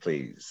 Carley,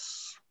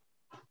 please.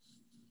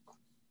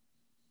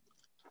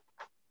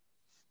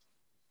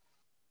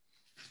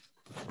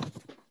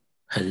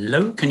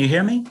 Hello, can you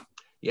hear me?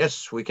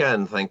 Yes, we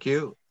can, thank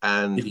you.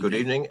 And good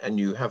evening, and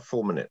you have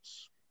 4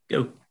 minutes.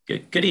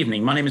 Good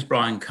evening. My name is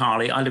Brian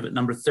Carley. I live at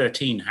number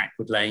 13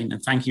 Hackwood Lane,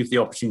 and thank you for the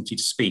opportunity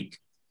to speak.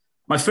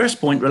 My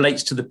first point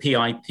relates to the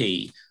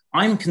PIP.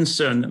 I'm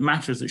concerned that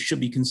matters that should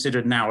be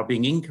considered now are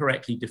being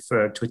incorrectly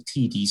deferred to a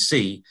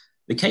TDC.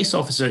 The case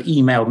officer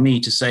emailed me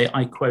to say,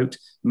 I quote,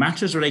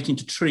 matters relating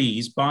to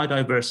trees,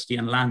 biodiversity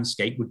and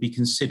landscape would be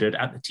considered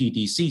at the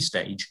TDC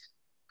stage.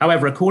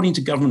 However, according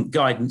to government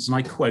guidance, and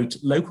I quote,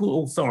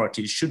 local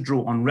authorities should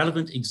draw on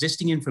relevant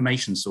existing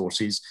information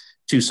sources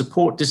to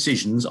support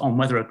decisions on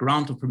whether a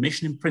grant of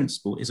permission in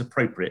principle is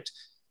appropriate.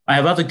 I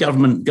have other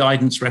government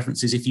guidance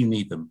references if you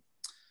need them.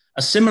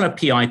 A similar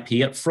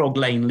PIP at Frog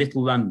Lane,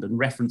 Little London,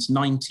 reference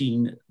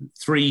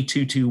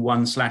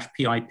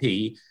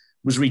 19.3221/PIP,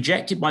 was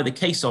rejected by the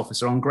case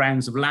officer on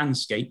grounds of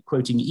landscape,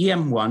 quoting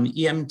EM1,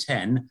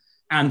 EM10,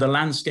 and the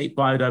Landscape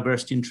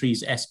Biodiversity and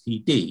Trees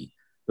SPD.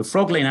 The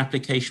Frog Lane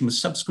application was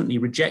subsequently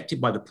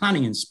rejected by the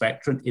planning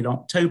inspectorate in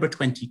October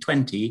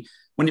 2020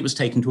 when it was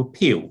taken to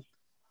appeal.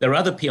 There are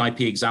other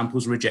PIP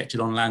examples rejected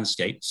on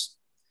landscapes.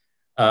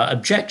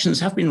 Objections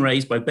have been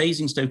raised by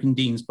Basingstoke and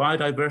Dean's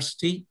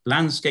biodiversity,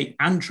 landscape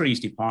and trees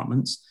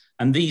departments,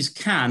 and these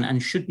can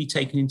and should be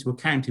taken into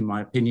account, in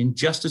my opinion,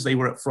 just as they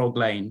were at Frog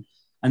Lane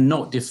and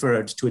not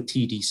deferred to a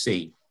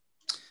TDC.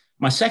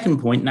 My second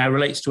point now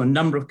relates to a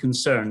number of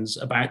concerns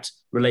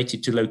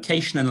related to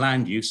location and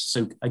land use,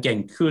 so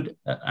again, could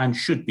and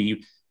should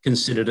be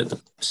considered at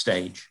the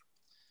stage.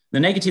 The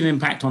negative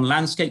impact on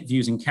landscape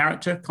views and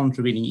character,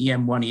 contravening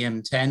EM1,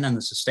 EM10 and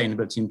the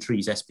Sustainability in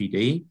Trees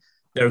SPD.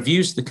 There are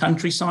views to the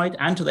countryside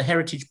and to the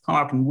heritage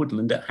park and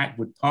woodland at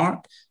Hackwood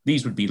Park.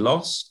 These would be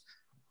lost.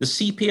 The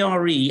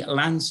CPRE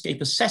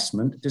landscape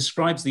assessment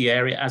describes the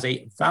area as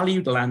a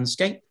valued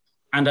landscape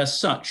and as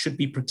such should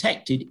be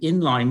protected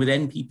in line with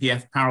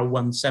NPPF Para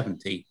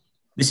 170.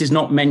 This is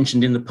not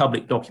mentioned in the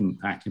public document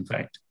pack, in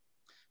fact.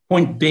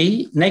 Point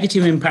B,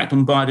 negative impact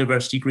on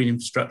biodiversity, green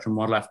infrastructure and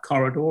wildlife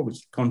corridor,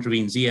 which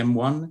contravenes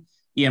EM1,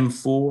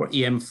 EM4,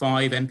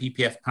 EM5,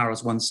 NPPF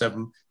Paras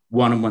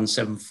 171 and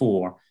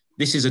 174.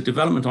 This is a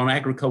development on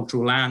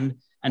agricultural land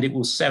and it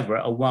will sever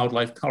a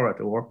wildlife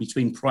corridor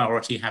between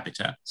priority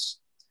habitats.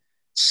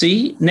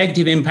 C,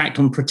 negative impact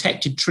on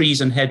protected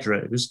trees and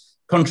hedgerows,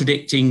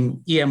 contradicting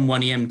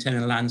EM1, EM10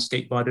 and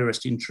landscape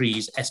biodiversity in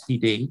trees,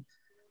 SPD.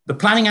 The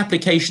planning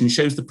application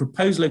shows the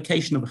proposed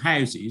location of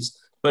houses,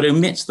 but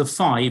omits the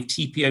 5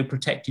 TPO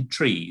protected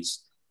trees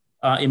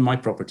in my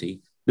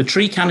property. The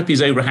tree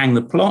canopies overhang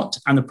the plot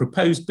and the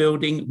proposed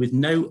building with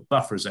no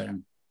buffer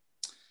zone.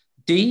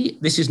 D,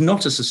 this is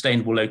not a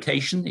sustainable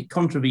location. It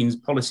contravenes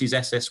policies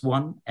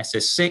SS1,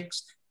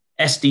 SS6,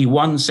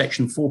 SD1,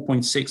 section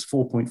 4.6,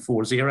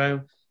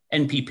 4.40,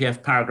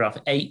 NPPF paragraph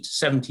 8,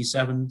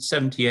 77,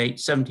 78,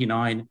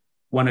 79,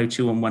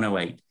 102 and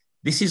 108.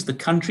 This is the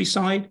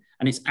countryside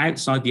and it's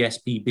outside the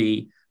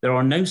SPB. There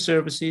are no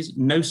services,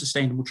 no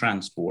sustainable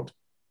transport.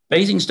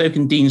 Basingstoke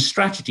and Dean's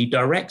strategy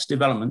directs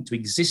development to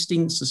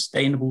existing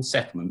sustainable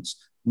settlements,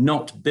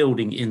 not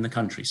building in the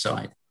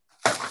countryside.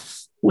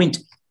 Point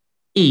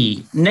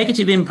E,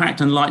 negative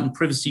impact on light and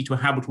privacy to a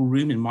habitable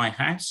room in my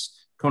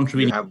house.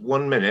 Contravening. You have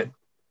 1 minute.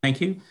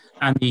 Thank you.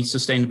 And the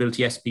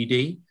sustainability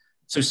SPD.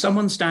 So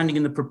someone standing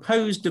in the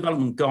proposed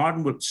development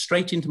garden will look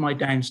straight into my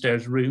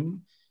downstairs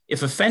room.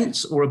 If a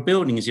fence or a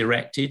building is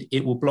erected,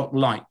 it will block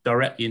light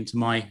directly into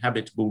my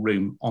habitable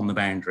room on the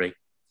boundary.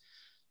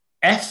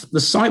 F,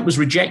 the site was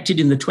rejected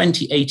in the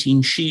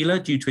 2018 Sheila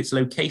due to its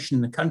location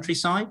in the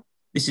countryside.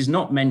 This is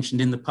not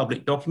mentioned in the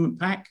public document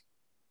pack.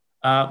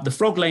 G, the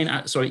Frog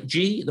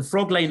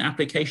Lane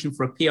application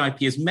for a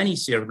PIP has many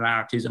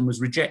similarities and was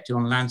rejected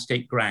on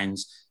landscape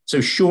grounds.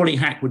 So surely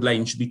Hackwood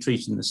Lane should be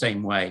treated in the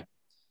same way.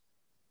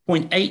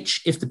 Point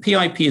H, if the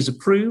PIP is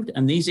approved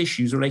and these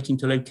issues relating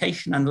to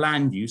location and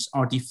land use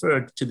are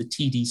deferred to the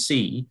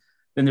TDC,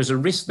 then there's a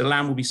risk the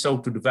land will be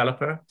sold to a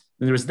developer.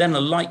 And there is then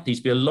likely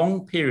to be a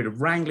long period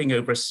of wrangling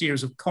over a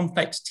series of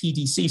complex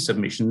TDC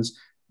submissions,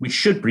 which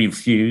should be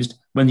refused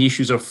when the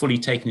issues are fully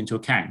taken into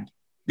account.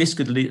 This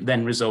could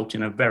then result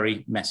in a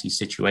very messy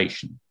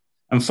situation.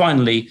 And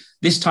finally,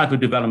 this type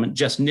of development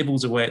just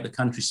nibbles away at the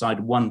countryside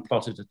one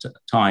plot at a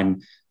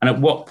time. And at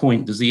what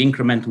point does the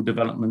incremental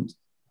development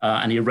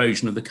and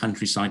erosion of the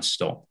countryside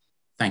stop?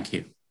 Thank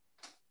you.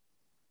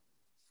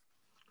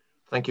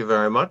 Thank you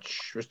very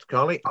much, Mr.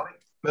 Carley.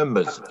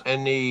 Members,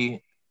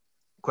 any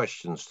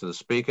questions to the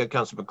speaker?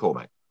 Councillor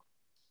McCormack.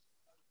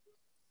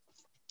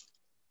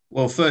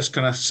 Well, first,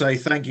 can I say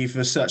thank you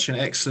for such an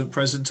excellent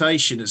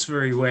presentation. It's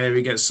very rare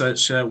we get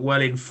such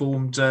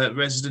well-informed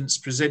residents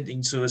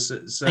presenting to us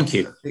at thank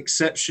you.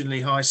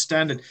 Exceptionally high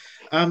standard.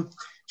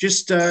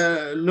 Just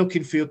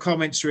looking for your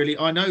comments, really.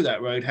 I know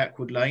that road,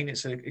 Hackwood Lane.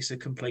 It's a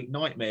complete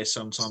nightmare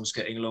sometimes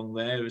getting along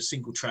there. A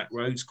single track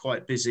road's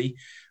quite busy.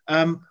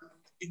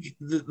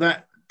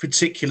 That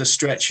particular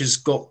stretch has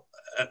got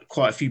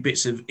quite a few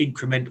bits of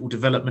incremental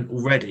development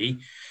already.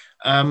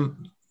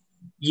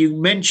 You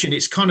mentioned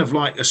it's kind of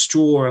like a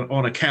straw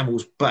on a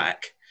camel's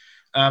back.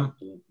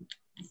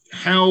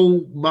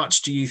 How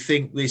much do you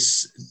think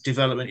this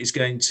development is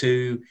going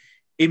to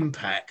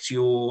impact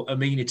your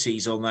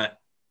amenities on that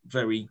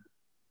very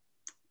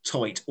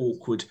tight,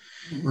 awkward,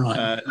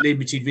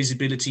 limited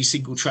visibility,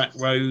 single track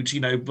road, you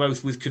know,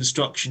 both with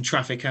construction,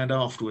 traffic and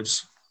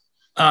afterwards?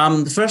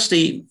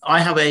 Firstly,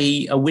 I have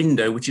a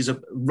window which is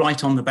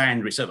right on the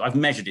boundary. So I've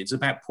measured it. It's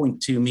about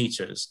 0.2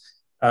 meters.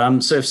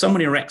 So if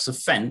someone erects a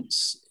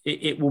fence,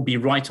 it will be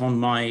right on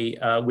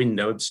my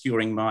window,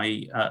 obscuring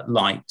my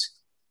light.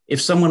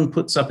 If someone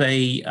puts up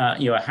a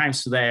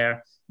house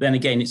there, then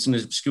again, it's going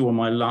to obscure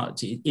my light.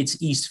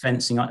 It's east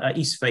facing.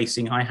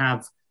 I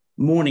have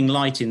morning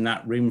light in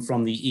that room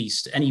from the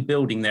east. Any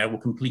building there will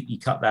completely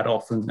cut that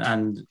off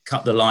and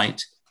cut the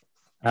light.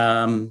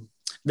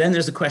 Then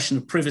there's the question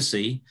of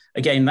privacy.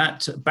 Again,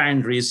 that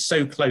boundary is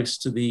so close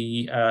to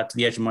the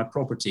edge of my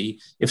property.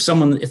 If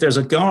there's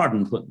a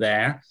garden put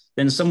there,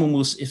 then someone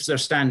will, if they're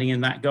standing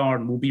in that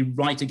garden, will be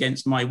right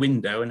against my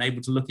window and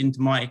able to look into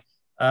my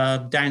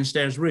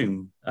downstairs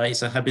room.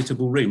 It's a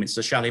habitable room. It's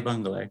a chalet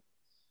bungalow.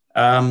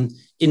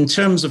 In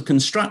terms of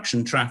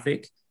construction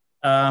traffic,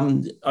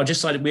 I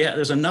just cited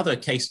there's another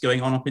case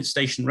going on up at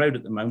Station Road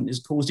at the moment. It's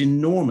caused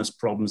enormous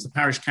problems. The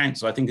parish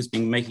council, I think, has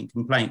been making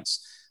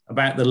complaints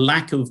about the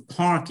lack of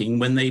parking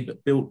when they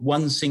built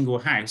one single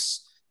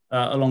house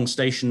along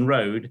Station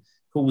Road,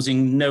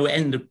 causing no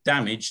end of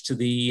damage to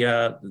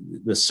the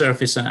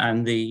surface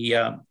and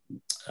the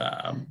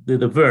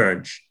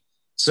verge.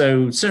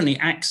 So certainly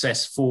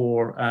access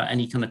for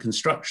any kind of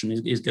construction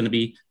is going to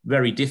be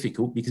very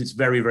difficult because it's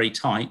very, very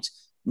tight,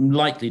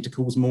 likely to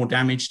cause more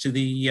damage to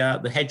the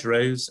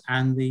hedgerows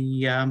and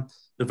the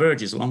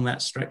verges along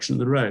that section of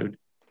the road.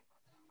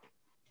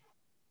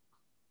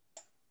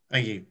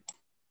 Thank you.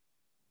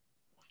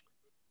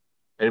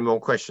 Any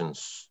more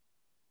questions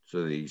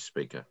to the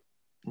speaker?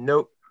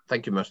 No.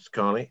 Thank you, Mr.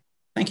 Carney.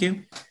 Thank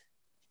you.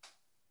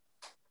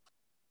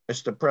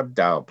 Mr.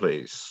 Prebdow,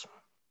 please.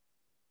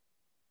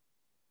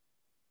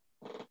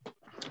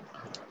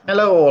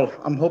 Hello all.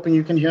 I'm hoping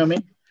you can hear me.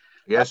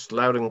 Yes,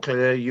 loud and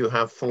clear. You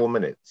have 4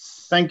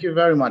 minutes. Thank you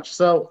very much.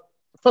 So,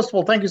 first of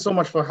all, thank you so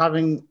much for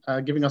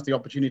giving us the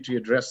opportunity to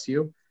address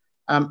you.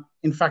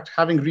 In fact,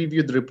 having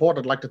reviewed the report,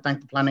 I'd like to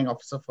thank the planning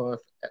officer for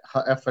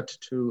her effort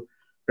to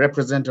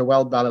represent a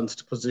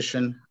well-balanced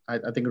position. I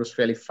think it was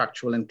fairly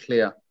factual and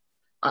clear.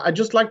 I'd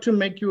just like to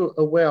make you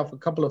aware of a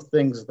couple of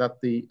things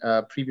that the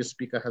previous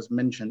speaker has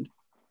mentioned.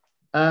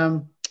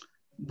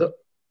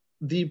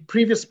 The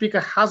previous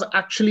speaker has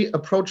actually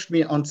approached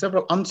me on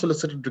several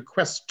unsolicited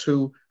requests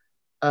to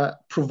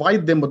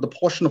provide them with a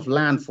portion of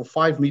land for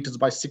 5 meters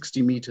by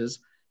 60 meters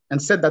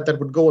and said that that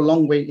would go a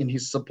long way in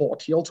his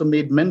support. He also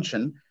made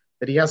mention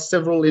that he has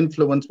several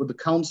influence with the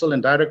council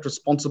and direct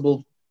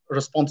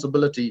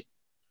responsibility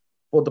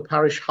for the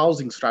parish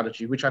housing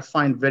strategy, which I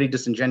find very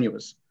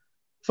disingenuous.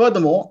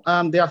 Furthermore,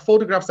 there are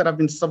photographs that have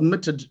been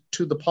submitted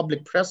to the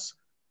public press.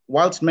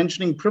 Whilst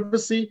mentioning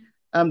privacy,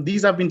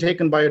 these have been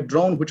taken by a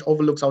drone which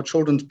overlooks our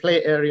children's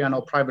play area and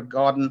our private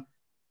garden.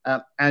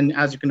 And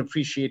as you can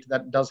appreciate,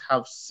 that does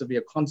have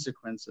severe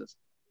consequences.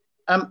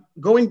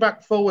 Going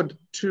back forward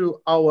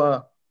to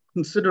our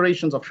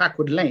considerations of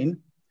Hackwood Lane,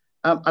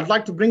 I'd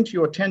like to bring to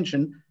your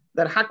attention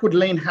that Hackwood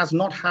Lane has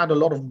not had a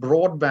lot of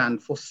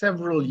broadband for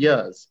several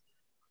years.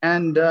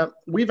 And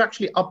we've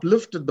actually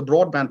uplifted the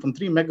broadband from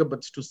 3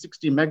 megabits to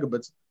 60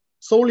 megabits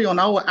solely on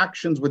our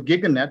actions with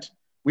GigaNet.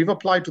 We've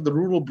applied to the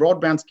rural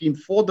broadband scheme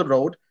for the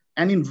road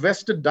and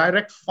invested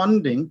direct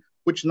funding,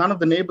 which none of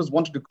the neighbors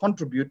wanted to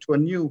contribute to a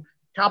new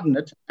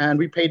cabinet, and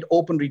we paid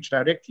Openreach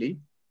directly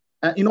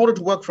in order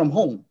to work from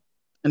home.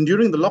 And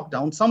during the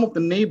lockdown, some of the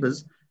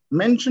neighbors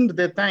mentioned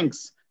their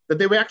thanks that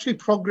they were actually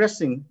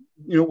progressing,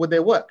 with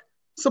their work.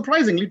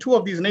 Surprisingly, 2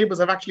 of these neighbors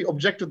have actually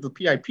objected to the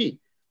PIP.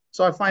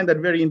 So I find that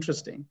very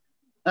interesting.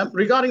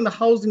 Regarding the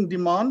housing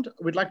demand,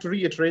 we'd like to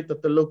reiterate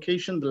that the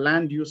location, the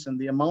land use, and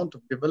the amount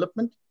of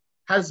development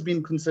has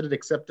been considered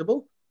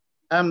acceptable,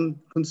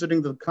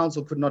 considering that the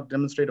council could not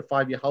demonstrate a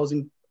 5-year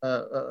housing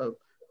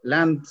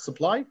land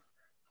supply.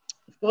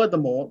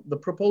 Furthermore, the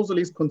proposal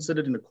is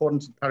considered in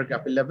accordance with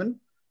paragraph 11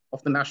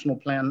 of the National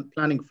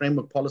Planning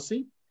Framework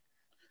Policy.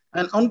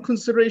 And on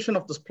consideration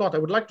of this plot, I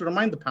would like to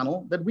remind the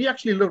panel that we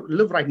actually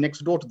live right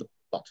next door to the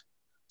plot.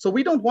 So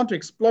we don't want to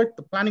exploit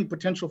the planning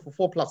potential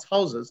for 4+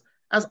 houses,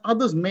 as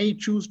others may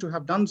choose to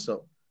have done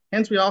so.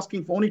 Hence, we're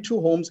asking for only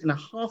 2 homes in a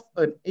 ½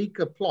 an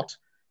acre plot,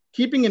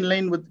 keeping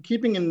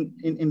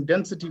in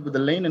density with the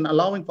lane and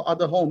allowing for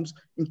other homes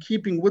in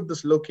keeping with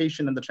this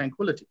location and the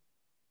tranquility.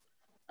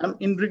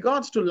 In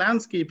regards to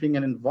landscaping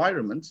and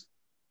environments,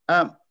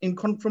 in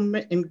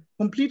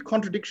complete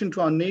contradiction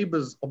to our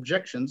neighbors'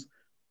 objections,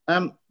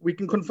 we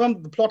can confirm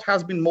that the plot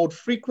has been mowed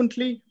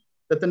frequently,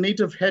 that the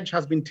native hedge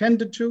has been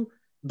tended to,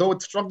 though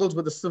it struggles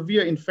with a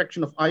severe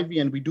infection of ivy,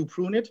 and we do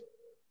prune it.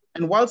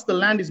 And whilst the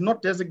land is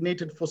not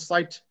designated for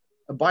site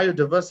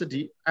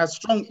biodiversity, as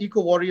strong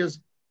eco-warriors,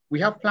 we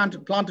have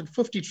planted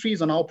 50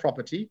 trees on our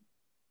property.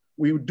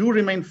 We do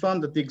remain firm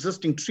that the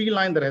existing tree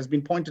line that has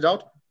been pointed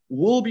out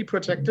will be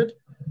protected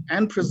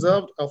and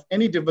preserved of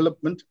any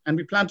development, and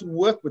we plan to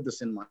work with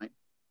this in mind.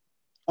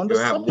 You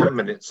have 1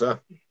 minute, sir.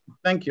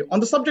 Thank you. On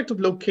the subject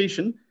of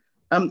location,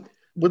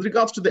 with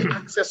regards to the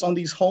access on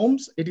these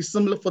homes, it is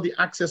similar for the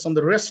access on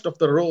the rest of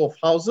the row of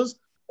houses,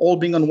 all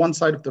being on one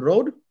side of the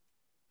road.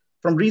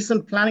 From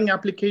recent planning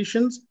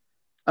applications,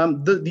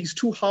 these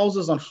 2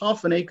 houses on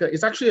 ½ an acre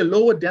is actually a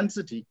lower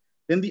density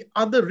than the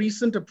other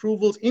recent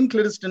approvals in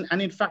Cliddeston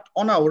and in fact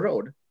on our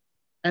road.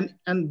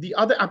 And the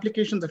other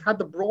applications have had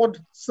the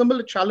broad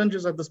similar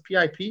challenges of this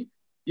PIP,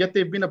 yet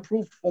they've been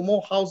approved for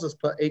more houses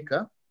per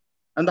acre.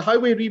 And the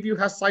highway review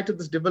has cited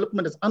this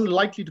development as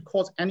unlikely to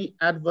cause any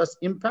adverse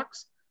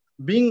impacts.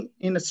 Being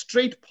in a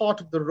straight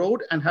part of the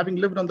road and having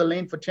lived on the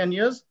lane for 10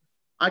 years,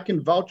 I can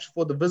vouch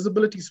for the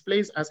visibility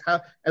displays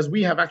as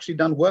we have actually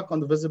done work on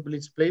the visibility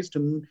displays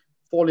to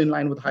fall in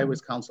line with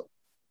Highways Council.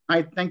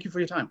 I thank you for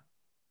your time.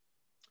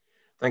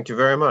 Thank you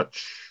very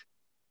much.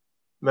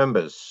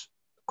 Members,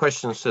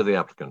 questions to the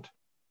applicant?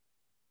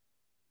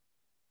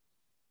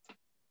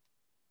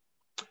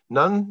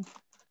 None?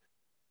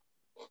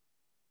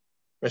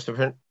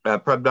 Mr.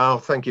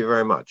 Prebdow, thank you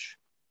very much.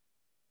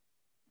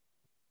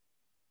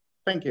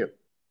 Thank you.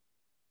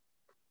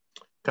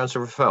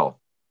 Councillor Raffel.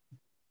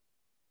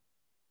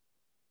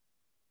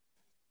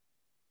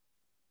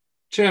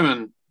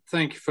 Chairman,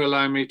 thank you for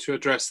allowing me to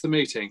address the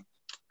meeting.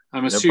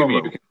 I'm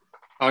assuming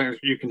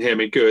you can hear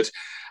me good.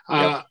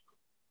 Yep.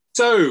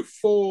 So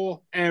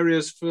 4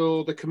 areas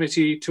for the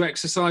committee to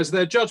exercise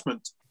their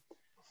judgment.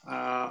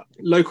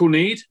 Local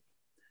need,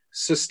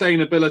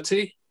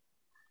 sustainability,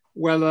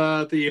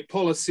 whether the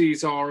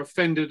policies are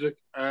offended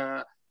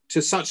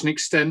to such an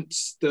extent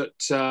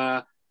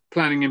that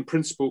planning in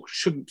principle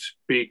shouldn't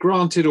be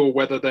granted, or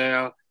whether they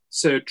are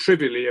so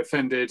trivially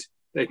offended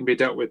they can be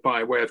dealt with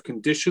by way of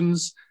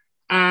conditions,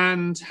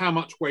 and how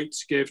much weight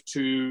to give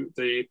to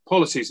the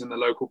policies in the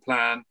local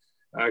plan,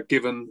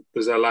 given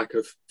there's a lack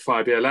of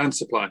 5-year land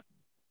supply.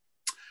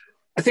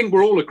 I think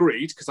we're all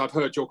agreed, because I've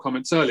heard your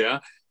comments earlier,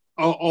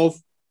 of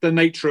the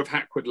nature of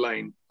Hackwood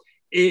Lane.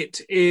 It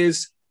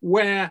is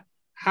where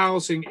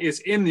housing is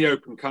in the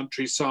open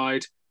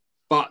countryside,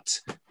 but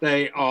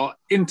they are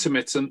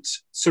intermittent,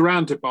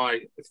 surrounded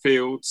by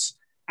fields,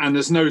 and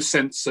there's no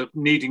sense of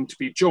needing to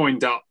be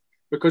joined up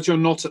because you're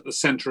not at the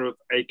centre of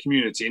a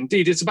community.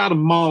 Indeed, it's about a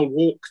mile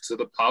walk to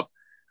the pub,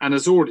 and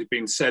as already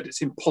been said,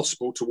 it's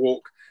impossible to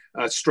walk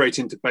straight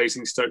into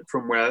Basingstoke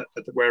from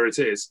where it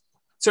is.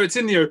 So it's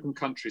in the open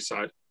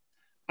countryside.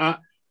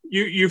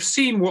 You've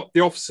seen what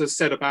the officers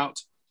said about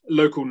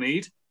local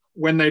need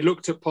when they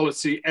looked at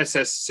policy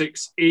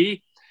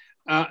SS6E.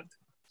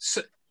 That's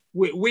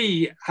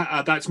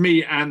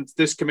me and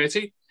this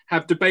committee,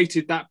 have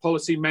debated that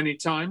policy many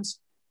times.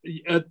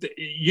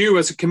 You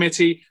as a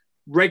committee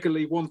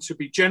regularly want to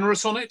be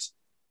generous on it,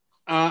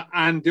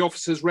 and the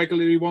officers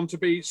regularly want to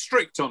be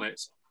strict on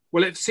it.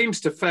 Well, it seems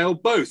to fail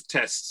both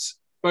tests,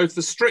 both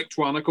the strict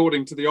one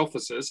according to the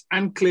officers,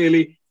 and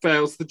clearly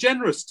fails the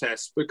generous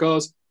test,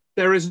 because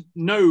there is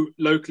no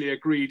locally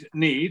agreed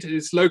need.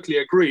 It's locally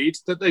agreed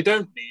that they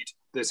don't need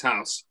this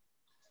house.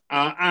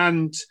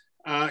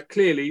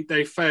 Clearly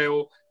they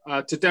fail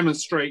to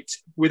demonstrate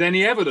with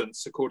any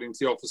evidence, according to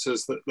the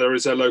officers, that there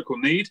is a local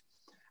need.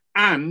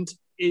 And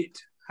it,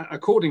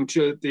 according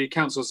to the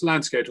council's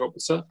landscape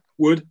officer,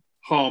 would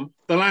harm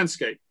the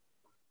landscape.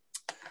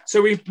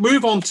 So we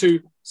move on to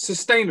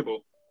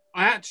sustainable.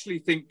 I actually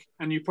think,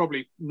 and you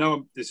probably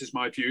know this is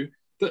my view,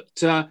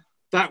 that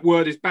that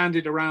word is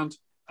bandied around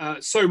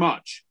so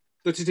much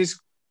that it is,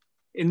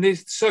 in the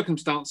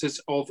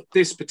circumstances of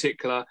this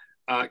particular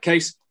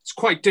case, it's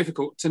quite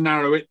difficult to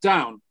narrow it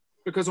down,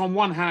 because on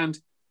one hand,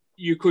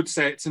 you could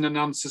say it's in an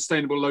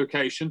unsustainable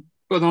location,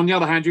 but on the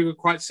other hand, you could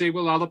quite see,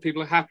 well, other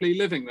people are happily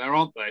living there,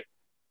 aren't they?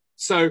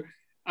 So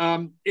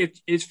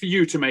it's for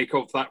you to make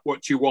of that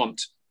what you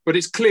want, but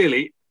it's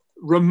clearly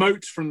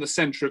remote from the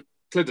centre of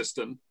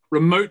Cliddeston,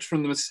 remote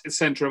from the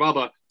centre of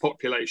other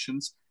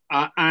populations,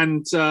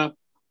 and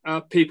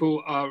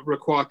people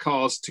require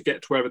cars to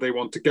get to wherever they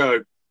want to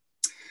go.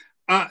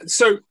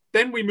 So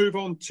then we move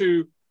on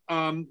to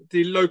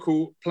the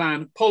local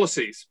plan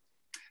policies.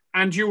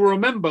 And you will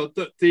remember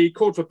that the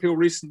Court of Appeal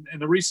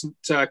in a recent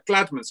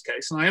Gladman's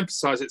case, and I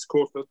emphasise it's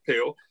Court of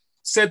Appeal,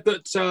 said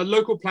that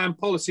local plan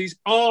policies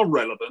are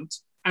relevant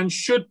and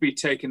should be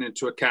taken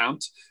into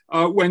account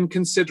when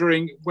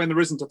considering when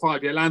there isn't a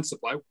 5-year land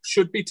supply,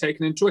 should be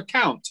taken into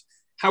account.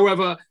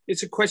 However,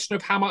 it's a question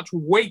of how much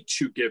weight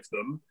you give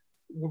them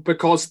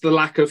because of the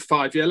lack of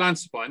 5-year land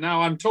supply.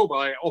 Now, I'm told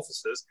by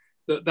officers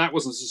that that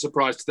wasn't a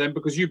surprise to them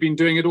because you've been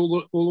doing it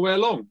all the way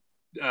along.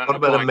 What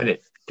about a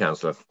minute,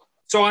 Councillor?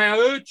 So I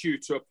urge you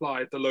to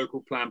apply the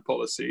local plan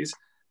policies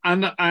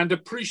and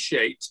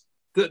appreciate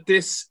that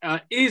this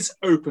is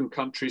open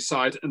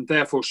countryside and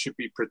therefore should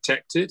be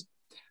protected,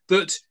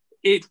 that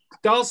it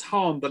does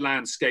harm the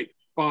landscape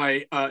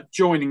by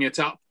joining it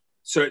up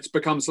so it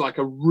becomes like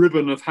a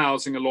ribbon of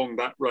housing along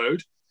that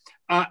road,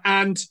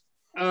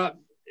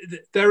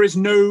 there is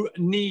no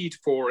need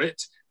for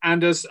it,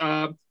 and as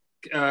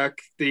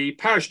the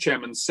parish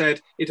chairman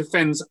said, it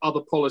offends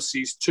other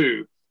policies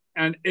too.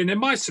 And in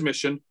my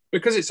submission,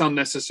 because it's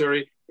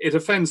unnecessary, it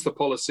offends the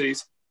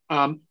policies,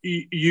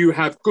 you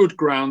have good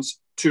grounds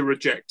to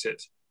reject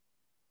it.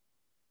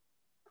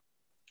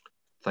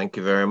 Thank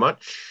you very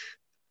much.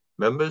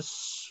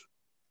 Members,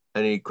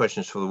 any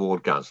questions for the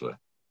ward councillor?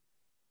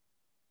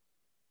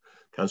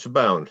 Councillor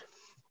Bound.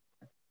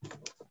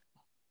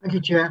 Thank you,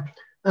 Chair.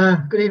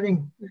 Good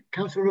evening,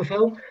 Councillor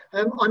Raffel.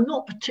 I'm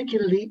not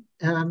particularly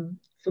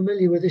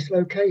familiar with this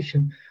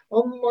location.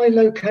 On my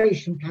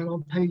location plan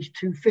on page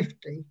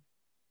 250,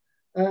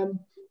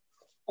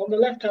 on the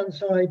left-hand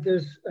side,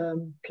 there's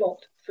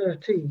plot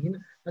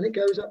 13, and it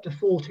goes up to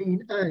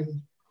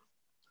 14A.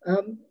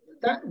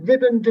 That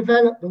ribbon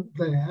development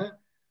there,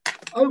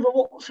 over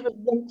what sort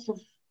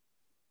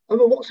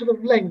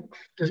of length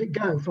does it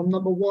go from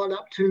number 1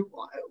 up to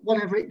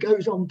whatever it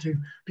goes on to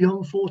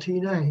beyond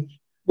 14A?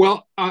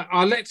 Well,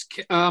 I'll let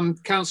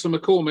Councillor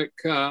McCormick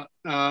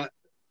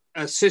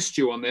assist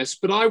you on this,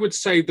 but I would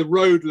say the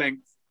road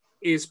length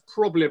is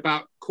probably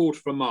about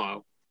 1/4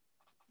 mile.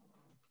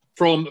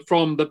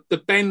 From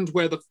the bend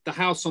where the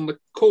house on the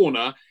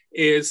corner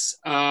is,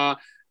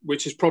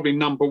 which is probably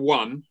number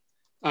 1,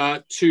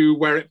 to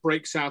where it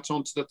breaks out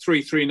onto the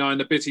 339,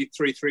 the busy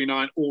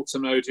 339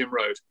 Autumn Odeon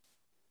Road.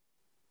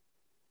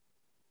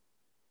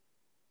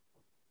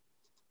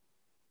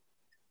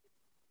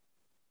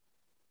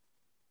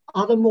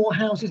 Are there more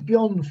houses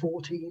beyond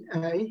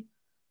 14A?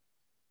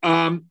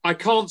 I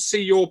can't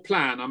see your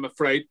plan, I'm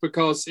afraid,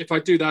 because if I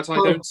do that, I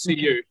don't see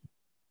you.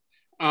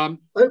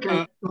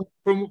 Okay.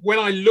 From when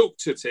I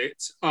looked at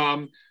it,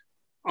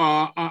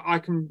 I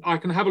can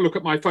have a look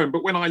at my phone,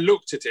 but when I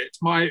looked at it,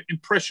 my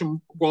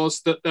impression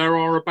was that there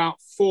are about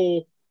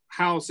 4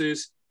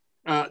 houses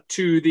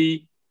to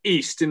the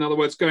east, in other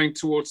words, going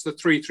towards the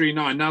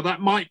 339. Now,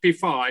 that might be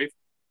 5.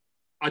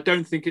 I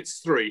don't think it's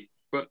 3,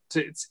 but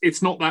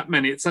it's not that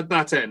many. It's at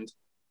that end.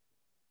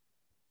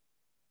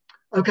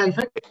 Okay,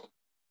 thank you.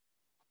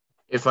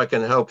 If I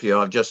can help you,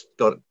 I've just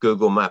got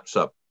Google Maps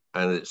up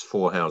and it's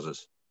 4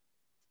 houses.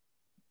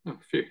 Oh,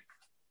 phew.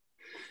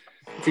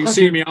 If you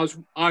see me,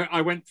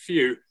 I went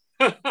few.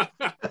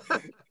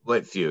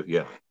 Went few,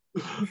 yeah.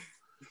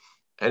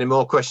 Any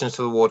more questions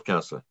to the ward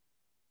councillor?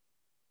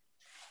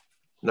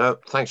 No,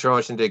 thanks very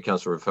much indeed,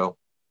 Councillor Raffel.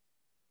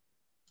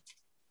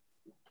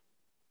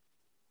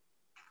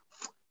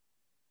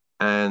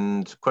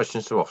 And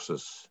questions to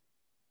officers?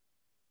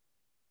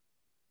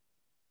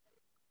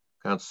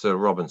 Councillor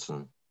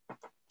Robinson.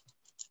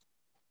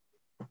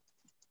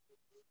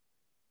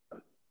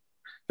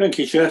 Thank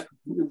you, Chair.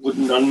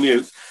 Wouldn't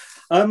unmute.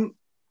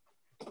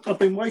 I've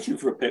been waiting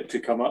for a PIP to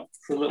come up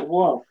for a little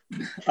while.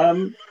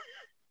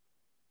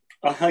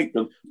 I hate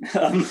them.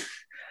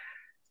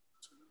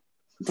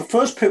 The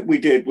first PIP we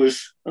did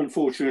was,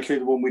 unfortunately,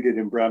 the one we did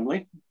in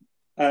Bramley,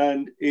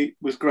 and it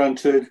was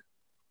granted,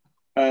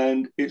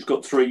 and it's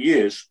got 3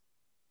 years.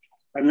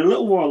 And a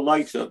little while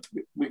later,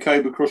 I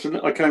came across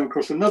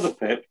another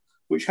PIP,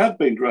 which had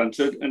been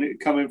granted, and it had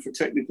come in for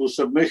technical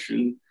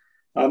submission,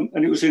 and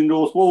it was in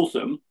North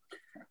Waltham.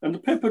 And the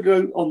PIP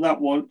on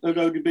that one had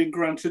only been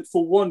granted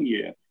for 1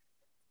 year.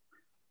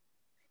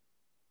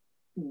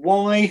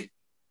 Why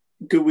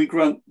do we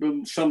grant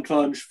them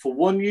sometimes for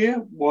 1 year?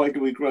 Why do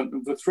we grant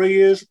them for 3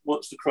 years?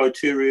 What's the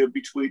criteria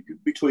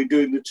between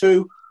doing the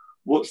two?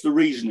 What's the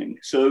reasoning?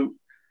 So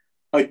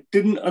I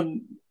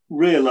didn't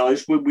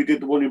realise when we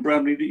did the one in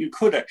Bramley that you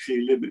could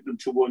actually limit them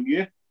to 1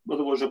 year.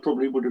 Otherwise, I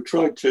probably would have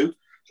tried to.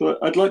 So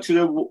I'd like to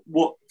know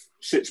what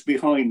sits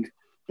behind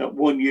that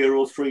 1 year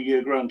or 3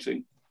 year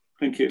granting.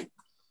 Thank you.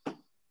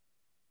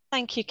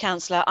 Thank you,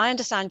 Councillor. I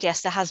understand,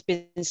 yes, there has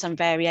been some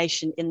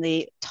variation in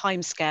the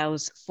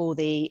timescales for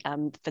the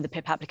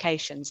PIP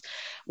applications,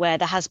 where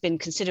there has been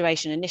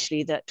consideration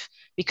initially that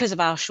because of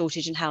our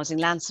shortage in housing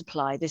land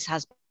supply, this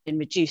has been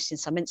reduced in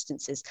some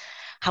instances.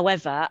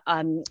 However,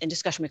 in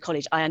discussion with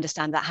College, I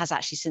understand that has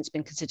actually since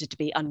been considered to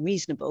be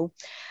unreasonable,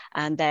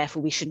 and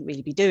therefore we shouldn't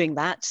really be doing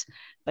that.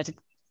 But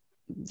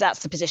that's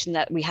the position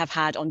that we have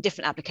had on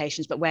different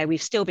applications, but where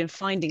we've still been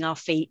finding our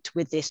feet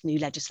with this new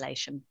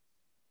legislation.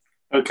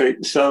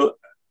 Okay, so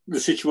the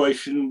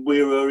situation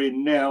we're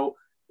in now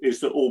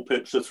is that all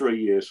PIPs are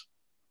 3 years.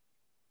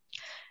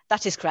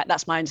 That is correct.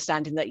 That's my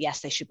understanding, that yes,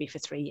 they should be for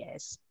 3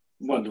 years.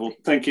 Wonderful.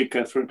 Thank you,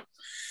 Catherine.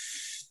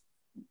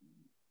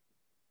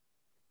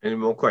 Any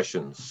more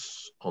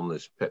questions on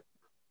this PIP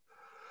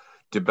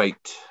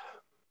debate?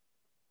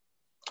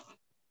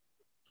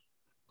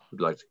 I'd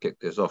like to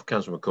kick this off.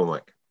 Councillor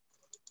McCormack.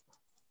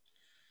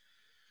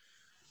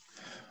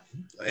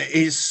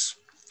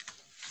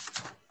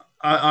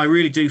 I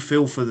really do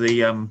feel for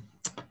the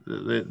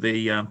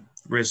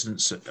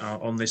residents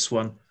on this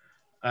one.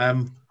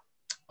 I'm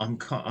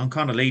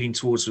kind of leaning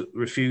towards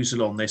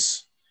refusal on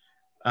this.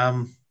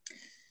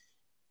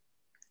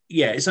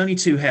 Yeah, it's only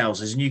 2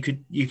 houses, and you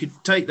could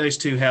take those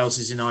 2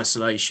 houses in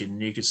isolation,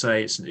 and you could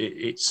say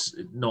it's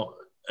not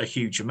a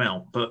huge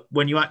amount. But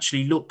when you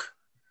actually look,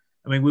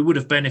 I mean, we would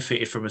have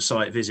benefited from a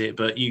site visit,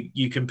 but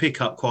you can pick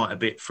up quite a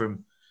bit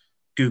from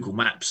Google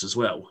Maps as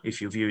well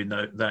if you're viewing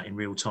that in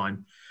real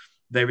time.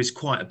 There is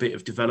quite a bit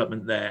of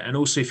development there. And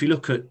also, if you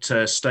look at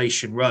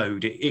Station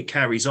Road, it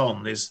carries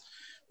on. There's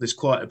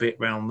quite a bit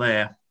around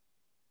there.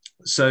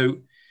 So,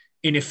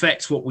 in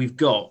effect, what we've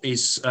got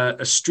is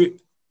a strip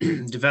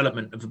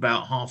development of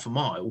about half a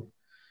mile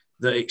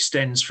that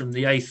extends from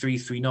the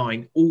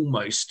A339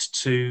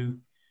 almost to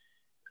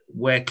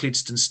where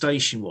Clidston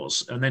Station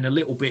was, and then a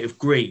little bit of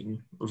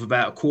green of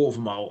about a quarter of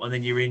a mile, and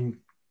then you're in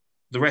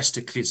the rest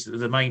of Clidston,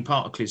 the main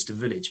part of Clidston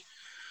Village.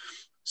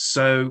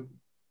 So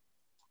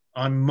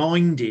I'm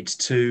minded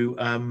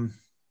to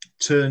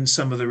turn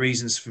some of the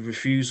reasons for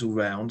refusal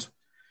round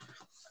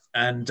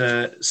and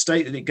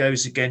state that it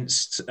goes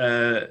against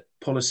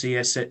policy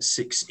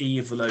SS6E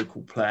of the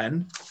local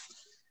plan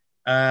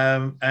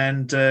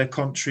and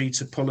contrary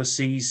to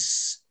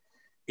policies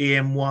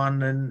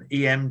EM1 and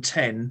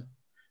EM10,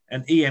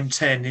 and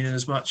EM10 in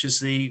as much as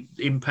the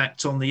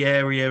impact on the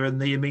area and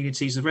the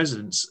amenities of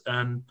residents.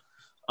 And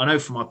I know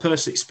from my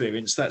personal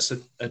experience, that's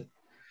a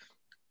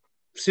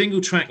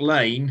single track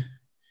lane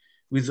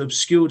with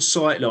obscured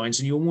sight lines,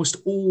 and you almost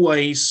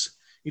always,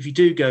 if you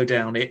do go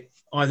down it,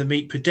 either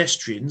meet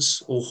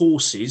pedestrians or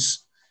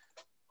horses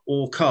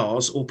or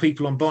cars or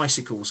people on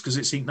bicycles, because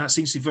that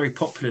seems to be very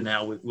popular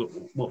now with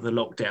what the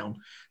lockdown.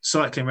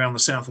 Cycling around the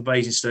south of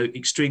Basingstoke,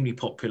 extremely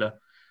popular.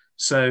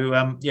 So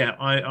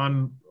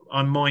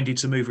I'm minded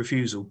to move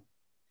refusal.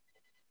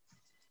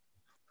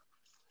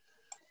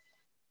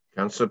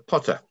 Councillor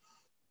Potter.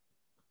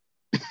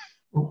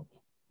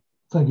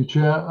 Thank you,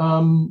 Chair. I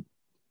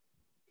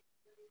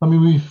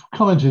mean, we've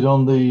commented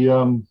on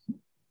the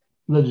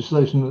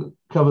legislation that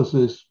covers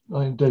this,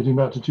 I think, dating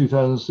back to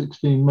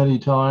 2016 many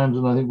times,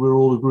 and I think we're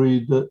all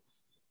agreed that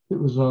it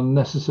was an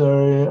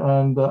unnecessary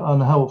and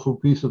unhelpful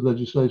piece of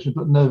legislation,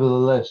 but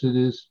nevertheless, it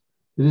is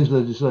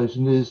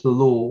legislation, it is the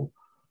law.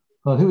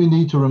 I think we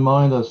need to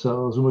remind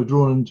ourselves, and we're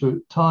drawn into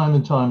it time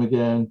and time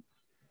again,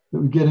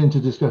 that we get into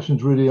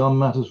discussions really on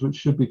matters which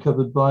should be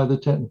covered by the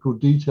technical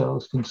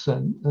details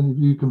consent. And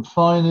if you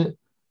confine it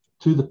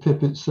to the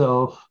PIP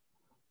itself,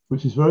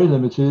 which is very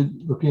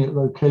limited, looking at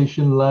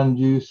location, land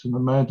use, and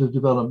amount of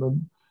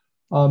development,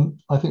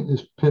 I think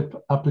this PIP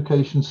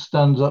application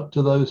stands up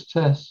to those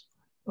tests.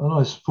 And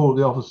I support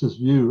the officer's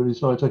view, really,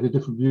 so I take a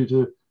different view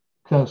to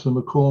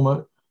Councillor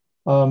McCormack.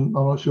 I'm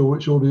not sure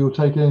which order you'll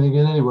take anything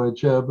in anyway,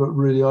 Chair, but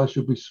really I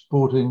should be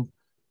supporting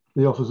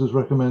the officer's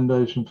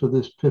recommendation for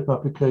this PIP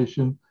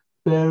application,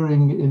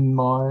 bearing in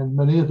mind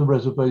many of the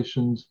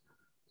reservations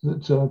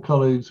that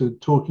colleagues are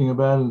talking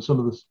about and some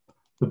of the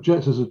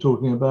objectors are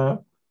talking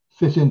about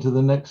fit into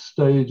the next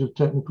stage of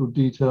technical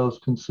details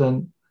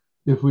consent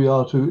if we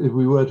were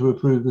to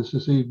approve this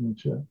evening,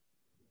 Chair.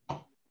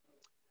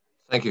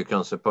 Thank you,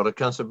 Councillor Potter.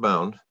 Councillor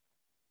Bound.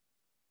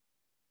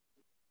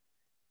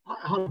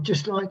 I'd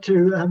just like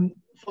to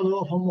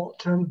follow up on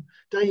what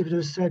David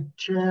has said,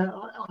 Chair.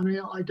 I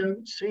mean, I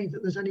don't see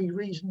that there's any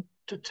reason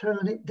to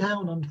turn it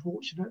down,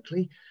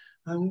 unfortunately.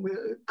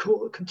 We're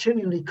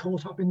continually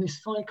caught up in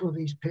this cycle of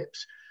these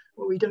PIPs,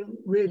 where we don't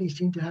really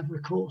seem to have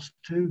recourse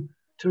to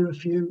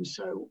refuse.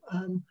 So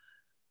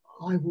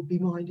I would be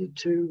minded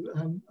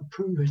to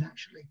approve it,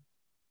 actually.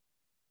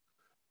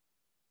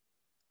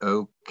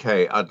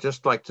 Okay, I'd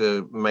just like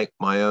to make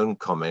my own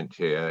comment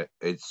here.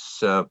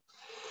 It's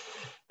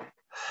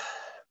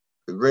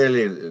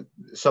really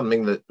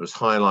something that was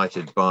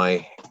highlighted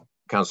by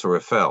Councillor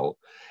Raffel,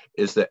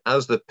 is that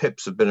as the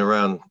PIPs have been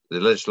around, the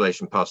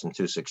legislation passed in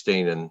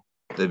 2016, and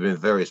there have been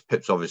various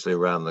PIPs obviously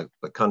around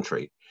the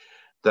country,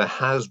 there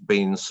has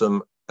been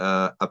some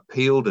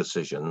appeal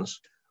decisions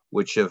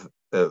which have,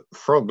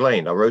 Frog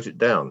Lane, I wrote it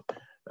down.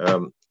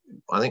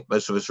 I think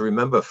most of us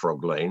remember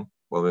Frog Lane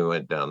when we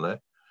went down there.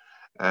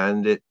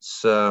 And it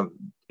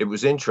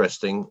was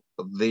interesting,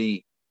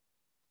 the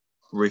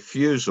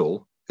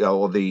refusal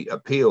or the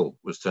appeal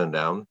was turned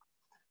down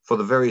for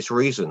the various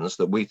reasons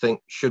that we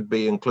think should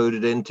be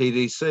included in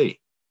TDC.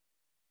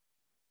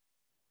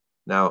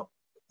 Now,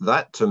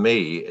 that to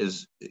me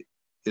is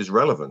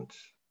relevant.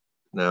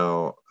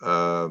 Now,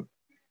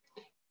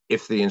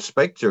 if the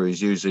inspector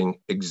is using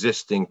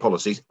existing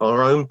policies,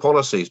 our own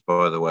policies,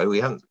 by the way,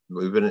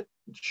 we've been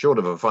short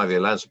of a 5-year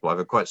land supply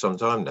for quite some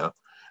time now,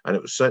 and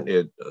it was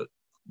certainly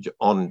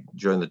on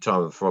during the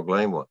time of Frog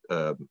Lane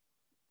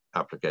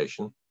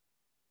application.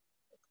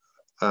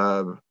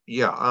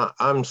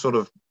 I'm sort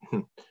of,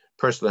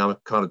 personally, I'm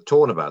kind of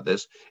torn about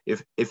this.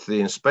 If the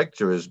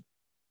inspector is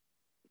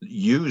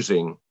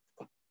using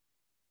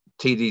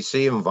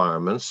TDC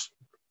environments,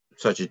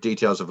 such as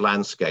details of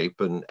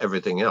landscape and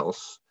everything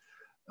else,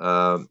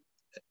 and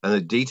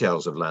the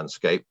details of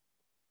landscape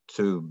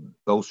to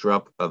bolster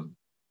up a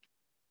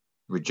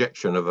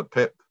rejection of a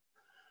PIP,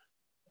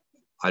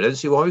 I don't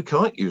see why we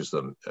can't use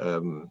them.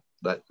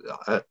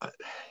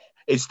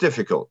 It's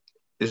difficult.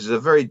 This is a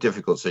very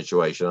difficult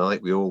situation. I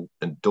think we all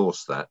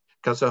endorse that.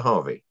 Councillor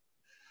Harvey.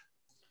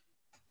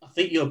 I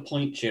think your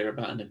point, Chair,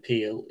 about an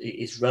appeal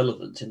is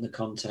relevant in the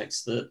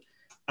context that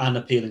an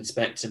appeal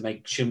inspector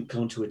may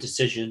come to a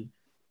decision,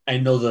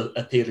 another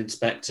appeal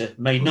inspector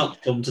may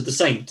not come to the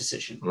same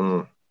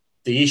decision.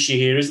 The issue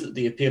here is that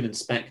the appeal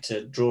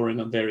inspector, drawing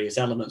on various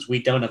elements,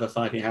 we don't have a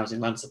 5-year housing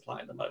land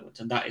supply at the moment,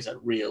 and that is a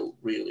real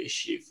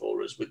issue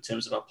for us in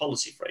terms of our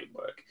policy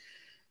framework.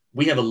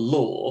 We have a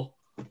law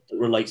that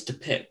relates to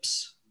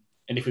PIPs,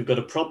 and if we've got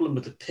a problem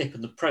with the PIP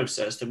and the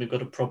process, then we've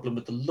got a problem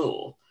with the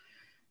law.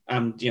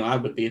 And I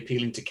would be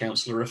appealing to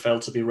Councillor Raffel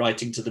to be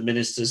writing to the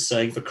ministers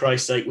saying, for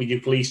Christ's sake, will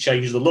you please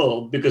change the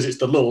law, because it's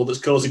the law that's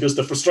causing us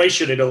the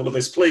frustration in all of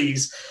this,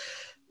 please.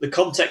 The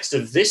context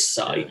of this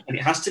site, and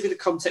it has to be the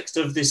context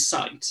of this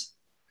site,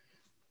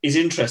 is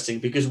interesting,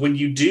 because when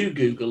you do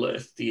Google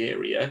Earth the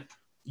area,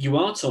 you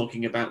are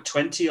talking about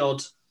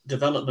 20-odd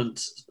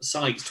development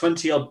sites,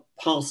 20-odd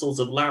parcels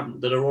of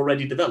land that are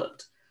already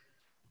developed.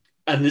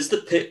 And as the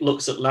PIP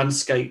looks at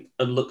landscape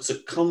and looks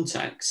at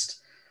context,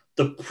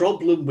 the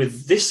problem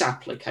with this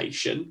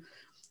application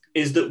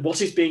is that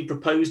what is being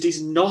proposed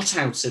is not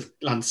out of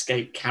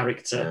landscape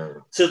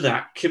character to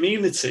that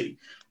community.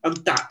 And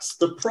that's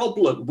the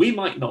problem. We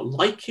might not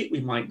like it,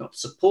 we might not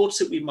support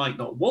it, we might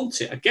not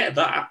want it. I get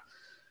that.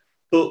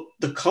 But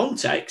the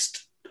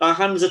context, our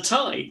hands are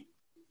tied.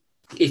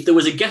 If there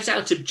was a get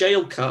out of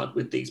jail card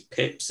with these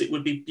PIPs, it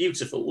would be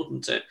beautiful,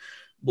 wouldn't it?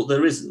 but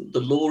there isn't.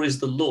 The law is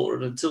the law,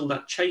 and until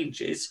that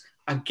changes,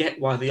 I get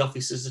why the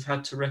officers have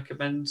had to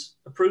recommend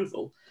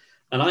approval.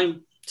 And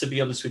I'm, to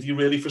be honest with you,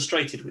 really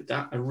frustrated with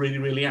that. I really,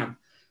 really am.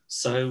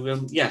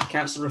 So, yeah,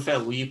 Councillor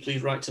Raphael, will you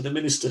please write to the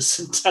ministers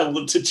and tell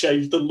them to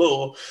change the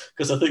law?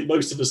 Because I think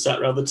most of us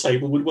sat around the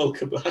table would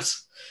welcome that.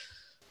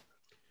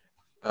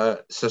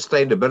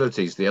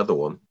 Sustainability is the other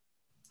one.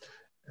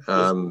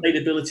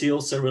 Sustainability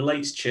also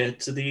relates, Chair,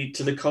 to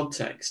the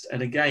context.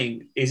 And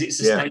again, is it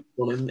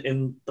sustainable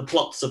in the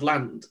plots of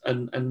land?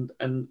 And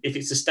if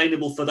it's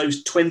sustainable for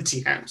those 20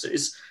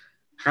 houses,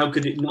 how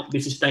could it not be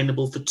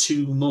sustainable for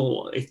 2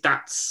 more if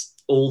that's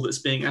all that's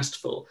being asked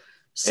for?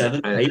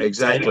 7, 8,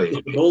 exactly.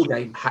 10, ball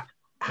game.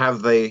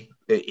 Have they,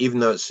 even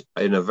though it's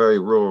in a very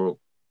rural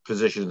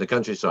position in the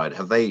countryside,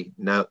 have they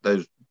now,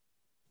 those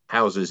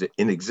houses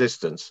in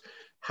existence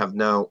have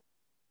now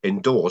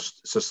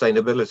endorsed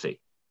sustainability?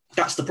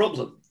 That's the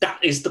problem. That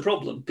is the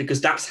problem,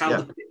 because that's how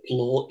the PIP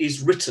law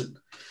is written.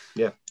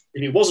 Yeah.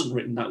 If it wasn't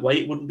written that way,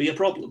 it wouldn't be a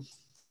problem.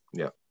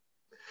 Yeah.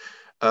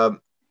 I've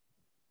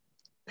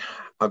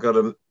got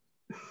to,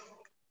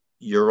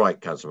 you're right,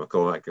 Councillor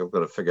McCormack, I've got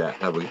to figure out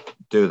how we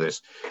do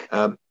this.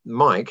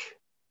 Mike,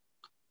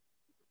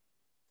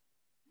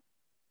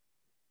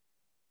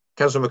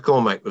 Councillor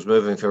McCormack was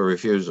moving for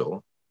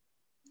refusal.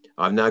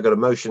 I've now got a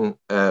motion,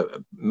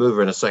 mover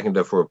and a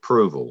seconder for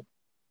approval.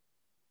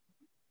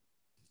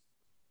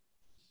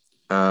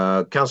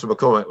 Councillor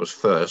McCormack was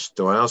first.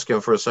 Do I ask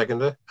him for a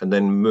seconder and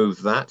then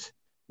move that,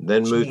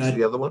 then move to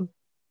the other one?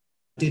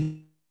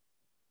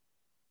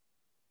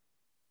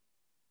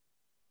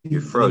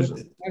 You're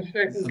frozen. I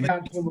second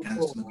Councillor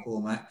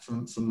McCormack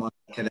from my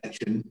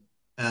recollection.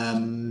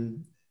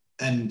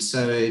 And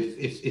so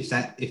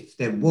if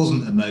there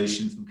wasn't a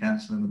motion from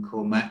Councillor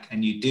McCormack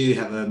and you do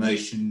have a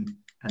motion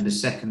and a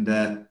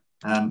seconder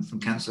from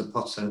Councillor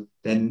Potter,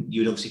 then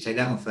you would obviously take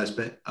that one first.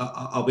 But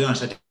I'll be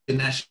honest, I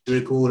didn't actually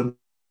recall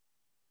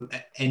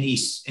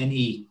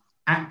any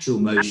actual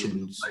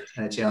motions,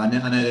 Chair. I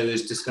know there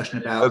was discussion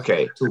about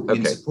talking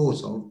in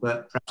support of,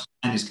 but perhaps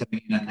Anne is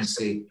coming in, I can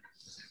see.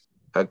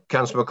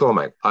 Councillor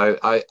McCormack,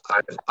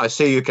 I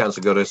see you,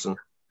 Councillor Goodison.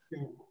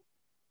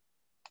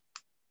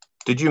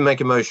 Did you make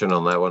a motion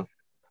on that one?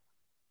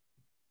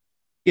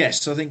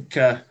 Yes, I think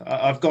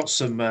I've got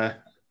some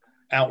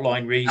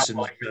outline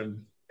reasons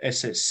from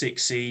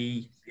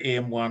SS6E,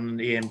 EM1 and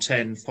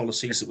EM10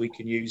 policies that we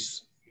can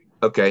use.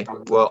 Okay,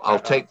 well, I'll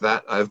take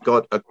that. I've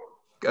got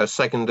a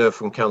seconder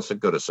from Councillor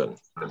Goodison.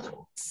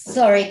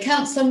 Sorry,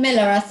 Councillor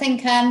Miller, I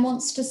think Anne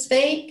wants to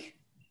speak.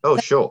 Oh,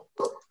 sure.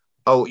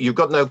 Oh, you've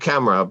got no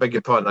camera. I beg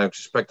your pardon. I was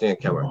expecting a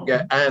camera.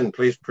 Yeah, Anne,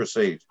 please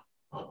proceed.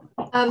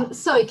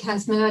 Sorry,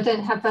 Councillor, I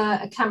don't have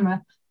a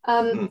camera.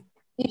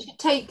 You should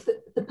take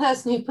the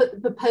person who put the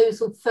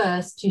proposal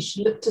first. You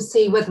should look to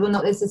see whether or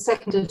not there's a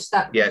seconder to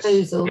that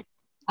proposal.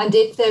 And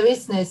if there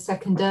is no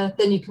seconder,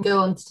 then you can go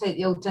on to take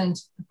the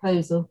alternative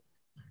proposal.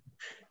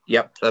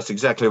 Yep, that's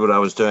exactly what I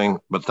was doing,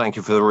 but thank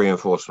you for the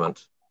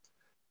reinforcement.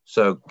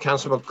 So,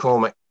 Councillor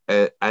McCormack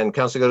and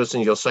Councillor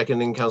Goodison, you're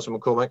seconding Councillor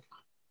McCormack?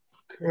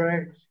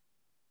 Correct.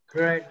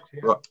 Correct.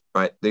 Yeah.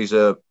 Right.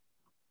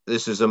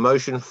 This is a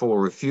motion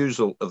for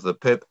refusal of the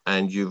PIP,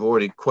 and you've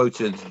already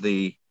quoted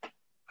the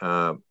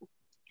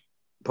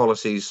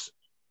policies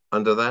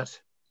under that.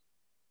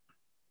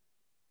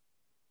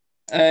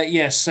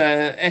 Yes,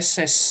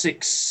 SS6E,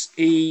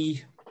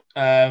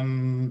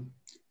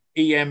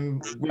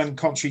 EM1,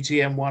 contrary to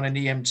EM1 and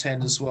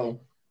EM10 as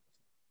well.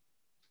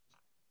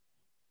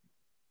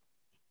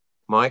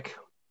 Mike?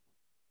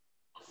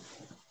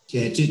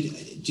 Yeah,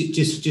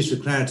 just for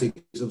clarity,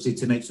 because obviously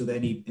to make sure that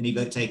any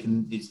vote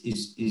taken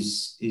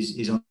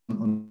is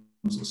on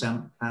sort of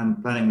sound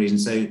planning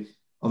reasons. So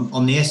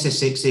on the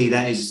SS6E,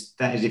 that is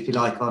if you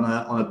like on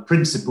a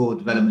principal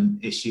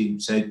development issue.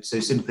 So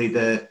simply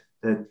the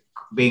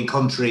being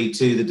contrary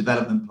to the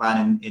development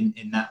plan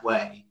in that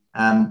way.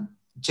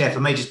 Chair, if I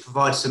may just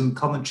provide some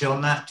commentary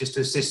on that, just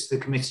to assist the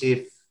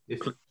committee if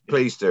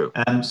please do.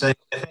 So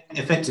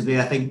effectively,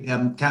 I think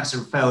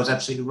Councillor Raphael is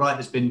absolutely right.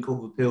 There's been Court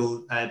of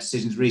Appeal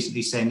decisions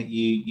recently saying that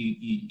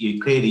you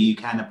clearly you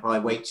can apply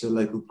weight to your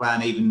local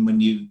plan even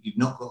when you've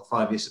not got a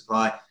 5-year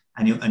supply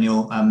and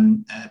your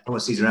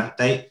policies are out of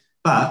date.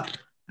 But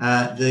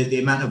the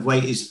amount of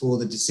weight is for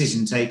the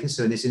decision taker.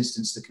 So in this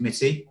instance, the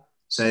committee.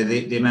 So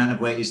the amount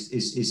of weight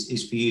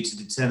is for you to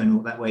determine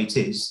what that weight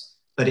is.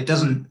 But it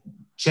doesn't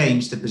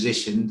change the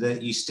position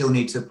that you still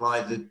need to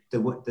apply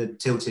the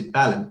tilted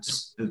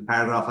balance of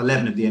paragraph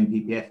 11 of the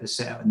NPPF as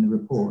set out in the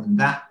report. And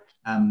that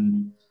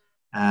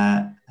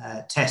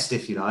test,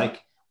 if you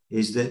like,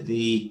 is that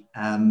the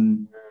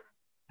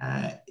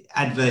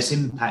adverse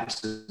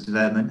impacts of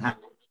development have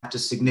to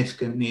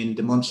significantly and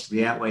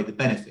demonstrably outweigh the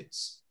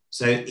benefits.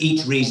 So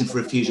each reason for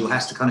refusal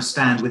has to kind of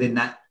stand within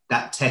that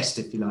test,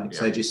 if you like. Yeah.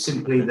 So just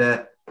simply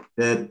the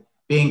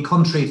being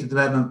contrary to the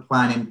development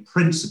plan in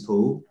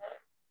principle,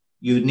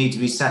 you would need to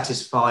be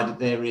satisfied that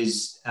there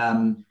is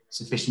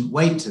sufficient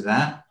weight to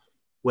that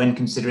when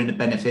considering the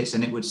benefits,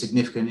 and it would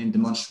significantly and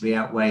demonstrably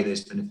outweigh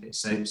those benefits.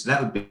 So that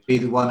would be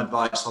the one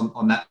advice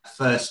on that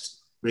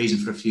first reason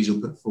for refusal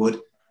put forward.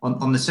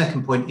 On the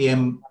second point,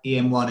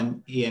 EM1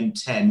 and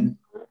EM10,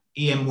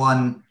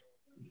 EM1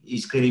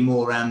 is clearly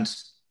more around,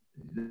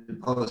 the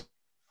policy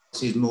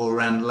is more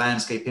around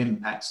landscape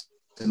impacts.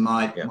 So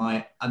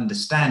my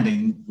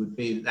understanding would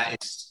be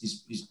that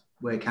is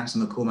where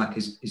Councillor McCormack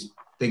is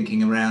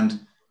thinking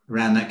around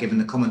that, given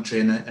the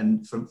commentary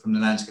and from the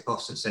landscape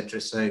office,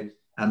 etc. So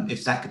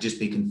if that could just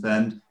be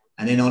confirmed.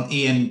 And then on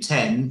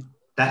EM10,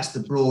 that's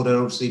the broader,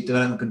 obviously,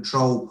 development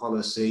control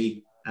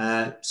policy,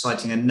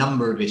 citing a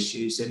number of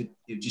issues. So it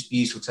would just be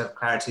useful to have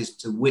clarity as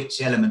to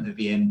which element of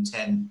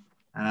EM10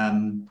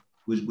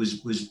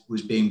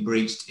 was being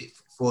breached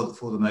for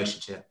the motion,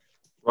 Chair.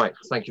 Right,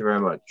 thank you very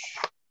much.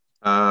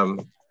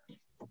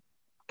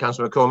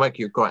 Councillor McCormack,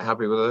 you're quite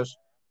happy with those?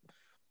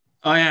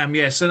 I am,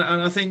 yes, and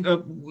I think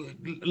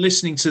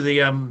listening to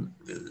the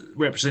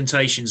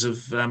representations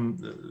of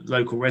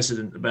local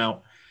resident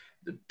about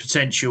the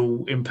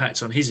potential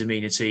impact on his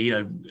amenity,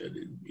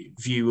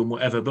 view and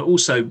whatever, but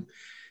also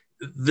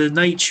the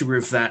nature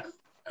of that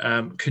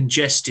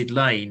congested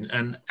lane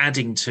and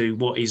adding to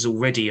what is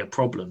already a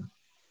problem.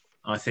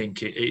 I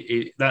think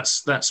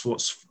that's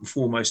what's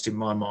foremost in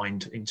my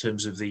mind in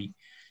terms of the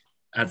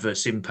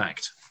adverse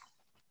impact.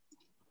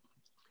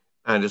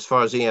 And as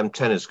far as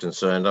EM10 is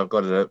concerned, I've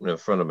got it open in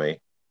front of me.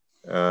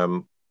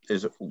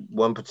 Is it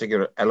one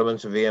particular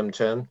element of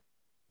EM10?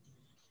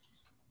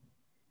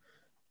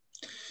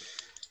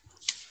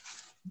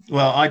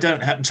 Well, I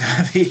don't happen to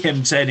have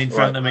EM10 in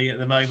front of me at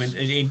the moment,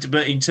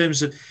 but in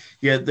terms of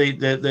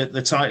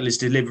the title is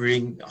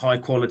delivering high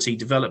quality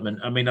development.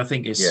 I mean, I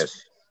think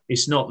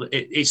it's not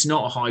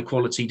a high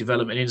quality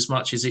development in as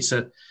much as it's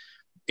a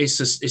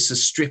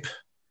strip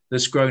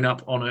that's grown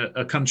up on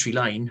a country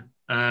lane,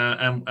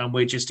 and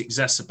we're just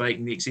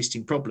exacerbating the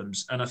existing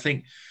problems. And I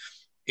think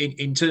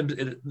in terms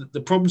of,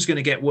 the problem's going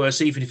to get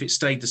worse even if it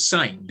stayed the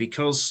same,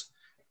 because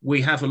we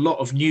have a lot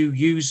of new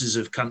users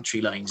of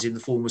country lanes in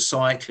the form of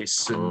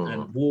cyclists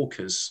and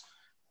walkers.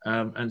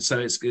 And so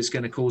it's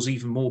going to cause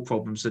even more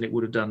problems than it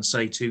would have done,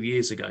 say, 2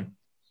 years ago.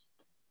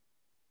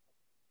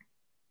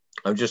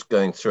 I'm just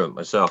going through it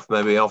myself.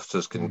 Maybe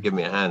officers can give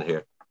me a hand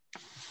here.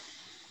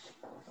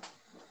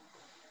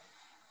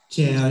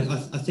 Chair,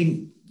 I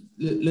think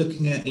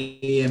looking at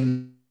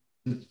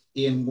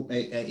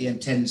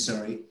EM10,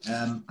 sorry,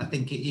 I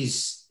think it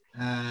is,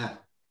 I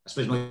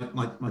suppose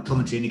my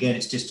commentary, and again,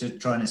 it's just to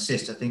try and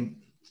assist. I think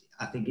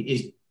it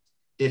is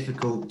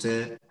difficult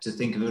to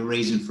think of a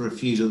reason for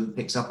refusal that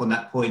picks up on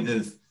that point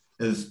of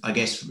I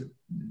guess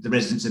the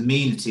residents'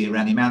 amenity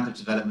around the amount of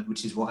development,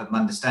 which is what I'm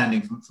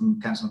understanding from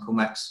Councillor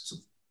McCormack's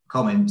sort of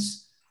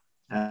comments,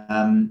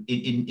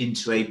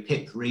 into a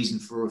PIP reason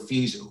for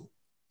refusal,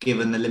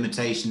 given the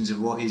limitations of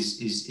what is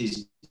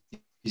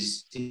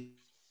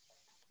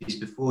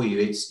before you.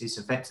 It's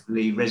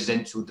effectively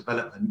residential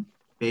development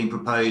being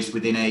proposed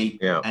within an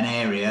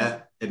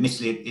area.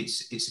 Admittedly,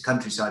 it's a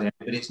countryside area,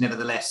 but it's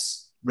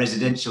nevertheless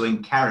residential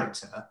in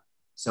character.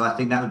 So I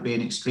think that would be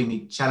an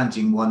extremely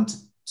challenging one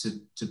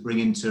to bring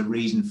into a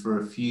reason for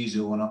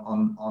refusal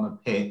on a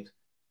PIP.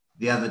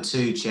 The other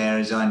two, Chair,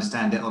 as I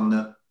understand it, on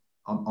the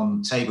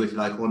table, if you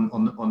like, on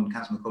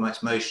Councillor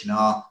McCormack's motion,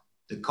 are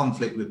the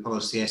conflict with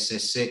policy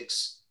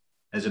SS6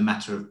 as a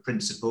matter of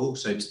principle.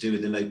 So to do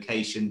with the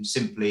location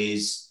simply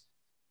is,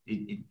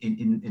 in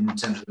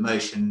terms of the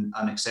motion,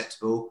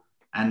 unacceptable.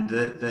 And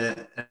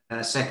the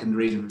second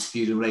reason for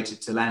refusal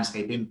related to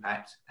landscape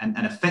impact. And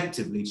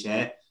effectively,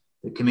 Chair,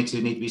 the committee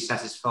would need to be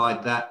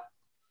satisfied that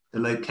the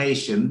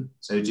location,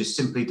 so just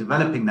simply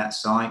developing that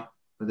site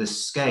for the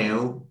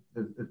scale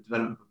of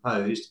development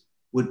proposed,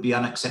 would be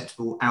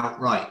unacceptable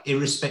outright,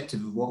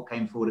 irrespective of what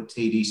came forward at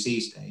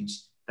TDC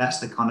stage. That's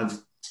the kind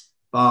of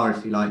bar,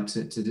 if you like,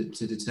 to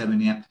determine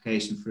the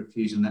application for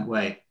refusal in that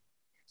way.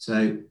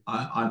 So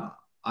I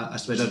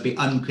suppose I'd be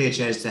unclear,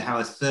 Chair, as to how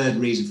a third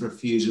reason for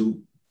refusal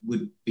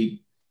would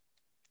be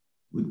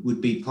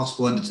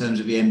possible under terms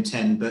of the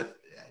M10, but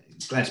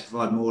glad to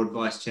provide more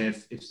advice, Chair,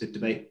 if the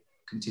debate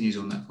continues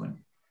on that point.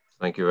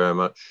 Thank you very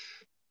much.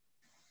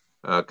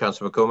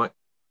 Councillor McCormack?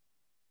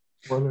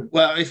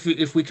 Well,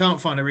 if we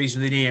can't find a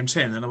reason in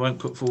EM10, then I won't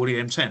put forward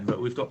EM10,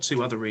 but we've got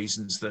two other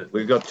reasons that...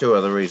 We've got two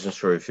other reasons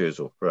for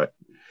refusal, right.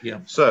 Yeah.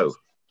 So,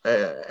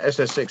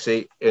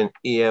 SS6 in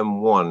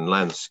EM1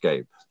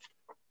 landscape.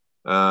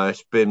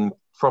 It's been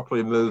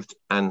properly moved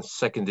and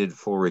seconded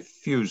for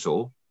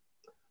refusal.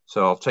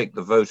 So I'll take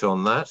the vote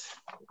on that.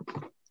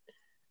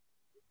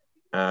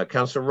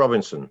 Councillor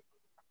Robinson?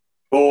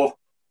 For.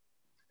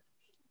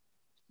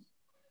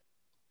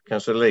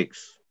 Councillor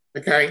Leeks?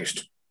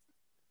 Against.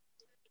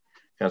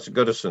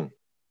 Councillor Goodison?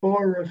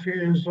 For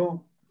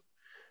refusal.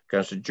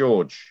 Councillor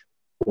George?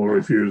 For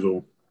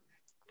refusal.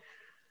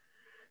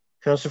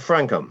 Councillor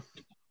Frankham?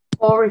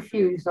 For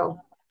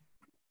refusal.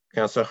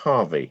 Councillor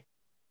Harvey?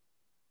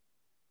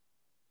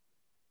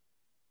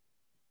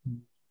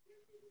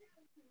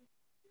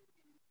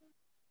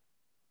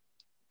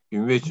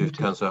 You're muted,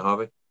 Councillor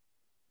Harvey.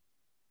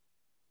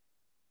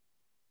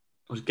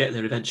 I'll get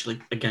there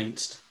eventually.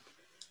 Against.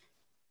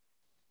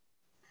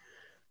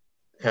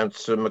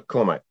 Councillor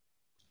McCormack?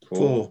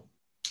 For.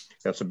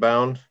 Councillor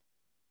Bound?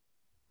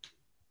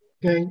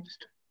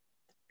 Against.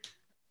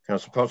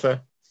 Councillor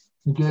Potter?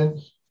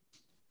 Against.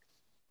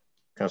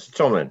 Councillor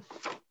Tomlin?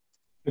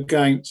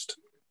 Against.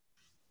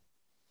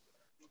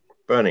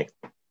 Bernie?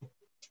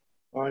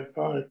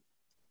 5-5.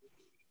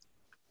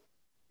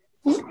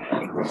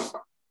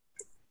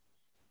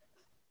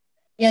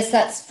 Yes,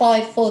 that's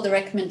 5 for the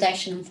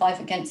recommendation and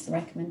 5 against the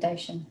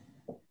recommendation.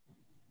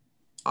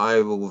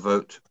 I will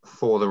vote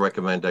for the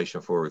recommendation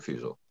for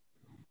refusal.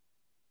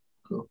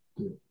 Cool.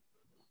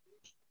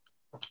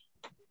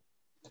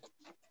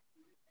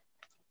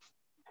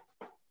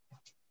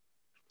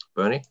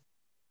 Bernie?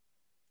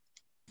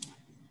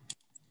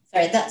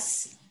 Sorry,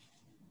 that's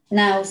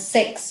now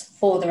 6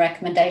 for the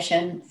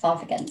recommendation,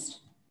 5 against.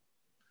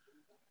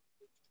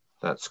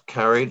 That's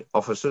carried.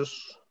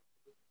 Officers?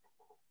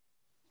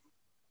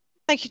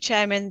 Thank you,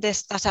 Chairman.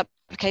 That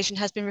application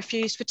has been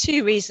refused for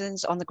 2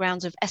 reasons on the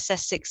grounds of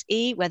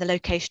SS6E, where the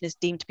location is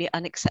deemed to be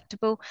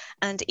unacceptable,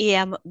 and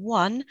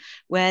EM1,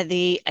 where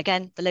the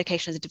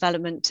location of the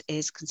development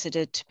is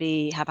considered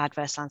to have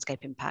adverse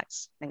landscape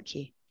impacts. Thank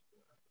you.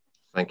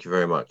 Thank you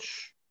very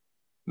much.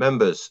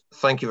 Members,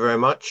 thank you very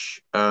much.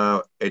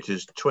 It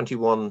is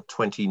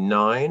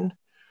 21:29.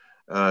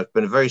 It's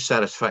been a very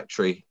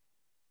satisfactory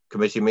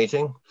committee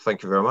meeting.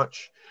 Thank you very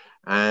much.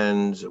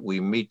 And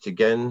we meet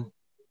again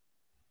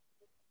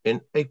in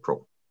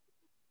April.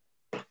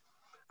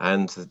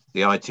 And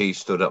the IT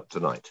stood up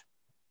tonight.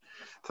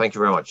 Thank you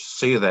very much.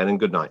 See you then and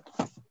good night.